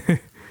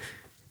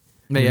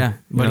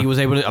 But he was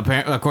able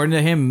to, according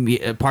to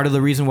him, part of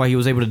the reason why he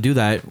was able to do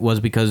that was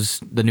because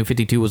the New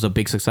 52 was a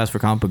big success for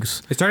comic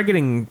books. It started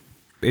getting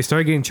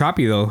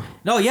choppy though.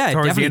 No, yeah, it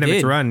definitely did. Of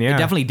its run, yeah. It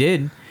definitely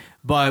did.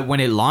 But when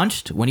it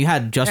launched, when you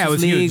had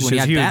Justice League, huge. when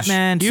you had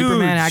Batman,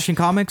 Superman, Action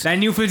Comics, that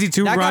New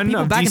 52 that run got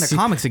people of back DC. into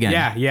comics again.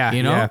 Yeah.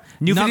 You know, yeah.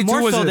 New 52 not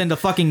more was so than the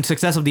fucking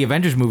success of the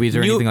Avengers movies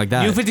or anything like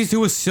that. New 52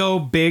 was so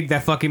big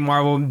that fucking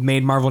Marvel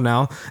made Marvel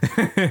Now.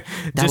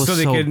 Just so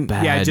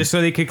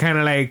they could kind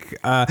of like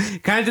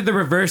did the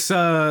reverse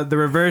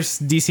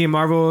DC and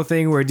Marvel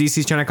thing, where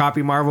DC's trying to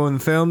copy Marvel in the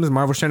films,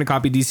 Marvel's trying to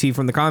copy DC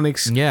from the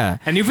comics. Yeah.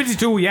 And New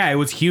 52, it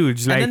was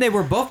huge. Like, and then they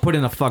were both put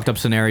in a fucked up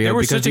scenario. There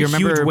was such a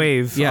huge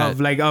wave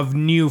of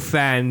new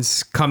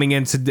fans coming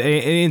into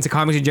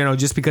comics in general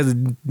just because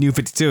of New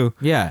 52.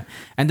 Yeah.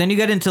 And then you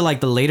get into like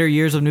the later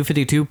years of New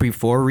 52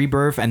 before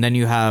Rebirth, and then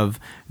you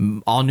have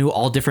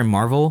all different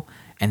Marvel,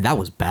 and that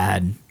was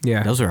bad.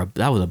 Yeah. That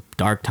was a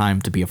dark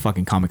time to be a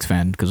fucking comics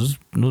fan, because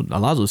a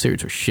lot of those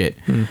series were shit.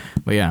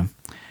 But yeah.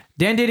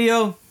 Dan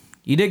Didio,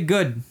 you did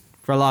good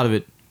for a lot of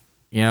it.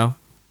 You know?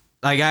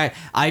 Like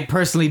I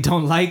personally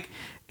don't like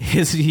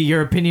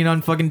your opinion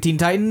on fucking Teen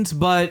Titans,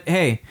 but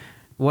hey,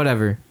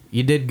 whatever.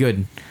 You did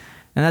good.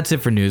 And that's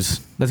it for news.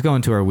 Let's go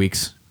into our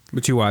weeks.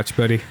 What you watch,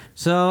 buddy?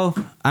 So,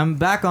 I'm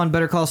back on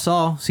Better Call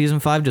Saul.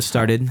 Season 5 just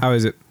started. How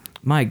is it?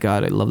 My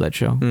God, I love that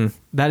show.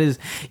 That is...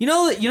 You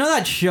know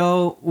that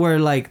show where,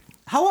 like...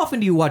 How often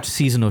do you watch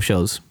seasonal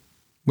shows?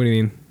 What do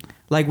you mean?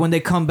 Like, when they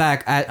come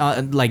back,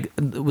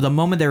 the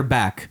moment they're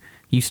back,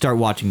 you start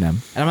watching them.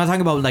 And I'm not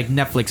talking about, like,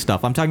 Netflix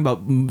stuff. I'm talking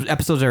about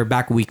episodes that are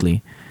back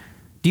weekly.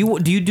 Do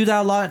you do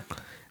that a lot?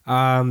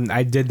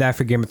 I did that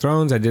for Game of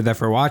Thrones. I did that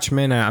for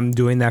Watchmen. I'm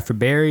doing that for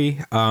Barry.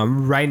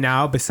 Right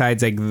now,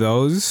 besides like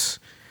those,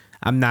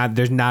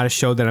 there's not a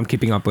show that I'm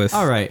keeping up with.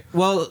 All right.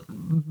 Well,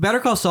 Better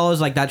Call Saul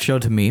is like that show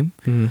to me.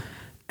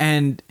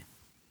 And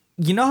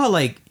you know how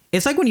like,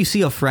 it's like when you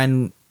see a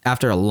friend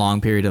after a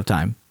long period of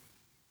time.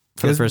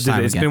 For the first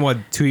time It's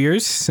been, 2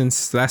 years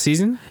since last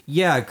season?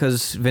 Yeah,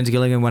 because Vince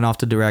Gilligan went off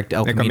to direct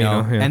El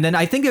Camino. Yeah. And then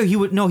I think he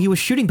was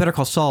shooting Better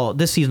Call Saul,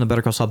 this season of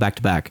Better Call Saul back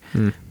to back.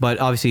 But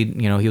obviously,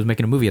 he was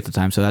making a movie at the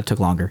time, so that took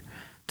longer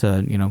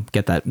to,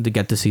 get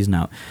the season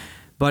out.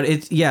 But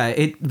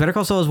Better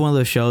Call Saul is one of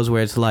those shows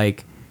where it's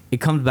like, it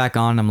comes back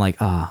on, I'm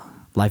like,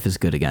 life is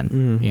good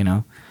again,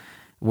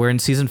 We're in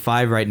season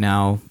 5 right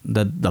now,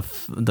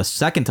 the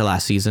second to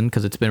last season,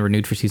 because it's been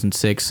renewed for season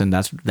 6, and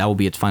that will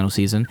be its final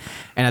season.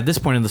 And at this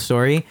point in the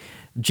story,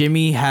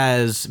 Jimmy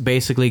has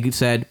basically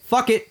said,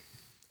 "Fuck it,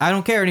 I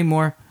don't care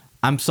anymore.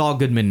 I'm Saul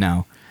Goodman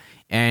now,"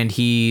 and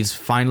he's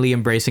finally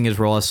embracing his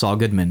role as Saul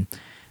Goodman.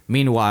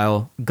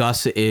 Meanwhile,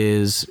 Gus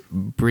is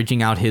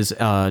bridging out his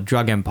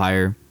drug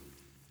empire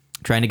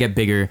trying to get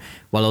bigger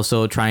while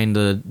also trying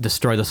to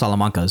destroy the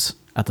Salamancas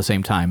at the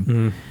same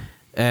time.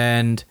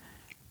 And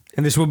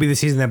this will be the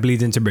season that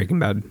bleeds into Breaking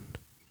Bad.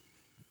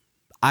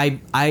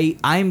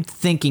 I'm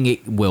thinking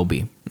it will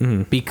be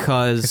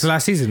because It's the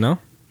last season, no?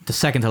 the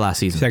second to last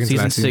season. Second to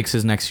Season last 6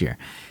 is next year,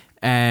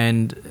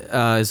 and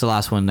is the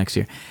last one next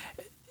year.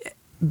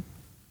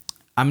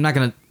 I'm not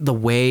gonna. The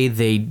way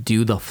they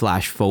do the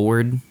flash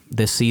forward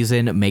this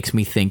season makes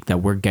me think that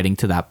we're getting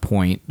to that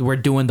point. We're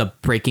doing the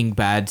Breaking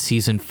Bad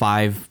season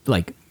 5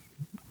 like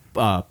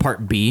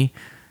part B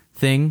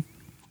thing.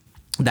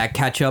 That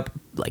catch up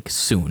like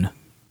soon,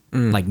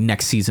 like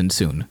next season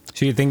soon.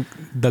 So you think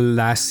the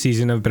last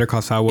season of Better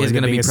Call Saul Is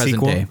gonna be a present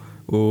sequel? day.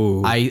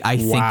 Ooh.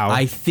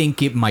 I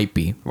think it might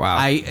be.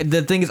 Wow.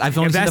 The thing is, I've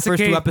only If seen the that's the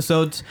first 2 case,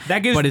 episodes, That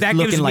gives but it's that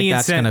looking gives like me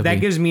that's gonna that be.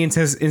 gives me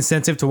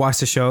incentive to watch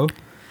the show,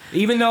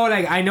 even though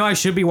like I know I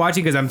should be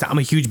watching because I'm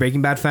a huge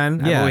Breaking Bad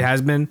fan. Yeah. I always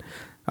has been.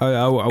 I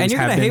always And you're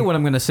have gonna been. hate what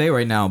I'm gonna say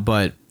right now,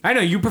 but I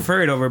know you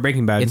prefer it over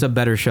Breaking Bad. it's a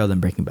better show than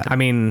Breaking Bad. I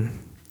mean,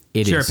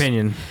 It it's your is.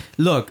 opinion.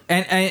 Look,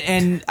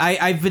 and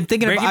I've been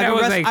thinking Breaking about. Bad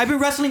was like- I've been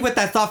wrestling with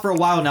that thought for a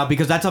while now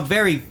because that's a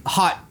very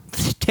hot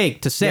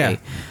take to say. Yeah.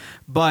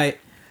 But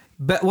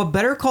what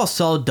Better Call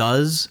Saul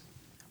does,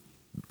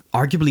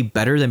 arguably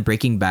better than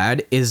Breaking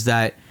Bad, is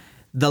that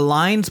the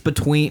lines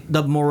between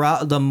the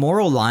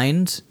moral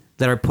lines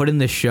that are put in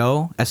the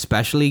show,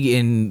 especially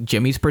in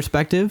Jimmy's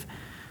perspective,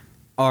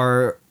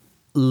 are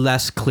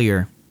less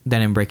clear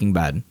than in Breaking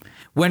Bad.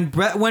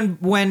 When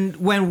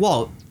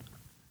Walt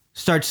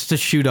starts to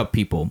shoot up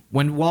people,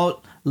 when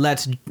Walt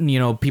lets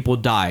people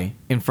die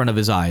in front of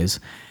his eyes,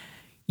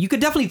 you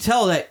could definitely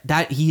tell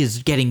that he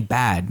is getting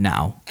bad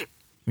now.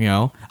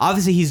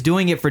 Obviously he's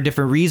doing it for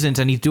different reasons,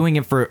 and he's doing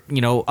it for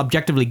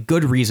objectively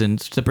good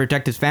reasons to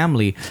protect his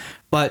family.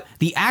 But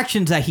the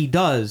actions that he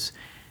does,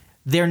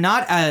 they're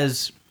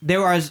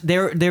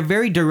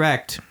very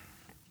direct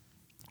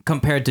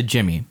compared to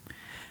Jimmy,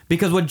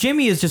 because what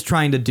Jimmy is just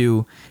trying to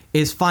do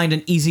is find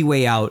an easy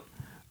way out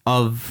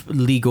of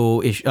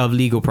legal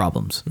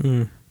problems.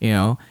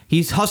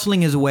 He's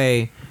hustling his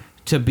way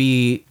to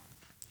be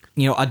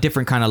a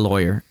different kind of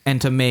lawyer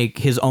and to make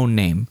his own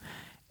name.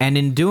 And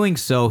in doing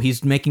so,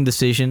 he's making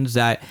decisions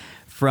that,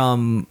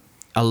 from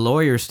a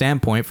lawyer's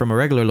standpoint, from a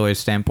regular lawyer's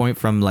standpoint,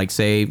 from like,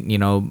 say,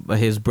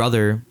 his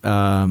brother,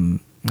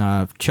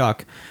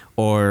 Chuck,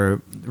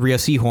 or Rhea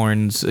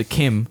Seehorn's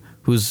Kim,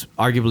 who's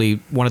arguably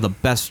one of the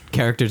best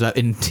characters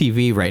in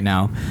TV right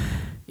now,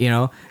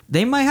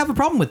 they might have a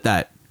problem with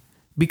that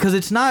because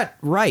it's not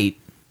right.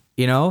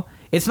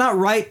 It's not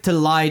right to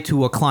lie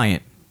to a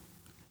client.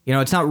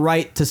 It's not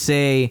right to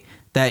say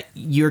that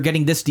you're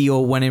getting this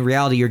deal when in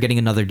reality you're getting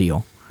another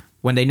deal,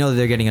 when they know that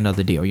they're getting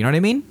another deal. You know what I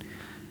mean?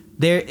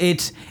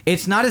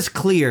 It's not as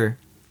clear,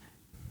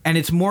 and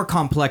it's more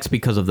complex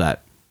because of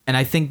that. And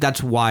I think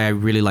that's why I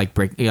really like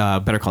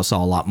Better Call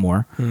Saul a lot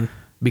more,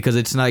 because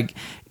it's like,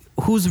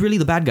 who's really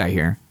the bad guy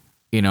here?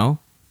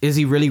 Is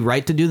he really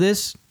right to do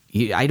this?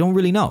 I don't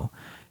really know.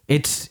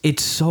 It's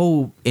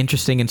so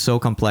interesting and so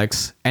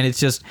complex, and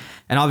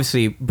and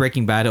obviously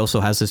Breaking Bad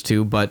also has this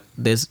too. But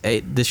this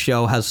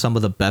show has some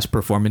of the best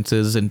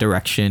performances and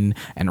direction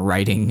and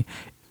writing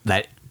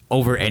that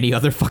over any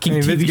other fucking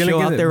TV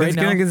show out there right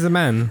now. Vince Gilligan's the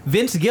man.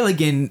 Vince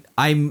Gilligan,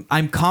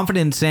 I'm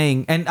confident in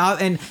saying, and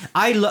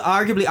I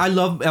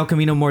love El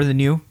Camino more than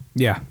you.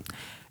 Yeah.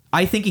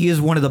 I think he is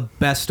one of the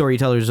best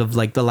storytellers of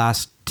like the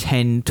last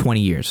 10,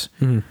 20 years.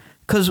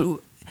 Because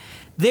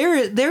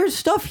there's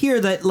stuff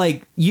here that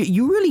like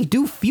you really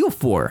do feel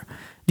for.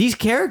 These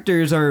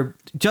characters are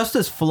just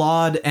as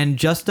flawed and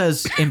just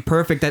as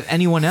imperfect as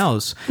anyone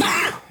else.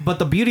 But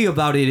the beauty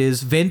about it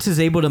is Vince is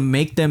able to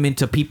make them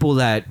into people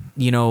that,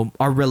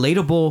 are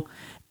relatable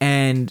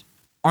and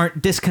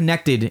aren't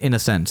disconnected in a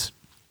sense.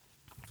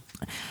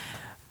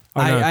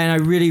 Oh, no. I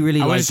really,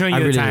 really I like. wasn't showing you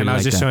the really, time. really I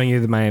was like just that. showing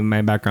you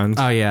my background.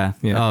 Oh yeah.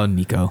 Oh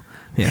Nico.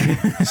 Yeah.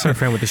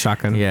 Surfing with the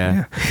shotgun.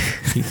 Yeah.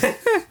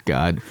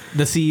 God.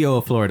 The CEO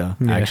of Florida,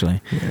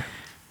 actually. Yeah.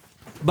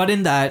 But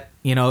in that,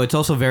 it's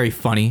also very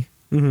funny.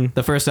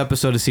 The first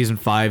episode of season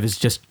 5 is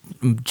just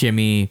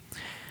Jimmy.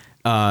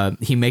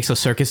 He makes a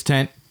circus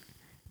tent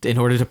in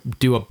order to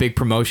do a big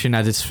promotion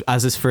as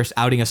his first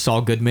outing as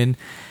Saul Goodman.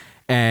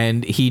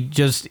 And he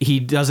does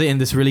it in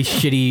this really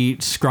shitty,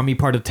 scrummy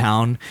part of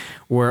town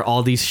where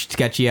all these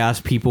sketchy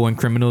ass people and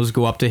criminals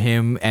go up to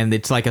him, and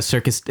it's like a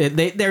circus.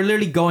 They're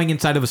literally going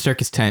inside of a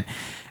circus tent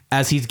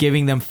as he's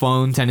giving them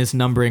phones and his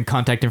number and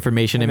contact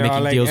information and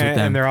making deals with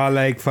them. And they're all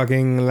like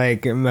fucking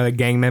like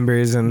gang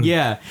members and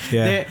yeah.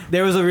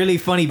 There was a really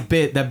funny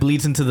bit that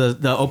bleeds into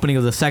the opening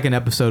of the second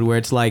episode where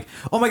it's like,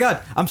 oh my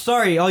god, I'm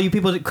sorry, all you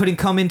people that couldn't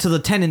come into the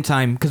tent in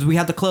time because we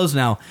have to close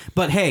now.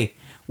 But hey,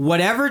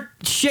 whatever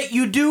shit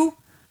you do,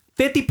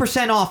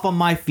 50% off on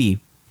my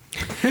fee.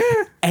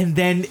 And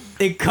then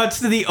it cuts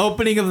to the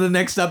opening of the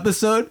next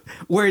episode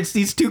where it's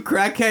these two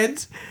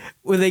crackheads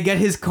where they get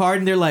his card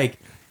and they're like,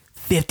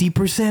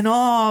 50%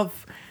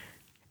 off.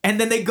 And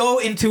then they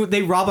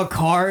rob a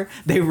car,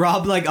 they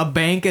rob like a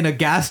bank and a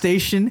gas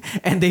station,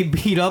 and they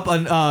beat up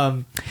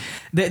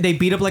they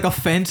beat up like a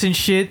fence and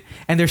shit,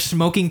 and they're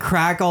smoking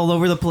crack all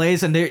over the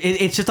place, and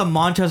it's just a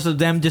montage of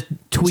them just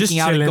tweaking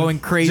out and going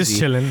crazy. Just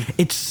chilling.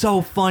 It's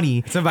so funny.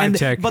 It's a vibe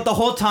check. But the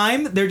whole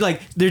time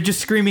they're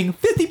just screaming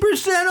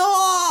 50%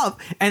 off,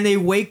 and they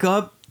wake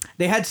up.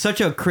 They had such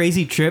a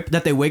crazy trip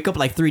that they wake up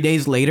like 3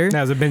 days later.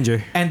 That was a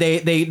binger. And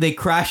they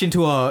crash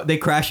into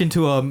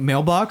a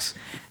mailbox.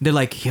 They're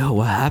like, "Yo,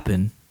 what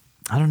happened?"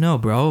 "I don't know,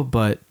 bro,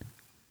 but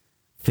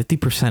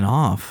 50%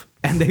 off."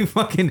 And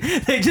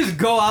they just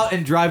go out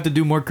and drive to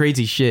do more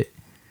crazy shit.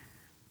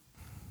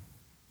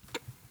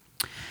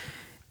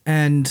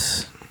 And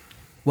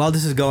while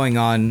this is going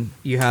on,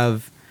 you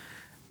have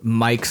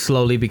Mike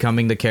slowly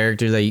becoming the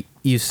character that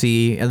you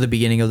see at the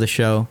beginning of the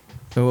show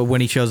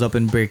when he shows up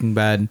in Breaking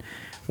Bad,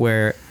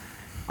 where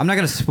I'm not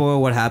going to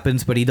spoil what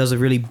happens, but he does a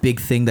really big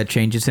thing that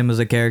changes him as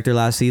a character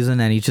last season,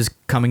 and he's just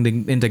coming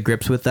into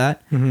grips with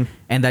that. Mm-hmm.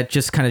 And that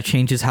just kind of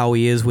changes how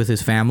he is with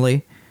his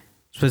family,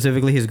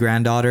 specifically his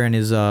granddaughter and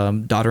his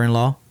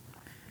daughter-in-law.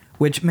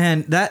 Which,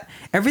 man, that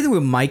everything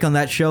with Mike on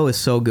that show is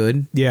so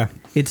good. Yeah.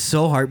 It's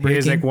so heartbreaking.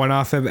 His like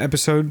one-off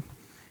episode.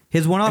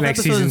 His one-off like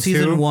episode in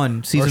season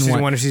one. Season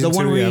one or season the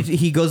one two, where yeah.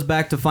 he goes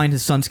back to find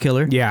his son's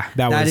killer. Yeah,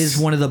 that is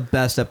one of the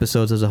best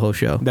episodes as a whole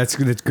show. That's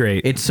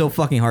great. It's so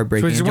fucking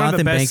heartbreaking. So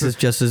Jonathan Banks is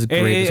just as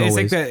great as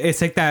always.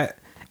 It's like that.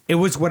 It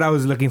was what I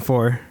was looking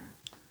for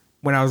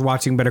when I was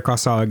watching Better Call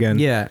Saul again.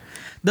 Yeah.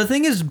 The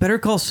thing is, Better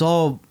Call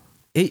Saul,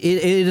 it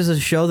is a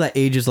show that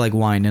ages like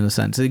wine in a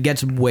sense. It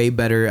gets way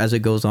better as it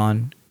goes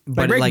on.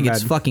 But like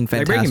it's fucking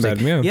fantastic. Like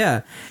Breaking Bad,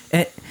 yeah.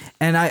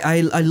 And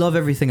I love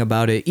everything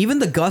about it. Even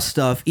the Gus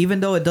stuff,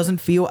 even though it doesn't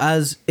feel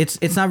as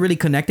it's not really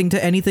connecting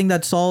to anything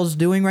that Saul's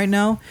doing right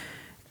now.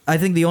 I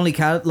think the only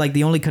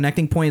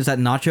connecting point is that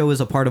Nacho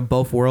is a part of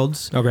both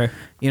worlds. Okay.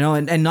 You know,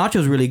 and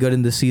Nacho's really good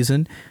in this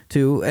season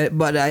too.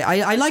 But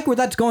I like where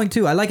that's going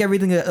too. I like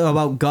everything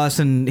about Gus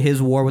and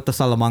his war with the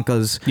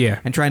Salamancas. Yeah.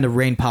 And trying to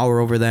reign power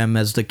over them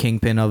as the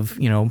kingpin of,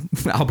 you know,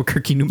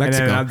 Albuquerque, New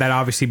Mexico. And then that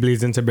obviously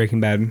bleeds into Breaking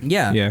Bad.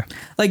 Yeah. Yeah.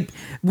 Like,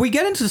 we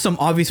get into some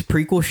obvious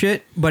prequel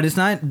shit, but it's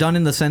not done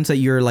in the sense that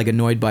you're like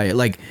annoyed by it.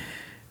 Like,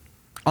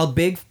 a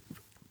big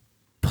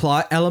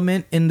plot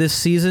element in this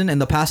season and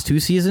the past two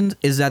seasons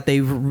is that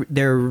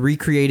they're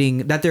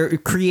creating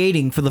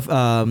for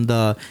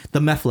the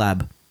meth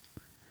lab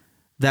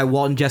that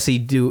Walt and Jesse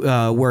do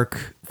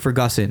work for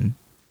Gus in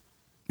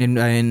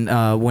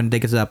when they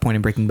get to that point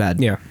in Breaking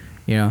Bad. Yeah.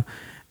 You know,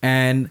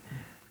 and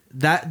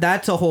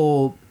that's a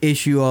whole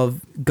issue of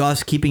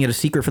Gus keeping it a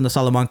secret from the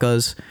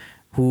Salamancas,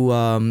 who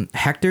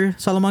Hector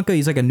Salamanca,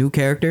 he's like a new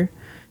character.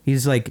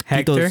 He's like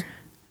Hector? Tito's,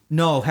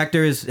 no,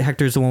 Hector's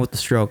the one with the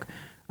stroke.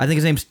 I think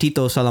his name's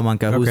Tito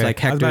Salamanca, who's like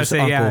Hector's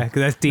uncle. Yeah,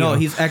 'cause that's Tito. No,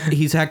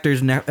 he's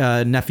Hector's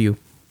nephew.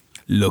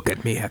 Look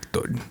at me,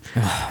 Hector.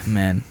 Oh,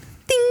 man.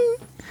 Ding.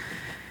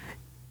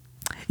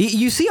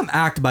 You see him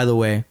act, by the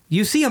way.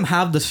 You see him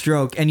have the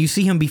stroke, and you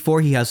see him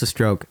before he has the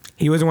stroke.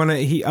 He was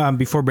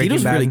before Breaking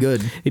Tito's Bad. really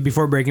good.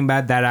 Before Breaking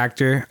Bad, that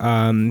actor,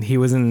 he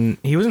was in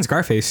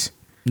Scarface.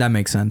 That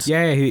makes sense.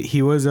 Yeah,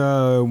 he was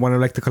one of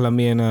like the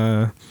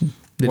Colombian.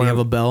 Did he have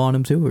a bell on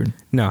him too, or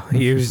no?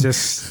 He was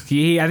just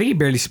I think he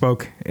barely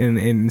spoke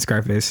in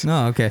Scarface.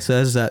 No, okay.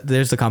 So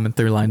there's the common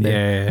through line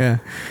there. Yeah.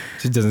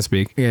 Just doesn't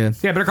speak. Yeah.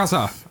 Better Call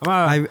Saul.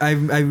 I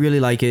really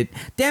like it.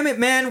 Damn it,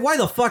 man! Why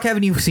the fuck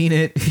haven't you seen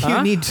it?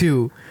 You need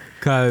to.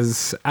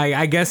 Cause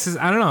I guess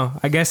I don't know.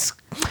 I guess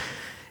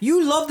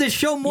you love this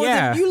show more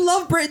than you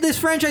love this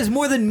franchise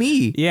more than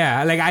me.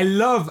 Yeah, like I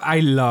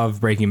love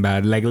Breaking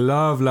Bad. Like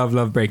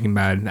love Breaking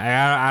Bad.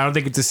 I don't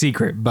think it's a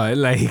secret, but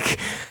like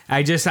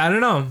I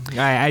don't know.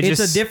 It's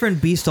a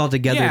different beast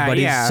altogether, but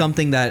it's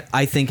something that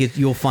I think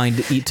you'll find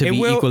to be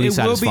equally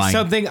satisfying. It will be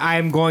something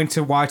I'm going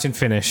to watch and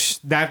finish.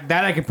 That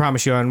I can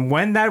promise you. And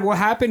when that will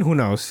happen, who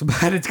knows?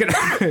 But it's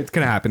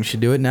gonna happen. Should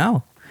do it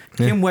now.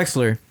 Yeah. Kim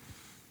Wexler,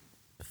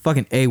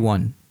 fucking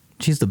A1.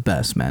 She's the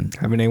best, man.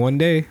 Have an A1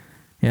 day.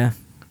 Yeah.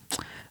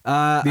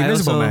 The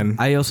Invisible Man.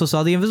 I also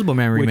saw the Invisible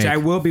Man remake, which I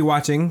will be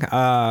watching.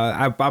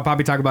 I'll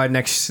probably talk about it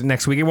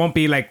next week. It won't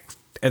be like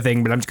a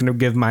thing, but I'm just gonna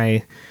give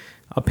my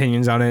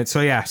opinions on it. So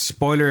yeah,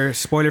 spoiler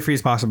free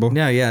as possible.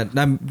 Yeah.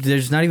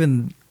 There's not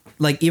even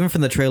even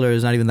from the trailer,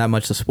 there's not even that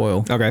much to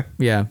spoil. Okay.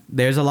 Yeah,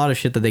 there's a lot of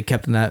shit that they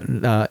kept in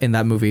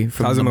that movie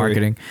from the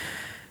marketing.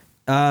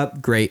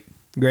 Great,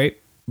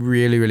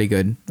 really, really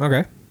good.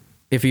 Okay.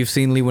 If you've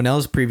seen Lee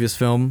Winnell's previous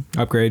film,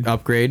 Upgrade,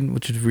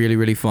 which is really,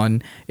 really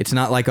fun. It's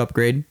not like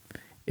Upgrade.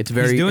 He's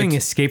doing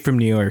Escape from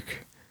New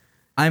York.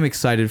 I'm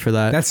excited for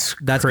that. That's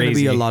going to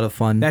be a lot of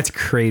fun. That's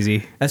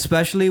crazy.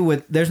 Especially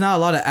there's not a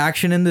lot of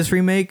action in this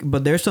remake,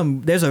 but there's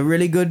a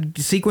really good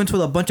sequence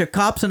with a bunch of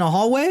cops in a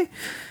hallway.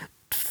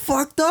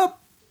 Fucked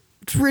up.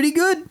 It's pretty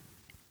good.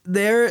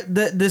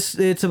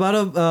 It's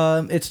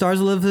about it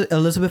stars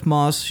Elizabeth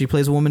Moss. She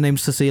plays a woman named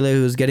Cecilia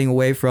who's getting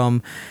away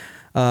from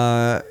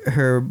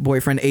her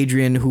boyfriend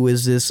Adrian, who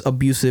is this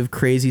abusive,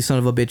 crazy son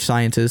of a bitch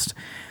scientist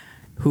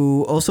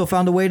who also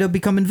found a way to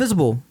become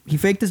invisible. He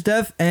faked his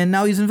death, and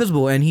now he's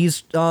invisible, and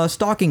he's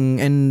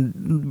stalking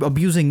and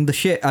abusing the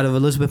shit out of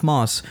Elizabeth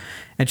Moss,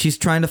 and she's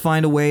trying to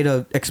find a way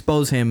to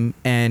expose him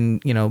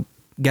and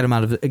get him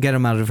out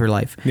of her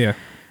life. Yeah.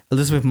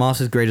 Elizabeth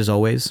Moss is great as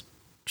always.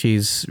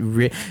 This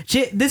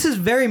is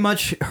very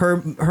much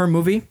her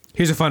movie.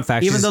 Here's a fun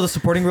fact. Even though the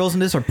supporting roles in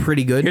this are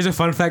pretty good. Here's a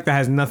fun fact that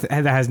has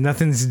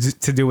nothing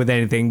to do with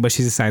anything, but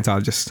she's a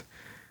Scientologist.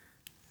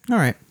 All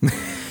right.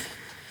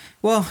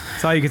 Well,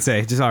 that's all you could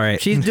say. Just all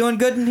right. She's doing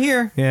good in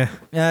here. Yeah.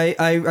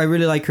 I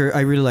really like her.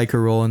 I really like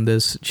her role in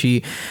this.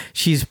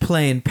 She's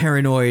playing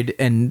paranoid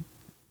and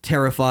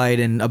terrified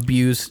and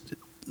abused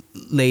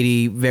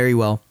lady very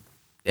well,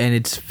 and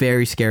it's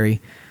very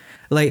scary.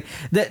 Like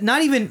that.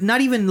 Not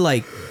even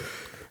like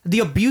the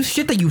abuse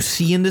shit that you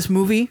see in this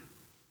movie.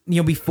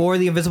 Before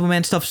the Invisible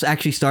Man stuff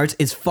actually starts,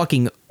 is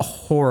fucking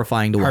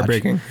horrifying to watch.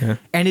 Heartbreaking. Yeah.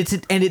 And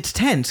it's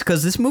tense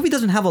because this movie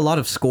doesn't have a lot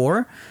of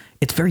score.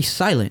 It's very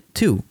silent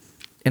too,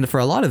 and for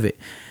a lot of it.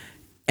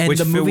 And which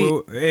the movie,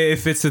 it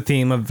fits the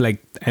theme of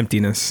like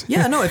emptiness.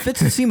 Yeah, no, it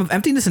fits the theme of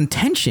emptiness and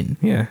tension.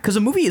 Yeah, because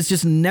the movie is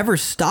just never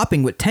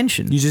stopping with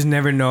tension. You just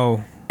never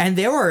know. And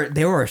there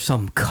are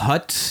some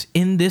cuts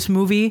in this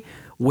movie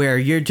where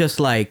you're just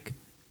like,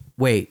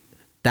 wait,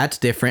 that's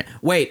different.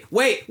 Wait,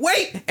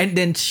 and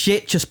then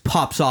shit just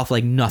pops off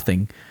like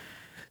nothing.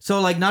 So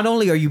like, not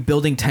only are you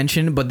building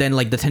tension, but then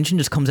like the tension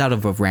just comes out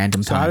of a random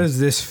time. So how does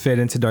this fit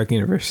into Dark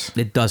Universe?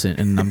 It doesn't,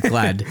 and I'm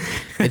glad.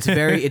 It's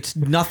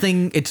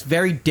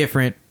very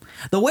different.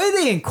 The way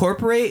they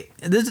incorporate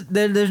this,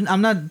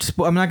 I'm not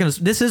gonna.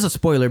 This is a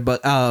spoiler,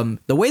 but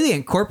the way they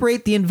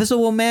incorporate the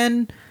Invisible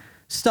Man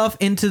stuff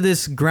into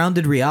this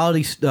grounded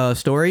reality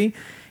story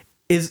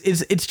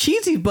it's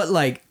cheesy, but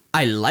like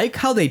I like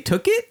how they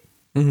took it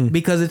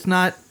because it's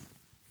not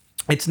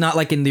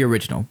like in the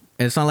original,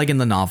 and it's not like in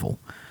the novel.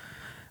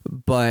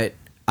 But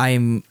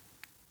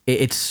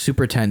it's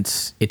super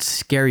tense. It's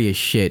scary as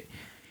shit.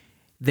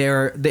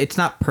 It's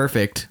not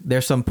perfect.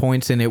 There's some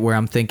points in it where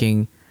I'm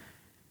thinking,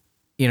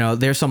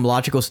 there's some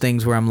logical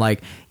things where I'm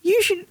like, you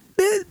should,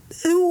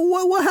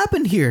 what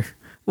happened here?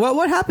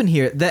 What happened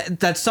here?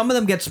 That some of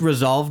them gets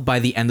resolved by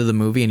the end of the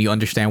movie and you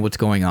understand what's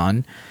going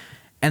on.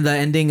 And the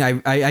ending,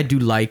 I do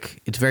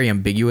like. It's very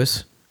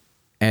ambiguous.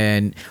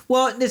 And,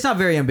 well, it's not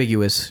very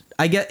ambiguous.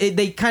 I get it.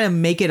 They kind of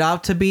make it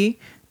out to be,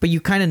 but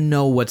you kind of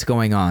know what's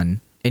going on,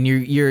 and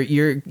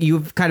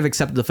you've kind of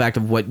accepted the fact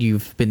of what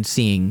you've been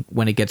seeing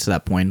when it gets to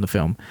that point in the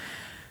film.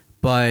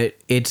 But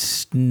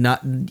it's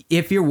not.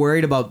 If you're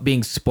worried about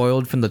being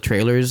spoiled from the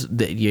trailers,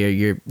 that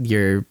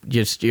you're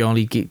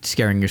only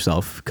scaring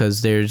yourself,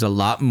 because there's a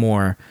lot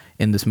more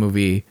in this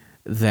movie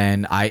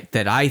than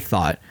I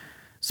thought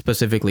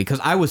specifically. Because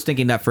I was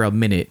thinking that for a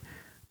minute.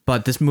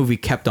 But this movie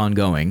kept on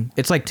going.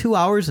 It's like 2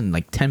 hours and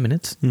like 10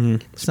 minutes. Mm-hmm.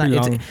 It's not.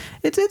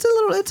 It's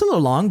a little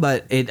long,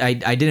 but I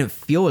didn't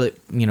feel it.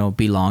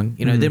 Be long.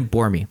 It didn't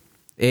bore me.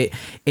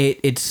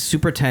 It's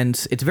super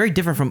tense. It's very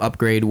different from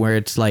Upgrade, where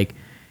it's like,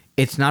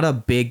 it's not a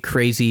big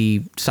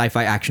crazy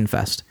sci-fi action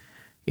fest.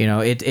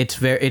 It's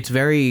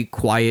very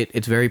quiet.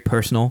 It's very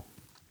personal.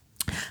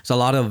 It's a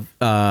lot of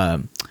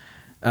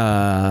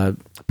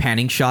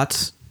panning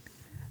shots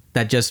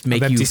that just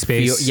make you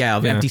feel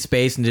empty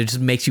space, and it just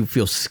makes you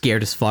feel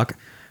scared as fuck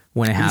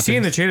when it happens. You see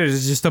in the trailers,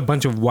 it's just a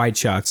bunch of wide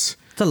shots.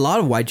 It's a lot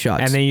of wide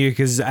shots, and then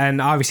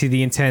and obviously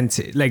the intent,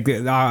 like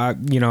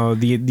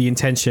the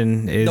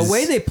intention is, the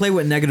way they play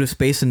with negative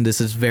space in this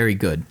is very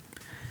good,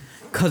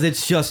 because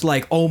it's just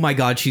like, oh my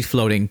god, she's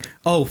floating.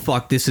 Oh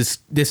fuck, this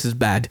is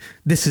bad.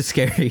 This is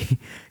scary.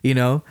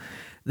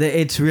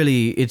 It's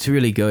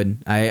really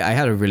good. I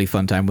had a really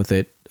fun time with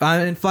it,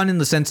 and fun in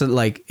the sense that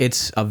like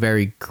it's a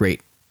very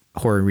great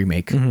horror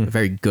remake, a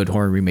very good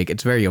horror remake.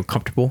 It's very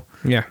uncomfortable,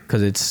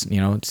 because it's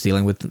it's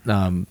dealing with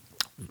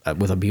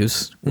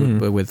abuse,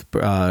 with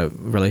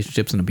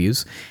relationships and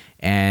abuse,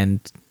 and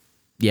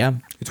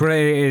it's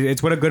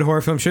what a good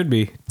horror film should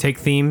be. Take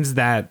themes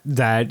that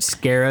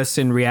scare us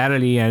in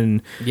reality,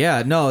 and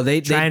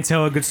they try and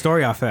tell a good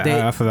story off of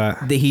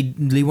that.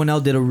 Lee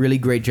Whannell did a really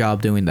great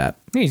job doing that.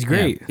 Yeah, he's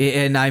great,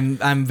 and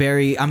I'm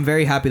very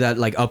happy that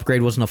like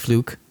Upgrade wasn't a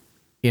fluke.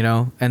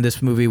 And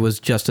this movie was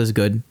just as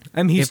good.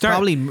 I mean, he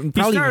started even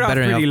better off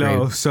pretty than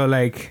low. So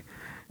like,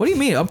 what do you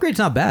mean? Upgrade's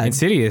not bad.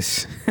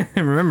 Insidious,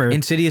 remember?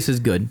 Insidious is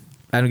good.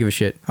 I don't give a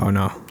shit. Oh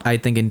no, I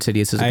think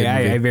Insidious is a good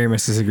movie. I very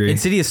much disagree.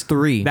 Insidious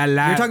 3. You're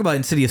talking about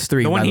Insidious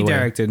 3, the one he by the way.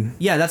 directed.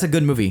 Yeah, that's a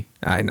good movie.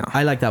 I know.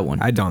 I like that one.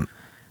 I don't.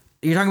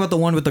 You're talking about the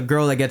one with the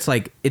girl that gets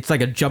like, it's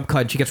like a jump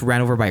cut. She gets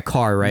ran over by a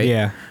car, right?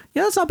 Yeah.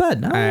 Yeah, that's not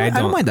bad. I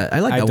don't mind that. I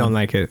like that one. I don't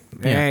like it.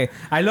 Yeah. Hey,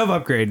 I love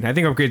Upgrade. I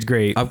think Upgrade's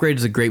great. Upgrade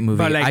is a great movie.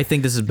 But like, I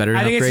think this is better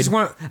than Upgrade.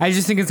 I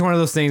just think it's one of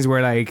those things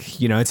where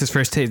like, it's his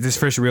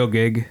first real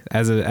gig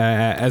as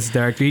a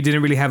director. He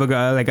didn't really have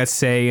a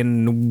say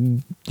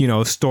in,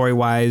 story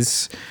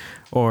wise,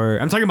 or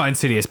I'm talking about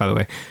Insidious, by the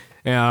way.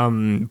 But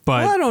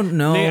I don't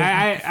know.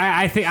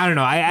 I think I don't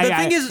know. The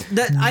thing is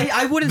that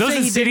I wouldn't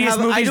say he didn't have.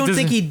 I don't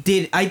think he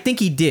did. I think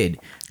he did,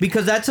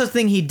 because that's the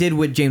thing he did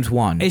with James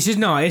Wan. It's just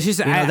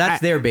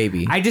That's their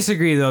baby. I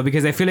disagree though,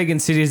 because I feel like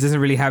Insidious doesn't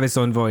really have its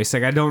own voice.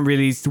 Like I don't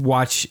really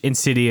watch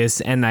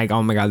Insidious and like,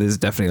 oh my god, this is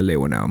definitely a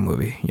Leigh Whannell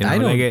movie. You know? I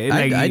don't.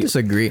 Like, I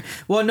disagree.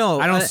 Well,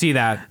 no, I don't see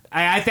that.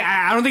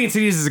 I don't think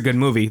Insidious is a good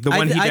movie. The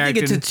one he directed. I think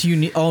it's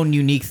its own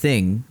unique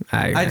thing.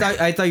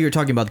 I thought you were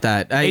talking about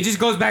that. It just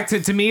goes back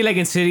to me, like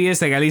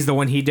Insidious, like at least the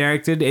one he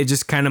directed, it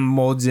just kind of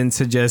molds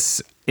into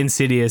just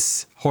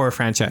Insidious horror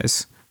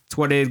franchise. It's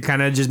what it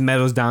kind of just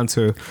mellows down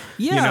to.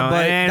 Yeah, you know?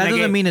 but and that like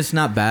doesn't mean it's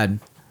not bad.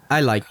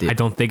 I liked it. I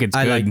don't think it's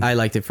good. I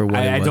liked it for what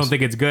it was. I don't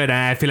think it's good. And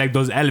I feel like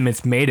those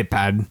elements made it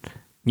bad.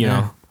 You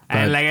know.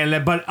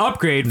 But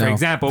Upgrade, for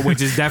example,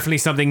 which is definitely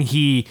something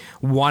he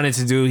wanted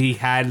to do. He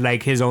had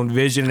like his own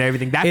vision and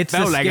everything. That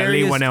felt like a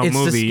Leigh Whannell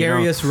movie. It's the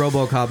scariest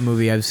RoboCop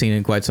movie I've seen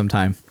in quite some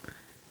time.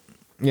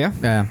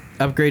 Yeah.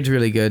 Upgrade's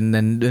really good, and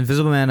then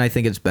Invisible Man, I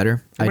think it's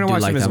better. I do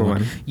like that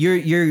one.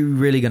 You're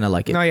really gonna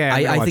like it. No, yeah,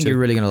 I think you're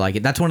really gonna like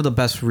it. That's one of the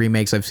best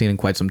remakes I've seen in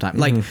quite some time.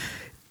 Like,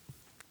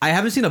 I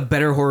haven't seen a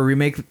better horror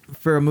remake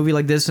for a movie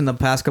like this in the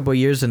past couple of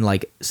years, and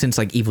like since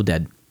like Evil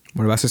Dead.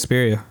 What about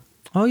Suspiria?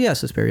 Oh yeah,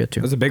 Suspiria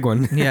too. That's a big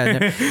one.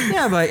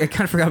 Yeah, but I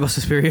kind of forgot about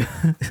Suspiria.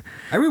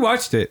 I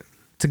rewatched it.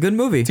 It's a good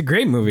movie. It's a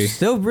great movie.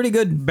 Still pretty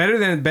good. Better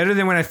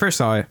than when I first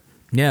saw it.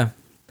 Yeah.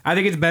 I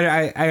think it's better.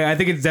 I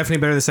think it's definitely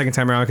better the second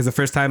time around, because the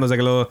first time I was like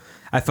a little.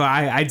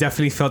 I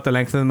definitely felt the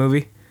length of the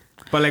movie,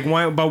 but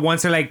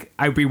once I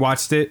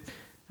rewatched it,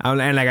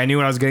 and like I knew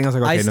what I was getting, I was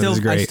like, okay, this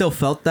is great. I still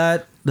felt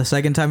that the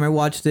second time I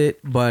watched it,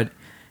 but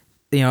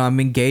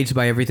I'm engaged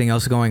by everything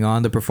else going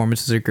on. The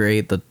performances are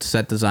great. The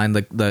set design,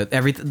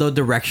 the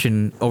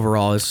direction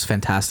overall is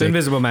fantastic. The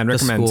Invisible Man,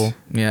 recommend.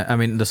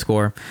 The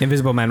score.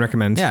 Invisible Man,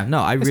 recommend. Yeah, no,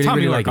 I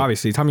really like it.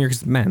 Obviously, Tom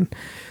York's man.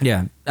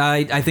 Yeah,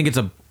 I think it's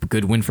a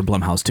good win for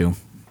Blumhouse too.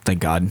 Thank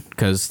God,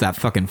 because that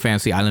fucking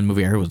Fantasy Island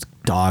movie I heard was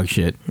dog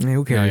shit. Yeah,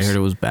 who cares? I heard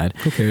it was bad.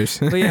 Who cares?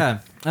 But yeah,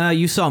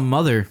 you saw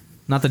Mother,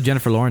 not the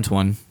Jennifer Lawrence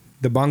one.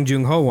 The Bong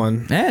Joon-ho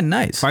one. Yeah,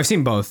 nice. I've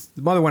seen both.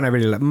 The Mother one I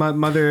really like.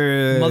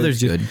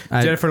 Mother's good.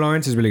 Jennifer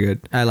Lawrence is really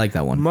good. I like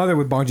that one. Mother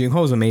with Bong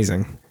Joon-ho is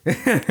amazing.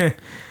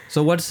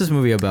 So what's this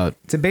movie about?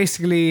 It's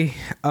basically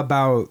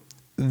about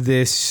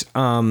this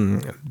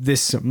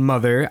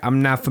mother.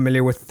 I'm not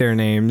familiar with their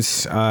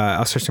names.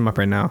 I'll search them up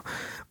right now.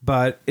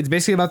 But it's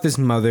basically about this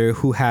mother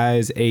who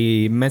has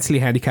a mentally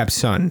handicapped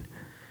son,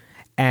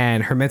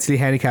 and her mentally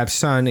handicapped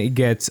son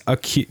gets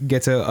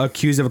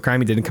accused of a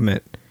crime he didn't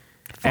commit.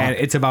 Fuck. And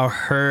it's about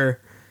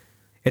her.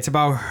 It's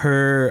about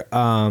her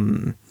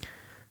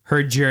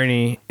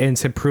journey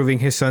into proving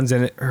her son's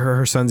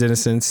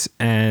innocence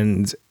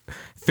and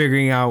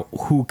figuring out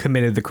who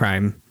committed the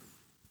crime.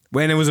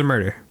 When it was a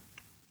murder.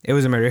 It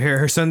was a murder.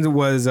 Her son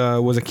was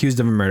accused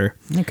of a murder.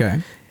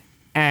 Okay.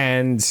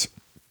 And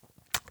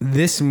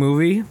this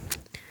movie,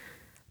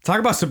 talk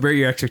about subvert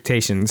your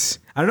expectations.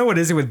 I don't know what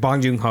is it with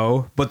Bong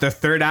Joon-ho, but the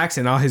third acts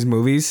in all his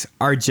movies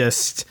they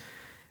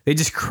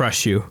just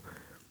crush you.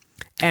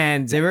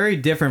 And they're very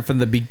different from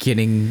the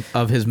beginning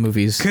of his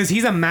movies. Because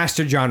he's a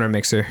master genre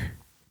mixer.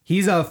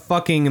 He's a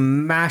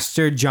fucking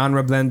master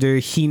genre blender.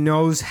 He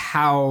knows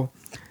how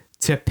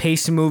to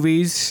pace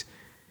movies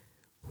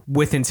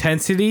with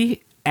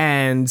intensity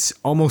and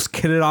almost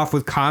kill it off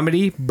with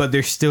comedy, but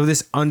there's still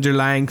this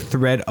underlying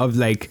thread of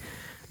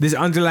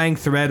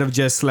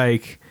just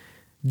like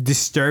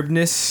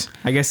disturbedness.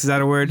 I guess, is that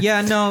a word?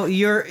 Yeah, no,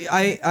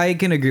 I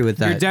can agree with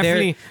that. You're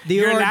definitely at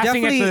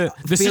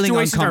the feeling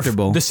situations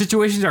uncomfortable. The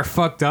situations are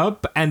fucked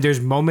up, and there's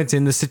moments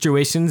in the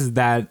situations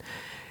that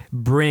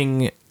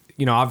bring,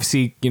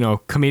 obviously,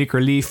 comedic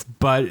relief,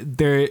 but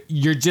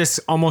you're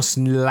just almost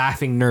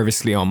laughing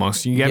nervously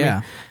almost. You get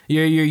me?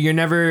 You're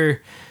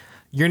never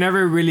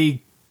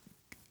really,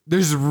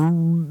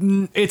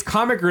 it's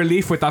comic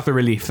relief without the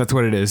relief. That's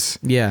what it is.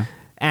 Yeah.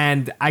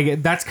 And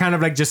that's kind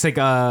of like just like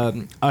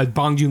a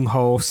Bong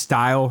Joon-ho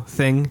style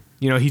thing.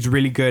 He's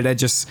really good at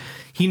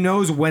he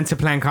knows when to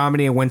plan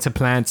comedy and when to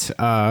plant,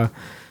 the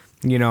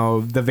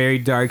very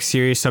dark,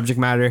 serious subject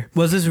matter.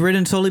 Was this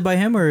written solely by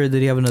him, or did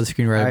he have another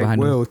screenwriter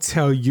behind him? I will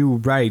tell you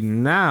right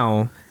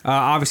now.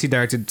 Obviously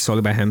directed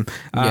solely by him.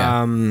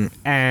 Yeah.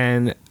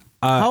 And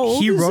how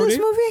old he is wrote this it.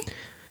 Movie?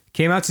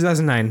 Came out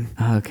 2009.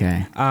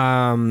 Okay.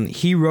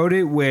 He wrote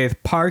it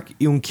with Park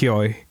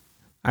Eun-kyo.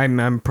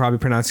 I'm probably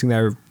pronouncing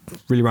that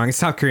really wrong. It's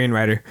a South Korean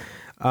writer.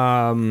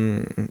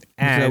 And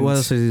what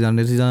else has he done?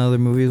 Has he done other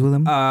movies with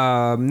him?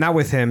 Not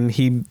with him.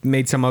 He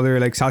made some other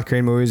like South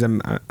Korean movies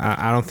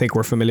I don't think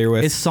we're familiar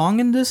with. Is Song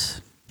in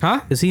this?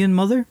 Huh? Is he in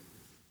Mother?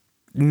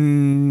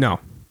 No.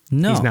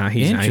 No. He's not.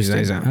 He's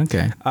not.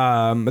 Okay.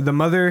 The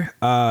mother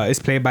is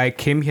played by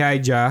Kim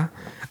Hye-ja,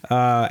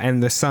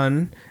 and the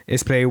son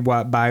is played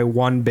by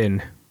Won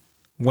Bin.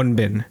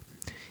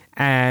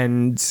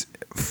 And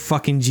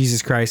fucking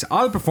Jesus Christ.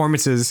 All the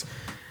performances,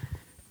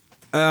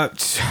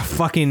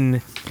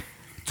 fucking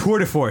tour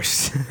de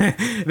force.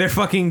 They're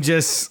fucking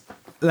just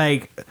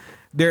like,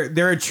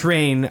 they're a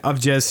train of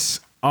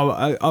just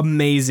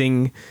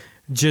amazing,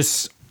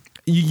 just,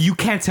 you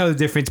can't tell the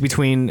difference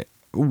between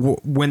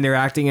when they're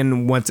acting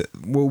and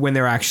when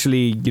they're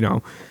actually,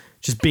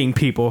 just being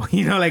people.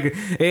 You know, like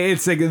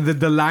it's like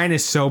the line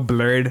is so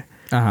blurred,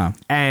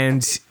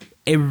 and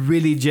it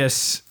really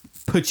just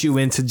puts you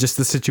into just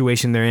the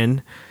situation they're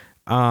in.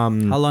 How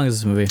long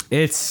is this movie?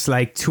 It's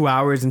like 2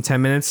 hours and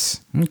 10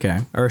 minutes. Okay.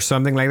 Or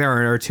something like that,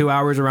 or 2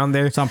 hours around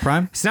there. It's on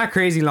Prime? It's not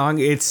crazy long.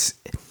 It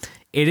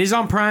is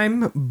on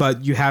Prime,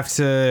 but you have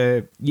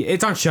to.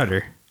 It's on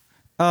Shudder.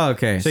 Oh,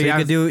 okay. So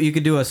you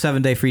could do a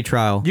 7-day free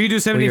trial. You can do a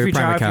 7-day free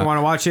trial if you want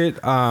to watch it.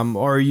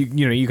 Or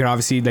you could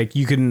obviously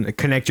you can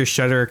connect your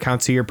Shudder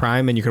account to your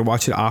Prime and you can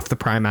watch it off the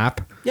Prime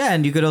app. Yeah,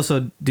 and you could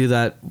also do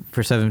that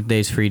for 7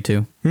 days free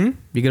too. You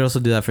could also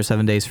do that for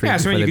 7 days free. Yeah,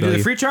 so you can do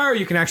the free trial or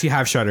you can actually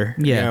have Shudder.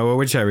 Yeah,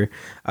 whichever.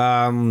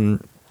 So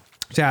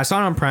yeah, I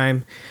saw it on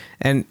Prime,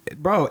 and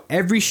bro,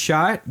 every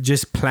shot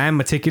just planned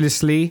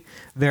meticulously.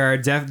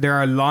 There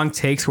are long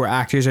takes where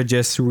actors are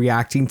just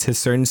reacting to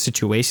certain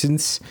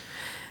situations.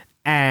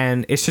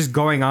 And it's just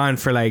going on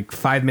for like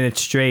 5 minutes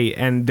straight,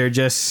 and they're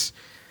just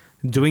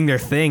doing their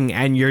thing,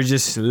 and you're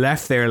just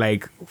left there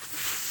like,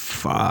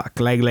 fuck,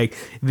 like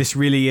this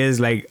really is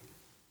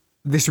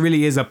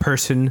a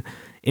person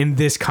in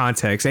this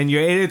context, and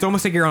it's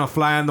almost like you're on a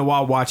fly on the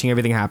wall watching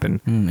everything happen.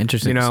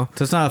 Interesting. You know,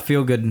 so it's not a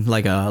feel good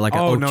like a oh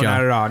Okja. no,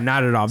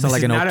 not at all. It's not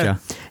like an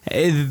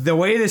Okja. The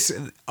way this,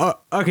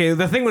 okay,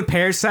 the thing with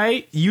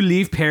Parasite, you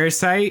leave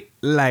Parasite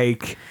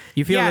like.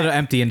 You feel a little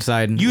empty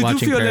inside. You watching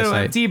do feel Parasite. a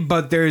little empty,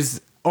 but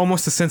there's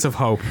almost a sense of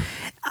hope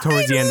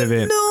towards the end of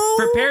it.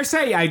 For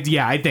Parasite,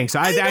 I think so.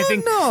 I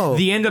think know.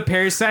 The end of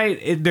Parasite,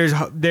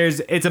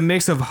 it's a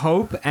mix of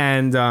hope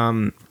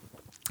and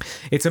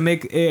it's a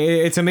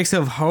mix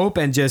of hope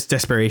and just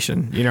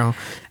desperation, you know.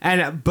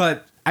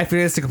 But I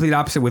feel it's the complete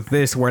opposite with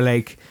this, where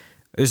like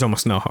there's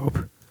almost no hope.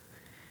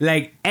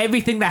 Like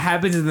everything that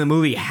happens in the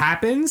movie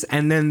happens,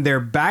 and then they're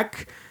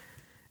back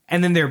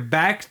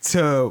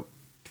to.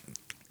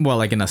 Well,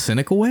 like in a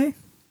cynical way?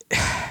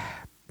 I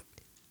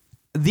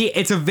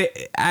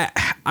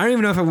don't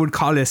even know if I would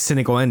call it a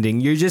cynical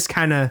ending. You're just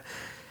kind of...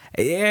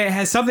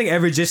 Has something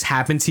ever just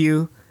happened to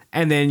you?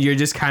 And then you're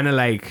just kind of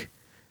like...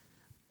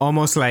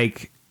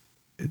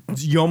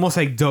 You almost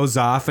like doze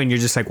off and you're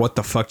just like, what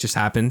the fuck just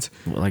happened?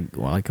 Like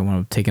when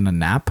I'm taking a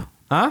nap?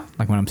 Huh?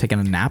 Like when I'm taking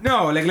a nap?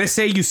 No, like let's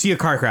say you see a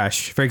car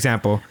crash, for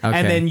example, okay.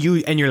 and then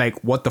you're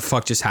like, what the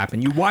fuck just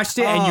happened? You watched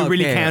it and you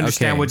really can't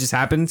understand what just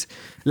happened.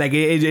 Like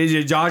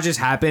your jaw just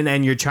happened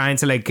and you're trying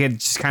to like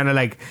just kind of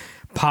like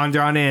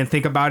ponder on it and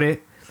think about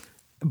it,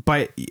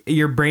 but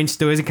your brain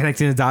still isn't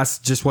connecting the dots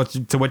to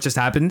what just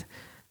happened.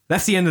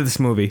 That's the end of this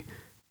movie.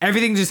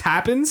 Everything just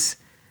happens,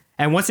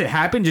 and once it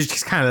happened, you're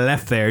just kind of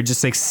left there,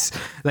 just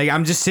like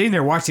I'm just sitting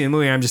there watching the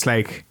movie and I'm just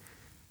like,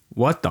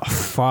 what the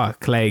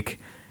fuck, like.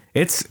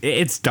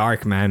 It's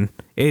dark, man.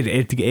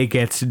 It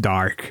gets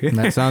dark.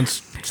 That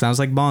sounds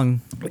like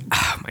Bong.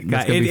 Oh my god,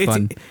 that's gonna be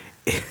fun.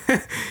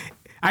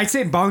 I'd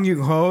say Bong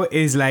Joon-ho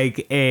is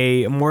like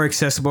a more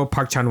accessible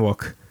Park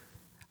Chan-wook.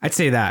 I'd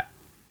say that.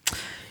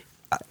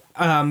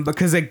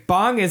 Because like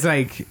Bong is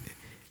like,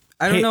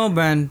 I don't know,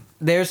 man.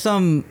 There's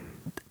some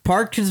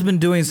Park has been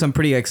doing some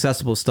pretty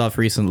accessible stuff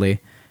recently.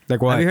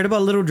 Like what? Have you heard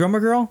about Little Drummer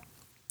Girl?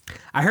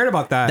 I heard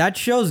about that. That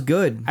show's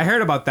good. I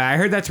heard about that. I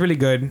heard that's really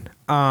good.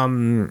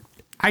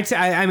 I'd say,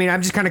 I mean,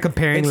 I'm just kind of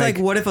comparing. It's like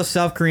what if a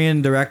South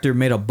Korean director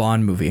made a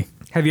Bond movie?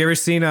 Have you ever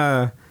seen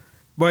a?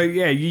 Well,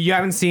 yeah, you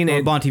haven't seen a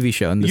Bond TV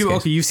show. In this case.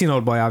 Okay, you've seen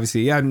Old Boy,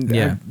 obviously. Yeah.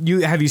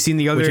 Have you seen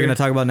the other? What you're gonna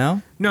talk about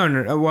now?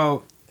 No.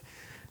 Well,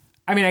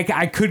 I mean,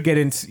 I could get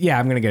into. Yeah,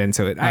 I'm gonna get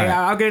into it.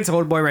 I'll get into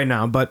Old Boy right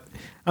now, but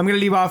I'm gonna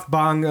leave off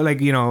Bong, like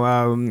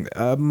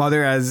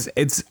Mother, as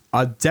it's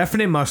a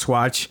definite must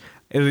watch.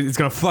 It's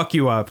gonna fuck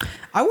you up.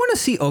 I want to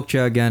see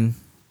Okja again.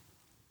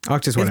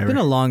 Okja's whatever. It's been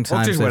a long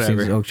time since I've seen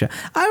Okja.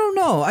 I don't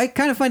know. I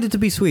kind of find it to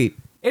be sweet.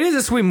 It is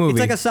a sweet movie. It's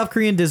like a South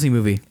Korean Disney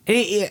movie.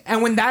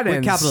 And when that ends,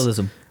 with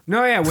capitalism.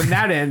 No, yeah, when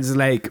that ends,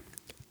 like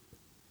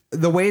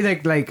the way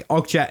that like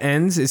Okja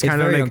ends is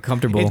kind of like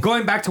uncomfortable. It's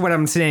going back to what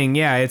I'm saying.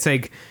 Yeah, it's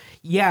like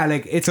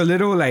like it's a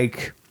little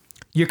like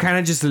you're kind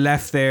of just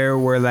left there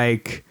where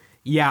like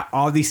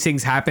all these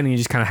things happen and you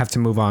just kind of have to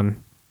move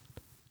on,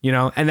 you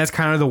know. And that's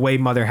kind of the way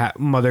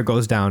Mother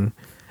goes down,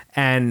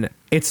 and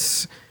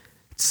it's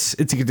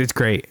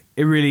great.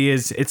 It really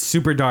is. It's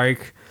super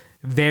dark,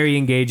 very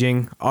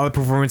engaging. All the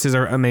performances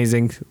are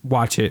amazing.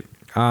 Watch it.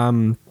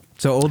 So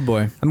Old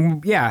Boy.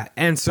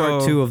 And so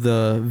Part 2 of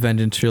the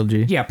Vengeance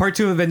trilogy. Yeah, Part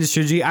 2 of the Vengeance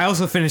trilogy. I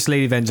also finished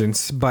Lady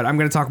Vengeance, but I'm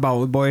gonna talk about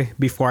Old Boy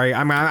before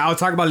I'll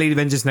talk about Lady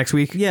Vengeance next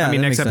week. Yeah,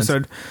 next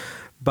episode. Sense.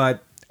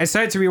 But I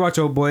decided to rewatch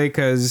Old Boy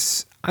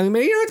because I mean,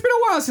 it's been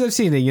a while since I've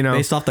seen it. You know,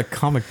 based off the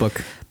comic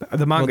book,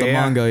 the manga. Well, the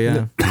manga,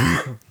 yeah.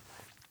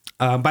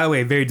 By the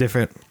way, very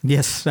different.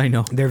 Yes, I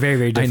know. They're very,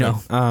 very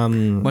different. I know.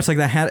 Much like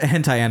that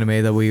hentai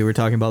anime that we were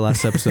talking about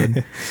last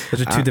episode.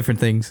 Those are two different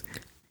things.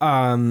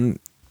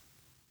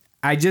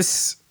 I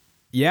just,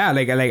 I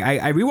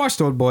rewatched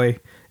Old Boy.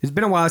 It's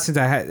been a while since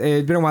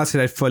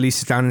I fully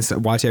sit down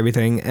and watch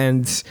everything,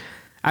 and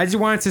I just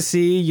wanted to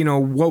see, you know,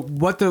 what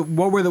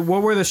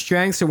were the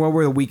strengths and what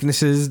were the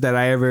weaknesses that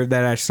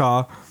I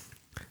saw,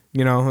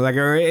 You know, like,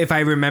 or if I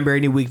remember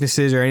any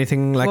weaknesses or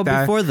anything like well,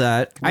 that. before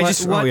that, what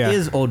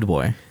is Old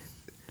Boy?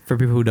 For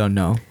people who don't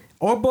know.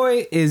 Old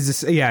Boy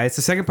is, it's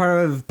the second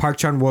part of Park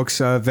Chan-wook's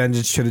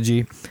Vengeance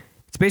trilogy.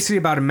 It's basically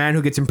about a man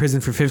who gets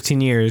imprisoned for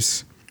 15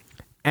 years,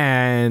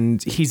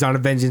 and he's on a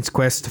vengeance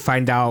quest to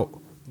find out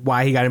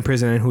why he got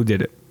imprisoned and who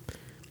did it.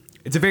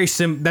 It's a very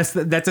that's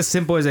as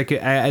simple as I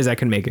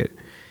can make it.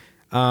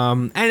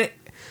 And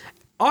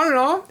all in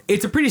all,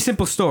 it's a pretty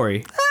simple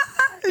story.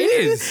 It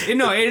is.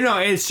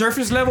 It's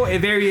surface level. It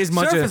very is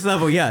much surface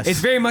level. Yes, it's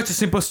very much a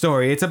simple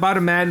story. It's about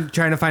a man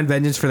trying to find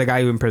vengeance for the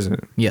guy who imprisoned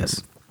him.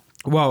 Yes.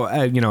 Well,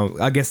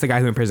 against the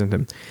guy who imprisoned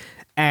him.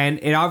 And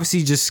it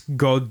obviously just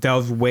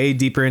delves way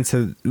deeper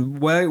into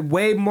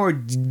way more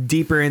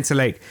deeper into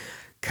like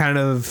kind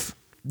of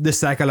the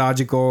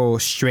psychological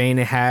strain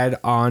it had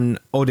on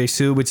Oh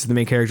Dae-soo, which is the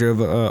main character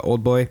of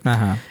Old Boy,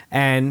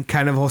 and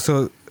kind of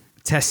also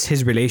tests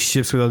his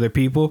relationships with other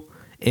people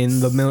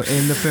in the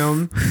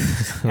film.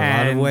 A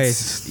lot of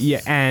ways.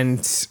 Yeah, and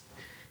it's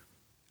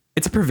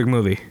a perfect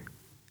movie.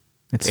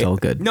 It's so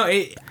good. No,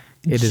 it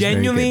is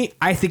genuinely.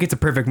 I think it's a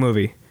perfect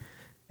movie.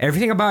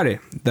 Everything about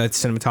it, the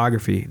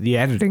cinematography, the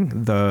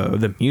editing,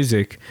 the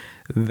music,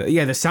 the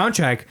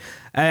soundtrack.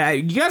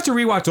 You have to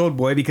rewatch Old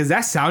Boy because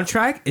that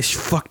soundtrack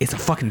it's a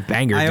fucking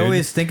banger. I dude.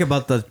 always think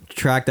about the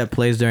track that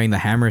plays during the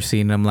hammer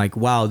scene. And I'm like,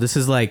 wow, this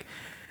is like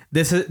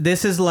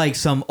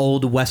some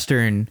old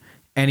Western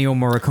Ennio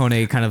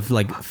Morricone kind of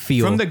like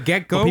feel. From the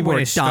get-go, people when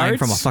are it dying starts,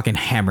 from a fucking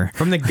hammer.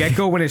 From the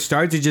get-go, when it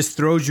starts, it just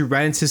throws you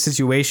right into the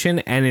situation,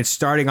 and it's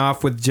starting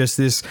off with just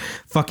this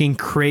fucking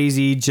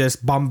crazy,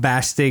 just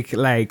bombastic,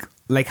 like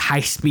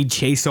high-speed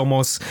chase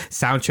almost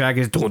soundtrack.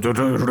 Is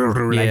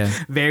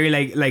very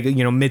like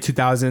mid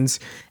 2000s,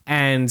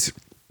 and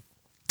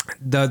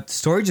the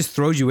story just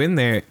throws you in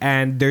there,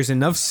 and there's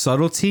enough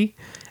subtlety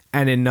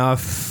and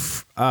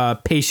enough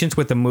patience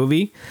with the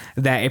movie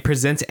that it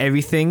presents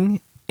everything.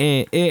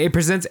 It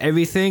presents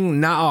everything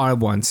not all at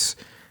once.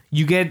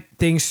 You get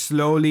things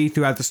slowly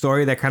throughout the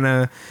story that kind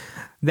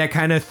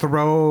of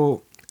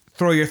throw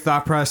your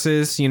thought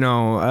process.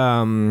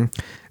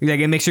 Like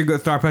it makes your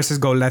thought process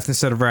go left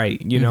instead of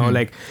right.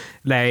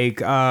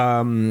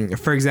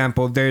 For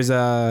example, there's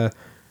a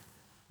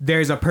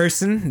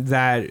person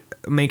that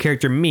main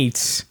character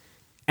meets,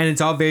 and it's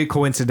all very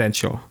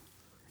coincidental,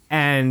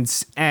 and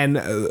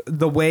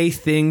the way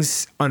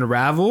things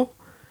unravel.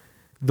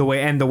 The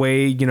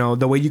way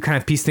you kind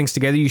of piece things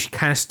together, you should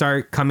kind of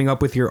start coming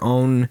up with your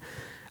own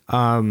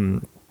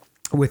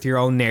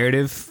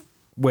narrative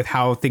with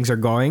how things are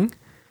going,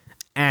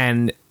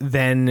 and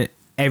then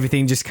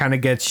everything just kind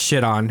of gets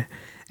shit on,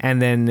 and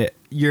then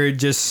you're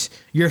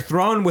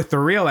thrown with the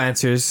real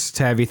answers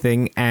to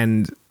everything,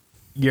 and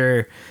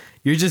you're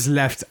just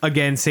left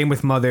again. Same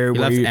with Mother. You're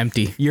left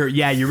empty. You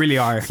really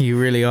are. You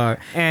really are.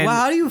 And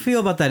how do you feel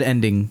about that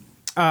ending?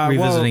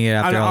 Revisiting it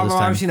after all this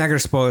time. I'm obviously not gonna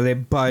spoil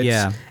it, but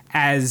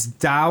as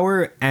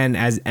dour and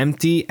as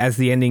empty as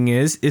the ending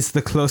is, it's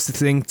the closest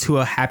thing to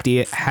a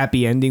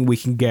happy ending we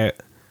can get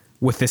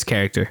with this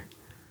character.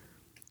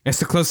 It's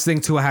the closest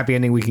thing to a happy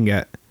ending we can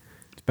get.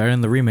 It's better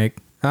than the remake.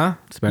 Huh?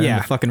 It's better than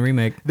the fucking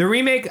remake. The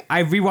remake,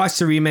 I've rewatched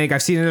the remake.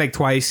 I've seen it like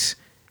twice.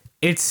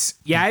 It's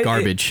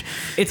garbage.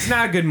 It's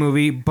not a good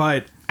movie,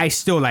 but I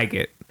still like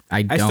it.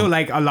 I still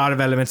like a lot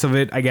of elements of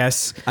it, I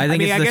guess. I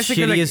think it's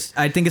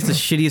the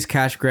shittiest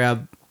cash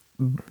grab,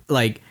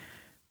 like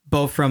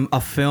both from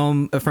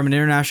from an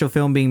international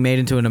film being made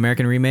into an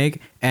American remake,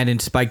 and in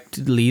Spike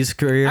Lee's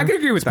career. I could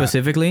agree with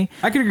specifically.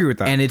 I could agree with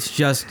that. And it's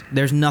just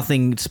there's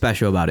nothing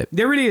special about it.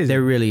 There really is.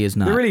 There really is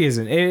not. There really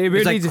isn't.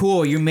 It's like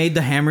cool. You made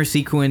the hammer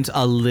sequence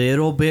a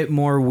little bit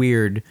more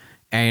weird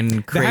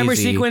and crazy. The hammer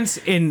sequence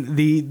in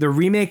the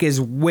remake is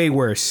way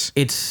worse.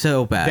 It's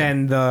so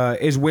bad.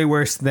 Way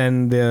worse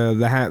than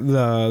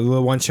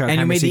the one shot. And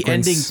you made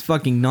sequence. the ending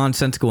fucking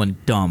nonsensical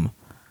and dumb.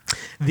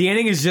 The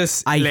ending is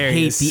just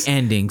hilarious. I hate the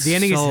ending. The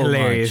ending is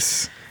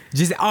hilarious. Much.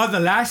 Just the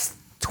last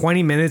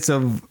 20 minutes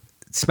of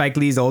Spike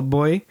Lee's Old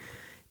Boy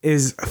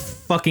is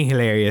fucking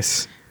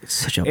hilarious. It's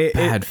such a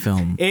bad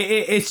film.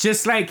 It's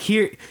just like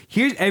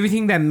here's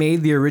everything that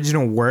made the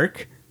original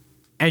work,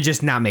 and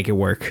just not make it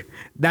work.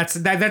 That's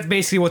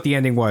basically what the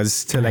ending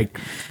was to like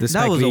the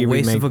Spike Lee remake. That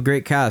was a waste of a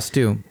great cast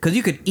too, because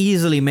you could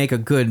easily make a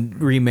good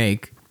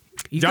remake.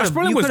 Josh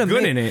Brolin was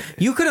good in it.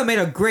 You could have made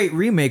a great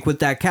remake with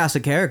that cast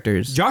of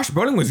characters. Josh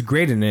Brolin was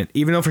great in it,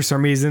 even though for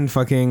some reason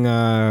fucking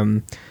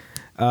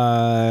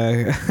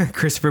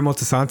Christopher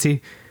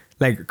Moltisanti,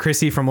 like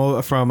Chrissy from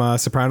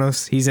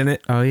Sopranos, he's in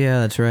it. Oh yeah,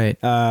 that's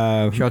right.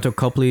 Sharlto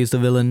Copley is the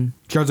villain.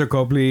 Sharlto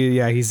Copley,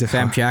 yeah, he's the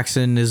Sam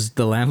Jackson is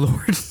the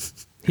landlord.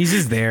 He's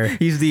just there.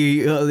 He's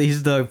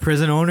the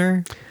prison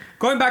owner.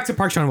 Going back to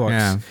Park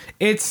Chan-wook,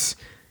 it's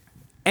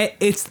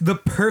the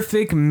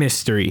perfect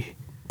mystery.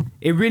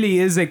 It really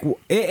is like,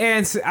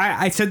 and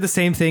I said the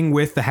same thing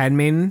with The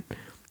Handmaiden,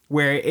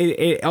 where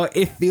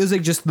it feels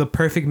like just the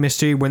perfect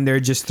mystery when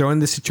they're just thrown in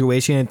the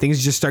situation and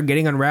things just start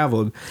getting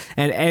unraveled,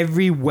 and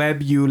every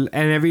web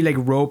every like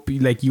rope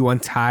you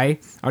untie,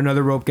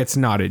 another rope gets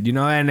knotted,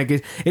 and like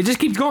it just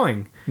keeps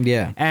going.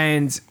 Yeah,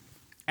 and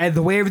and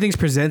the way everything's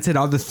presented,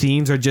 all the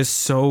themes are just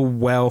so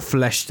well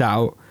fleshed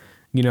out.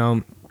 You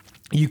know,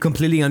 you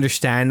completely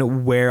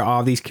understand where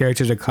all these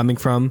characters are coming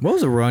from. What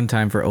was the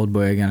runtime for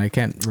Oldboy again? I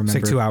can't remember.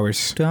 It's like 2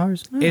 hours. 2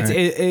 hours.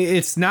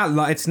 It's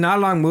not it's not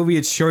a long movie.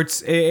 It's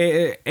short.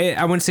 I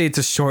wouldn't say it's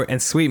a short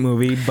and sweet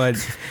movie, but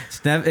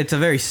it's a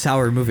very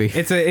sour movie.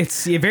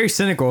 It's very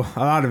cynical. A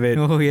lot of it.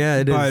 Oh yeah,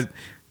 it is. But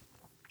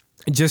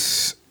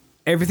just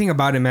everything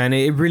about it, man.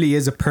 It really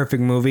is a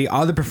perfect movie.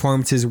 All the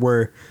performances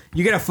were.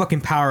 You get a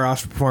fucking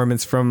powerhouse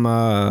performance from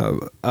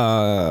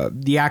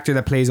the actor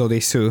that plays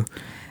Odesu.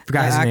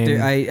 Forgot his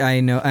name.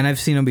 I know, and I've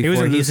seen him before. He was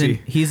in he's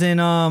Lucy. he's in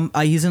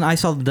I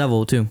Saw the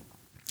Devil too.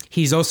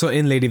 He's also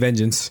in Lady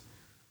Vengeance.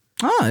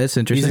 Oh, that's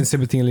interesting. He's in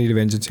Sympathy and Lady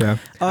Vengeance. Yeah.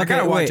 I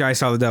gotta watch I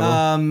Saw the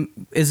Devil.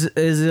 Is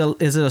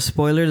it a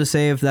spoiler to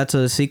say if that's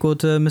a sequel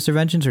to Mr.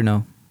 Vengeance or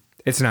no?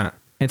 It's not.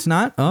 It's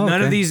not. Oh,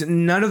 none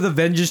okay. of the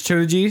Vengeance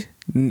trilogy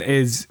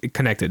is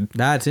connected.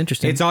 That's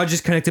interesting. It's all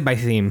just connected by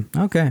theme.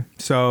 Okay.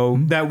 So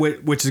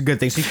which is a good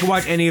thing. So you can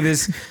watch any of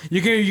this. You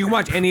can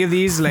watch any of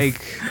these.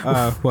 Like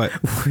what?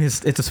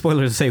 It's a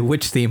spoiler to say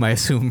which theme. I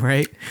assume,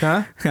 right?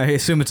 Huh? I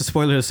assume it's a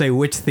spoiler to say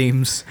which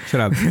themes. Shut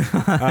up.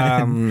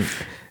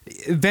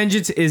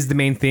 Vengeance is the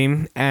main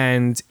theme,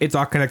 and it's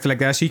all connected like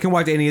that. So you can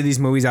watch any of these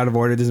movies out of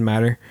order. It doesn't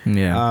matter.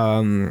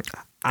 Yeah.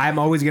 I'm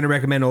always gonna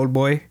recommend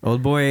Oldboy.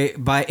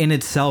 Oldboy by in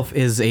itself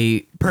is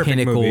a Perfect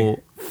pinnacle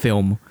movie.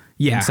 film.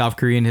 Yeah. In South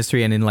Korean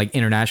history and in like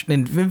international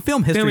in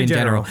film history in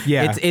general.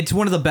 Yeah. It's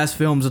one of the best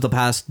films of the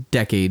past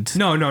decades.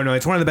 No.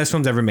 It's one of the best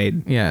films ever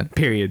made. Yeah.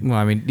 Period. Well,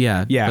 I mean,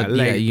 yeah. Yeah, but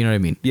like- yeah, you know what I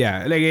mean.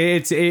 Yeah, like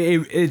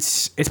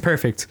it's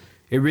perfect.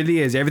 It really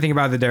is. Everything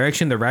about the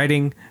direction, the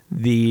writing,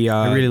 the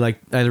I really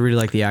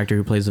like the actor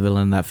who plays the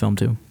villain in that film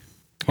too.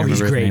 oh, he's Can't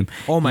remember his great. name.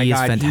 Oh my He is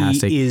god,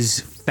 fantastic. he is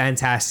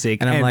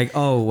fantastic. And I'm like,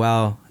 oh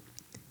wow,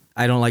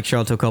 I don't like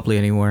Charlton Copley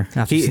anymore.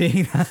 After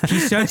seeing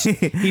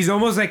that. he's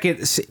almost like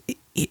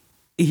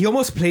he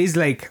almost plays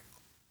like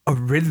a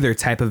Riddler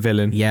type of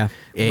villain. Yeah.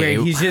 Where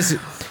he's just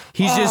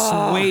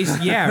way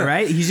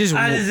right. He's just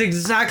That is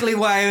exactly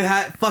why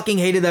I fucking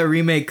hated that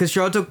remake, because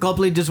Charlton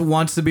Copley just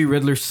wants to be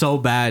Riddler so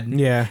bad.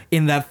 Yeah.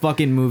 In that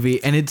fucking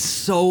movie, and it's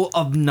so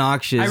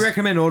obnoxious. I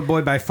recommend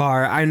Oldboy by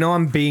far. I know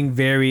I'm being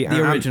very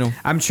original.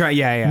 I'm trying.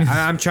 Yeah.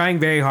 I'm trying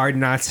very hard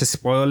not to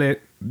spoil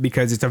it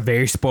because it's a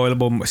very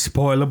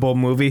spoilable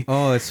movie.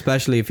 Oh,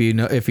 especially if you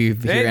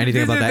hear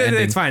anything about that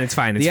ending. It's fine. It's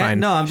fine.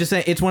 No, I'm just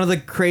saying it's one of the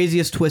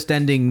craziest twist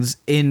endings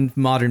in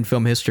modern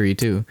film history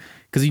too,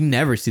 because you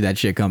never see that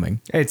shit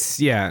coming.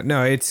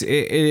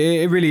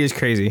 It really is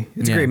crazy.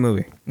 It's a great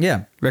movie.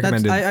 Yeah,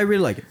 Recommended. I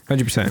really like it.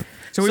 100%.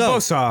 So we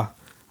both saw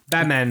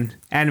Batman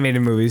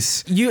animated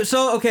movies.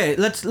 Okay,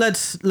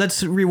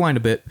 let's rewind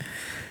a bit.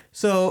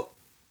 So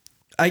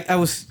I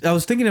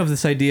was thinking of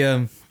this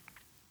idea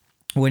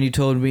when you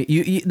told me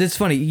you that's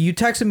funny. You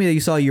texted me that you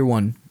saw Year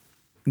One,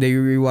 that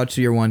you rewatched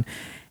Year One,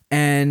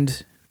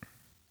 and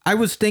I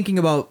was thinking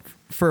about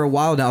for a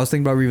while now. I was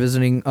thinking about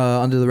revisiting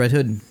Under the Red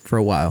Hood for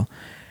a while,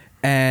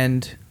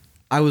 and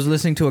I was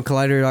listening to a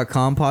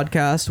Collider.com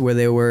podcast where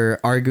they were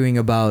arguing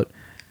about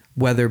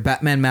whether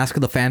Batman: Mask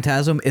of the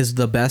Phantasm is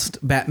the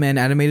best Batman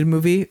animated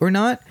movie or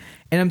not,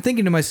 and I'm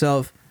thinking to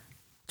myself,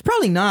 it's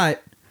probably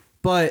not,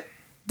 but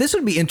this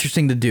would be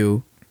interesting to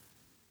do.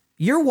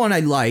 Year One I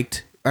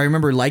liked. I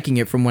remember liking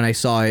it from when I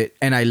saw it,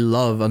 and I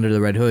love Under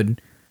the Red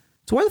Hood.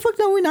 So why the fuck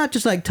don't we not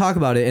just like talk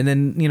about it and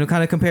then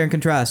kind of compare and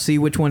contrast, see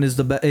which one is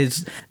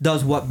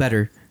does what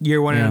better? Year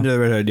One and Under the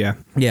Red Hood, yeah.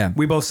 Yeah,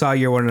 We both saw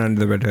Year One and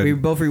Under the Red Hood. we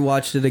both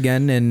rewatched it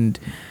again, and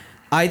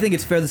I think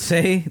it's fair to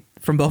say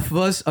from both of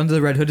us, Under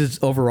the Red Hood is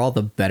overall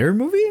the better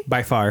movie.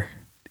 By far,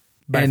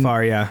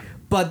 yeah.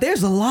 But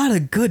there's a lot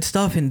of good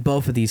stuff in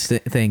both of these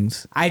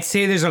things. I'd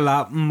say there's a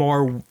lot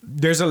more.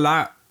 There's a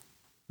lot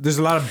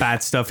of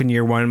bad stuff in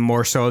Year One,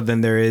 more so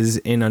than there is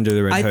in Under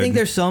the Red Hood. I think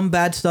there's some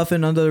bad stuff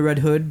in Under the Red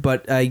Hood,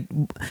 but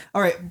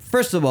all right,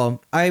 first of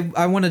all, I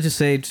want to just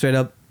say straight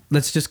up,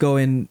 let's just go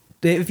in.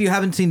 If you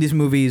haven't seen these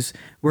movies,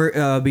 we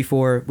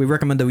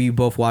recommend that you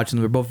both watch them.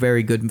 They're both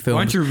very good films.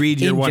 Why don't you read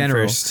Year One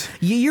first?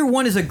 Year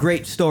One is a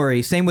great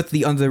story. Same with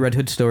the Under the Red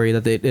Hood story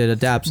that it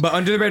adapts. But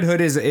Under the Red Hood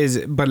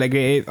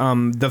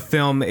the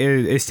film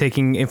is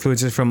taking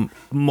influences from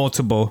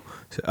multiple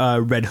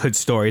Red Hood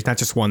stories, not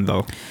just one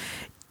though.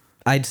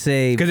 I'd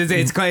say because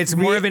it's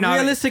more of an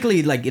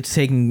realistically like it's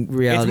taking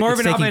reality. It's more of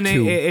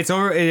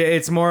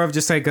it's more of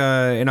just like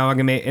an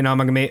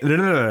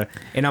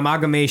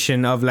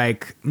amalgamation of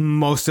like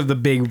most of the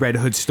big Red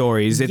Hood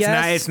stories.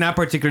 It's not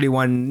particularly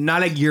one,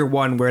 not like Year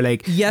One where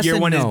like Year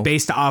One is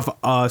based off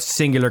a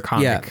singular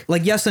comic. Yeah,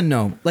 like yes and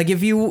no. Like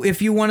if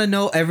you want to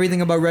know everything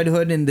about Red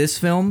Hood in this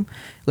film,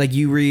 like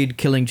you read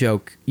Killing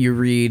Joke, you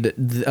read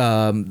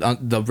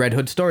the Red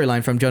Hood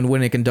storyline from John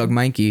Winnick and Doug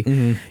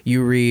Mahnke,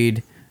 you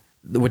read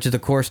which is the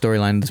core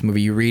storyline of this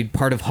movie. You read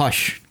part of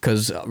Hush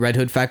because Red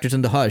Hood factors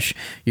into Hush.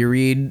 You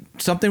read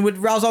something with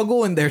Ra's al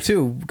Ghul in there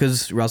too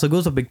because Ra's al Ghul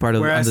is a big part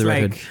of Whereas Under the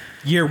Red like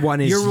Hood. year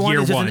one is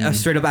Just a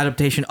straight up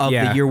adaptation of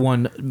the year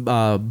one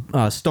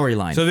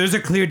storyline. So there's a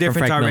clear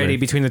difference Frank already Miller.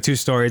 between the two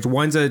stories.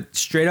 One's a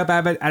straight up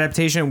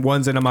adaptation.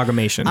 One's an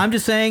amalgamation. I'm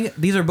just saying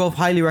these are both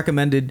highly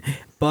recommended,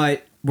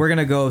 but we're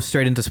gonna go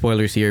straight into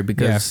spoilers here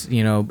because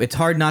it's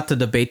hard not to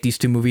debate these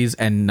two movies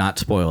and not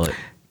spoil it.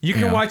 You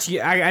can watch.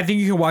 I think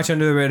you can watch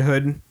Under the Red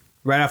Hood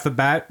right off the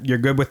bat. You're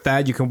good with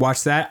that. You can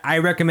watch that. I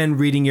recommend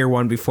reading year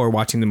one before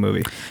watching the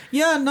movie.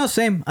 Yeah, no,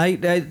 same.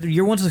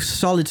 Year one's a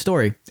solid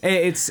story.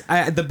 It's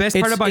the best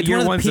part about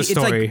year one's the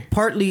story. It's like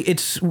partly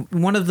it's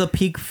one of the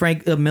peak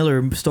Frank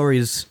Miller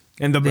stories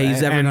and that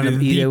he's ever gonna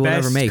the ever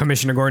best make.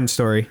 Commissioner Gordon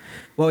story.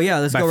 Well, yeah,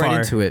 let's By go right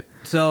far. into it.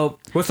 So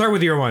We'll start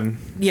with year one.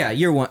 yeah,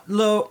 year one.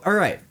 All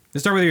right.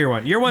 Let's start with year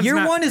one. Year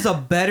One is a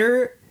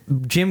better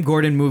Jim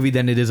Gordon movie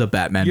than it is a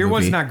Batman Year movie.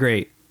 one's not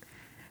great.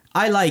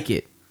 I like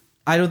it.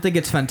 I don't think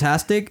it's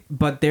fantastic,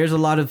 but there's a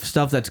lot of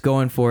stuff that's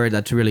going for it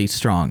that's really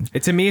strong.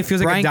 To me, it feels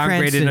like Bryan a downgraded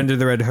Cranston- Under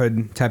the Red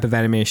Hood type of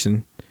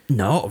animation.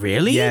 No,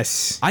 really?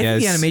 Yes. I think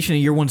the yes. animation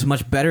in year one's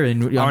much better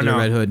in Under the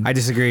Red Hood. I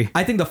disagree.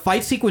 I think the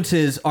fight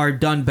sequences are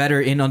done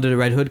better in Under the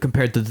Red Hood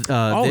compared to this.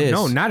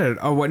 No, not at.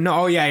 Oh, what? No.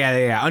 Oh,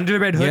 yeah. Under the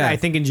Red Hood, Yeah. I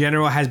think in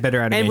general has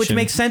better animation, And which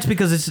makes sense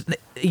because it's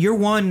year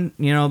one,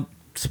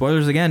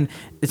 spoilers again,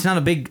 it's not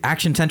a big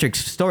action-centric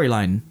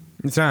storyline.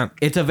 It's not.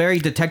 It's a very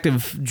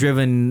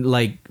detective-driven,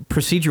 like,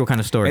 procedural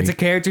kind of story. It's a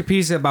character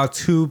piece about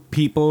two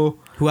people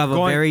who have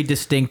a very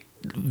distinct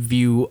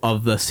view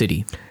of the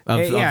city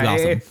of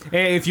Gotham.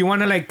 If you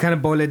want to like kind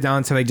of boil it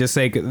down to like just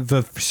like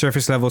the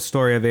surface level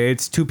story of it,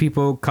 it's two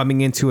people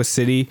coming into a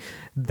city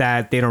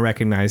that they don't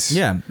recognize.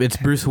 Yeah, it's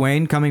Bruce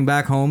Wayne coming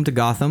back home to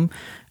Gotham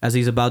as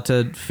he's about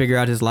to figure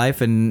out his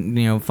life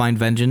and find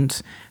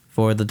vengeance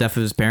for the death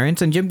of his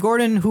parents, and Jim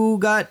Gordon, who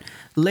got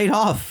laid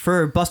off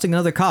for busting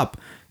another cop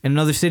in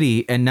another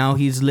city, and now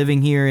he's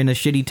living here in a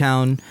shitty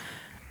town,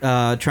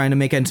 trying to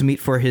make ends meet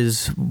for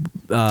his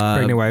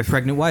pregnant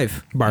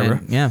wife,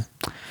 Barbara. And,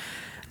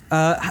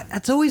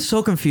 that's always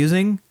so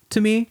confusing to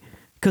me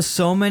because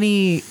so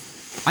many.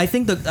 I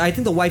think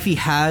the wife he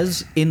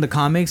has in the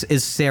comics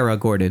is Sarah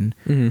Gordon.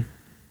 Mm-hmm.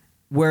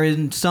 Where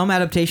in some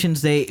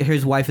adaptations,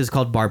 his wife is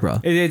called Barbara.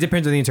 It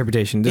depends on the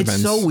interpretation. Depends.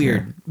 It's so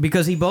weird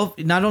because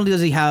not only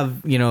does he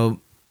have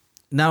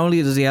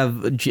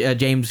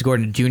James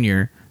Gordon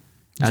Jr.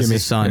 as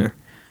his son,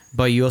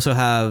 but you also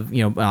have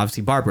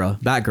obviously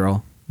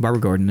Batgirl, Barbara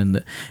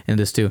Gordon in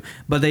this too.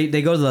 But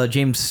they go to the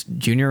James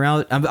Jr.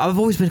 route. I've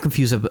always been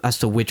confused as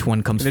to which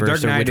one comes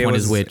first or which one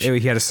is which. He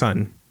had a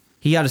son.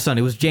 He had a son.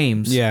 It was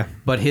James. Yeah.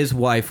 But his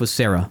wife was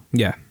Sarah.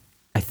 Yeah.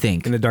 I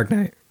think. In the Dark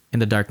Knight. In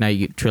the Dark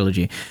Knight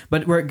trilogy.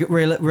 But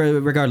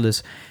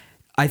regardless,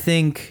 I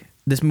think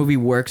this movie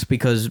works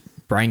because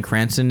Bryan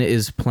Cranston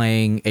is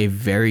playing a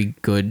very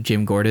good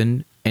Jim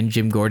Gordon, and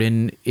Jim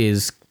Gordon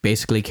is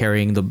basically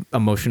carrying the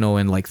emotional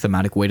and like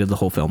thematic weight of the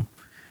whole film.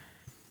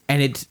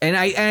 And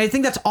I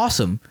think that's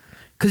awesome.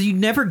 Because you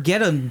never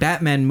get a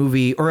Batman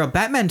movie or a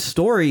Batman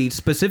story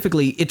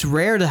specifically. It's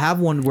rare to have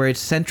one where it's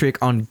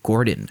centric on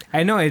Gordon.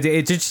 I know. It's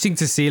interesting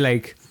to see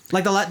like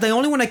the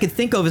only one I could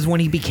think of is when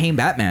he became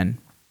Batman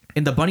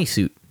in the bunny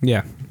suit.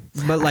 Yeah.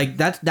 But like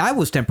that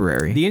was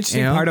temporary. The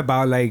interesting part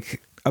about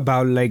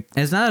and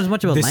it's not as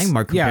much of a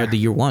landmark compared to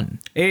year one.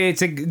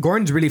 It's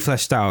Gordon's really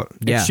fleshed out.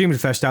 Yeah. Extremely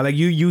fleshed out. Like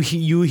you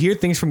hear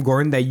things from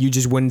Gordon that you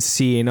just wouldn't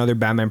see in other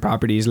Batman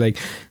properties. Like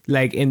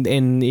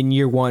in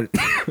year one.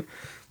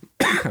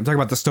 I'm talking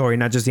about the story,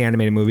 not just the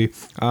animated movie.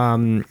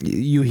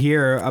 You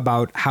hear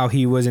about how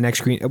he was an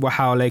he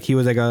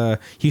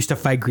used to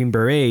fight Green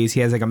Berets. He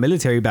has like a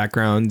military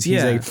background.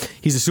 He's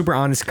a super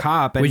honest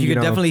cop. And which you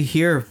could definitely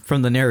hear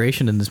from the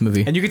narration in this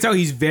movie. And you can tell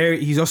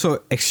he's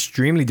also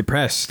extremely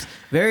depressed.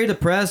 Very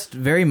depressed,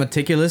 very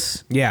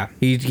meticulous. Yeah.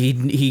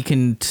 He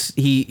kind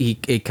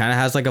of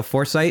has like a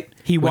foresight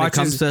when it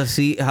comes to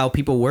see how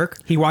people work.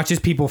 He watches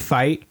people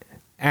fight.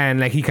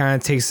 And like he kind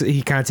of takes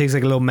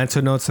like a little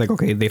mental notes, like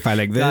okay, they fight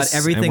like this. God,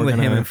 everything with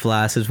him and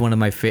Flash is one of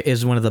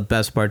the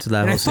best parts of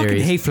that whole series. I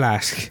fucking hate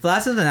Flash.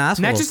 Flash is an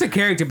asshole. Not just the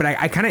character, but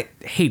I kind of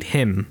hate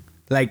him.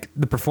 Like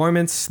the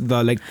performance,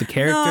 the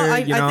character. No,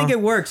 I think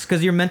it works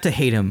because you're meant to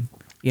hate him.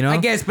 I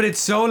guess, but it's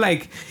so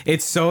like.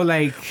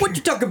 What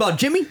you talking about,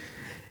 Jimmy?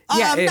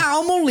 Yeah,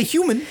 I'm only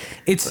human.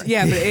 But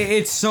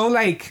it's so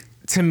like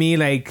to me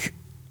like.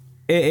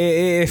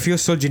 It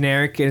feels so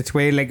generic in its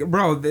way, like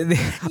bro.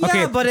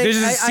 Okay, but there's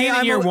a scene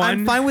in year one.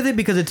 I'm fine with it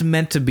because it's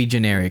meant to be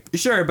generic.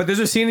 Sure, but there's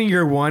a scene in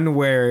year one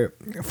where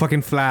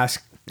fucking Flash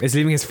is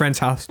leaving his friend's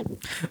house.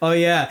 Oh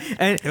yeah,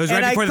 and it was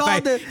right before the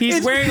fight.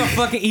 He's wearing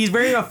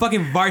a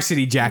fucking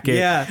varsity jacket.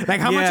 Yeah, like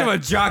how much of a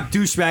jock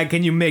douchebag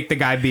can you make the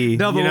guy be?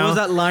 No, but what was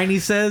that line he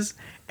says?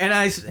 And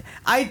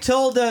I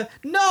told her,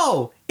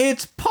 no,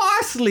 it's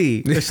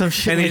parsley or some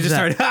shit. And he just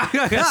started,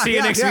 see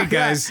you next week,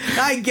 guys.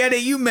 I get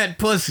it. You meant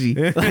pussy.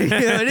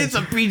 It's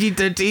a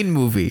PG-13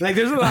 movie. Like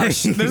there's a lot of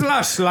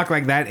schluck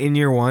like that in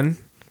year one,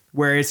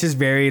 where it's just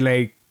very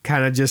like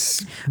kind of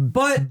just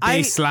But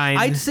baseline.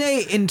 I'd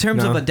say in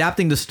terms of No.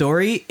 adapting the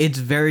story, it's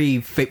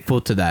very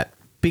faithful to that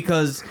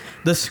because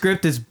the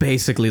script is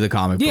basically the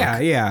comic book.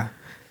 yeah.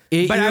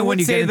 But But I even when would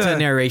you say get into the- the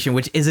narration,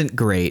 which isn't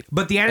great.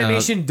 But the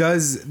animation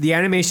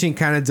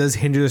kind of does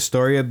hinder the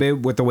story a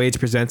bit with the way it's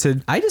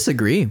presented. I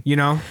disagree. You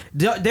know,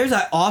 There's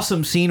that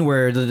awesome scene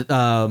where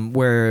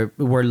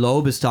where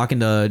Loeb is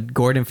talking to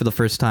Gordon for the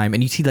first time,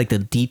 and you see like the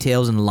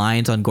details and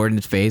lines on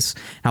Gordon's face,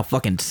 how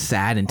fucking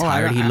sad and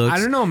tired he looks. I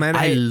don't know, man.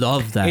 I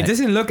love that. It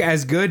doesn't look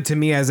as good to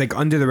me as like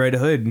Under the Red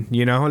Hood.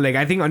 You know, like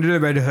I think Under the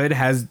Red Hood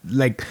has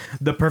like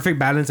the perfect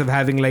balance of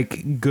having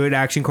like good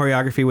action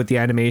choreography with the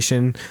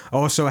animation,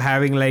 also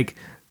having like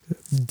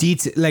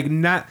like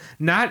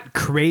not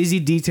crazy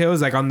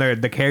details like on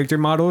the character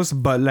models,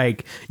 but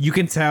like you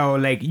can tell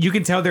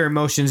their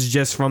emotions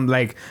just from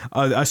like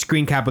a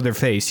screen cap of their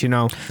face, you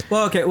know.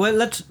 Well, okay. Well,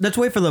 let's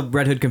wait for the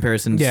Red Hood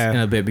comparisons Yeah. in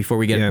a bit before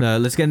we get. Yeah.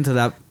 Let's get into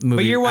that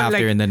movie But you're what, after,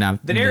 like, and then now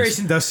the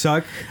narration does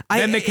suck.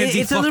 Ben McKenzie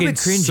it's a little fucking bit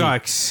cringy.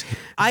 sucks.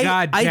 I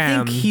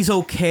Goddamn. think he's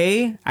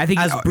okay. I think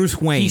as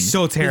Bruce Wayne, he's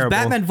so terrible.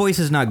 His Batman voice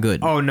is not good.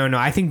 Oh no!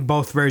 I think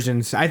both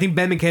versions. I think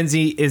Ben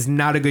McKenzie is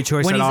not a good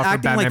choice When at he's all for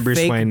acting Batman like Bruce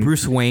fake Wayne.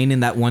 Bruce Wayne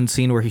in that one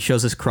scene where he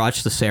shows his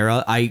crotch to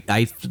Sarah,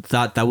 I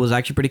thought that was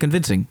actually pretty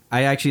convincing.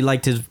 I actually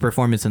liked his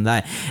performance in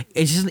that.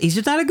 He's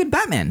just not a good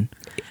Batman,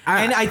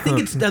 and I think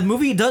it's the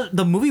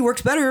movie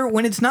works better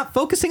when it's not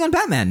focusing on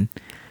Batman.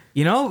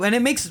 You know, and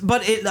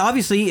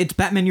obviously it's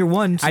Batman Year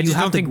One. So I you just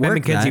have don't to think Ben work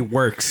McKenzie that.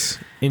 works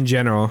in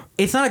general.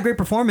 It's not a great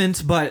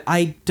performance, but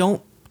I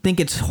don't think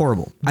it's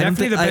horrible. I don't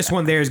Definitely think, the best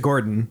one there is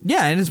Gordon.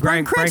 Yeah, and it's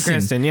Bryan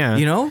Cranston. Yeah,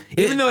 You know,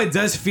 even though it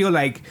does feel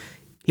like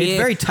it's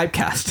very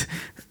typecast.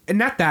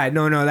 not that.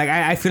 No. Like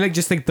I feel like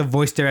just like the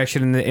voice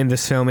direction in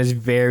this film is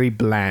very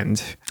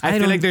bland. I feel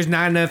don't- like there's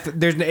not enough.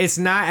 It's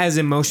not as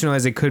emotional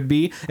as it could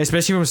be,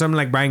 especially from someone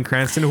like Bryan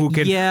Cranston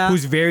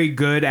who's very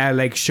good at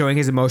like showing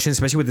his emotions,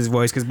 especially with his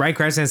voice. Because Bryan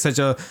Cranston has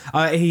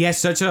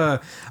such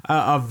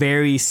a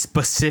very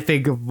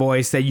specific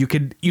voice that you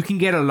can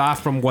get a lot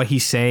from what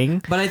he's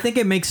saying. But I think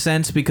it makes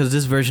sense because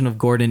this version of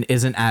Gordon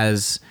isn't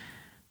as,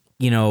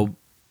 you know,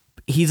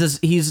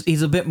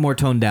 he's a bit more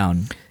toned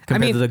down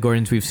compared to the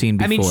Gordons we've seen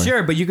before. I mean,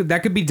 sure, but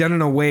that could be done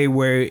in a way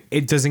where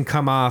it doesn't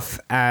come off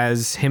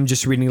as him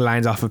just reading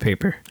lines off of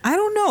paper. I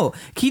don't know.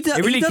 He does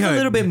really a could.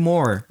 little bit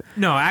more.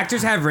 No,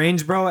 actors have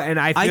range, bro, and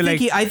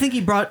I think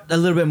he brought a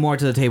little bit more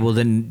to the table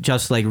than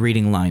just like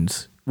reading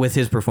lines with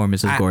his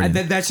performance as Gordon.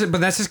 that's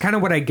just kind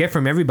of what I get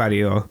from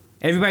everybody, though.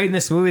 Everybody in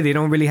this movie, they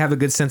don't really have a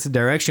good sense of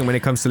direction when it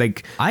comes to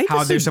like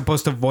how they're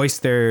supposed to voice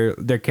their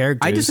characters.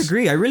 I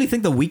disagree. I really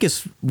think the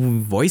weakest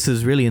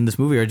voices really in this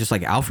movie are just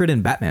like Alfred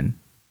and Batman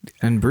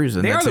and Bruce.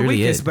 And They that's are the really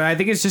weakest, it. but I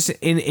think it's just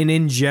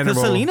in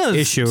general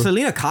issue.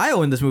 Selena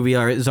Kyle in this movie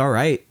is all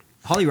right.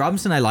 Holly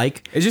Robinson I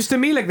like. It's just to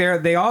me like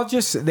they all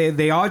just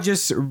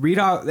read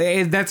out.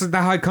 That's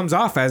how it comes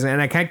off as,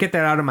 and I can't get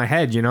that out of my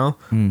head, you know.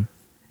 And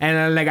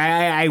like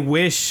I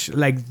wish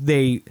like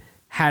they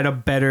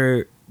had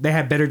better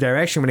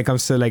direction when it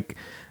comes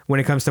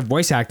to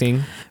voice acting.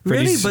 For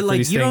Really, these, but for like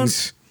these you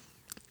things.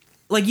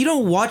 you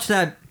don't watch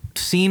that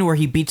scene where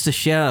he beats the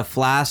shit out of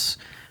Flass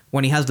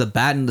when he has the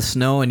bat in the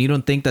snow, and you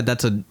don't think that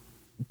that's a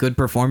good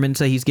performance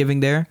that he's giving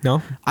there.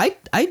 No, I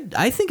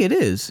think it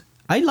is.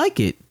 I like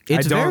it.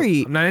 It's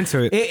I'm not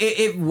into it.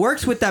 It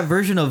works with that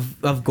version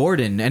of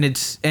Gordon, and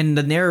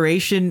the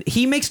narration.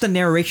 He makes the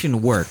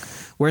narration work,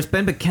 whereas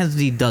Ben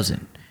McKenzie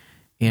doesn't.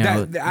 You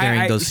know,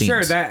 during those scenes.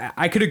 Sure, that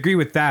I could agree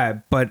with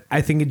that, but I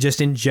think it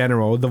just in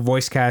general, the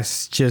voice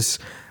cast just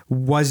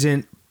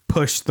wasn't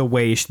pushed the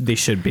way they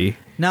should be.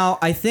 Now,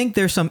 I think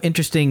there's some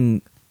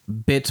interesting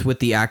bits with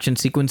the action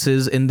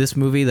sequences in this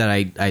movie that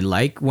I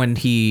like when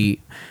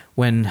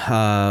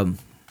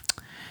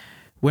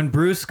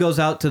Bruce goes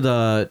out to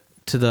the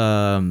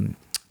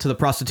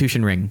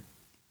prostitution ring,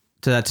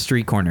 to that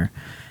street corner,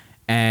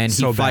 and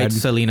he fights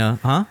Selena.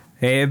 Huh?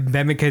 Hey,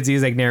 Ben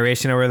McKenzie's like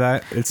narration over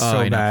that. It's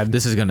so bad.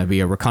 This is gonna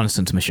be a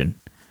reconnaissance mission.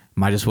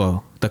 Might as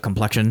well. The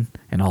complexion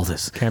and all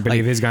this. Can't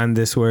believe he's gotten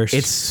this worse.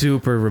 It's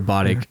super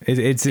robotic.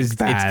 It's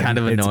bad. It's kind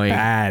of annoying.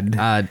 It's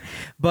bad.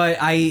 But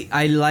I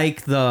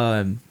like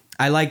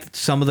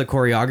some of the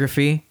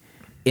choreography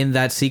in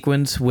that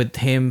sequence with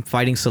him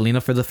fighting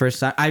Selena for the first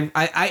time.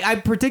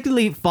 I'm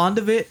particularly fond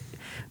of it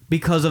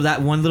because of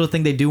that one little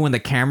thing they do when the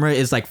camera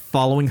is like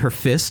following her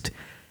fist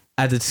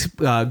as it's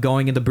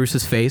going into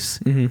Bruce's face.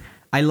 Mm-hmm.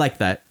 I like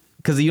that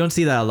because you don't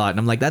see that a lot, and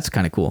I'm like, that's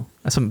kind of cool.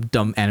 That's some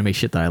dumb anime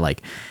shit that I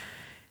like.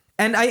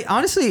 And I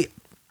honestly,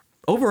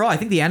 overall, I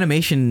think the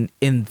animation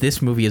in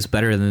this movie is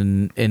better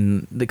than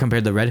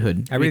compared to Red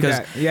Hood. I read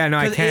that. Yeah, no,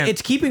 I can't.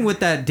 It's keeping with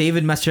that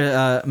David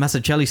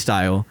Mazzucchelli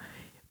style,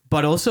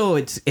 but also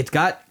it's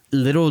got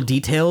little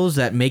details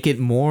that make it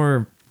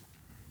more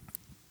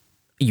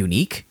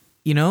unique,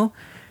 you know.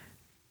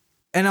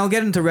 And I'll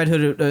get into Red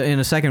Hood in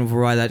a second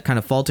for why that kind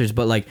of falters,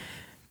 but like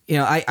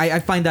I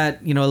find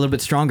that, a little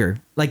bit stronger.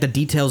 Like the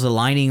details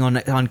aligning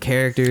on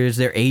characters,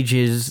 their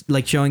ages,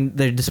 like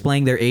they're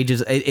displaying their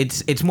ages.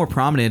 It's more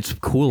prominent. It's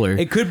cooler.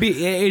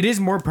 It is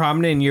more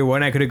prominent in year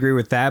one. I could agree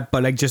with that,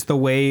 but like just the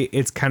way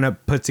it's kind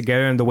of put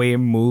together and the way it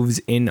moves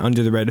in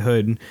Under the Red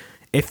Hood,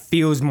 it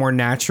feels more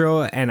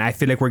natural, and I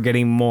feel like we're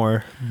getting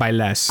more by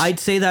less. I'd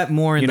say that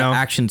more in the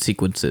action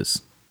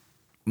sequences,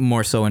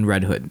 more so in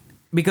Red Hood.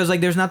 Because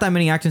like there's not that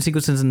many action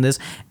sequences in this,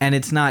 and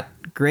it's not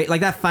great.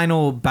 Like that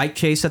final bike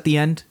chase at the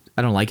end,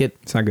 I don't like it.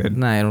 It's not good.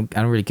 No, I don't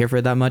really care for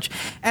it that much.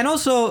 And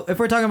also, if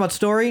we're talking about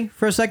story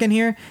for a second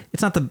here,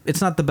 it's not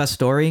the best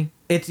story.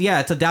 It's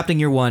adapting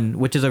Year One,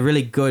 which is a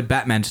really good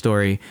Batman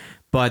story,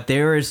 but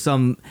there is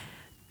some,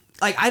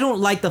 like, I don't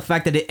like the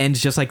fact that it ends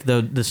just like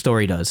the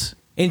story does.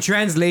 In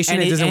translation,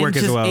 it doesn't work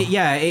as well.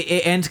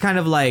 It ends kind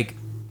of like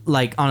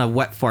on a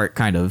wet fart,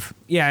 kind of.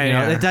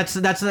 Yeah.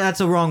 That's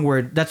a wrong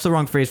word. That's the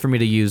wrong phrase for me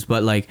to use.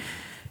 But like,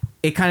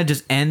 it kind of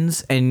just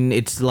ends, and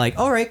it's like,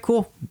 all right,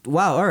 cool,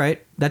 wow, all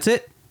right, that's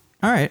it,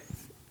 all right.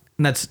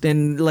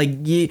 And like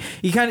you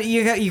kind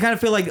of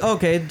feel like,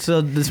 okay,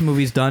 so this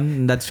movie's done,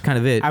 and that's kind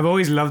of it. I've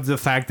always loved the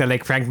fact that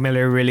like Frank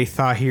Miller really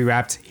thought he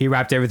wrapped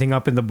everything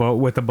up in the bow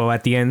with the bow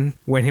at the end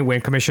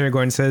when Commissioner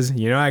Gordon says,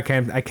 I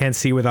can't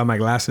see without my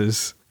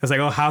glasses. I was like,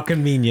 oh, how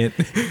convenient.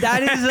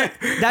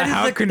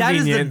 That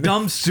is the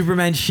dumb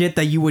Superman shit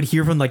that you would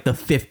hear from like the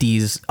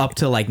 50s up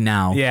to like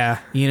now. Yeah.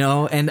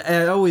 And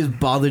it always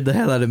bothered the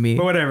hell out of me.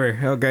 But whatever.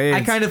 Okay.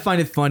 I kind of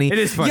find it funny. It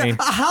is funny. Yeah,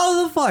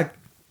 how the fuck?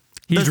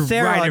 He's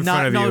right in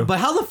front of you. But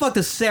how the fuck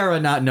does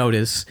Sarah not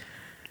notice?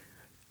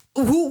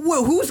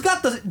 Who's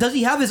got does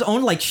he have his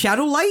own like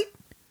shadow light?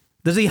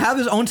 Does he have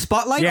his own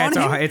spotlight on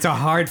him? It's a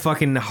hard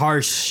fucking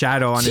harsh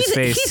shadow on his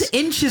face. He's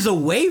inches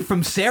away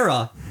from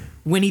Sarah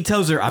when he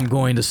tells her, "I'm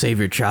going to save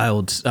your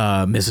child,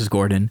 Mrs.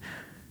 Gordon."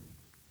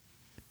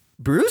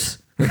 Bruce?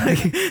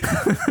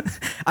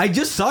 I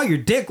just saw your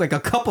dick like a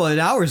couple of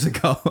hours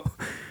ago.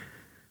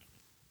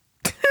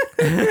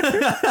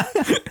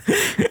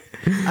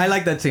 I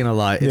like that scene a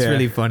lot. It's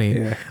really funny.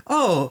 Yeah.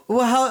 Oh,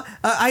 well,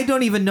 I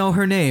don't even know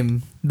her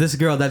name. This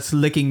girl that's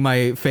licking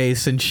my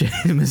face and shit,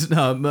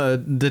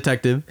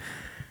 detective.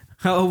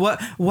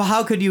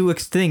 How could you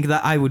think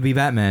that I would be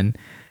Batman?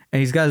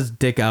 And he's got his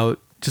dick out,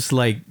 just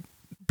like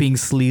being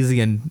sleazy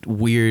and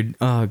weird.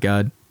 Oh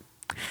god.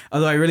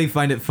 Although I really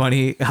find it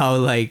funny how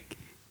like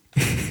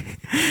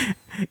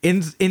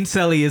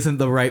incelly isn't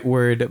the right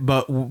word,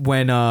 but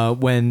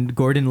when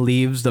Gordon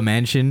leaves the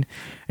mansion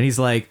and he's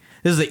like,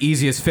 "This is the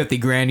easiest 50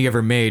 grand you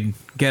ever made.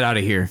 Get out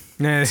of here,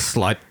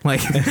 slut!"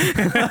 Like,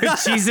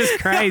 Jesus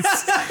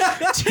Christ,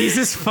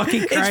 Jesus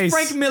fucking Christ! It's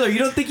Frank Miller. You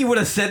don't think he would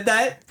have said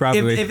that?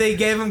 Probably. If they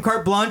gave him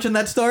carte blanche in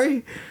that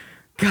story.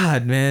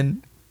 God,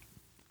 man.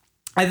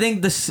 I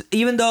think this,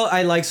 even though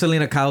I like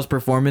Selena Kyle's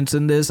performance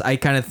in this, I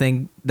kind of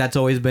think that's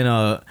always been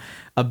a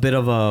bit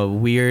of a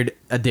weird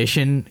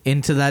addition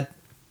into that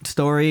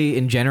story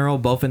in general,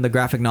 both in the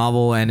graphic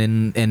novel and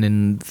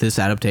in this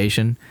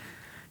adaptation.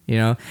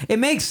 It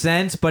makes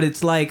sense, but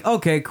it's like,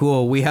 okay,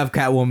 cool. We have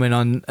Catwoman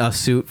on a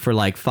suit for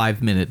like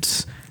 5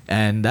 minutes,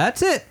 and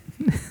that's it.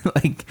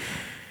 Like,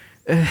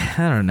 I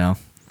don't know.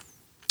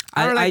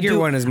 I don't like Year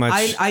One as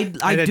much. I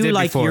do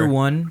like Year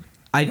One.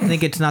 I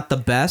think it's not the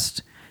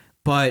best,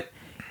 but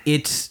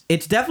it's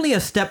definitely a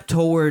step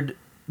toward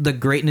the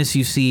greatness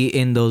you see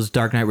in those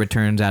Dark Knight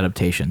Returns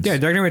adaptations. Yeah,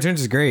 Dark Knight Returns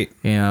is great.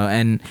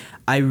 And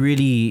I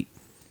really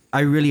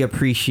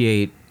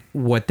appreciate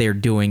what they're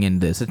doing in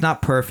this. It's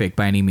not perfect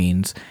by any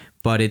means,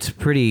 but it's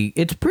pretty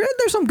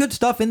there's some good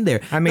stuff in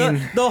there. I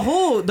mean,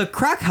 the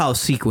crack house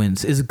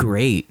sequence is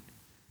great.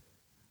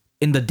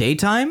 In the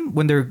daytime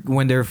when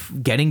they're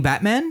getting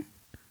Batman,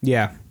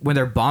 when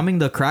they're bombing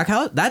the crack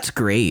house, that's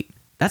great.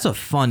 That's a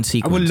fun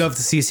sequence. I would love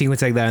to see a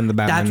sequence like that in the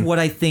Batman. That's what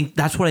I think.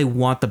 That's what I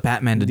want the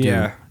Batman to do.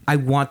 Yeah. I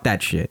want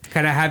that shit.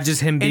 Kind of have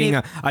just him being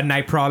a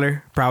night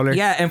prowler.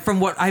 Yeah, and from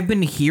what I've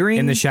been hearing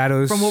in the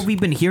shadows, from what we've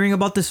been hearing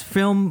about this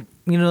film,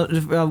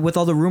 with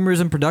all the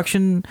rumors and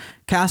production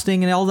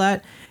casting and all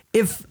that,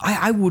 if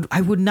I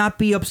would not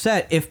be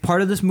upset if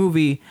part of this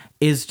movie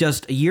is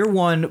just Year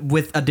One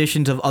with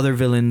additions of other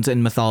villains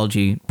and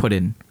mythology put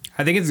in.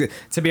 I think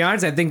to be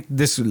honest, I think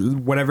this,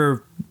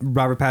 whatever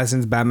Robert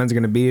Pattinson's Batman's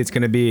going to be, it's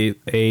going to be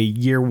a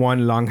Year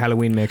One long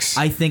Halloween mix.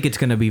 I think it's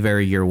going to be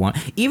very Year One.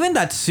 Even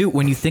that suit,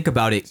 when you think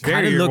about it,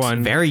 kind of looks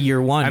very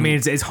Year One. I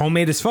mean, it's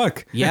homemade as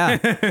fuck. Yeah.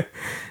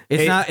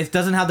 It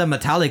doesn't have the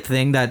metallic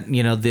thing that,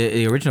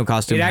 the original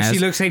costume has. It actually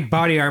looks like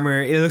body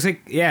armor. It looks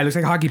like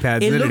hockey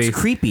pads. It literally looks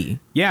creepy.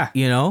 Yeah.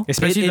 it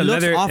Especially the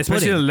leather,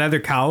 especially the leather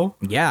cowl.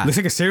 Yeah. Looks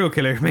like a serial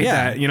killer made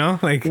that,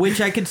 like.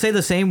 Which I could say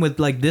the same with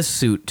like this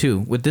suit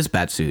too, with this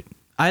bat suit.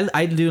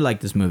 I do like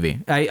this movie.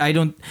 I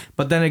don't,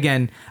 but then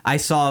again, I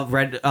saw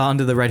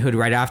Under the Red Hood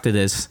right after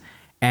this,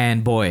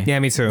 and boy, yeah,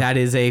 me too. That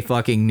is a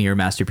fucking near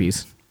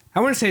masterpiece. I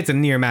wouldn't say it's a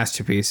near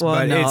masterpiece, well,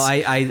 but no, it's,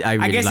 I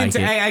really like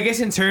it. I guess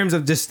in terms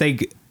of just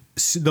like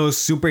those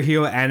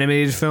superhero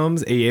animated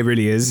films, it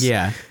really is.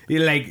 Yeah,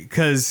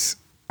 because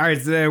all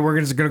right, we're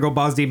just gonna go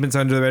balls deep into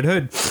Under the Red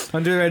Hood.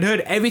 Under the Red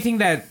Hood, everything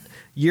that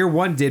year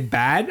one did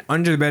bad,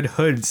 Under the Red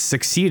Hood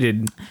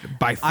succeeded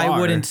by far. I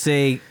wouldn't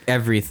say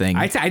everything.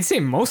 I'd say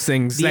most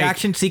things. The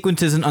action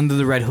sequences in Under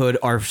the Red Hood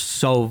are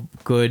so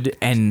good,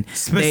 and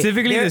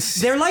specifically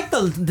they're like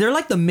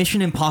the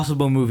Mission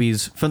Impossible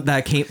movies from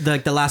that came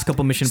like the last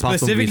couple Mission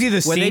Impossible specifically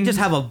movies, where they just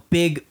have a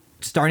big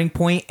starting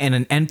point and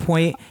an end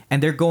point,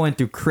 and they're going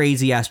through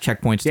crazy ass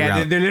checkpoints throughout.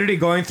 Yeah, they're literally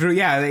going through.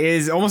 Yeah,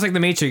 it's almost like the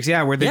Matrix.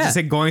 Yeah, where they're just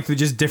like going through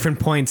just different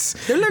points.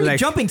 They're literally like,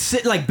 jumping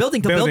like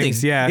building to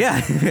buildings. Yeah.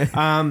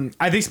 Yeah.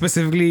 I think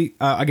specifically,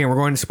 again, we're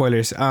going to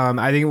spoilers.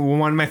 I think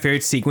one of my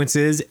favorite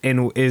sequences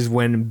is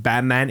when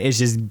Batman is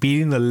just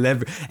beating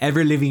the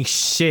ever living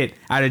shit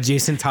out of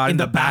Jason Todd in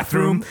the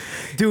bathroom.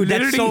 Dude,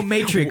 that's so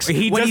Matrix.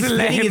 He when doesn't he's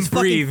let hitting him his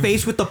breathe. fucking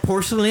face with the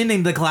porcelain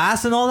and the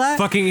glass and all that.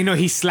 Fucking,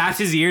 he slaps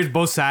his ears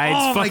both sides.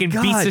 Oh my fucking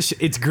God. beats the shit.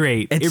 It's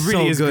great. It's it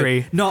really so is good.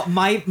 great. No,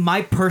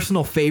 my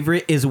personal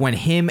favorite is when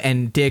him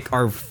and Dick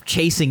are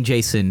chasing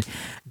Jason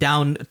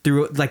down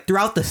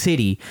throughout the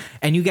city,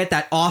 and you get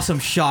that awesome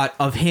shot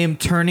of him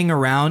turning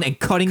around and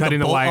cutting the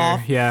bolt wire.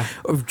 off. Yeah.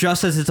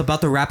 Just as it's about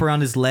to wrap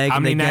around his leg. How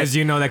many knives do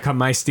you know that cut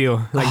my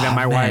steel? Like that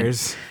my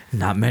wires?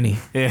 Not many.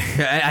 Yeah.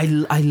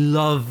 I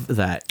love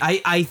that.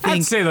 I I'd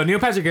think say though, Neil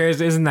Patrick Harris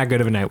isn't that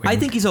good of a Nightwing. I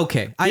think he's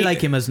okay. I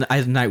like him as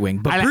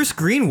Nightwing, but Bruce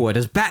Greenwood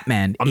as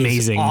Batman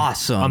amazing, is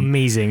awesome.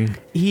 amazing.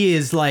 He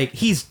is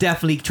he's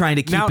definitely trying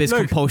to keep his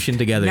composure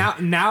together.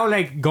 Now,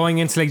 like going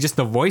into like just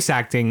the voice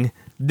acting,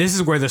 this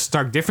is where the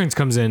stark difference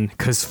comes in,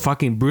 because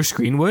fucking Bruce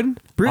Greenwood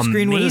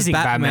as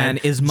Batman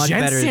is much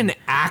better. Jensen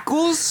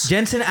Ackles.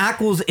 Jensen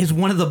Ackles is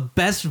one of the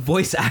best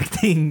voice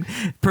acting,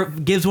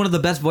 gives one of the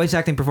best voice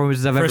acting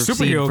performances I've ever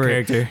seen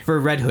character for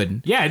Red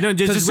Hood. Yeah, no,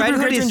 just Red superhero Hood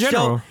character in is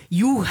general.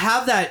 you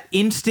have that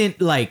instant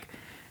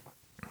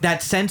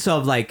that sense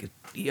of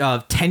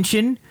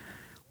tension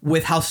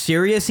with how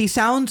serious he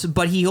sounds,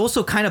 but he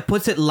also kind of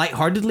puts it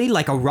lightheartedly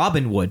like a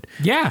Robin would.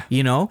 Yeah. He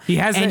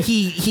has, and that,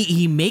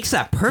 he makes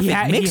that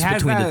perfect mix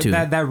between the two.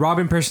 That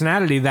Robin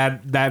personality,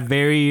 that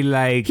very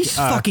he's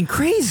fucking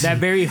crazy. That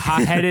very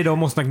hot-headed,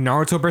 almost like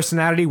Naruto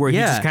personality, where he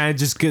just kind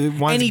of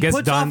wants and he gets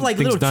puts done, off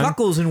little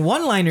chuckles and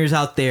one-liners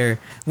out there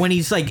when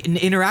he's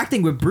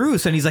interacting with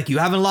Bruce, and he's like, "You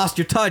haven't lost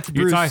your touch,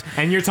 Bruce."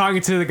 You're talking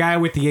to the guy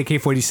with the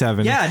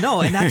AK-47. Yeah, no,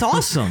 and that's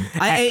awesome.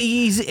 But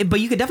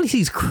you could definitely see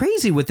he's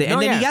crazy with it,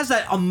 and then he has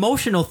that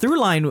emotional through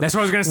line. That's what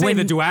I was gonna say.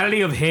 The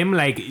duality of him,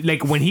 like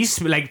when he's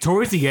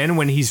towards the end,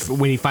 when he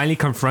finally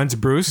confronts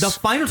Bruce. The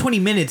final 20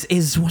 minutes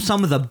is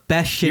some of the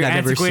best shit I've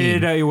ever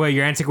seen.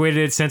 Your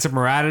antiquated sense of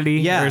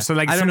morality. Yeah,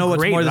 I don't know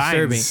what's more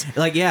disturbing.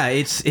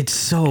 It's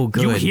so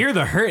good. You hear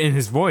the hurt in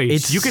his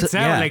voice. You could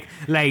tell,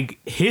 like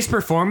his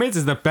performance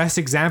is the best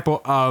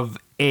example of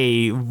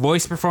a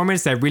voice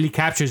performance that really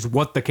captures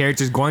what the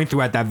character is going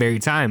through at that very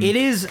time. It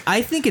is.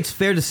 I think it's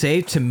fair to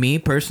say, to me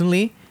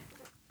personally,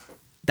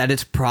 that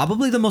it's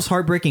probably the most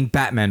heartbreaking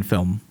Batman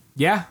film.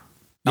 Yeah.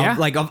 Yeah.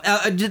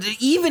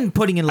 Even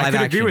putting in live action.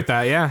 I could agree with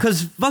that, yeah.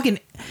 Because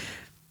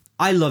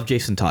I love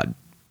Jason Todd.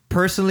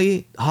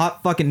 Personally,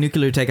 hot fucking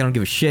nuclear take, I don't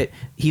give a shit.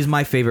 He's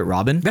my favorite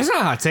Robin. That's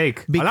not a hot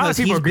take. Because a lot of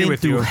people agree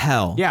with you.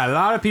 Hell. Yeah, a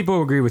lot of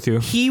people agree with you.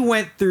 He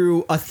went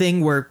through a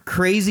thing where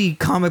crazy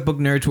comic book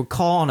nerds would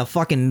call on a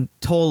fucking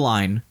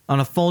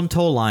phone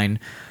toll line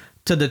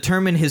to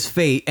determine his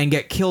fate and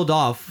get killed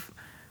off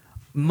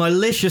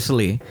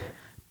maliciously,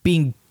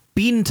 being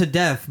beaten to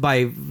death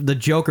by the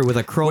Joker with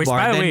a crowbar. Which,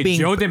 by the way,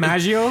 Joe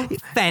DiMaggio,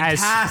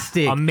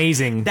 fantastic,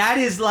 amazing. That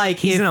is like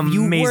he's an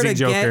amazing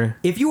Joker.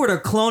 If you were to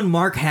clone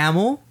Mark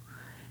Hamill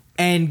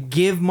and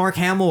give Mark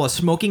Hamill a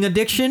smoking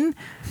addiction,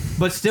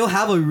 but still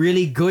have a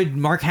really good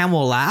Mark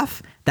Hamill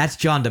laugh, that's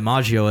John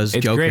DiMaggio as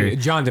Joker. Great.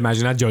 John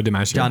DiMaggio, not Joe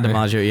DiMaggio. John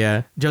DiMaggio,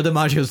 yeah. Joe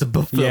DiMaggio is the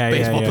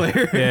baseball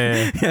player.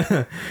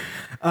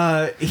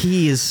 Yeah.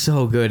 He is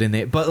so good in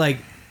it. But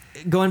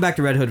going back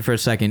to Red Hood for a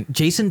second,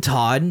 Jason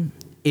Todd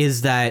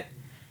is that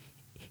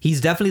he's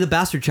definitely the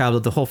bastard child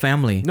of the whole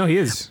family. No, he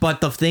is.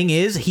 But the thing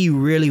is, he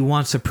really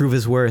wants to prove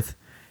his worth,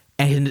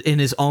 and in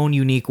his own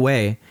unique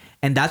way.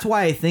 And that's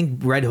why I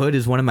think Red Hood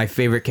is one of my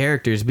favorite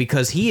characters,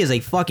 because he is a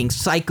fucking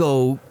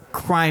psycho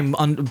crime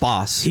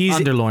boss,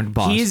 underlord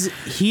boss.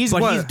 He's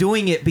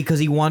doing it because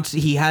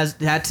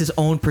that's his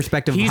own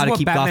perspective of how to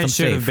keep Gotham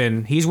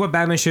safe. He's what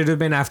Batman should have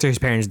been after his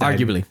parents died.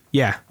 Arguably.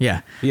 Yeah.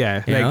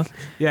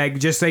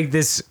 Just like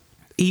this.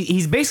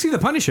 He's basically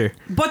the Punisher.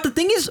 But the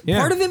thing is,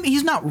 part of him,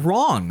 he's not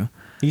wrong.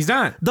 He's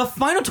not. The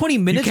final 20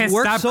 minutes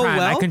work so crime.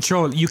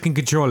 well. You can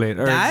control it.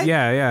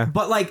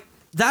 But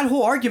that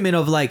whole argument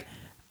of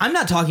I'm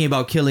not talking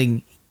about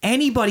killing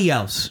anybody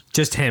else.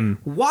 Just him.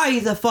 Why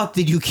the fuck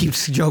did you keep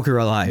Joker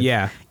alive?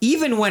 Yeah.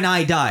 Even when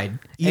I died,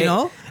 you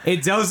know?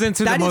 It delves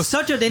into that is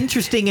such an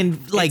interesting and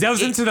it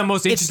delves into the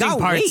most interesting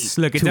parts.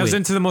 Look, it delves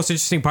into the most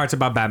interesting parts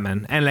about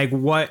Batman and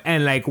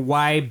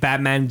why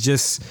Batman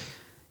just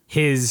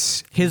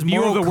his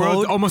view of the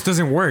world almost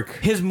doesn't work.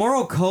 His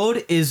moral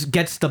code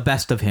gets the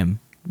best of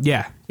him.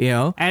 Yeah. You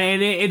know?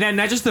 And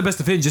not just the best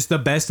of him, just the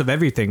best of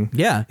everything.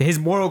 Yeah. His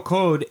moral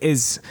code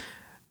is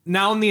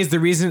not only is the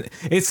reason,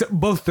 it's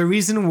both the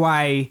reason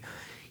why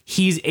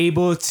he's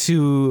able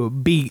to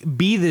be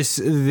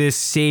this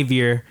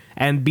savior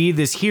and be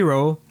this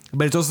hero,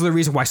 but it's also the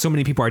reason why so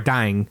many people are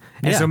dying.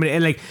 And so many,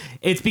 and like,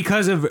 it's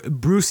because of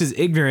Bruce's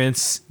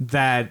ignorance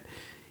that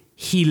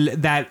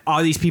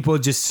all these people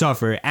just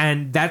suffer,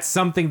 and that's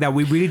something that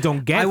we really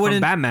don't get from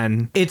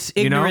Batman. It's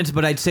ignorance,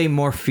 but I'd say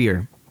more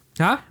fear.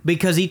 Huh?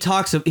 Because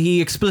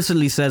he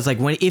explicitly says like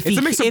if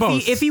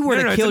he were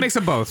to kill, it's a mix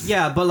of both.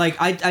 Yeah, but like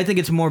I think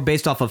it's more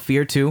based off of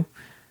fear too,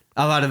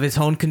 out of his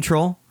own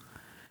control.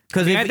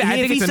 Because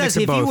if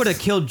he would have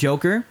killed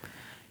Joker,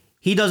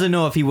 he doesn't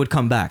know if he would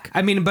come back.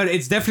 I mean, but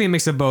it's definitely a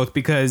mix of both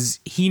because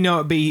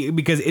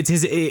because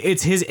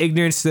it's his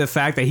ignorance to the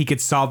fact that he could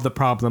solve the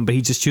problem, but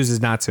he just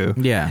chooses not to.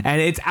 Yeah, and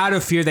it's out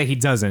of fear that he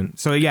doesn't.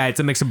 So yeah, it's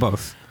a mix of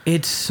both.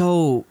 It's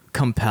so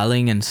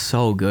compelling and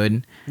so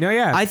good. No,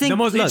 yeah. I think the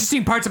most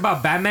interesting parts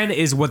about Batman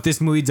is what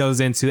this movie delves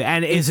into,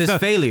 and it's his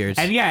failures.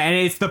 And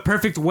it's the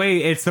perfect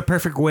way. It's the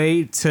perfect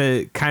way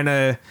to kind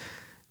of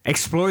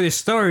explore this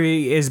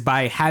story is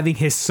by having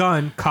his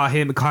son call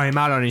him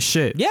out on his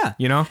shit. Yeah,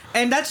 you know,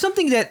 and that's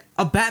something that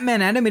a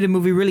Batman animated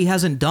movie really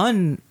hasn't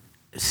done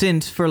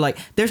since. For like,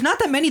 there's not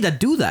that many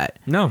that do that.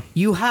 No,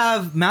 you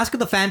have Mask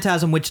of the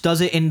Phantasm, which does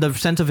it in the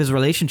sense of his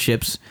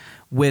relationships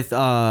with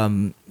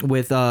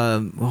what's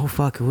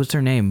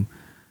her name?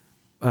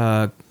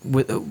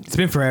 It's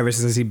been forever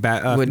since I see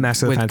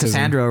Mask of the Phantasm.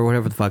 Cassandra or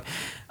whatever the fuck,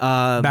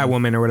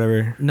 Batwoman or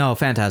whatever. No,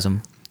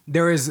 Phantasm.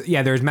 There was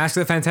Mask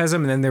of the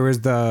Phantasm, and then there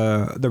was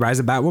the Rise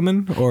of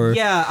Batwoman. Or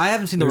I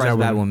haven't seen the Rise of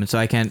Batwoman, so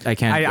I can't.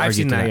 I've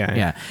seen that.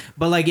 Yeah.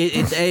 But like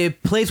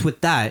it plays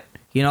with that.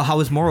 You know how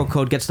his moral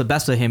code gets the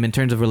best of him in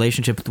terms of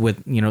relationship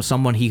with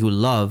someone he who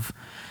love,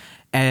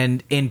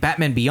 and in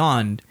Batman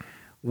Beyond,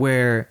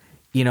 where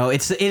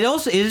it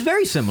is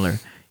very similar.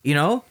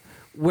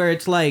 Where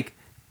it's like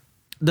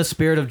the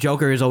spirit of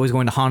Joker is always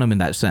going to haunt him in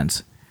that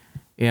sense.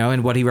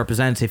 And what he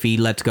represents if he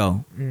lets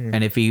go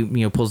and if he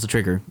pulls the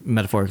trigger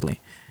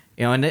metaphorically.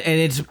 And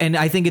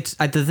I think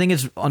the thing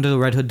is Under the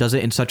Red Hood does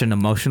it in such an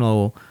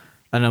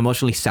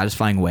emotionally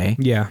satisfying way.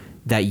 Yeah.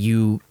 That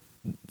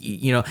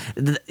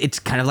it's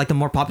kind of like the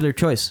more popular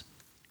choice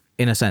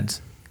in a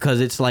sense,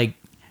 because it's like,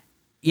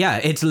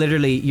 it's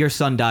literally your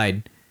son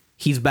died,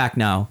 he's back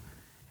now,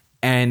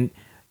 and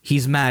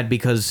he's mad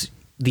because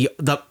you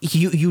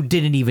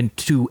didn't even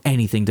do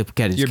anything to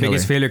get his your killer.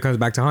 biggest failure comes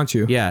back to haunt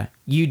you. Yeah,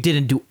 you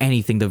didn't do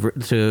anything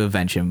to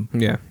avenge him.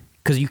 Yeah.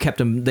 Because you kept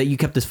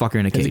this fucker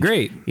in a cage. It's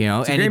great.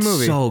 It's a great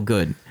movie. So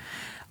good.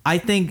 I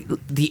think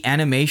the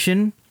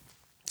animation.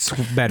 It's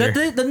better.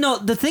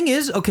 The thing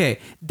is, okay,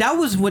 that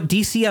was what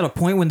DC at a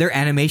point when their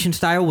animation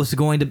style was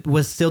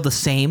still the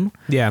same.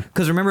 Yeah.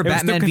 Because remember,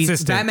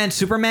 Batman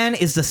Superman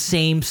is the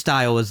same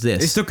style as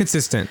this. It's still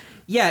consistent.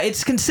 Yeah,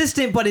 it's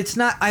consistent, but it's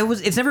not.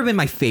 It's never been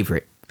my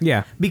favorite.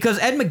 Yeah, because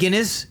Ed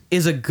McGuinness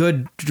is a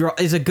good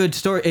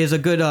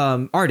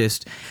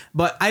artist,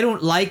 but I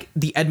don't like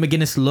the Ed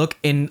McGuinness look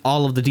in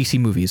all of the DC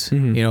movies.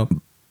 Mm-hmm.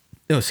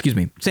 Oh, excuse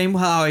me. Same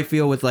how I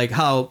feel with like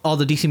how all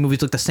the DC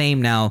movies look the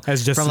same now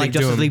as Justice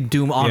League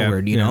Doom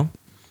onward. You know,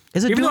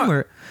 is it Doom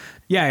or?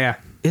 Yeah.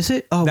 Is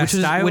it? Oh, that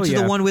which is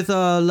the one with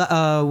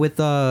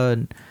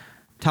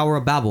Tower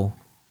of Babel?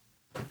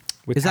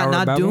 Is that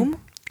not Doom?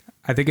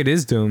 I think it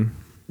is Doom.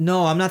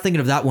 No, I'm not thinking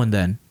of that one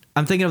then.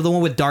 I'm thinking of the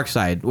one with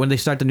Darkseid when they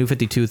start the New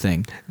 52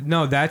 thing.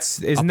 No, isn't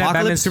that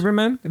Batman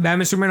Superman?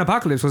 Batman Superman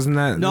Apocalypse, wasn't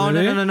that?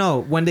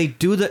 No. When they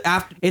do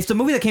it's the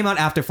movie that came out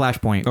after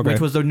Flashpoint, which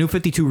was the New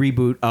 52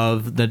 reboot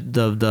of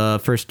the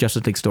first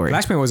Justice League story.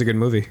 Flashpoint was a good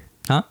movie.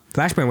 Huh?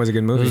 Flashpoint was a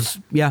good movie. It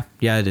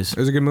is. It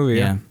was a good movie.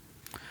 Yeah.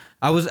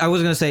 I was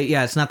gonna say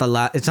it's not the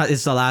last.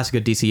 It's the last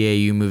good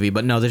DCAU movie,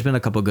 but no, there's been a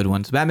couple good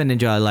ones. Batman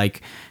Ninja I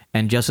like,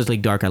 and Justice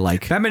League Dark I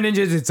like. Batman Ninja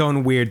is its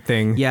own weird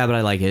thing. Yeah, but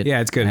I like it.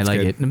 Yeah, it's good. I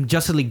like it.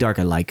 Justice League Dark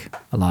I like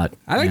a lot.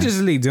 I like Justice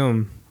League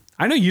Doom.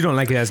 I know you don't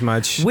like it as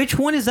much. Which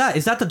one is that?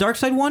 Is that the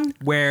Darkseid one?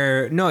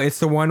 It's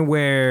the one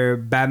where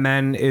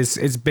Batman it's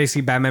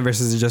basically Batman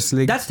versus the Justice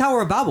League. That's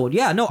Tower of Babel.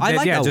 Yeah, no, I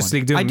like that Justice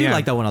one. League Doom, I do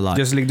like that one a lot.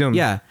 Justice League Doom.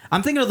 Yeah,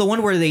 I'm thinking of the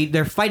one where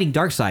they're fighting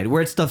Darkseid,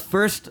 where it's the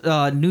first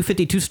New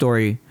 52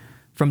 story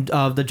from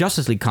the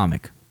Justice League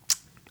comic.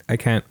 I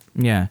can't.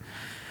 Yeah.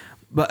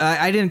 But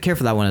I didn't care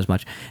for that one as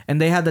much.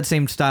 And they had that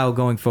same style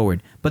going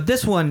forward. But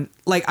this one,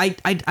 like,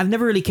 I've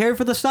never really cared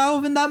for the style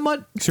of it that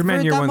much.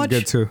 Superman Year One's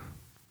good too.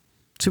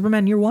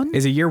 Superman Year One?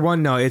 Is it Year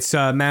One? No, it's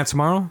Man of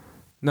Tomorrow.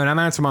 No, not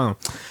Man of Tomorrow.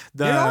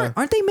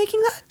 Aren't they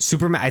making that?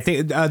 Superman. I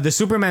think the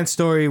Superman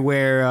story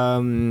where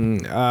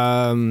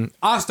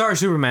All-Star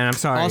Superman. I'm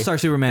sorry. All-Star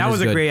Superman. That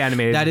was a great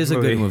animated. That is a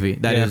good movie.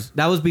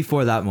 That was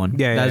before that one.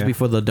 Yeah, that was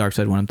before the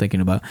Darkseid one I'm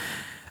thinking about.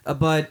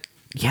 But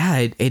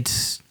yeah,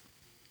 it's.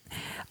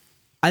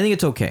 I think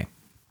it's okay.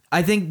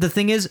 I think the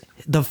thing is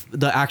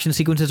the action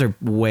sequences are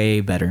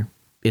way better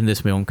in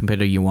this film compared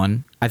to Year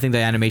One. I think the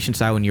animation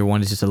style in Year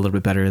One is just a little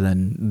bit better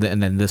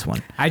than this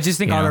one. I just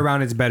think all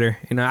around it's better.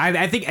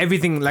 I think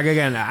everything.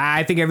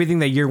 I think everything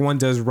that Year One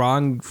does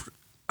wrong,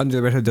 Under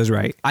the Red Hood does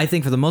right. I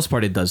think for the most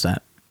part it does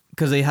that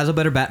because it has a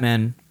better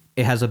Batman.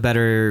 It has a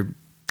better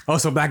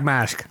Also, Black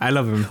Mask. I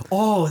love him.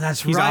 Oh,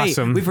 that's He's right.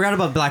 awesome. We forgot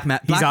about Black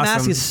Mask. Black Mask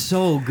awesome. is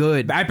so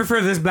good. I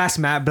prefer this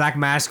Black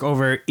Mask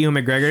over Ian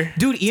McGregor.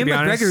 Dude, Ian to be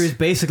McGregor honest. is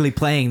basically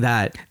playing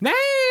that. Nah, not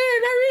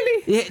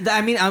really. Yeah,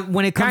 I mean,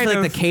 when it comes Kind to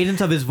like of. the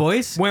cadence of his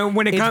voice, When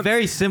it it's comes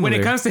very similar. When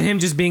it comes to him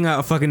just being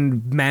a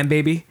fucking man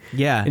baby,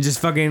 Yeah. and just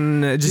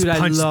fucking just Dude, I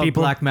punch love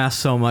people. Black Mask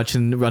so much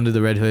in Under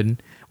the Red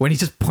Hood when he's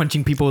just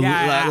punching people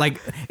Yeah, like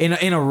in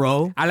a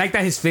row. I like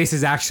that his face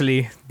is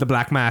actually the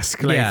Black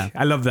Mask. Like, Yeah.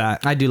 I love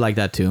that. I do like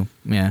that too.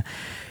 Yeah,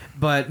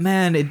 but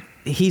man,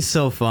 he's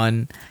so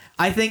fun.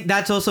 I think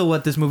that's also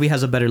what this movie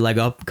has a better leg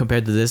up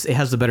compared to this. It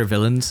has the better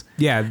villains.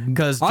 Yeah,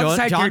 Because all the John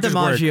side characters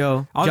work.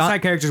 DiMaggio, All the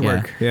side characters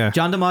work. Yeah.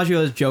 John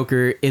DiMaggio as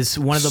Joker is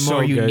one of the So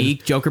more good.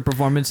 unique Joker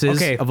performances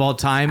Okay. of all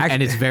time,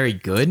 and it's very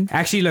good.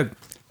 Actually, look,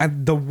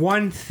 the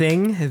one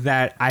thing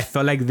that I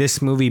felt like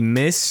this movie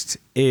missed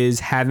is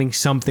having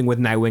something with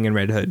Nightwing and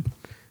Red Hood.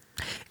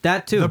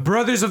 That too. The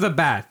Brothers of the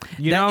Bat.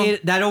 You know?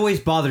 That always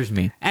bothers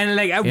me. And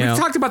like we've know?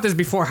 talked about this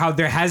before, how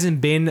there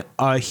hasn't been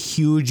a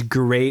huge,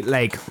 great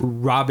like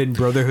Robin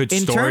Brotherhood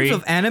In story.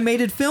 terms of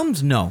animated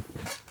films, no.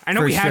 I know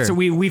for we had sure. so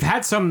we've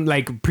had some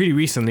like pretty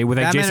recently with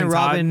like Batman Jason and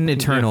Robin Todd.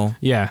 Eternal.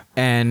 Yeah.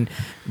 And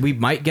we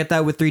might get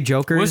that with Three We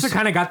Jokers. also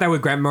kind of got that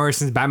with Grant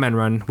Morrison's Batman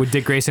run with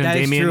Dick Grayson That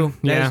and is Damian. true.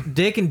 Yeah. That is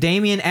Dick and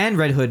Damian and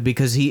Red Hood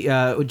because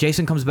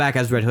Jason comes back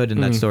as Red Hood in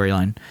that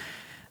storyline.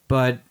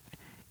 But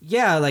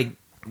yeah, like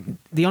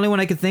the only one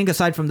I could think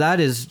aside from that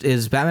is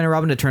Batman and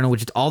Robin Eternal,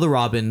 which is all the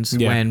Robins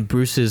Yeah. when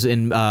Bruce is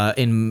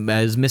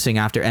is missing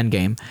after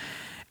Endgame.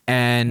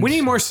 And We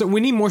need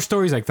more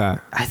stories like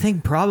that. I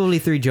think probably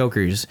Three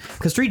Jokers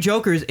because Three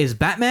Jokers is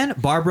Batman,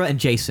 Barbara, and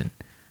Jason.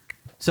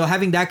 So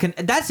having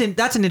that's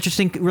an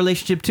interesting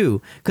relationship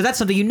too because that's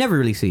something you never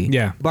really see.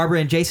 Yeah. Barbara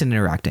and Jason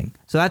interacting.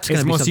 So that's going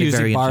It's to be mostly something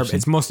very usually interesting.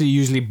 It's mostly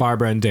usually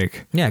Barbara and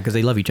Dick. Yeah, because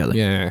they love each other.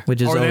 Yeah.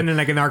 Which is or then in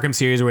like an Arkham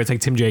series where it's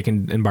like Tim Drake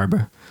and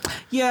Barbara.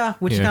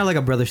 which is Yeah. kind of like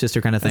a brother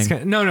sister kind of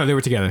thing. No, they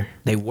were together.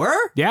 They were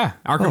Yeah.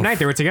 Arkham Oh. Knight,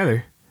 they were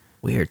together.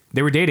 weird.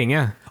 They were dating,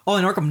 yeah. Oh,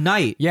 in Arkham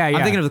Knight. Yeah, I'm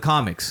yeah. thinking of the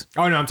comics.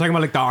 Oh no, I'm talking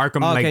about like the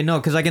Arkham Oh, okay, like no,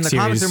 because like in the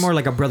comics they're series. more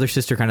like a brother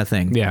sister kind of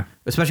thing. Yeah.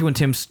 Especially when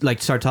Tim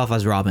like starts off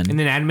as Robin. In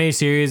an anime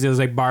series, it was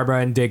like Barbara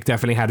and Dick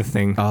definitely had a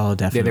thing. Oh,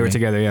 definitely. Yeah, they were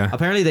together, yeah.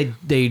 Apparently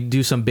they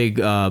do some big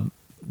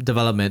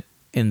development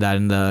in that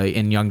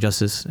in Young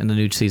Justice in the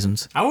new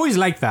seasons. I always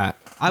liked that.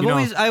 I've you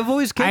know?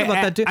 always cared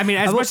about that too. I mean,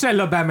 as much as I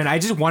love Batman, I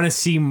just want to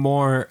see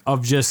more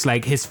of just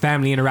like his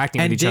family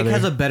interacting and with each Dick other.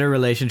 has a better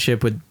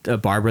relationship with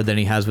Barbara than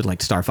he has with like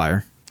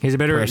Starfire. He's a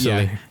better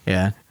Personally,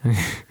 yeah.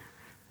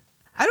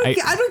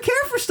 I don't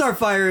care for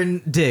Starfire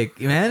and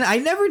Dick, man. I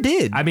never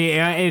did. I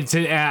mean,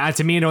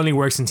 to me, it only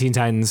works in Teen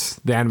Titans,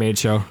 the animated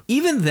show.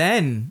 Even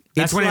then,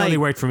 That's it's when like, it only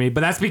worked for me.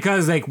 But that's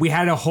because like we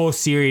had a whole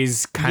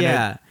series kind of.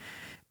 Yeah,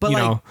 but you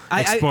like know,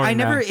 I exploring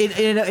never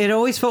that. it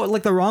always felt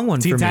like the wrong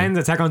one Teen for me. Titans,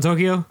 Attack on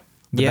Tokyo.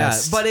 The Yeah,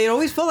 best. but it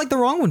always felt like the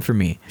wrong one for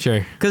me.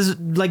 Sure. Because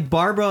like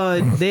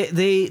Barbara,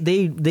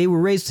 they were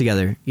raised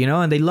together, you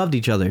know, and they loved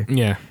each other.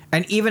 Yeah.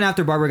 And even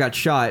after Barbara got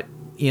shot,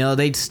 you know,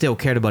 they still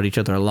cared about each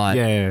other a lot.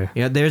 Yeah.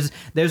 You know,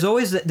 there's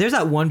always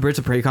that one Birds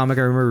of Prey comic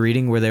I remember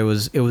reading where it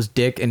was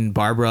Dick and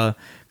Barbara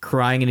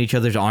crying in each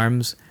other's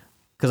arms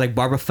because like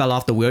Barbara fell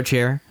off the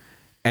wheelchair,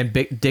 and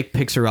Dick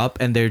picks her up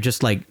and they're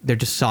just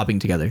sobbing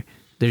together.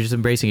 They're just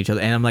embracing each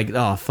other, and I'm like,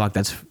 oh fuck,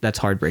 that's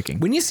heartbreaking.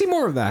 We need to see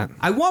more of that.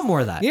 I want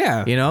more of that.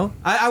 Yeah. You know?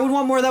 I would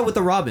want more of that with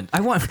the Robin.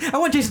 I want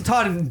Jason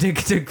Todd and Dick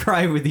to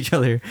cry with each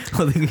other,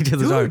 holding each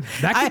other's Dude, arms.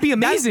 that could be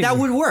amazing. That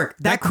would work.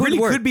 That could really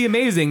work. could be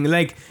amazing.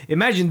 Like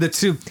imagine the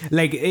two,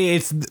 like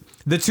it's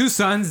the two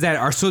sons that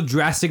are so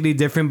drastically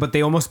different, but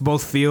they almost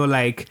both feel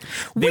like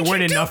they Which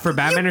weren't you do- enough for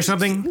Batman or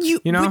something.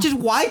 You know? Which is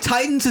why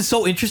Titans is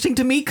so interesting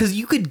to me, because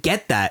you could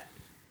get that.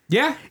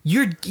 Yeah.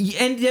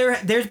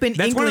 There's been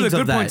That's one of the inklings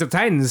good of that. points of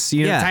Titans.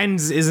 You know, Yeah.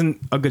 Titans isn't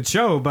a good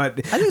show, but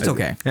I think it's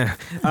okay.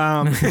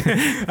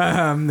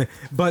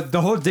 but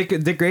the whole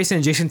Dick Grayson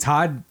and Jason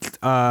Todd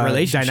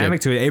Relationship.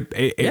 dynamic to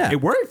it, Yeah.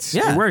 it worked.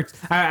 Yeah. It worked.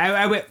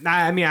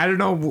 I mean, I don't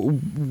know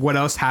what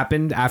else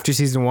happened after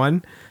season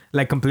 1,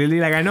 like completely.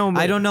 Like I know,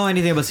 I don't know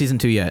anything about season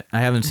 2 yet. I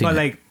haven't seen but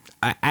it.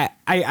 like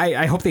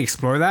I hope they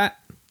explore that.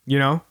 You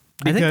know.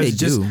 I think they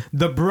just do.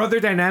 The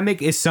brother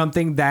dynamic is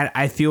something that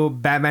I feel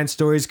Batman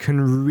stories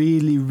can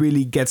really,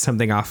 really get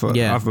something off of.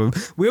 Yeah. Off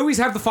of. We always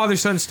have the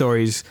father-son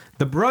stories.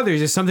 The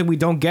brothers is something we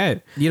don't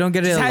get. You don't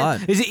get it Just a ha-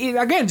 lot. Is it,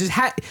 again, just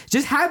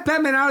have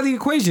Batman out of the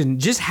equation.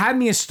 Just have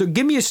me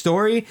give me a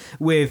story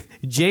with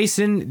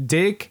Jason,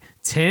 Dick,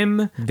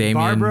 Tim, Damian.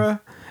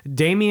 Barbara,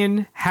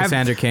 Damian, have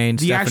Cassandra Cain,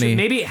 the Stephanie.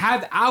 maybe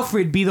have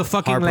Alfred be the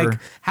fucking Harper. like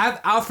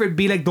have Alfred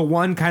be like the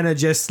one kind of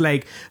just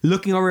like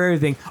looking over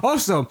everything.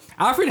 Also,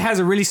 Alfred has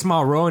a really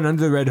small role in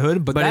Under the Red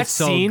Hood, but that it's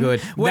so scene, good.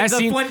 When that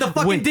scene, when the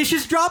fucking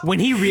dishes drop, when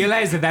he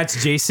realized that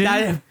that's Jason,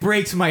 that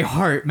breaks my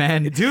heart,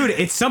 man. dude,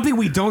 it's something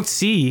we don't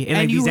see in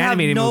like these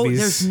animated movies.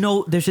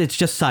 It's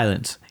just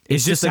silence.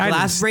 It's just a silence.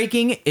 glass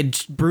breaking.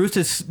 Bruce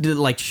is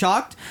like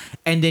shocked,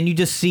 and then you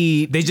just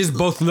see They just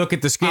both look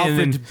at the screen, Alfred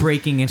and then,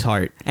 breaking his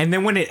heart. and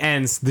then when it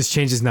ends, this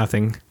changes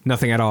nothing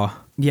at all.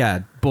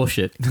 Yeah,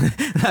 bullshit.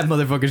 That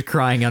motherfucker's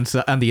crying on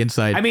the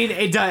inside. I mean,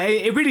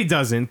 it really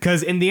doesn't,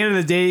 because in the end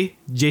of the day,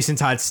 Jason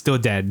Todd's still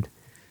dead.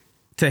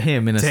 To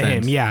him, in a sense. To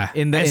him, yeah.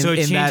 In the, and so it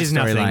in that changes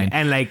nothing. storyline.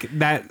 And like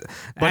that.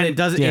 But and, it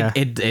does. yeah.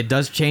 It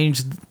does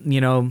change.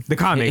 The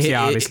comics,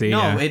 obviously.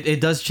 No, yeah.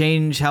 it does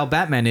change how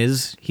Batman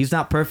is. He's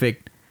not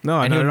perfect. No,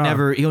 and not at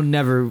all.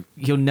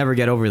 he'll never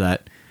get over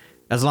that.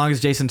 As long as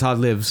Jason Todd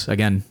lives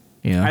again.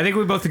 Yeah. I think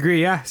we both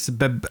agree. Yeah,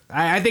 but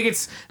I think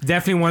it's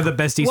definitely one of the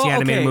best DC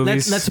animated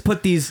movies. Let's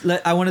put these.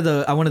 I wanted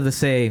to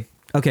say.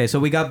 Okay, so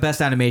we got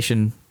best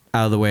animation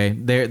out of the way.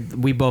 There,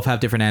 we both have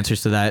different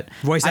answers to that.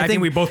 Voice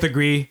acting, we both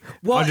agree.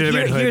 Well, Under the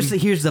Red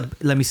Hood. here's the.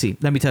 Let me see.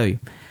 Let me tell you.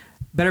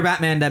 Better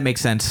Batman. That makes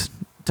sense.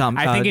 Tom.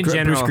 I think in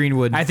general, Bruce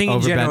Greenwood. I think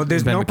in general,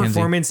 there's Ben no McKenzie.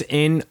 performance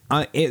in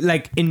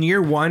like in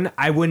year one.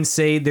 I wouldn't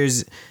say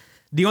there's.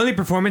 The only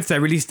performance that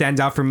really stands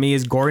out for me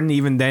is Gordon.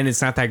 Even then,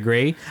 it's not that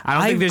great. I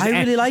don't think there's. I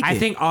really like I it.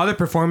 think all the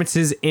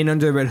performances in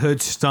Under the Red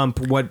Hood stump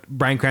what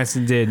Bryan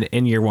Cranston did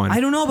in year one. I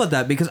don't know about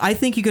that because I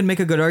think you could make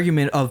a good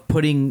argument of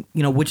putting,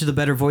 which is the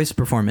better voice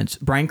performance.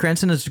 Bryan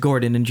Cranston as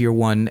Gordon in year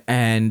one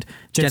and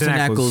Jensen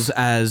Ackles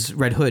as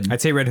Red Hood.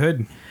 I'd say Red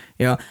Hood.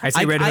 I'd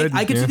say Red Hood.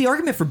 I could see the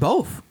argument for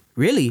both,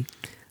 really.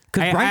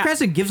 Because Bryan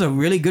Cranston gives a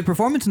really good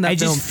performance in that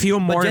film. I just feel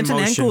more But Jensen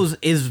emotion. Ackles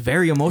is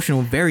very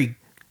emotional, very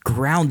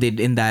grounded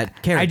in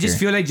that character. I just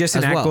feel like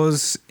Jensen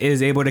Ackles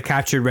is able to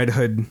capture Red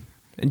Hood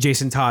and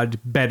Jason Todd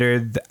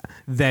better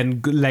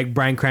than like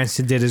Bryan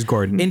Cranston did as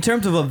Gordon. In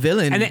terms of a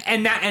villain,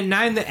 and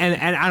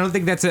I don't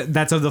think that's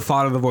of the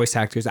fault of the voice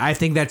actors. I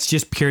think that's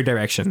just pure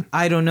direction.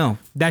 I don't know.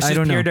 That's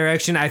just pure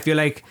direction. I feel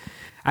like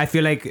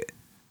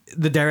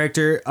the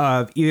director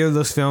of either of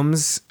those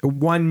films,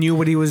 one knew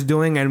what he was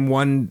doing and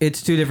one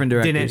it's two different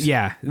directors. didn't.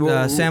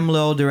 Yeah, Sam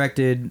Lowe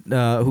directed,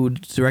 who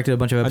directed a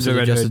bunch of episodes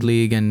of Justice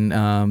League and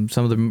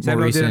some of the more Sam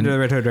Lowe recent. did Under the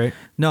Red Hood, right?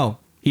 No,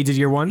 he did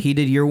year one. he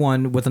did year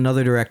one with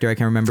another director I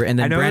can't remember, and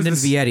then Brandon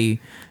Vietti,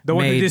 the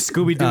one who did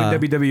Scooby Doo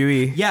in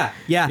WWE.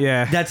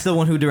 Yeah. That's the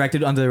one who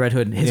directed Under the Red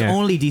Hood, his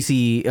only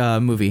DC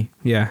movie.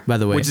 Yeah, by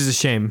the way, which is a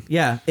shame.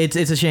 Yeah, it's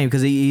a shame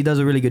because he does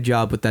a really good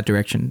job with that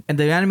direction, and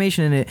the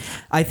animation in it.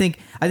 I think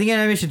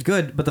animation's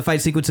good, but the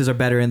fight sequences are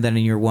better than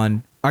in year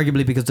one.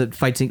 Arguably because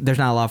there's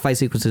not a lot of fight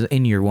sequences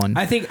in year one.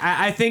 I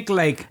think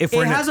like if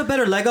it has a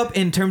better leg up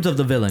in terms of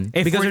the villain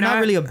because they're not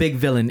really a big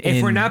villain.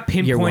 If we're not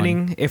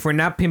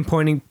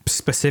pinpointing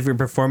specific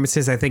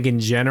performances, I think in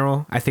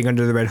general, I think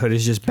Under the Red Hood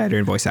is just better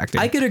in voice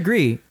acting. I could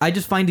agree. I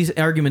just find these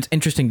arguments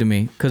interesting to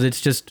me because it's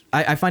just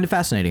I find it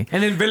fascinating.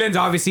 And then villains,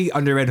 obviously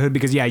Under Red Hood,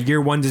 because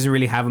year one doesn't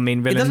really have a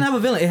main villain. It doesn't have a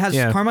villain. It has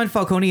Carmine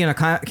Falcone in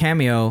a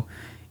cameo.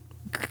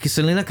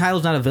 Selena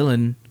Kyle's not a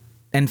villain,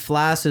 and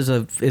Flass is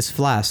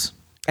Flass.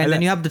 And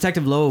then you have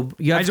Detective Loeb.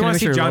 I just want to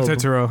see John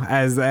Turturro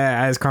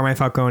as Carmine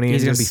Falcone.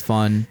 He's gonna be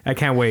fun. I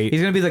can't wait.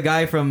 He's gonna be the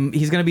guy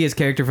he's gonna be his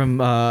character from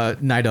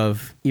Night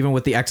of, even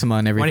with the eczema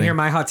and everything. Want to hear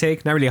my hot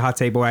take? Not really a hot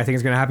take, but what I think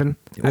is gonna happen.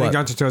 I think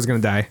John Turturro is gonna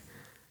die.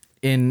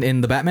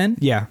 In the Batman?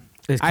 Yeah.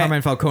 It's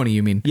Carmine Falcone,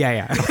 you mean?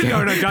 Yeah. Okay.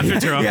 No, John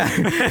Turturro. Yeah.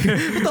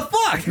 What the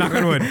fuck? Knock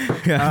on wood.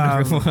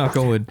 Knock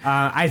on wood.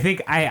 I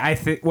think.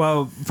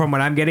 Well, from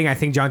what I'm getting, I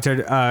think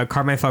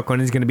Carmine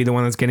Falcone is going to be the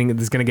one that's going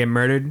to get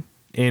murdered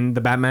in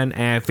the Batman,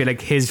 and I feel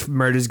like his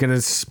murder is going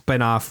to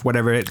spin off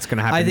whatever it's going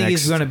to happen. I think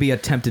next. he's going to be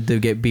attempted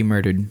to be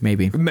murdered,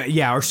 maybe.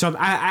 Yeah, or something.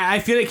 I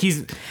feel like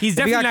he's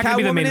definitely not going to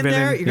be the main villain.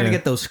 There, you're going to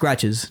get those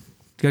scratches.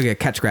 You're gonna get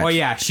cat scratch. Oh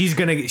yeah, she's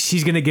gonna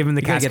give him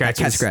the cat scratches.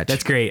 Cat scratch.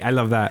 That's great. I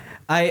love that.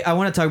 I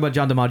want to talk about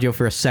John DiMaggio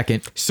for a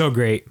second. So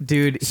great,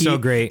 dude. So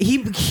great.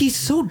 He's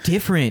so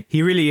different.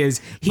 He really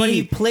is. But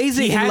he plays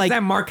it. He has like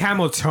that Mark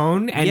Hamill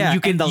tone, and you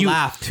can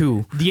laugh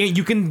too.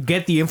 You can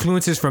get the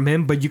influences from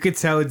him, but you could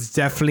tell it's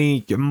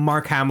definitely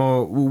Mark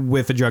Hamill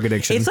with a drug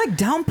addiction. It's like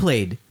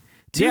downplayed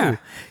too. Yeah.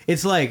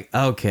 It's like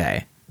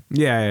okay.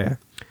 Yeah.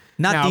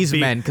 Not these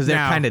men, because they're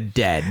kind of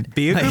dead.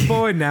 Be a good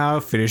boy now.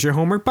 Finish your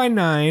homework by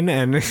 9.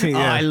 And Oh,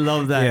 I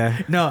love that.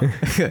 Yeah. No.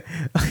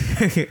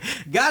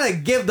 Gotta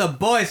give the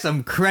boy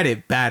some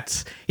credit,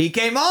 Bats. He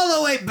came all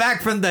the way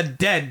back from the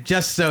dead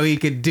just so he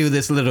could do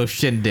this little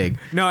shindig.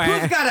 No,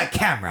 Who's got a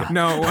camera?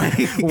 No,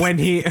 when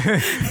he...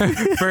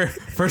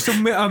 first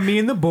me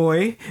and the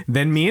boy,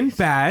 then me and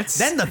Bats.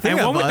 Then the three of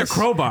us. And one with the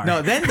crowbar.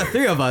 No, then the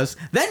three of us.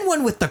 Then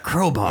one with the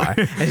crowbar.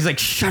 And he's like,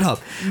 shut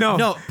up.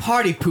 No,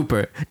 party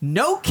pooper.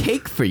 No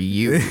cake for you.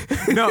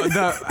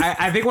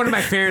 I think one of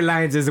my favorite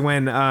lines is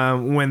when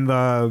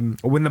the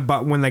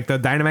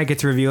dynamite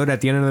gets revealed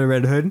at the end of the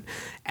Red Hood,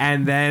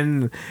 and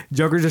then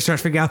Joker just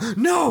starts freaking out.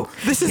 No,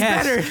 this is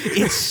better.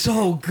 It's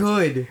so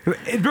good,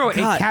 bro.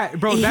 He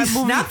that movie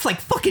snaps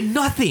like fucking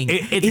nothing.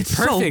 It's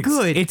perfect.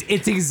 So good.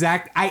 It's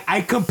exact.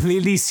 I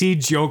completely see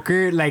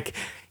Joker like.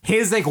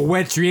 His like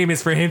wet dream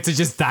is for him to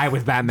just die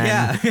with Batman.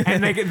 Yeah.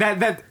 And like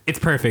that it's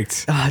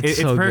perfect. It's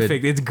so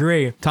perfect. good. It's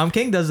great. Tom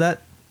King does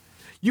that.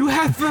 You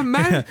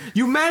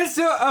managed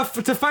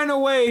to find a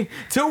way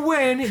to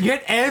win,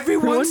 yet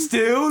everyone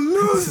still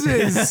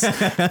loses.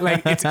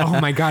 Like, it's, oh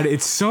my god,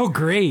 it's so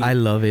great. I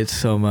love it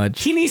so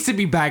much. He needs to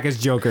be back as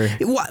Joker.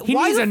 Why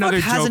needs the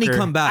another fuck hasn't he Joker.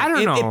 come back? I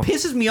don't know. It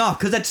pisses me off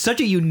because that's such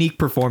a unique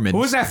performance. Who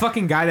was that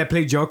fucking guy that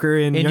played Joker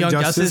in Young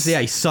Justice?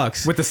 Yeah, he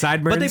sucks. With the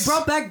sideburns? But they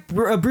brought back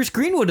Bruce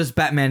Greenwood as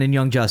Batman in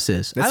Young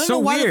Justice. I That's don't so know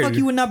why weird. the fuck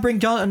you would not bring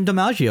John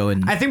DiMaggio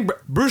in. I think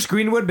Bruce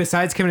Greenwood,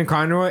 besides Kevin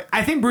Conroy,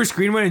 I think Bruce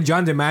Greenwood and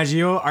John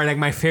DiMaggio are like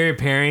my favorite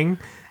pairing.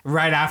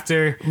 Right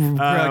after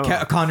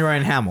Conroy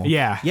and Hamill.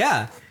 Yeah.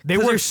 Yeah. They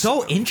They're were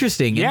so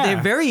interesting. Yeah.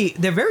 And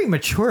they're very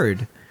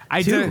matured.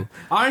 I too. do.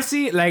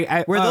 Honestly,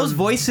 like, Where those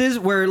voices,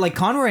 where like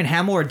Conroy and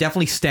Hamill are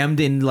definitely stemmed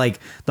in like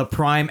the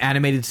Prime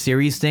animated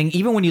series thing.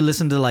 Even when you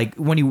listen to like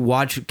when you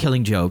watch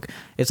Killing Joke,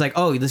 it's like,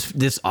 oh,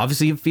 this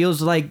obviously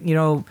feels like, you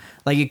know,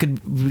 like you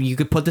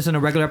could put this in a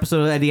regular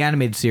episode of the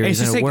animated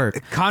series It's and just it'll like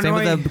work.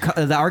 Conroy- Same with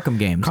the Arkham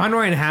games.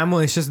 Conroy and Hamill,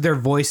 it's just their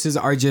voices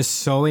are just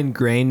so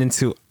ingrained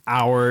into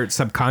our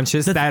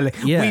subconscious that like,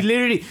 yeah. we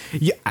literally,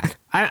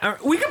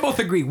 we can both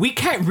agree we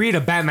can't read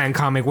a Batman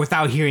comic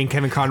without hearing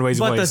Kevin Conroy's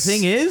voice. But the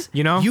thing is,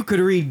 you know, you could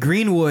read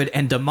Greenwood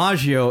and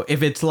DiMaggio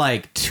if it's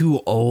like two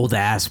old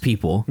ass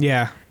people.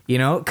 yeah. You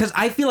know, because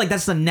I feel like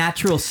that's the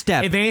natural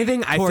step. If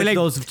anything, I feel towards like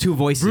those two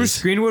voices.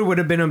 Bruce Greenwood would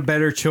have been a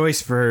better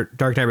choice for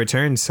Dark Knight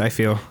Returns. I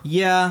feel.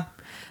 Yeah.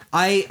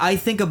 I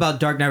think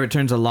about Dark Knight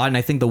Returns a lot, and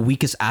I think the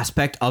weakest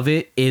aspect of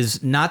it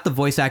is not the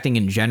voice acting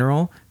in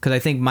general, because I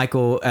think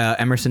Michael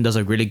Emerson does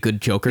a really good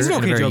Joker. He's an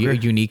and okay a very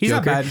Joker. unique He's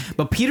not Joker. bad.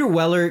 But Peter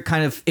Weller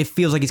it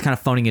feels like he's kind of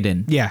phoning it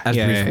in. Yeah, as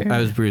yeah, Bruce. yeah, yeah.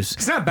 As Bruce.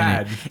 It's not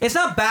bad. It's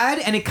not bad,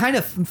 and it kind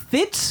of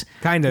fits.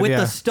 Kind of, with yeah.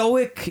 the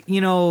stoic, you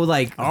know,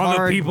 like All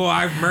hard, the people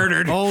I've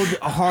murdered. old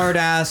hard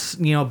ass,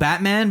 you know,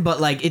 Batman.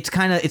 But like it's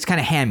kind of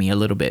hammy a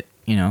little bit,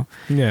 you know.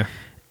 Yeah.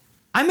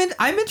 I'm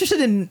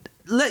interested in.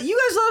 You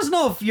guys let us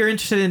know if you're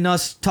interested in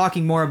us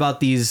talking more about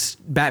these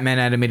Batman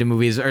animated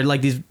movies or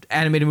like these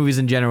animated movies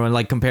in general and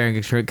like comparing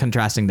and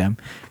contrasting them,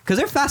 because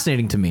they're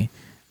fascinating to me.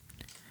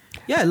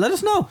 Yeah, let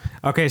us know.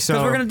 Okay, so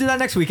Because we're gonna do that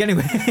next week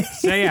anyway.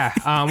 So yeah,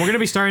 we're gonna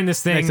be starting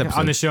this Next thing episode.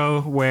 on the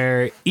show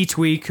where each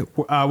week,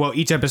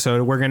 each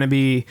episode, we're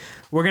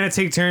gonna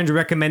take turns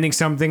recommending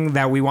something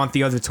that we want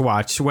the other to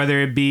watch, whether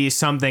it be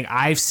something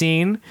I've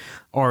seen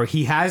or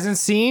he hasn't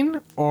seen,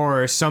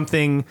 or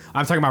something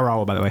I'm talking about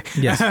Raul, by the way.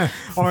 Yes.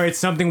 Or it's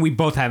something we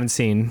both haven't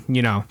seen,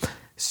 you know.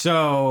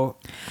 So,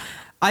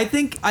 I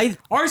think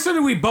or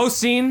something we both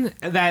seen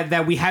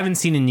that we haven't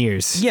seen in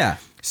years. yeah.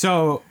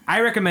 So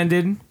I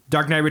recommended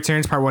Dark Knight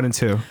Returns Part 1 and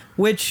 2.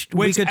 Which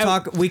we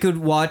could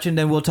watch and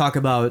then we'll talk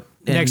about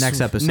in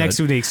next episode. Next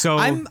week. So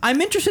I'm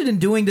interested in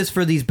doing this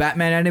for these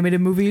Batman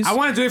animated movies. I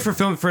want to do it for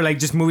film, for like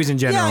just movies in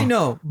general. Yeah, I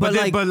know, but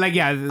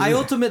yeah. I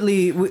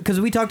ultimately, because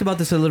we talked about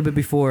this a little bit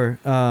before,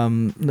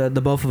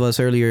 the both of us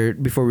earlier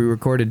before we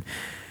recorded,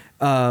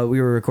 we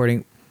were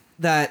recording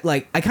that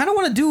like I kind of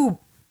want to do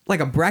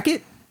like a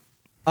bracket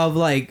of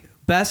like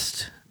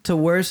best to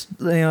worst,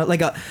 you know,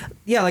 like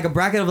a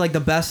bracket of like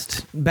the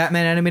best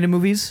Batman animated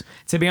movies,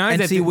 To be honest,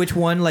 and I see think which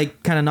one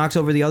like kind of knocks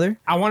over the other.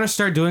 I want to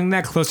start doing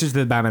that closer to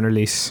the Batman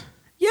release.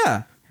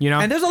 Yeah. You know?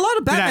 And there's a lot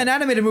of Batman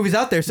animated movies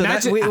out there, so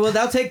Not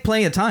that'll take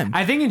plenty of time.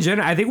 I think in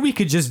general, I think we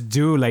could just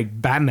do like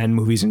Batman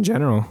movies in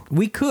general.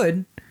 We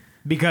could.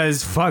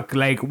 Because fuck,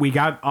 like we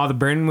got all the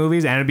Burton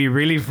movies, and it'd be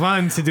really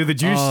fun to do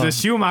the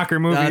Schumacher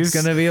movies.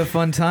 That's gonna be a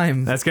fun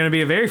time. That's gonna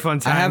be a very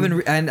fun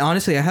time.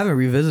 Honestly, I haven't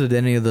revisited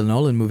any of the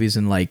Nolan movies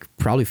in like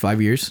probably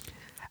 5 years.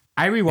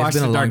 I rewatched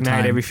been The a Dark long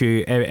Knight time.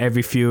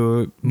 every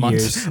few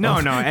Months. years. No,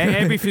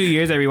 every few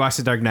years I rewatch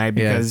The Dark Knight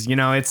because you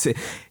know it's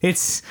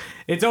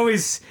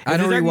always. I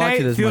don't The Dark rewatch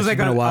Knight it as feels much. like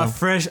It's been a while.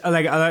 fresh,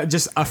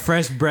 just a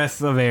fresh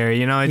breath of air.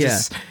 You know, it Yeah.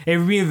 just it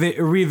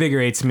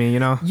revigorates me. You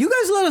know. You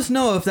guys let us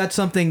know if that's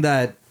something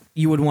that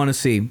you would want to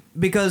see,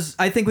 because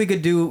I think we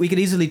could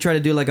easily try to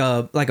do like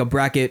a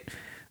bracket,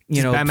 you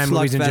Just know, Batman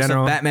movies in slugfest of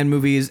general. Batman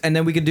movies, and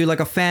then we could do like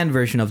a fan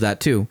version of that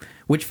too.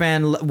 Which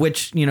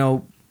you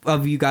know,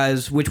 of you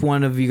guys, which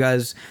one of you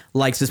guys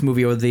likes this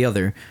movie over the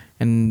other,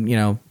 and you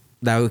know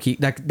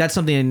that's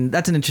something,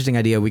 that's an interesting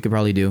idea we could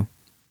probably do.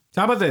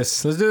 How about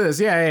this? Let's do this.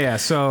 Yeah.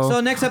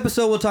 So next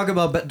episode we'll talk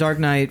about Dark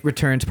Knight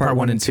Returns Part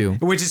 1 and 2.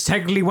 which is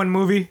technically one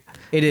movie,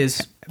 It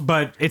is.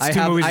 but it's I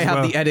two movies. have as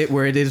well. the edit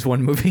where it is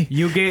one movie.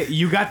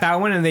 You got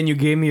that one, and then you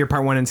gave me your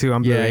Part 1 and 2.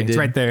 I'm Yeah, I brilliant. It's did.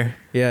 right there.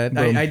 Yeah,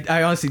 Boom.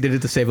 I honestly did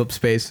it to save up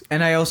space,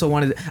 and I also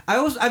wanted.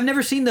 I've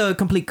never seen the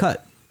complete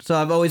cut, so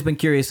I've always been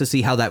curious to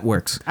see how that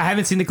works. I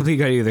haven't seen the complete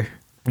cut either.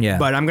 Yeah,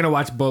 But I'm gonna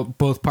watch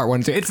both Part 1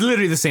 and 2. It's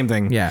literally the same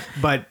thing. Yeah.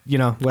 But you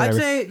know, whatever. I'd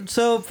say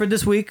so. For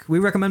this week, we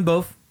recommend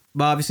both.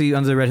 But obviously,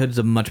 Under the Red Hood is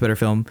a much better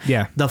film.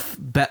 Yeah. The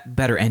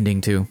better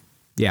ending too.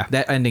 Yeah.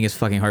 That ending is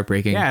fucking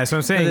heartbreaking. Yeah, that's what I'm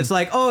 'Cause saying. it's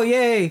like, oh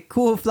yay,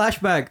 cool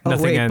flashback. Oh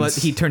Nothing wait, ends.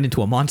 but he turned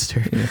into a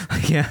monster.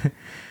 Yeah.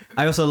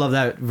 I also love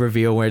that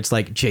reveal where it's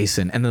like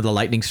Jason, and then the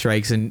lightning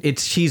strikes, and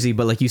it's cheesy,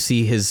 but like you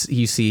see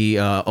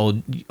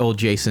old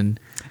Jason.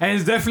 And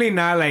it's definitely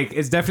not like,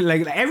 it's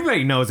definitely like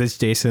everybody knows it's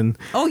Jason.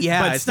 Oh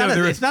yeah, But it's still,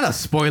 not a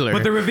spoiler.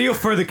 But the reveal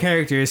for the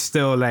character is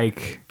still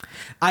like,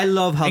 I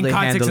love how In they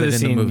context handle of it the in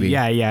scene, the movie.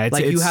 yeah, it's-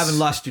 like you it's- haven't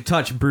lost your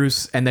touch,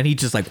 Bruce, and then he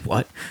just like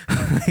what?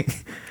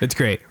 It's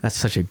great. That's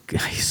such a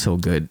he's so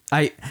good.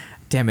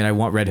 Damn it, I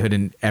want Red Hood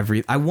in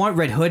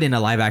a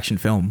live action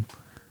film.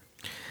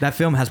 That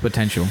film has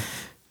potential.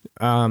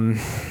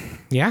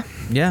 Yeah,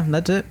 Yeah,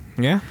 that's it.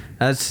 yeah.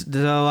 That's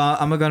so.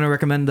 I'm gonna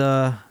recommend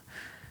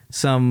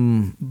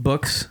some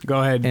books.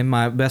 Go ahead. In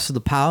my best of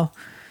the pal.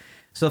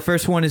 So the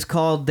first one is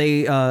called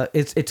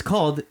it's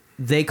called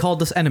They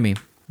Called Us Enemy.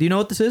 Do you know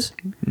what this is?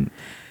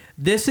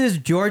 This is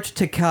George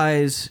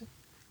Takei's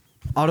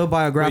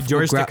autobiographical.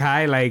 Wait, George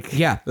Takei,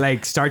 Yeah.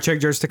 like Star Trek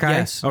George Takei.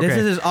 Yes, Okay. this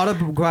is his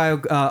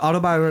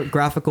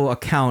autobiographical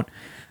account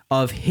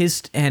of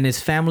his and his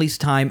family's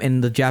time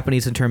in the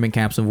Japanese internment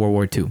camps in World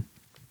War II.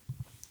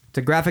 It's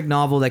a graphic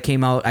novel that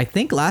came out, I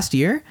think, last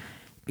year.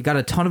 It got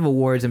a ton of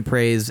awards and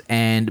praise,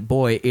 and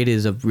boy, it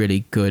is a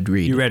really good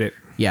read. You read it?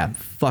 Yeah,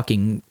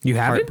 fucking You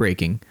have it?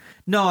 heartbreaking.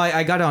 No,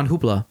 I got it on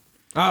Hoopla.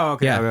 Oh,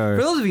 okay. Yeah. okay,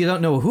 okay. For those of you who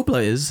don't know what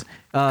Hoopla is,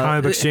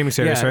 Comic book streaming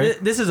service, right?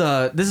 This is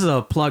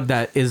a plug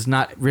that is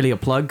not really a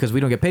plug because we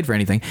don't get paid for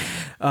anything.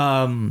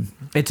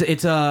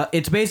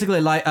 It's basically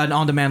an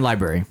on-demand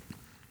library.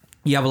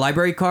 You have a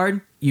library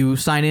card. You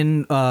sign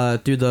in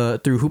through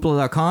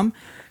Hoopla.com,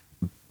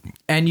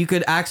 and you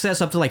could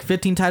access up to like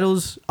 15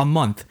 titles a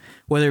month,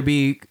 whether it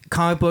be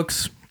comic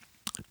books,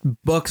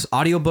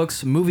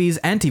 audiobooks, movies,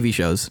 and TV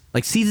shows,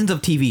 like seasons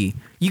of TV.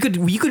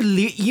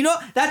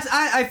 That's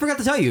I forgot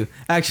to tell you,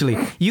 actually.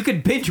 You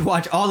could binge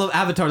watch all of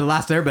Avatar: The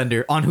Last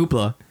Airbender on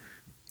Hoopla.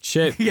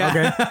 Shit. Yeah.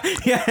 Okay.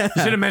 Yeah.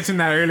 You should have mentioned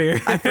that earlier.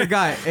 I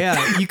forgot.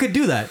 Yeah, you could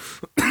do that.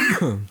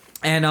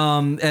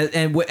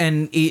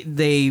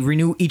 They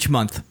renew each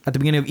month at the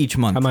beginning of each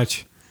month. How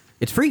much?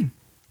 It's free.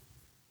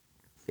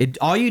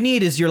 All you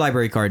need is your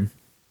library card.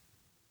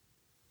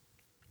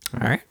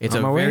 All right. It's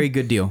On a my way. very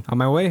good deal. On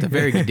my way. It's a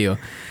very good deal.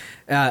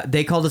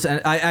 They called us.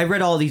 I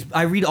read all these.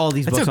 I read all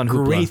these That's books a on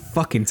Hoopla. great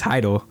fucking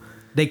title.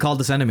 They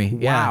called us enemy.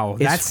 Yeah. Wow.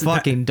 It's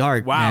fucking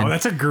dark. Wow, man.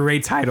 that's a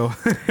great title.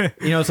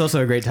 You know, it's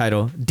also a great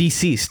title.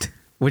 Deceased,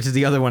 which is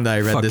the other one that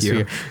I read Fuck this you.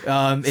 year.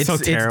 It's So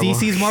terrible.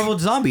 DC's Marvel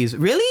Zombies.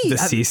 Really?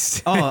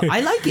 Deceased.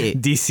 I like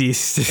it.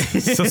 Deceased.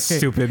 So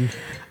stupid.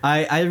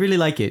 I really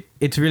like it.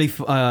 It's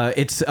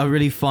it's a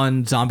really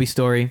fun zombie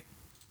story.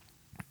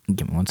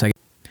 Give me 1 second.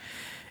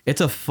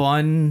 It's a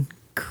fun,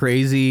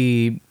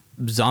 crazy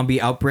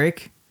zombie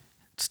outbreak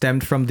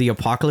stemmed from the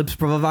apocalypse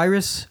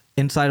virus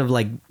inside of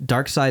like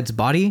Darkseid's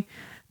body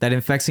that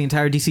infects the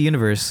entire DC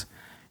universe,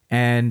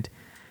 and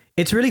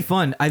it's really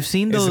fun. I've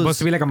seen those. It's supposed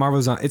to be like a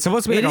Marvel zombie. It's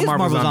supposed to be It like is a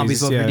Marvel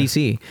Zombies book yeah. for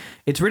DC.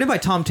 It's written by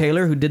Tom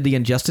Taylor, who did the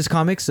Injustice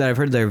comics that I've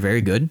heard they're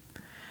very good.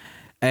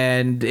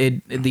 And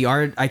the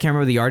art, I can't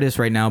remember the artist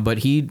right now,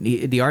 but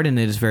the art in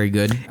it is very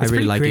good. I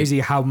really like crazy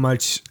it. how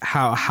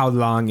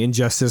long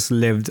Injustice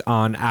lived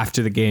on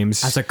after the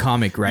games. As a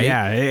comic, right?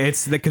 Yeah,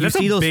 it's that's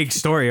see a those big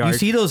story arc. You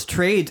see those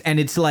trades, and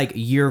it's like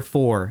year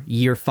 4,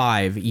 year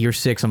 5, year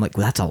 6. I'm like,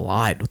 well, that's a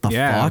lot. What the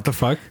fuck? What the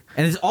fuck?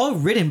 And it's all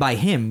written by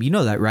him. You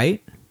know that,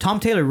 right? Tom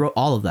Taylor wrote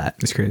all of that.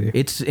 It's crazy.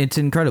 It's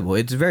incredible.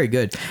 It's very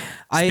good.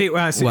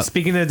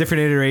 Speaking of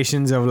different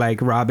iterations of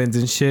like Robins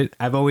and shit,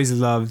 I've always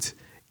loved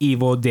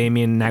Evil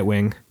Damien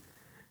Nightwing.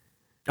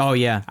 Oh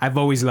yeah, I've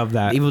always loved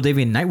that. Evil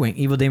Damien Nightwing,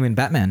 Evil Damien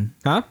Batman,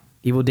 Huh?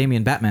 Evil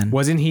Damien Batman.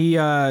 Wasn't he?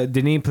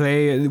 Didn't he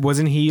play?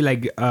 Wasn't he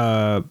like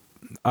Red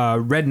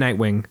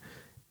Nightwing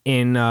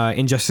in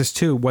Injustice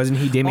 2? Wasn't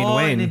he Damian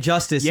Wayne? In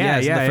Injustice, Yeah,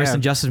 yes, yeah, the first yeah.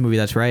 Injustice movie.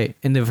 That's right.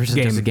 In the first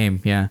Injustice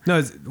game, yeah.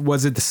 No,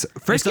 was it the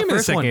first It's game or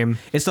the second one. game?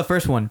 It's the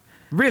first one.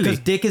 Really? Because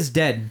Dick is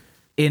dead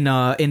in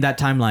that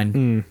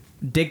timeline.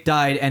 Dick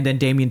died, and then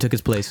Damien took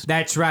his place.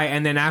 That's right.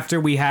 And then after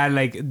we had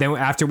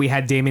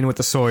Damien with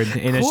the sword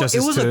in Injustice 2.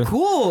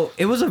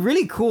 It was a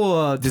really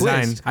cool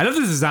design. twist. I love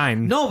the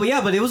design. No, but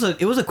yeah, but it was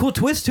a cool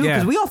twist too,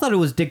 because Yeah. we all thought it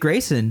was Dick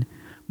Grayson,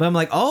 but I'm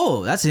like,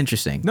 oh, that's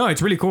interesting. No,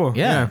 it's really cool.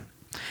 Yeah.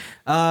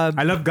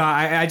 I love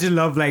I just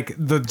love like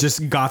the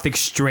just gothic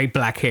straight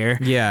black hair.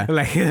 Yeah.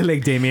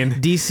 like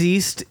Damien.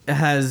 Deceased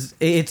has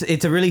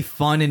it's a really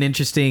fun and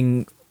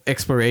interesting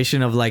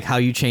exploration of like how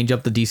you change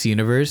up the DC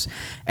universe,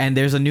 and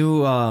there's a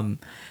new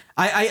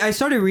I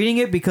started reading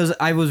it because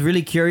I was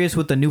really curious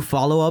with the new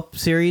follow-up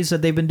series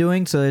that they've been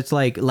doing. So it's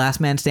like Last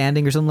Man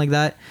Standing or something like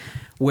that,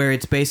 where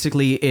it's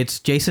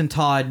Jason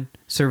Todd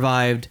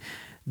survived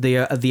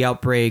the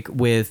outbreak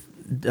with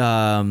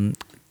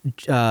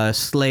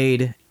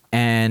Slade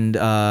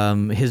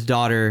and his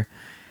daughter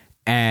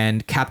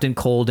and Captain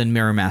Cold and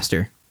Mirror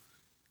Master.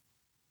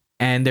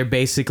 And they're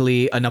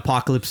basically an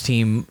apocalypse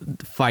team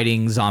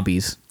fighting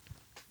zombies.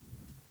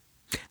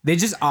 They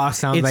just all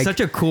sound It's like such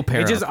a cool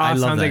pair. It just all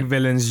sounds like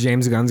villains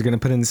James Gunn's gonna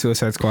put in the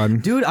Suicide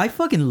Squad. Dude, I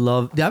fucking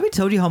love... Did I ever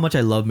told you how much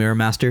I love Mirror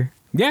Master?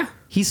 Yeah.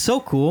 He's so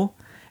cool.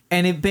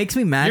 And it makes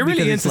me mad You're because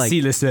really it's into like...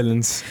 C-list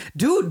villains.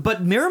 Dude,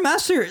 but Mirror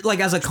Master, like,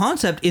 as a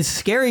concept, is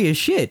scary as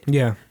shit.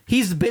 Yeah.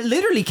 He's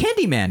literally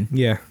Candyman.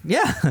 Yeah.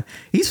 Yeah.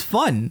 He's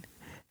fun.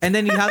 And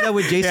then you have that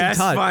with Jason Yeah,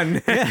 Todd.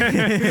 fun.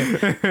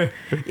 I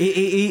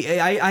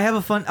have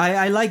a fun...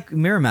 I like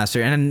Mirror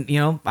Master, and, you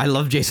know, I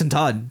love Jason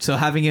Todd. So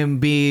having him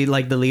be,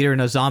 like, the leader in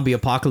a zombie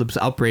apocalypse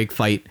outbreak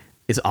fight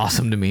is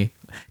awesome to me.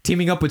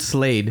 Teaming up with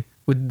Slade,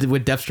 with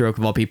Deathstroke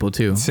of all people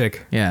too.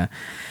 Sick. Yeah.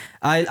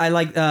 I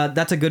like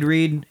that's a good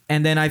read.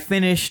 And then I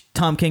finished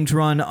Tom King's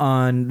run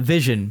on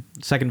Vision,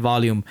 second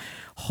volume.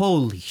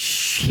 Holy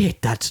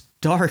shit, that's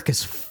dark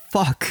as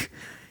fuck.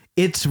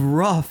 It's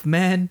rough,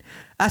 man.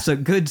 That's a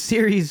good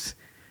series.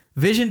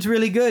 Vision's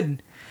really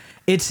good.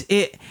 It's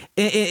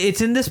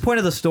in this point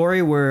of the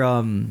story where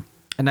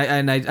and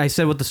I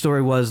said what the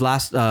story was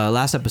last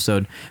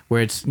episode,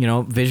 where it's, you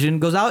know, Vision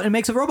goes out and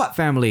makes a robot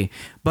family,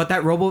 but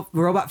that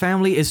robot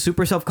family is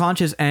super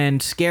self-conscious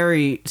and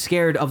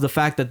scared of the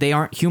fact that they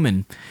aren't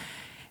human.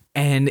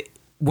 And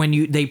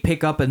when they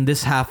pick up in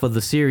this half of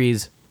the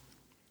series,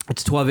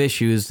 it's 12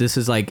 issues. This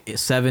is like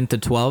 7 to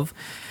 12.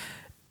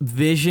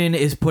 Vision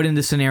is put in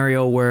the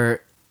scenario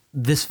where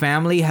this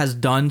family has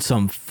done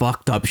some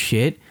fucked up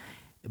shit,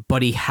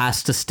 but he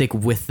has to stick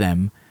with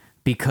them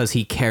because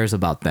he cares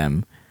about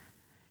them.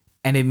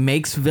 And it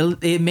makes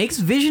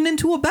Vision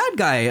into a bad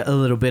guy a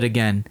little bit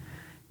again.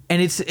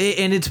 And he's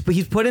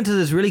put into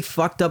this really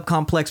fucked up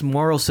complex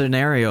moral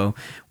scenario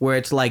where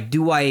it's like,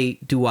 do I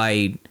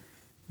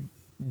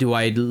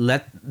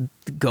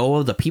let go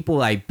of the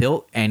people I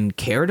built and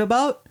cared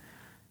about,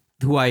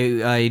 who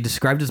I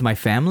described as my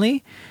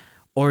family,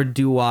 or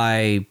do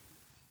I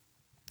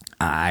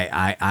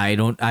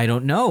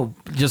don't know,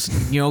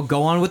 just, you know,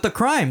 go on with the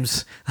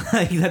crimes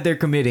that they're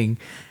committing.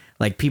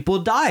 Like, people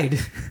died.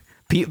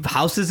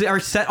 Houses are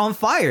set on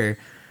fire.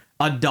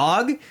 A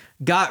dog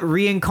got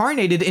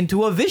reincarnated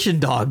into a Vision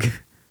dog.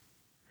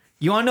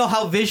 You want to know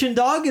how Vision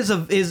dog is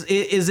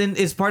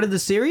part of the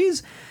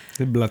series?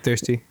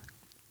 Bloodthirsty.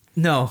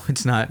 No,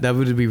 it's not. That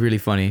would be really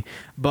funny.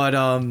 But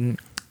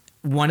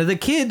one of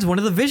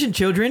the Vision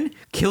children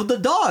killed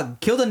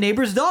a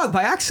neighbor's dog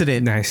by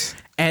accident. Nice.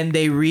 And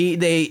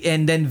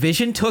then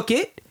Vision took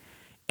it,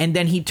 and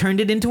then he turned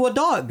it into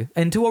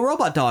a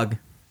robot dog.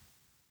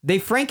 They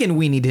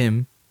Frankenweenied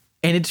him.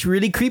 And it's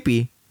really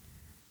creepy.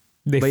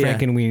 They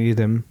Frankenweenied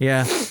him.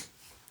 Yeah.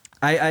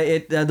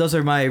 Those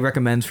are my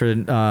recommends for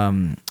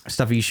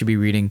stuff you should be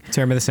reading.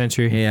 Term of the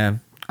century. Yeah.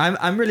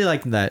 I'm really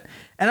liking that.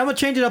 And I'm gonna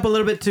change it up a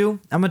little bit too.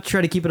 I'm gonna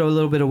try to keep it a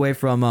little bit away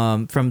from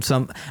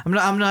some.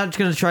 I'm not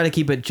gonna try to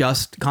keep it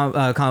just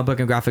comic book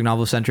and graphic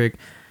novel centric.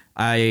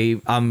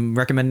 I'll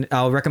recommend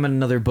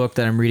another book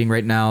that I'm reading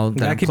right now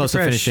that I'm close to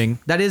finishing.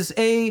 That is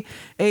a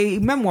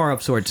memoir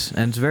of sorts,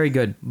 and it's very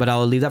good. But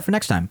I'll leave that for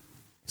next time.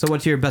 So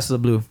what's your best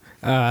of the blue?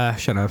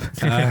 Shut up.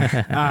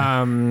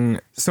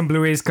 Some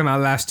Blu-rays come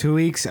out last 2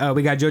 weeks.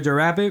 We got Jojo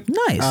Rabbit.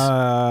 Nice.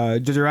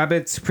 Jojo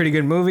Rabbit's a pretty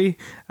good movie.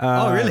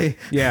 Oh, really?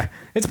 Yeah.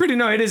 It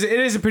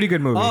is a pretty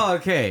good movie. Oh,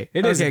 okay.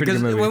 It is a pretty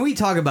good movie. When we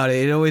talk about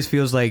it, it always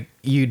feels like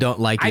you don't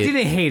like it. I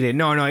didn't hate it.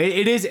 No.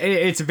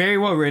 It's very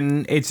well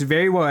written. It's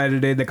very well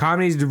edited. The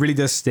comedy really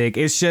does stick.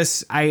 It's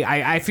just,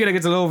 I feel like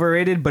it's a little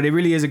overrated, but it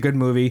really is a good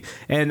movie.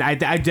 And I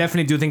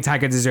definitely do think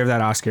Taika deserved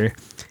that Oscar.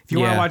 If you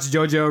want to watch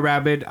Jojo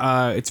Rabbit,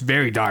 it's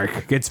very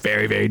dark. It's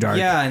very, very dark.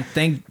 Yeah, and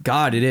thank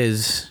God it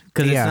is.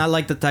 Because it's not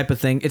like the type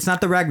of thing. It's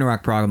not the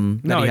Ragnarok problem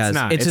that he has.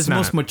 It's his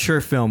most mature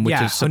film, which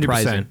is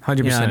surprising.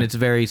 100%. Yeah, and it's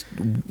very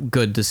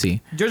good to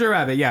see. Jojo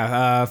Rabbit,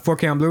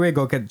 4K on Blu-ray.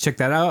 Go check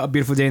that out. A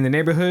Beautiful Day in the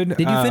Neighborhood.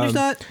 Did you finish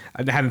that?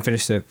 I haven't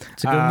finished it.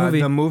 It's a good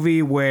movie. The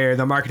movie where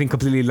the marketing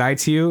completely lied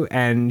to you,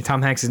 and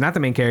Tom Hanks is not the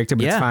main character,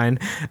 but it's fine.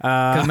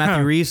 Because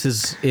Matthew Reeves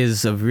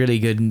is a really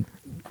good.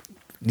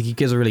 He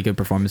gives a really good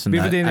performance in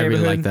that. I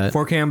really like that.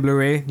 4K on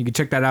Blu-ray. You can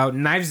check that out.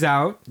 Knives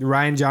Out.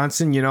 Ryan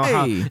Johnson. You know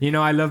how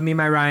I love me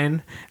my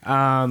Ryan.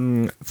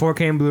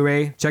 4K on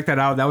Blu-ray. Check that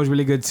out. That was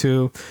really good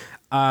too.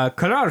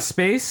 Color Out of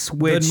Space.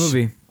 Which, good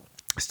movie.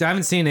 Still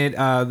haven't seen it.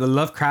 The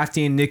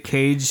Lovecraftian Nick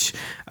Cage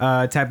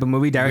type of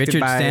movie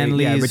directed by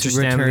Richard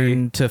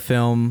return to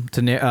film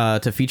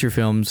to feature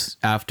films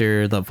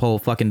after the whole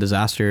fucking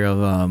disaster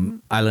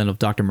of Island of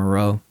Dr.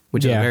 Moreau.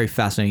 Which is a very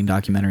fascinating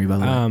documentary, by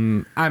the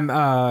way. I'm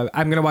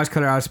gonna watch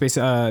Color Out of Space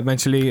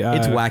eventually.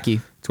 It's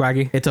wacky. It's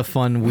wacky. It's a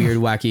fun, weird,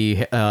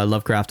 wacky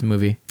Lovecraft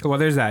movie. Well,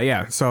 there's that.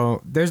 Yeah.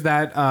 So there's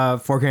that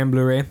 4K and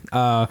Blu-ray.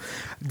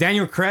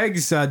 Daniel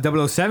Craig's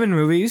 007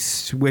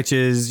 movies, which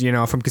is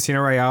from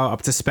Casino Royale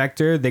up to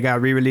Spectre, they got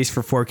re-released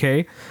for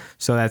 4K.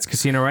 So that's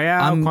Casino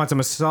Royale,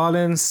 Quantum of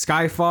Solace,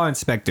 Skyfall, and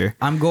Spectre.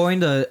 I'm going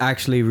to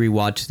actually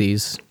rewatch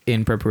these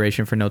in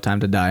preparation for No Time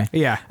to Die.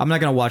 Yeah. I'm not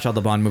going to watch all the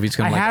Bond movies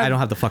because I don't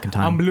have the fucking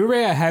time. On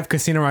Blu-ray, I have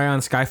Casino Royale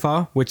and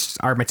Skyfall, which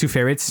are my two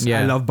favorites.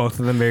 Yeah. I love both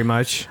of them very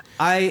much.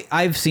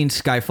 I've seen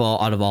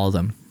Skyfall out of all of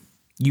them.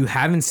 You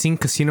haven't seen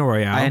Casino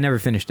Royale? I never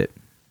finished it.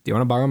 Do you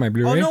want to borrow my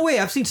Blu-ray? Oh, no way.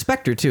 I've seen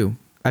Spectre, too.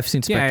 I've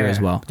seen Spectre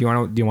as well. Do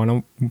you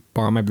want to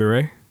borrow my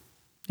Blu-ray?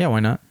 Yeah, why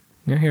not?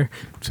 Yeah, here.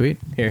 Sweet.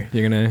 Here,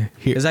 you're gonna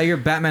hear. Is that your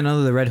Batman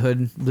Under the Red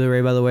Hood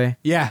Blu-ray, by the way?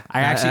 Yeah,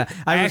 I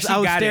was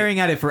staring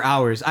at it for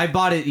hours. I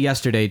bought it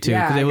yesterday too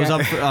because it was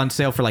on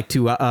sale for like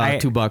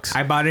 $2.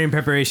 I bought it in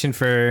preparation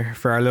for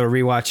our little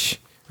rewatch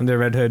Under the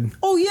Red Hood.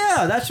 Oh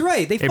yeah, that's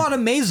right. They fought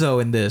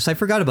Amazo in this. I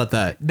forgot about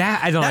that.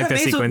 I don't like that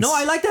sequence. No,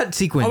 I like that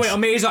sequence. Oh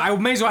wait,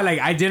 Amazo.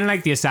 I didn't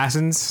like the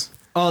assassins.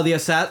 Oh,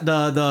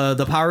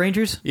 the Power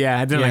Rangers. Yeah,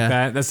 I didn't Yeah. like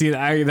that.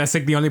 That's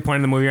like the only point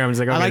in the movie where I'm just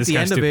like, okay, I like this the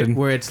guy's end stupid. of it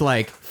where it's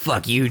like,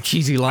 "Fuck you,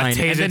 cheesy line,"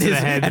 taser and then to the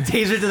head. a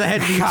taser to the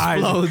head, and he God.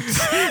 explodes.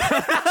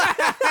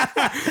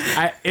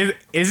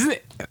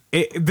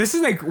 This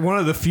is like one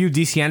of the few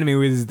DC anime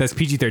movies that's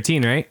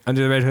PG-13, right?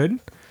 Under the Red Hood.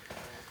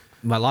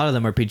 A lot of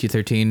them are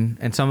PG-13,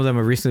 and some of them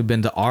have recently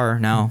been to R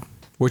now.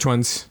 Which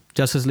ones?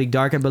 Justice League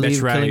Dark, I believe.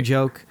 That's right. Killing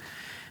Joke.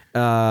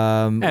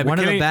 Yeah, One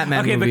of the Batman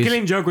okay, movies. but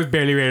Killing Joke was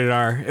barely rated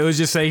R. It was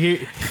just like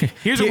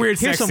here's a weird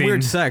sex Here's some scene.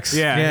 weird sex.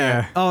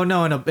 Yeah. Oh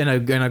no, in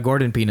a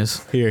Gordon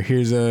penis.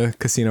 Here's a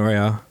Casino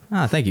Royale.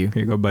 Ah, thank you.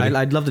 Here you go, buddy.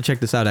 I'd love to check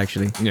this out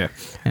actually. Yeah.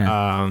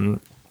 Yeah.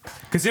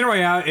 Casino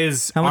Royale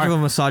is How much of a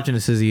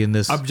misogynist is he in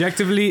this?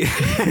 objectively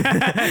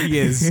he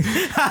is.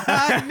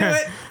 I knew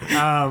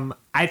it.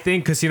 I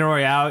think Casino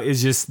Royale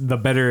is just the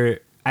better.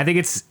 I think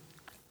it's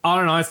all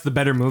in all, it's the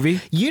better movie.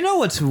 You know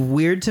what's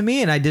weird to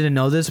me, and I didn't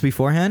know this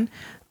beforehand.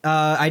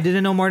 I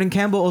didn't know Martin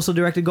Campbell also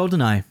directed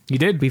GoldenEye. You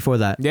did Before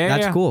that. Yeah,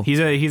 That's yeah. cool. He's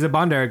a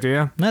Bond director.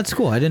 Yeah. That's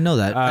cool. I didn't know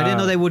that. I didn't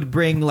know they would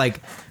bring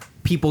like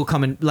people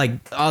coming like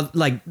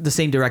the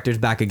same directors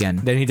back again.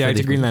 Then he for directed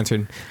these Green movies.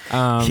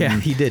 Lantern. Yeah,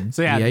 he did.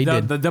 So yeah, he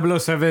did. the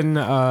 007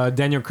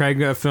 Daniel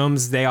Craig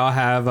films, they all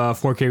have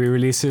 4K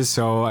re-releases,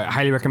 so I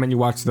highly recommend you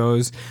watch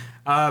those.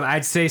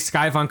 I'd say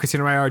Skyfall and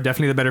Casino Royale are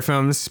definitely the better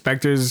films.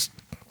 Spectre's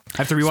I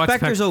have to rewatch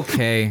Spectre's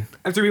okay. I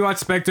have to rewatch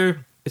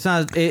Spectre. It's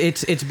not.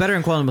 It's better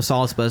in Quantum of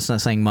Solace, but it's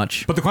not saying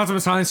much. But the Quantum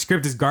of Solace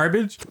script is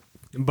garbage.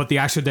 But the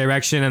actual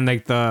direction and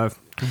like the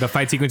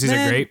fight sequences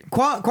are great.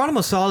 Quantum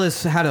of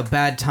Solace had a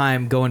bad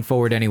time going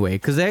forward anyway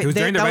because It was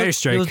during the writer's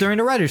strike. It was during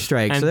the writer's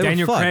strike, And so they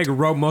Daniel were fucked. Craig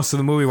wrote most of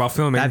the movie while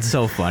filming. That's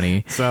so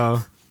funny. So,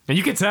 and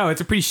you can tell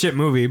it's a pretty shit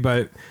movie,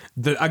 but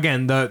the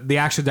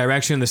actual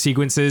direction, the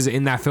sequences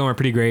in that film are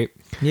pretty great.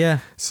 Yeah.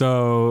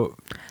 So,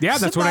 yeah,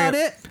 That's about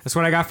it. That's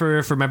what I got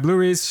for my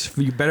Blu-rays.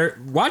 You better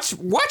watch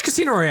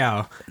Casino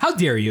Royale. How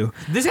dare you?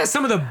 This has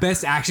some of the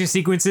best action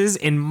sequences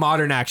in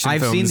modern action I've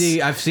films.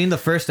 seen the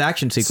first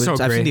action sequence. So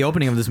I've great. seen the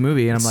opening of this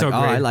movie, and I'm So like,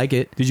 oh, great. I like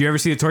it. Did you ever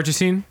see the torture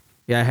scene?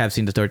 Yeah, I have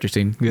seen the torture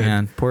scene. Good.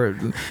 Man, poor.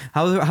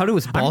 How do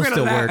his balls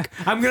still work?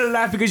 I'm gonna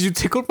laugh because you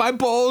tickled my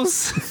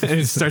balls. And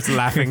it starts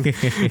laughing.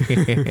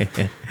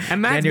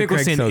 And Mads Daniel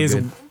Craig's Mikkelsen so is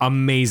good.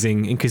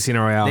 amazing in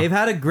Casino Royale. They've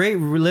had a great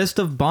list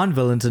of Bond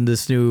villains in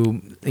this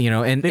new,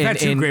 in They've had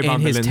two great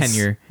Bond his villains.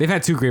 tenure. They've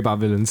had two great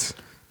Bond villains.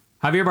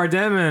 Javier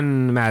Bardem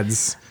and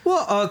Mads.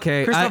 Well,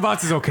 okay. Christoph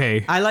Waltz is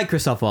okay. I like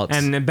Christoph Waltz.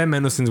 And Ben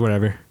Mendelsohn's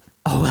whatever.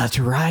 oh, that's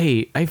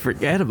right. I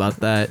forget about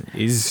that.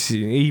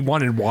 He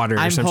wanted water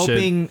or some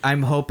shit.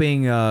 I'm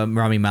hoping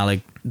Rami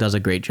Malek does a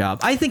great job.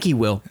 I think he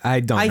will. I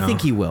don't know. I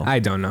think he will. I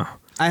don't know.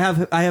 I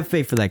have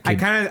faith for that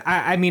kid.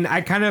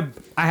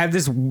 I have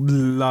this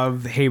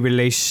love-hate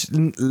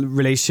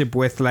relationship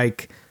with,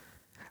 like,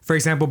 for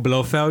example,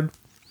 Blofeld.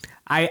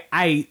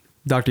 I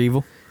Dr.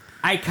 Evil.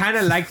 kind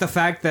of like the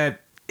fact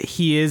that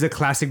he is a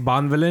classic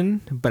Bond villain,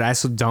 but I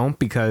also don't,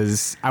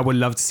 because I would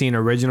love to see an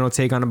original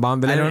take on a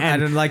Bond villain. I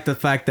don't like the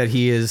fact that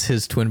he is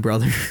his twin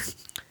brother.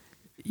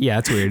 Yeah,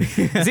 it's weird.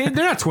 See, they're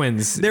not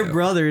twins. They're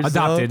brothers.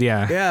 Adopted, though.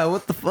 yeah. Yeah,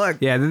 what the fuck?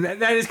 Yeah,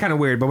 that is kind of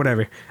weird, but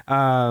whatever.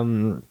 How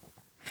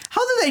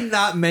did they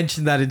not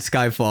mention that in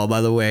Skyfall,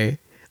 by the way?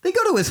 They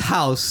go to his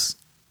house.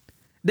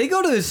 They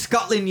go to his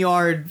Scotland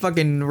Yard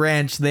fucking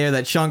ranch there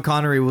that Sean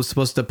Connery was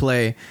supposed to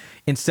play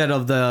instead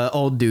of the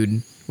old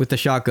dude with the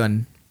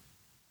shotgun.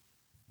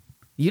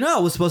 You know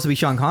it was supposed to be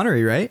Sean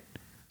Connery, right?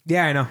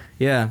 Yeah, I know.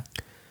 Yeah.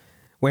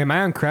 Wait, am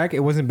I on crack? It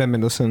wasn't Ben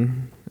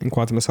Mendelsohn in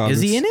Quantum of Solace.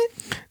 Is he in it?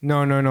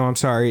 No, I'm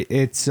sorry.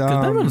 It's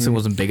Because Ben Mendelsohn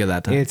wasn't big at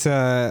that time. It's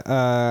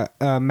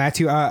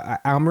Matthew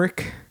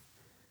Almeric.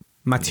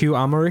 Matthew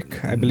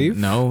Almeric, I believe.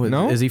 No?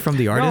 Is he from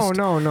The Artist?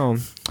 No.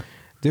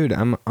 Dude,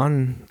 I'm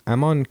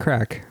on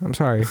crack. I'm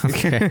sorry.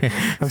 Okay.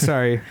 I'm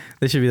sorry.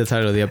 This should be the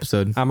title of the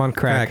episode. I'm on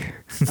crack.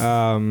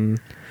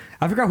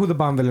 I forgot who the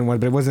Bond villain was,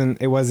 but it wasn't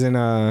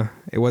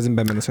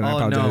Ben Mendelsohn. I Oh,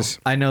 no. apologize.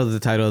 I know the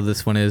title of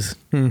this one is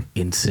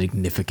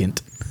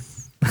Insignificant.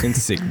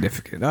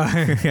 Insignificant.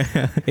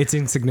 It's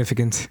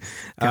insignificant.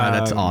 God,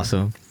 that's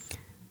awesome.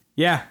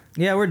 Yeah,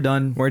 Yeah, we're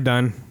done. we're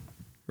done.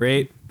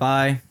 Rate.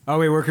 Bye. Oh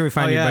wait, where can we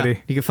find you,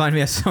 buddy? You can find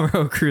me at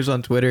Summer Cruise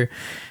on Twitter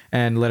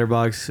and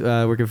Letterboxd.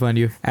 Where can we find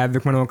you? At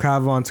Vic Manuel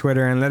Cavo on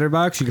Twitter and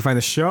Letterboxd. You can find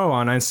the show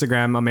on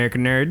Instagram,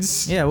 American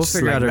Nerds. Yeah, we'll Just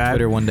figure like out our that.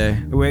 Twitter one day.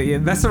 Wait, yeah,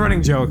 that's the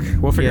running joke.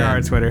 We'll figure Yeah. out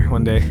our Twitter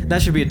one day.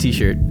 That should be a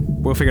t-shirt.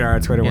 We'll figure out our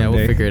Twitter Yeah, one day.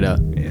 we'll figure it out.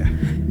 Yeah.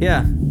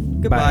 Yeah.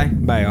 Goodbye.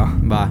 Bye, y'all.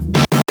 Bye.